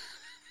 15.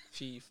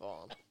 Fy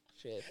faen.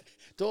 Shit.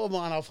 Da må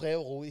han ha fred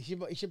og ro.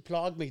 Ikke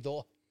plag meg da.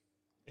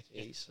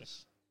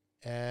 Jesus.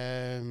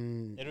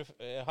 Mine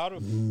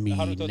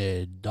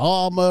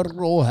damer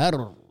og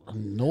herrer,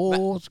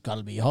 nå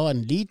skal vi ha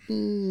en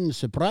liten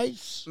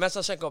surprise. Men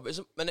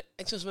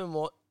jeg synes vi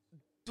må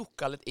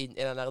dukke litt inn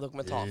i den der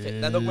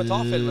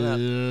dokumentarfilmen her.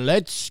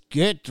 Let's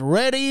get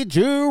ready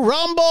to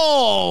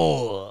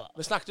rumble!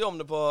 Vi snakket jo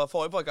om det på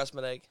forrige podcast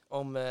med deg,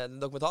 om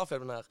den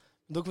dokumentarfilmen her.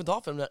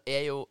 Dokumentarfilmen her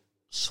er jo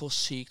så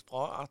sykt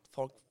bra at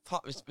folk,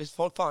 hvis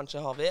folk faen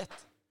ikke har vet,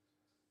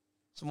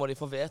 så må de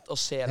få vet og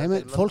se den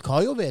filmen. Folk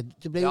har jo vet.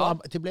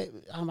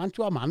 Han vant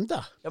jo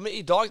Amanda. Ja, men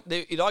i dag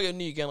er jo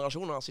nye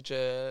generasjoner som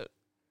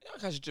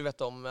kanskje ikke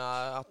vet om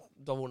at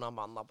det har vunnet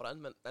Amanda på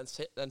den, men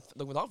den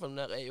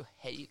dokumentarfilmen der er jo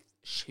helt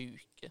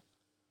sjuke.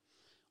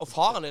 Og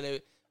faren er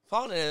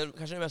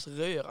kanskje den mest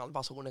rørende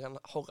personen jeg kan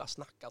høre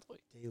snakke, tror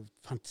jeg. Det er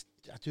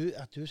jo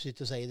at du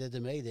sitter og sier det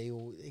til meg,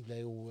 jeg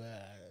ble jo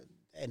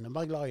enda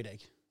mer glad i deg.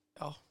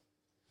 Ja.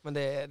 Men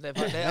det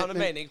er en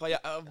mening fra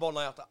bånd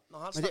av hjertet. Når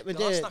han snakker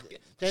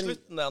på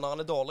slutten der, når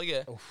han er dårlig,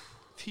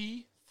 fy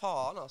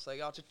faen, altså,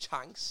 jeg har ikke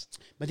kjangs.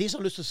 Men de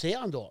som har lyst til å se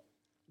han da,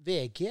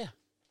 VG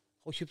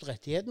har kjøpt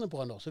rettighetene på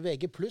han da, så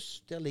VG+,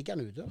 der ligger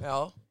han ute.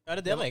 Ja. Ja,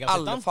 det er der jeg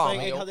har sett han.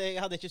 Jeg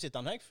hadde ikke sett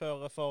han,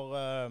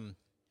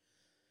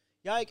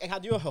 ja, jeg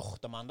hadde jo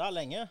hørt om han da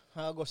lenge. Jeg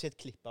har gått sett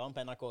klipp av han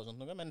på NRK og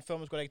sånt noe, men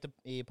før vi skulle legge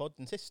til i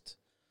podden sist,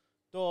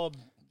 da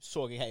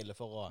så jeg hele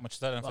for å...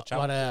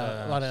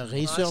 Var det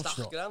research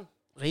da?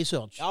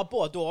 Research? Ja,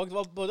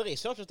 både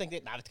research, og så tenkte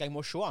jeg, nei, vet du hva, jeg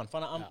må se han. For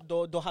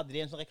da hadde de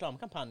en sånn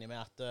reklamekampanje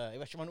med at, jeg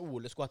vet ikke om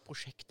Ole skulle ha et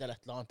prosjekt eller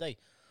et eller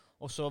annet,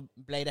 og så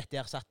ble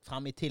dette her satt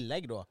frem i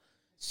tillegg da.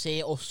 se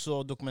også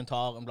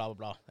dokumentaren, bla, bla,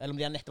 bla. Eller om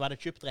de nettopp hadde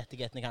kjøpt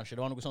rettighetene, kanskje.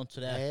 Det var noe sånt.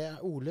 Så det...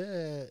 Ole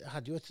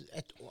hadde jo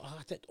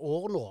hatt et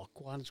år nå,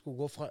 hvor han skulle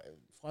gå fra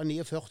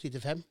 49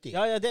 til 50.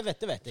 Ja, det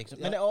vet jeg.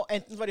 Men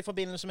enten var det i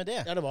forbindelse med det.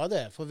 Ja, det var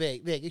det. For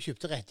VG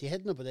kjøpte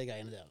rettighetene på det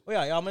greiene der.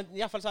 Ja, men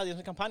i hvert fall så hadde de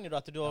en sånn kampanje da,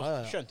 at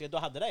da skjønte jeg at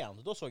da hadde de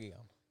han. Da så jeg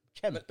han.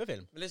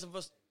 Kjempefilm. Men liksom,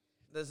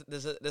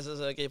 det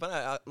som griper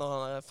er at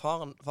når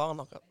faren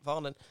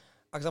din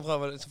akkurat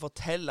prøver å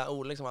fortelle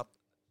Ole liksom at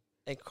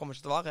jeg kommer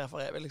ikke til å være her for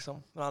evig, liksom.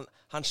 Men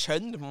han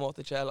skjønner på en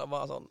måte ikke, eller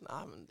bare sånn,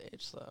 nei, men det er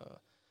ikke så...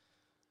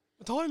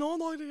 Ta en annen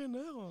dag der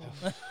inne, og...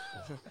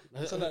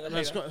 Men skal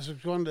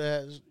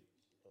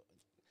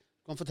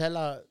han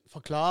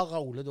forklare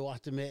Ole da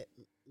at vi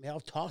er av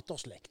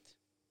taterslekt.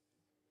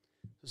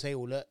 Så sier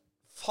Ole...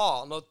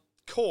 Faen, og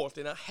kålt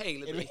inn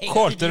hele dritten.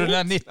 Kålte du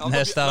den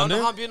 19-hesteren, du?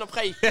 Han begynner å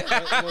preike.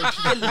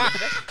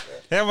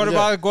 Her må du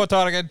bare gå og ta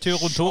deg en tur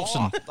rundt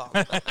Thorsen.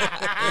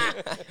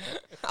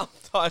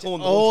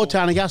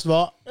 ternekast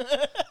var?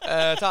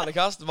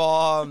 Ternekast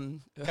var...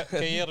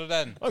 Hva gir du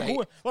den? Det var en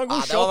god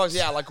det var faktisk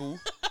jævla god.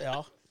 Ja,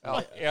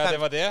 det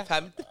var det.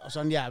 5. Og så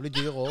en jævlig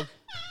dyr også.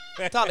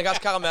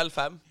 Ternekast karamell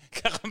 5.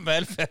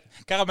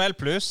 Karamell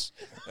pluss.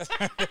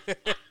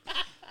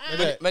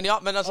 Men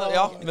altså,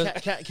 ja.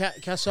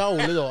 Hva sa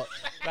Ole da?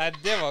 Nei,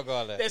 det var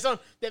gale. Det er sånn,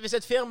 hvis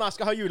et firma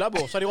skal ha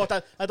julebord, så har de råd til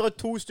at det er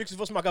 2 stykker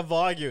som får smake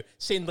Wagyu.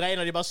 Sindre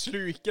en, og de bare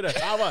sluker det.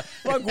 Det var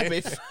en god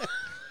biff.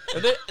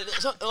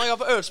 Når jeg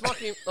var på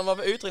ølsmaking, når jeg var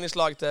på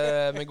utringningslag til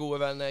min gode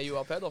venn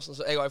Joar Pedersen,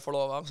 så jeg var jo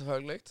forlover,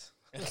 selvfølgelig.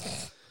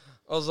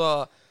 Og så,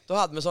 da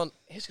hadde vi sånn,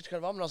 jeg husker ikke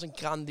hva det var, men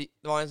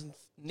det var en sånn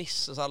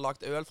nisse som hadde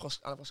lagt øl fra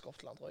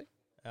Skottland, tror jeg.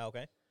 Ja, ok.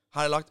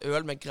 Hadde lagt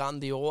øl med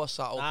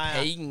Grandiosa og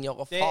penger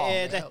og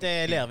faen. Dette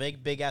er Lervig,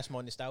 Big Ass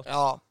Money Stout.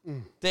 Ja,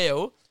 det er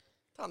jo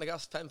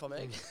ternekast 5 for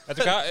meg. Vet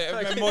du hva,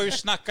 vi må jo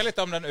snakke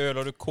litt om den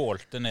ølen du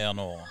kålte ned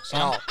nå.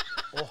 Sant?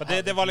 Ja. For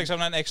det var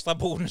liksom den ekstra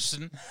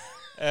bonusen.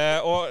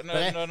 Og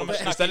når vi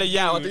snakker... Det er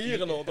jævla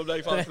dyre nå, da ble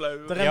jeg faen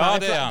flau. Ja,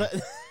 det er han.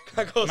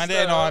 Men det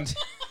er noe annet.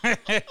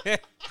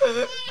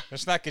 Vi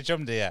snakker ikke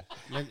om det.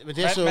 Men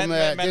det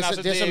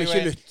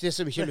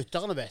som ikke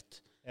lytterne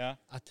vet,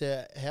 at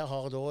her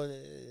har da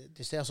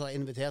disse her som har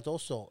invitert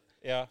oss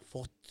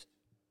fått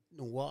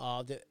noe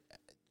av det,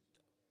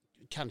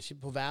 kanskje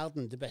på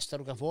verden, det beste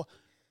du kan få,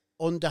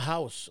 on the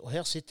house. Og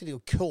her sitter de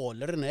og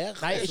kåler det ned.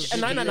 Nei,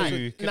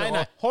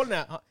 hold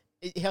ned.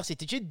 Her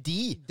sitter ikke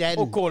de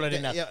og kåler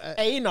det ned.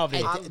 En av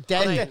dem.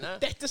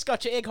 Dette skal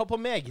ikke jeg ha på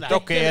meg.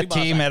 Dere er et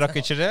team, er dere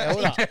ikke det?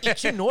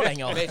 Ikke nå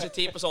lenger. Vi er ikke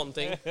tid på sånne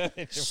ting.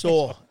 Så,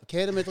 hva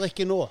er det vi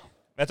drikker nå?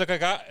 Vet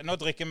dere hva? Nå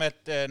drikker vi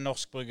et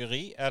norsk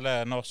bryggeri,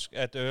 eller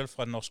et øl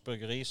fra et norsk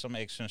bryggeri som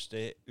jeg synes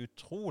det er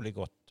utrolig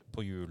godt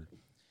på jul.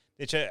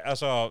 Det er ikke,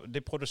 altså, de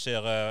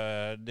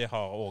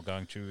har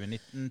årgang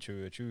 2019,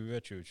 2020,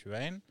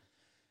 2021.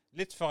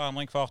 Litt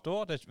forandring hvert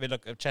år. Det vil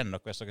dere kjenne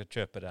dere hvis dere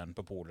kjøper den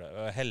på polet.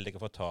 Jeg er heldig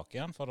å få tak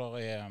i den, for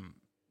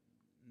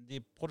de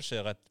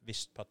produserer et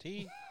visst parti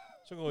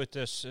som går ut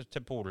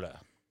til polet.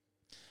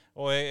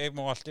 Og jeg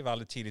må alltid være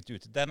litt tidlig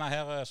ute. Denne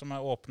her som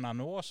er åpnet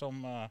nå, som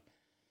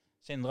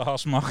Sindre har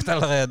smakt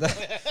allerede,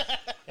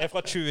 er fra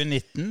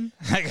 2019.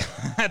 Jeg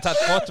har tatt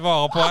godt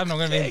vare på den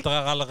noen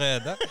vintrer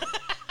allerede.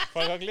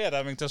 For jeg har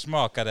gledet meg til å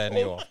smake den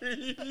i år.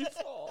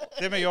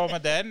 Det vi gjør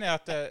med den er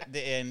at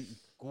det er en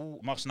god...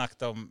 Vi har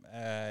snakket om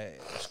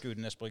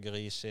Skudenes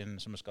bryggeri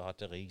sin, som vi skal ha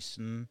til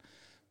risen.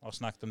 Vi har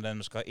snakket om den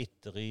vi skal ha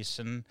etter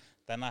risen.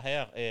 Denne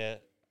her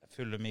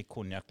fyller vi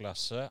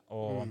konjakkglasset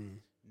og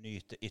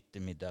nyter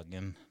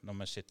ettermiddagen når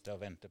vi sitter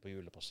og venter på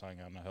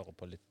julepresangene og hører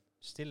på litt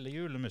stille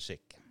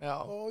julemusikk.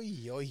 Ja.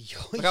 Oi.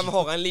 Så kan vi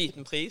høre en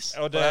liten pris.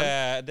 Og det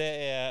er,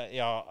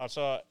 ja,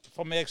 altså,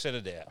 for meg så er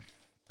det det.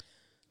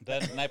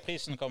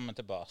 Prisen kommer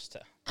vi tilbake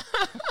til.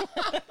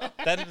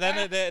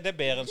 Det er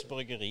Berens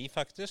bryggeri,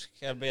 faktisk.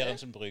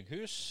 Berens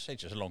brygghus.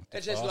 Ikke så langt ifra.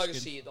 Er det ikke så laget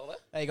sider, det?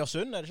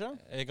 Egersund, er det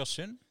ikke?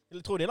 Egersund.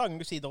 Jeg tror de lager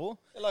noe sider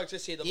også. De lager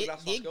ikke sider på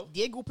glassflasker. De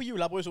er gode på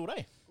julebrus også,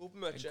 de. God på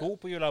møtje. God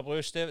på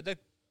julebrus. Det er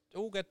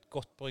også et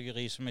godt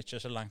bryggeri som ikke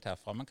er så langt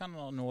herfra. Man kan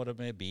nå det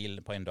med bil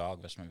på en dag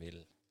hvis man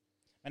vil.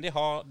 Men de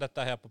har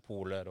dette her på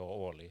polet da,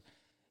 årlig.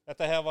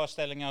 Dette her var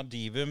stellingen av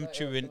Divum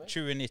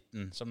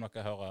 2019, som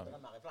dere hører. Det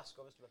er mer i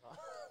flasker hvis du vil ha.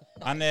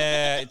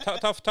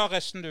 Ta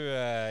resten du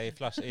i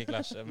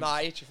glasset.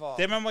 Nei, ikke faen.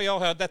 Det vi må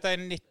gjøre her, dette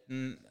er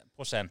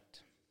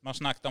 19%. Vi har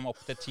snakket om opp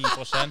til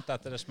 10%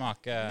 at det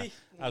smaker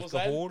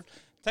alkohol.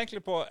 Tenk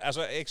litt på,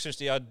 altså jeg synes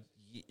de er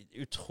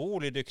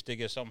utrolig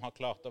dyktige som har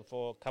klart å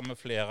få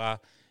kamuflere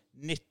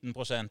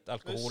 19%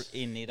 alkohol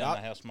inn i denne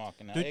her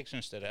smaken. Jeg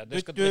synes det er det.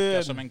 Det skal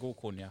drikkes som en god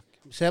konjakk.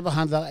 Ser på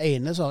han der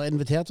ene som har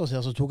invitert oss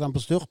her, så tok han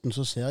på styrten,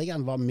 så ser jeg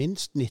han var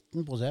minst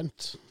 19%.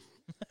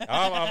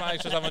 Ja,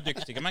 jeg synes han var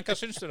dyktig. Men hva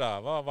synes du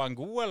da? Var han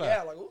god, eller?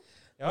 Jævla god.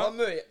 Ja. Det var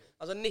mye,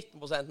 altså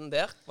 19%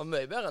 der var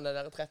mye bedre enn det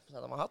der 30% vi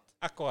har hatt.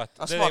 Akkurat.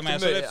 Han smakte mye.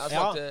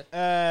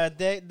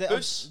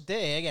 Det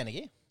er jeg enig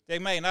i. Jeg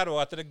mener da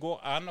at det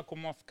går an å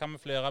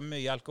kamuflere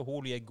mye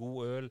alkohol i en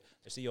god øl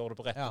hvis de gjør det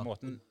på rette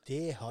måten.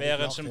 Det har de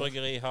Berentsen klart,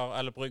 bryggeri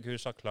eller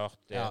brygghus har klart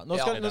det. Ja, nå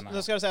skal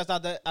det sies at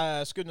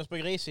Skudenes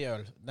bryggeri sier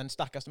øl. Den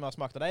sterkeste vi har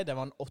smakt av deg, det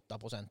var en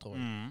 8%, tror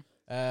jeg.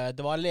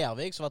 Det var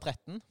Lervig som var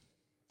 13.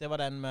 Det var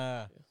den med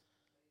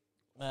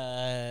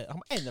har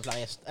vi enda flere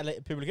gjest, eller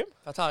publikum?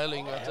 Terje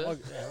Lyng, vet du.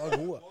 Det var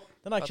gode.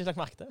 Den har jeg ikke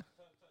lagt merke til.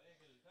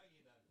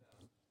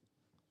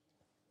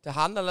 Til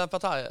han eller for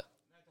Terje?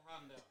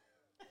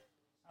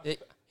 Det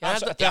er han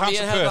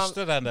som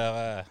pøste den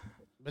der...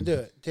 Men du,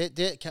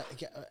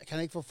 kan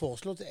jeg få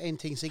foreslå en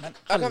ting som jeg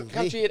Kan aldri...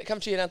 vi ikke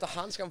gi den til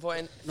han, skal vi få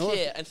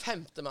en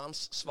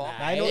femtemanns svar?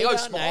 Nei, jeg har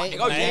jo smakt.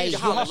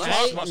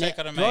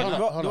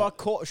 Du har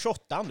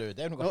shotta den, du.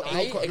 Det er noe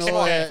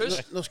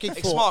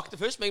Jeg smakte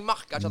først, men jeg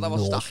merket ikke at det var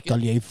sterk. Nå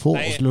skal jeg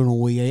foreslå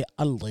noe jeg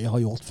aldri har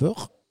gjort før.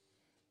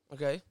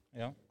 Ok.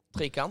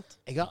 Trikant.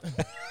 Jeg har...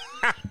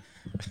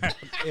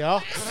 Ja.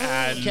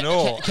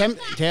 Hvem,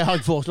 det har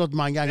jeg foreslått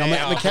mange ganger.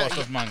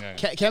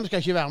 Hvem skal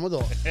ikke være med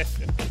da?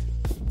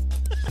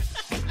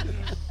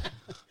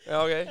 Ja,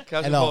 ok.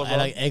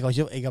 Eller jeg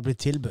har blitt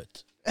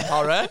tilbudt.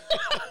 Har du det?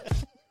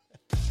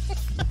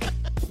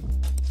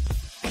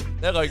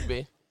 Det er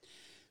rugby.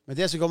 Men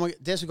det som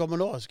kommer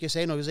nå, skal jeg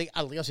si noe som jeg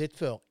aldri har sett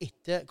før.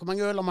 Hvor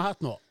mange øl har vi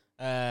hatt nå?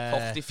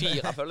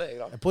 44, føler jeg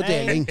da. På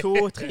deling. 1, 2,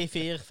 3,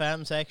 4,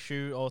 5, 6,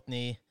 7, 8,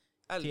 9,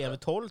 10,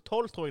 12.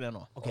 12 tror jeg det er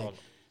nå. Okay.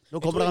 Jeg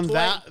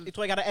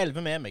tror jeg hadde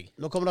 11 med meg.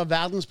 Nå kommer det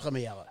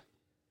verdenspremiere.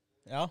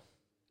 Ja.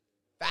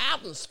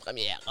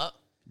 Verdenspremiere?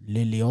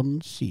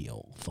 Lillian sier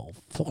for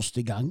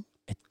første gang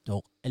etter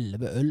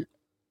 11 øl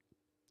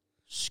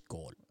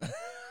skål.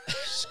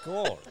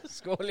 Skål,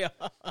 ja.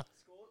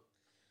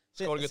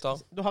 Skål, gutter.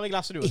 Du har i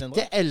glasset du,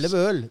 Sindre. Etter 11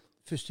 øl,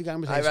 første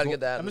gang vi sier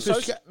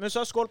skål. Men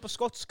så skål på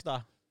skotsk, da.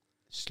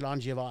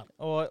 Slangevar.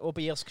 Og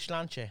på irsk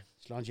slanche.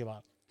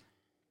 Slangevar.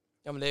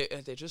 Ja, men det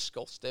er ikke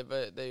skotsk.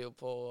 Det er jo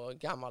på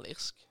gammel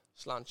irsk.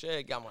 Slanche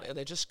er gammel. Det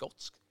er ikke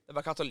skotsk. Det er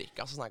bare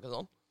katolikker som snakker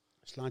sånn.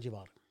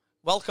 Slangevar.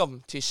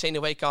 Welcome to St.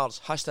 Wakeard's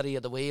History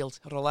of the World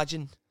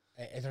Religion.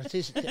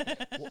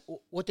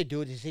 What they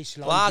do is they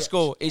slange...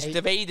 Glasgow is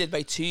divided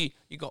by two.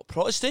 You got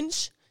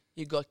Protestants,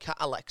 you got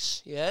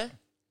Catholics, yeah?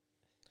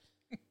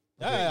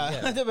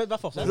 Ja. Det var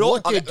fortsatt.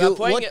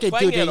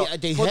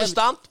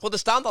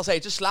 Protestanter sier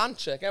ikke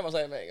slanche, kan jeg bare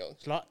si med en gang.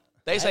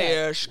 De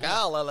sier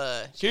skal,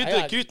 eller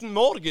guten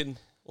morgen,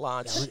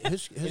 lads.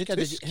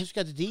 Husk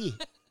at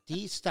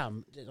de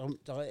stammer... Det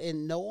er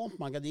enormt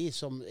mange av de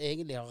som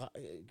egentlig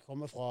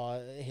kommer fra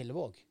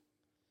Hillevåg.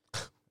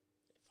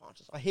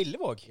 Fra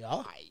Hillevåg? Ja.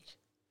 Nei.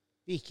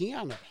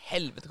 Vikingerne.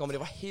 Helvete kommer de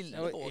fra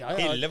Hillevåg. Ja.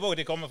 Hillevåg,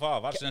 de kommer fra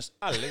Avaldsnes,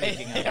 alle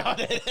vikingerne. Ja,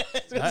 det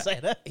skal du si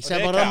det. Jeg ser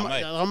bare,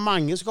 det er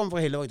mange som kommer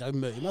fra Hillevåg. Det er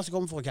mye mer som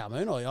kommer fra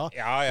Karmøy nå, ja.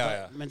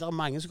 Ja. Men det er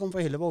mange som kommer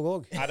fra Hillevåg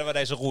også. Ja, det var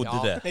de som rodde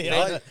det.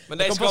 Men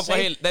de som kommer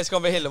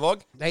fra Hillevåg,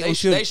 de har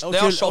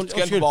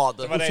shotgun på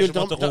badet. Det var de som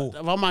måtte ro.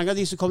 Det var mange av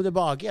de som kom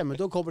tilbake igjen, men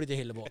da kommer de til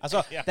Hillevåg. Altså,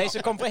 de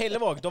som kom fra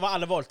Hillevåg, da var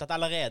alle voldtatt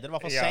allerede. Det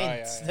var for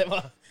sent. Det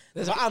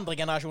var andre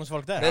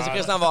generasjonsfolk der. Det er som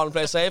Kristian Valen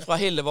pleier å si, fra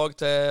Hillevåg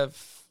til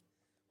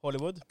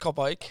Hollywood.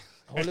 Kopervik.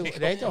 Det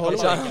heter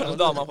Hollywood.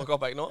 Damer fra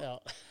Kopervik nå. Ja.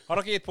 Har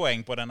dere gitt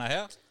poeng på denne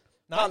her?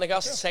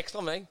 Terningkast 6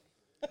 fra meg.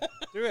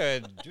 Du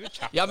er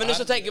kjapp. Ja, men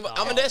hvis du tenker på,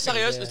 men det er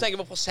seriøst. Hvis du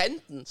tenker på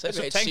prosenten, så er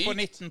det helt Tenk på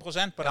sykt.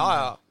 19% på den.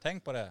 Ja.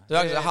 Tenk på det. Du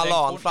har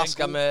halvannen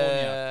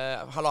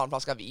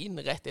flaske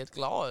vin rett i et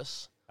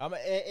glas. Ja, men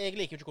jeg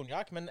liker jo ikke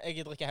konjakk, men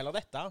jeg drikker heller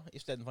dette i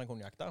stedet for en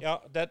konjakk da. Ja,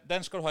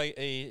 den skal du ha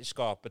i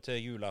skapet til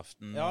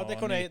julaften. Ja, det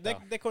kunne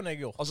jeg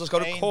gjort. Og så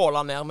skal du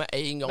kåle ned med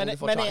en gang du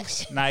får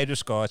sjans. Nei, du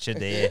skal ikke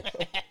det.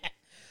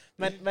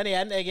 Men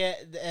igjen,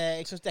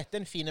 jeg synes dette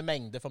er en fin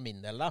mengde for min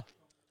del da.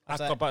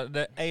 Altså,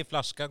 en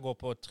flaske går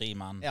på 3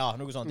 mann. Ja,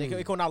 noe sånt.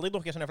 Jeg kunne aldri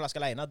drukket sånn en flaske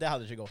alene, det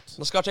hadde ikke gått.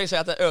 Nå skal ikke jeg si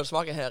at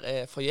ølsmaken her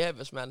er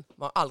forgjeves, men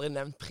vi har aldri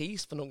nevnt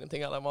pris på noen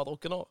ting av det vi har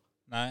drukket nå.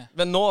 Nei.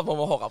 Men nå må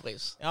vi høre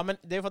pris. Ja, men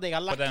det er jo fordi jeg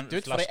har lagt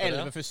ut for de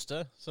 11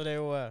 første, så det er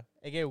jo,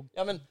 jeg er jo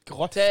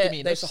grått i minus.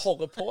 Til de som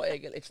hører på,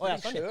 Egil, ikke for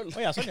deg selv.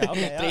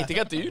 Drit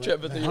ikke at du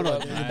kjøper til jul.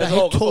 Det er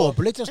helt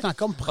tåpelig å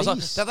snakke om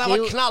pris. Dette var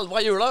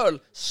knallbra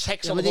juleøl.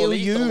 600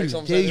 liter,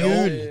 liksom.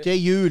 Det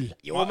er jul.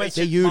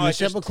 Vi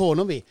ser på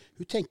kona mi.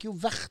 Hun tenker jo i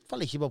hvert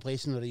fall ikke på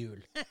prisen når det er jul.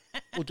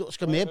 Og da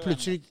skal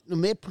når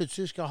vi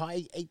plutselig skal ha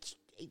en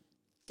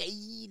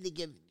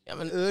deilig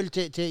øl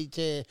til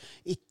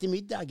etter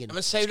middagen,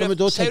 skal vi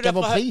da tenke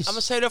på pris? Ja,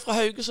 men sier du fra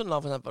Haugesund da,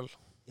 for eksempel?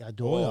 Ja,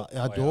 det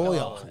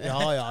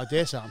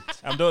er sant.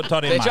 Ja, men da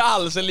tar det er ikke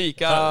alle som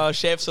liker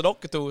sjef som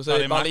dere to, så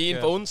i Berlin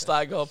på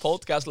onsdag og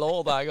podcast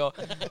lørdag og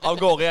av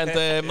gårde igjen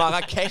til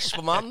Marrakesh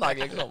på mandag,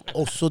 liksom.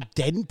 Også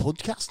den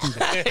podcasten.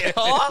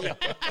 Ja!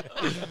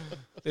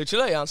 Det er jo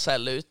ikke løye han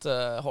selger ut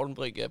Holm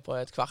Brygge på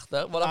et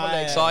kvarter. Var det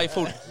jeg sa i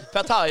full...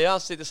 Per Terje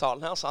sitter i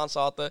salen her, så han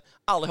sa at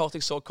aldri hørte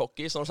jeg så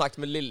cocky som han snakket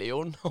med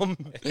Lille-Jon om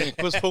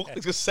hvor fort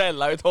jeg skulle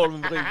selge ut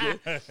Holm Brygge.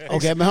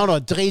 Ok, men hør nå,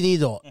 drit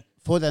i da.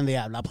 Få den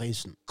jævla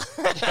prisen.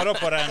 Skal du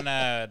på den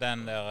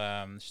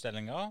der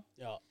stellinga?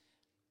 Ja.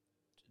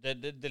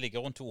 Det ligger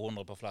rundt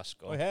 200 på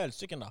flasker. Oi,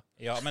 helsiken da.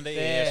 Ja, men det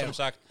er som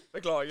sagt,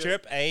 Beklager.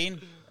 kjøp en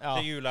Ja.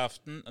 til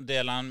julaften,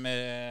 del den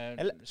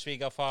med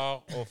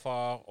svigerfar og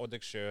far og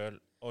deg selv,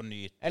 og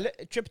nyt. Eller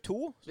kjøp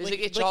 2. Hvis jeg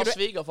ikke har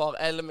svigerfar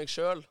eller meg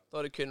selv, da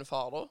er det kun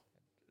far da.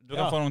 Du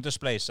kan Ja. få noen til å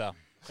spleise.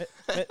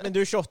 Men du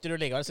shotter du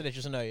ligger, så det er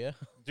ikke så nøye.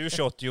 Du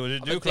shotter jo, du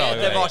Det klarer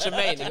jo var ikke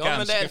meningen,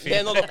 men det Ganske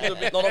er når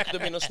dere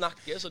begynner å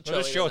snakke, så Når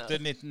kjører du jeg shotter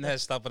ned. 19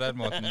 hester på den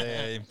måten, det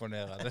er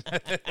imponerende.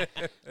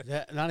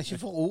 Når han ikke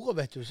får ordet,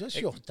 vet du, så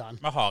shotter han.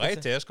 Vi har ei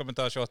til, skal vi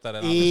ta shot av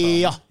den?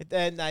 Ja.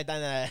 Nei,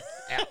 den er...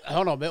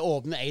 Hør nå, vi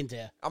åpner en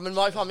til. Ja, men vi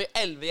har jo faen meg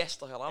 11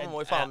 gjester her, da. Vi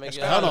må jo faen meg...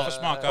 Skal alle få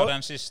smake av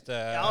den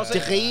siste?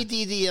 Drit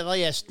i de der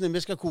gjestene.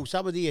 Vi skal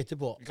kose med de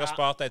etterpå. Jeg har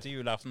spart deg til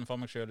julaften for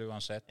meg selv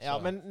uansett. Ja,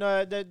 så. men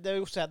det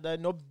er jo sett,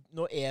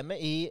 nå er vi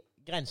i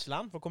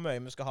grenseland for hvor mye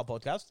vi skal ha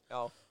podcast.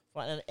 Ja.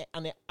 For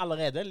han er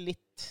allerede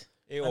litt...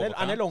 I Han er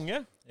overkant. lange.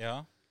 Ja.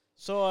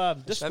 Så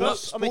det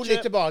spørs om Spol litt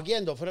ikke... tilbake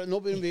igjen, da. For nå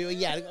begynner vi å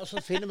gjøre og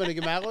så finner vi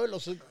noe mer øl,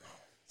 og så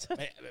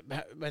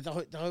Men det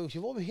har jo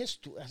ikke vært mye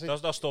historie. Altså,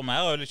 Der står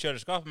mer øl i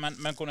kjøleskapet,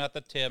 men kunne hatt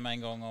et tema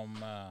en gang om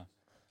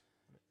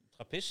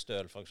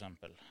trappistøl, for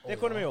eksempel. Det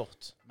kunne vi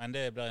gjort. Men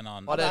det blir en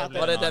annen Var det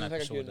blir en den annen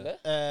fikk episode. kunne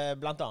det?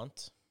 Blant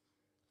annet.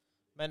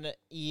 Men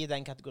i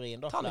den kategorien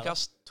da...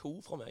 Tannekast 2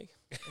 fra meg.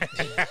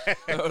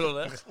 Hører du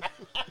det?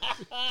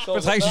 Du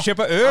trenger ikke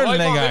kjøpe øl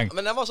engang.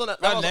 Men det var sånn...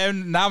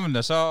 Nevn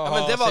navnet, så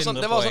men det var har sånn-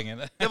 Sindre det var sånn-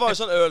 poengene. Det var jo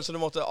sånn øl som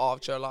du måtte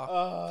avkjøle.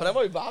 For den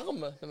var jo varm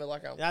når vi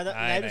drakk den. Ja,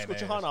 nei, du skulle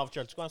nei. ikke ha den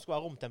avkjølt. Den skulle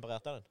være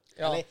romtemperert av den.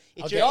 Ja. Eller,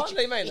 Ja, det er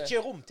det jeg mener.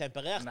 ikke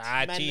romtemperert,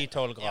 Nei, men...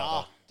 10-12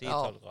 grader. 10-12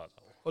 Ja.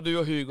 grader. Og du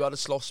og Hugo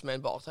hadde slåss med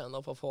en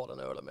bartender for å få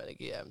den ølen med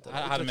deg hjem til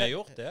deg. Hadde vi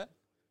gjort det?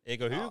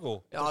 Jeg og Hugo?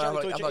 Ja,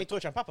 Jeg tror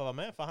ikke han pappa var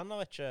med, for han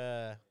har ikke...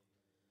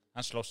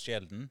 Han slåss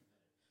sjelden.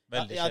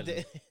 Veldig Ja,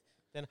 sjelden.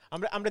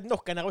 han ble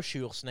knocka ned av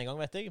Sjursen en gang,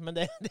 vet jeg. Men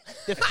det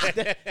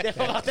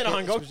får være til en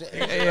annen gang.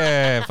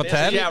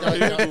 Fortell. Det er så jævla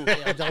Hugo. det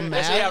er Det er så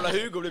mer jævla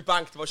Hugo blir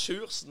banket på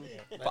Sjursen.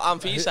 På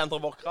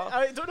Amfisenteret Våkra. Ja,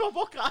 jeg tror du har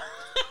bokra.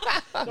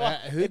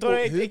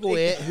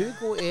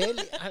 Hugo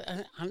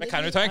er han Vi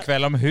kan jo ta en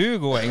kveld om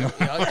Hugo en gang.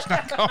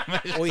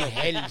 Oi,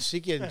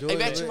 helsike. Jeg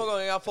vet ikke hvor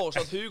gang jeg har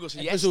foreslått Hugo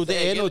som gjest. Episode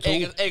 1 og 2.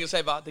 Jeg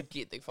sier bare det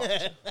gidder jeg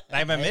faktisk ikke.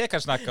 Nei, men vi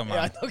kan snakke om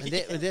Ja, han. ok.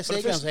 Men det som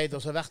jeg kan si, da,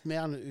 så har vært med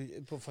han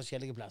på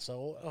forskjellige plasser.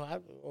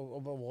 Og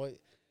vært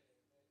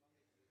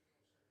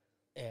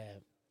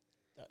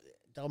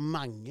det er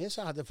mange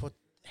som hadde fått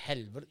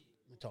helvete.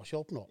 Vi tar ikke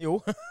opp nå. Jo.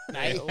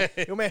 Nei.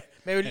 Jo, men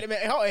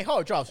jeg har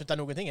jo ikke avsluttet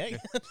noen ting, jeg.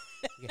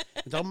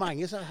 Men det er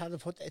mange som hadde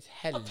fått et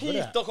helvete.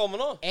 Peter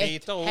kommer nå.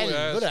 Peter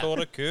Ove,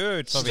 står det kø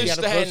ut forbi.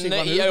 Største- Største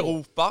hendene i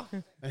Europa.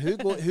 Men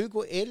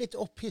Hugo er litt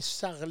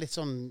opphisser, litt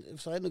sånn,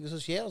 så er det noe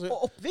som skjer. Så,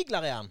 Og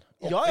oppvigler er han.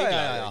 Ja.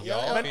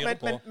 Ja,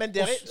 Men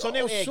dere, sånn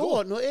er jo og ego.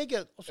 så, når jeg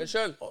er og så-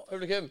 Unnskyld,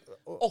 publikum.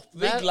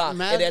 Oppvigler,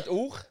 Mer- er det et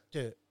ord?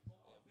 du,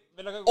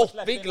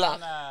 Oppvigler.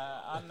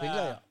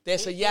 Oppvigler, ja. Det er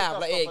så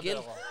jævla Egil.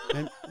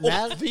 Men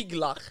mer,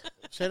 Oppvigler.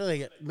 så er det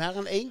ikke, mer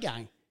enn én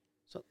gang.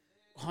 Så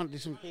har han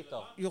liksom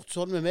gjort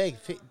sånn med meg.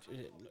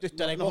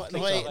 Dytter deg bort,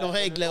 Når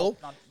jeg gled opp,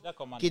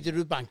 gidder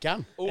du banke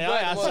han? Ove,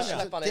 Ja, du må sånn, ja.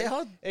 slippe han Det inn.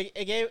 har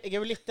Jeg er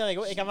jo litt der, jeg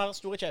òg. Jeg kan være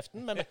stor i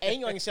kjeften, men med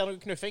en gang jeg ser noe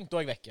knuffing, da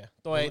er jeg vekke.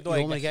 Da er Jo,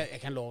 jeg men vekke.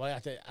 jeg kan love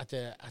deg at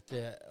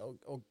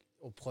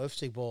å prøve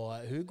seg på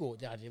Hugo,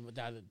 de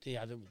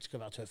skal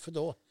være tøffe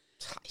da.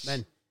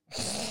 Men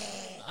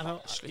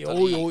Jo.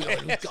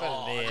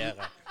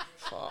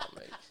 Faen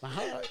meg. Men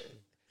han,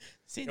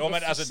 Jo,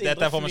 men altså,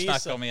 dette får vi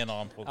snakke om i en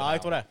annen program. Ja,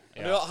 jeg tror det.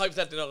 Du har jeg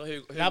fortalt deg når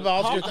Hugo... La meg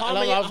avslutte. La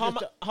meg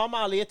avslutte. Har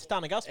vi alle gitt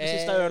terningkast på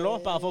siste øl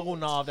òg, bare for å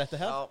runde av dette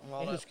her? Ja, vi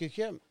har Jeg det. husker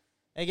ikke.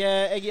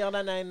 Jeg gir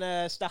den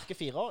en sterke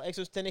 4. Jeg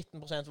syns til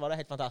 19% var det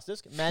helt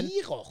fantastisk. Men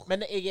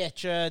 4. jeg er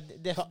ikke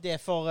Det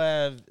er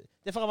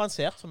for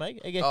avansert for meg.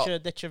 Jeg er Ja. ikke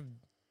Det er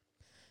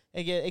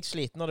ikke Jeg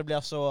sliter når det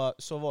blir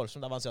så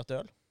voldsomt avansert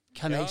øl.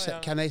 Kan jeg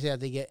si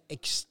at jeg er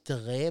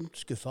ekstremt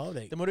skuffa av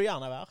deg? Det må du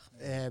gjerne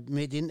være.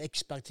 Med din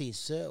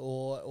ekspertise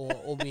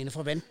og mine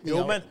forventninger.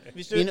 Jo, men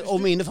hvis du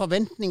mine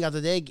forventninger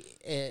til deg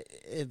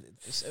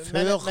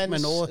før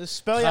vi nå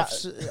spør jeg,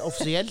 traff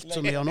offisielt,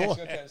 som vi gjør nå.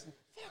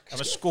 Ja,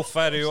 men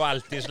skuffa er du jo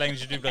alltid, så lenge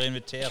ikke du blir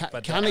invitert på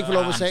et Kan jeg få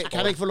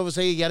lov å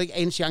si jeg gir deg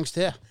en sjanse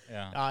til?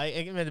 Ja.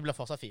 men det blir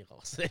fortsatt 4.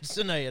 Altså. Det er ikke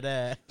så nøye, det.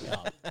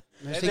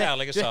 Men Det er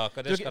ærlige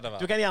saker, det skal det Du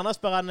være. kan gjerne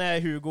spørre en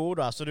Hugo,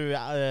 da,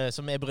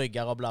 som er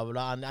brygger og bla,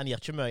 bla. Han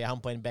gir ikke mye han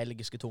på en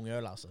belgiske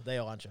tungøl, altså. Det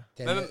gjør han ikke.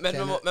 Men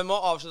vi må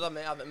avslutte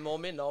med at vi må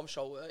minne om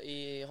showet i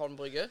Holm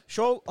Brygge.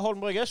 Show Holm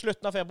Brygge,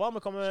 slutten av februar. Vi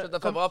kommer, Slutten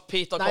av februar.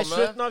 Peter Nei, kommer.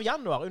 slutten av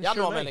januar.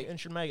 Januar, mener jeg.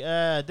 Unnskyld meg.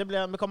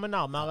 Vi kommer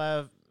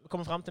nærmere. Vi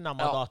kommer frem til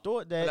nærmere Ja. dato.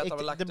 dette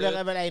var lagt Det blir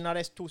ut. vel en av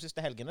de 2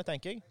 siste helgene,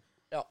 tenker jeg.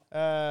 Ja.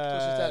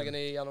 2 siste helgen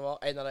i januar.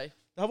 En av de.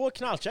 Det har vært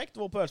knallkjekt å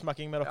være på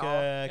ølsmaking med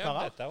dere, Ja,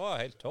 karer. dette var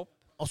helt topp.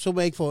 Og så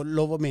må jeg få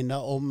lov å minne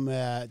om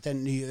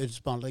den nye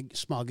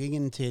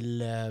ølsmakingen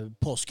til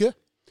påske.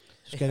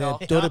 Ja.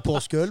 Da er det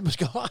påskeøl vi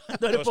skal ha.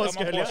 Da er det Da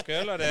skal man påskeøl, ja.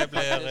 påskeøl, og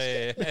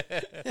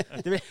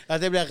det blir Ja,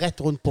 det blir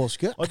rett rundt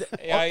påske. Og, litt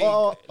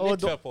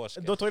da, før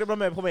påske. da tror jeg det blir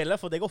mye promille,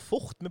 for det går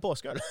fort med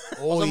påskeøl.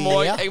 Og så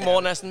må jeg må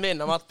nesten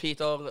minne om at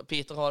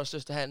Peter har de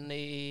største hendene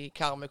i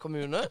Karmøy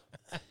kommune.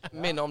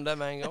 Minne om det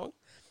med en gang.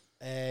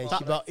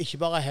 Ikke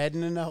bare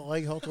hendene har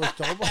jeg hørt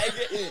rykter om.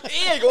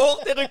 Jeg har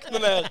hørt de ryktene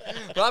der.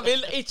 Men han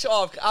vil ikke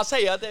Han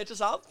sier at det er ikke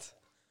sant.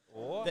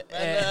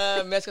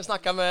 Men vi skal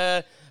snakke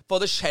med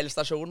både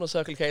Shell-stasjonen og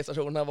Circle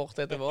K-stasjonen her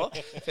borte etterpå.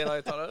 Finne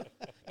ut av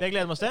det. Det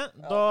gleder vi oss til.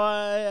 Da,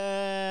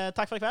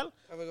 takk for i kveld.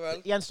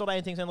 Gjenstår det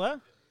en ting, Sindre?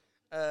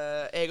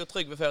 Jeg og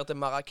Trygve fører til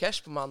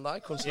Marrakesh på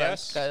mandag.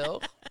 Konsulentgreier.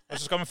 Og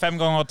så skal vi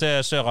 5 ganger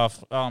til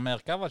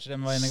Sør-Amerika, var ikke det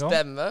vi var enige om?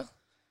 Stemmer.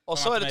 Og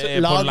så er det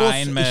til Lagos,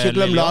 ikke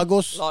glem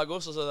Lagos.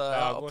 Lagos og så er det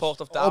Lagos.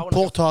 Port of Down. Og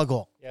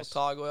Portago.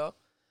 Portago, ja.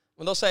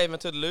 Men da sier vi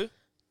tudelu.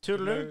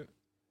 Tudelu.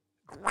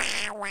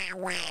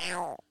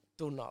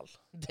 Donald.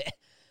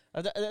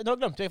 Nå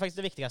glemte jeg faktisk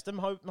det viktigste. Vi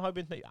har jo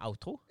begynt med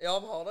outro. Ja,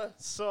 vi har det.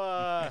 Så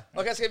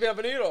Ok, skal jeg begynne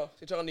på ny da?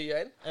 Skal jeg kjøre en ny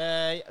en?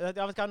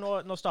 ja, vet du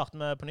hva, nå starter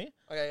vi på ny.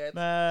 Ok, greit.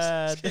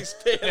 Med, Skal jeg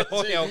spille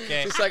Ok.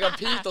 Så jeg har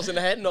Peter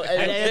sine hender.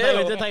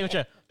 Nei, det trenger vi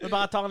ikke. Vi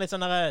bare tar en litt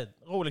sånn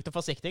rolig og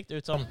forsiktig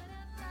ut sånn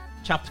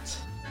kjapt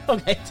og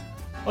greit.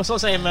 Og så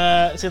sier vi,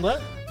 Sindre?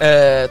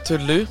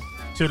 Tudelu.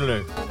 Tudelu.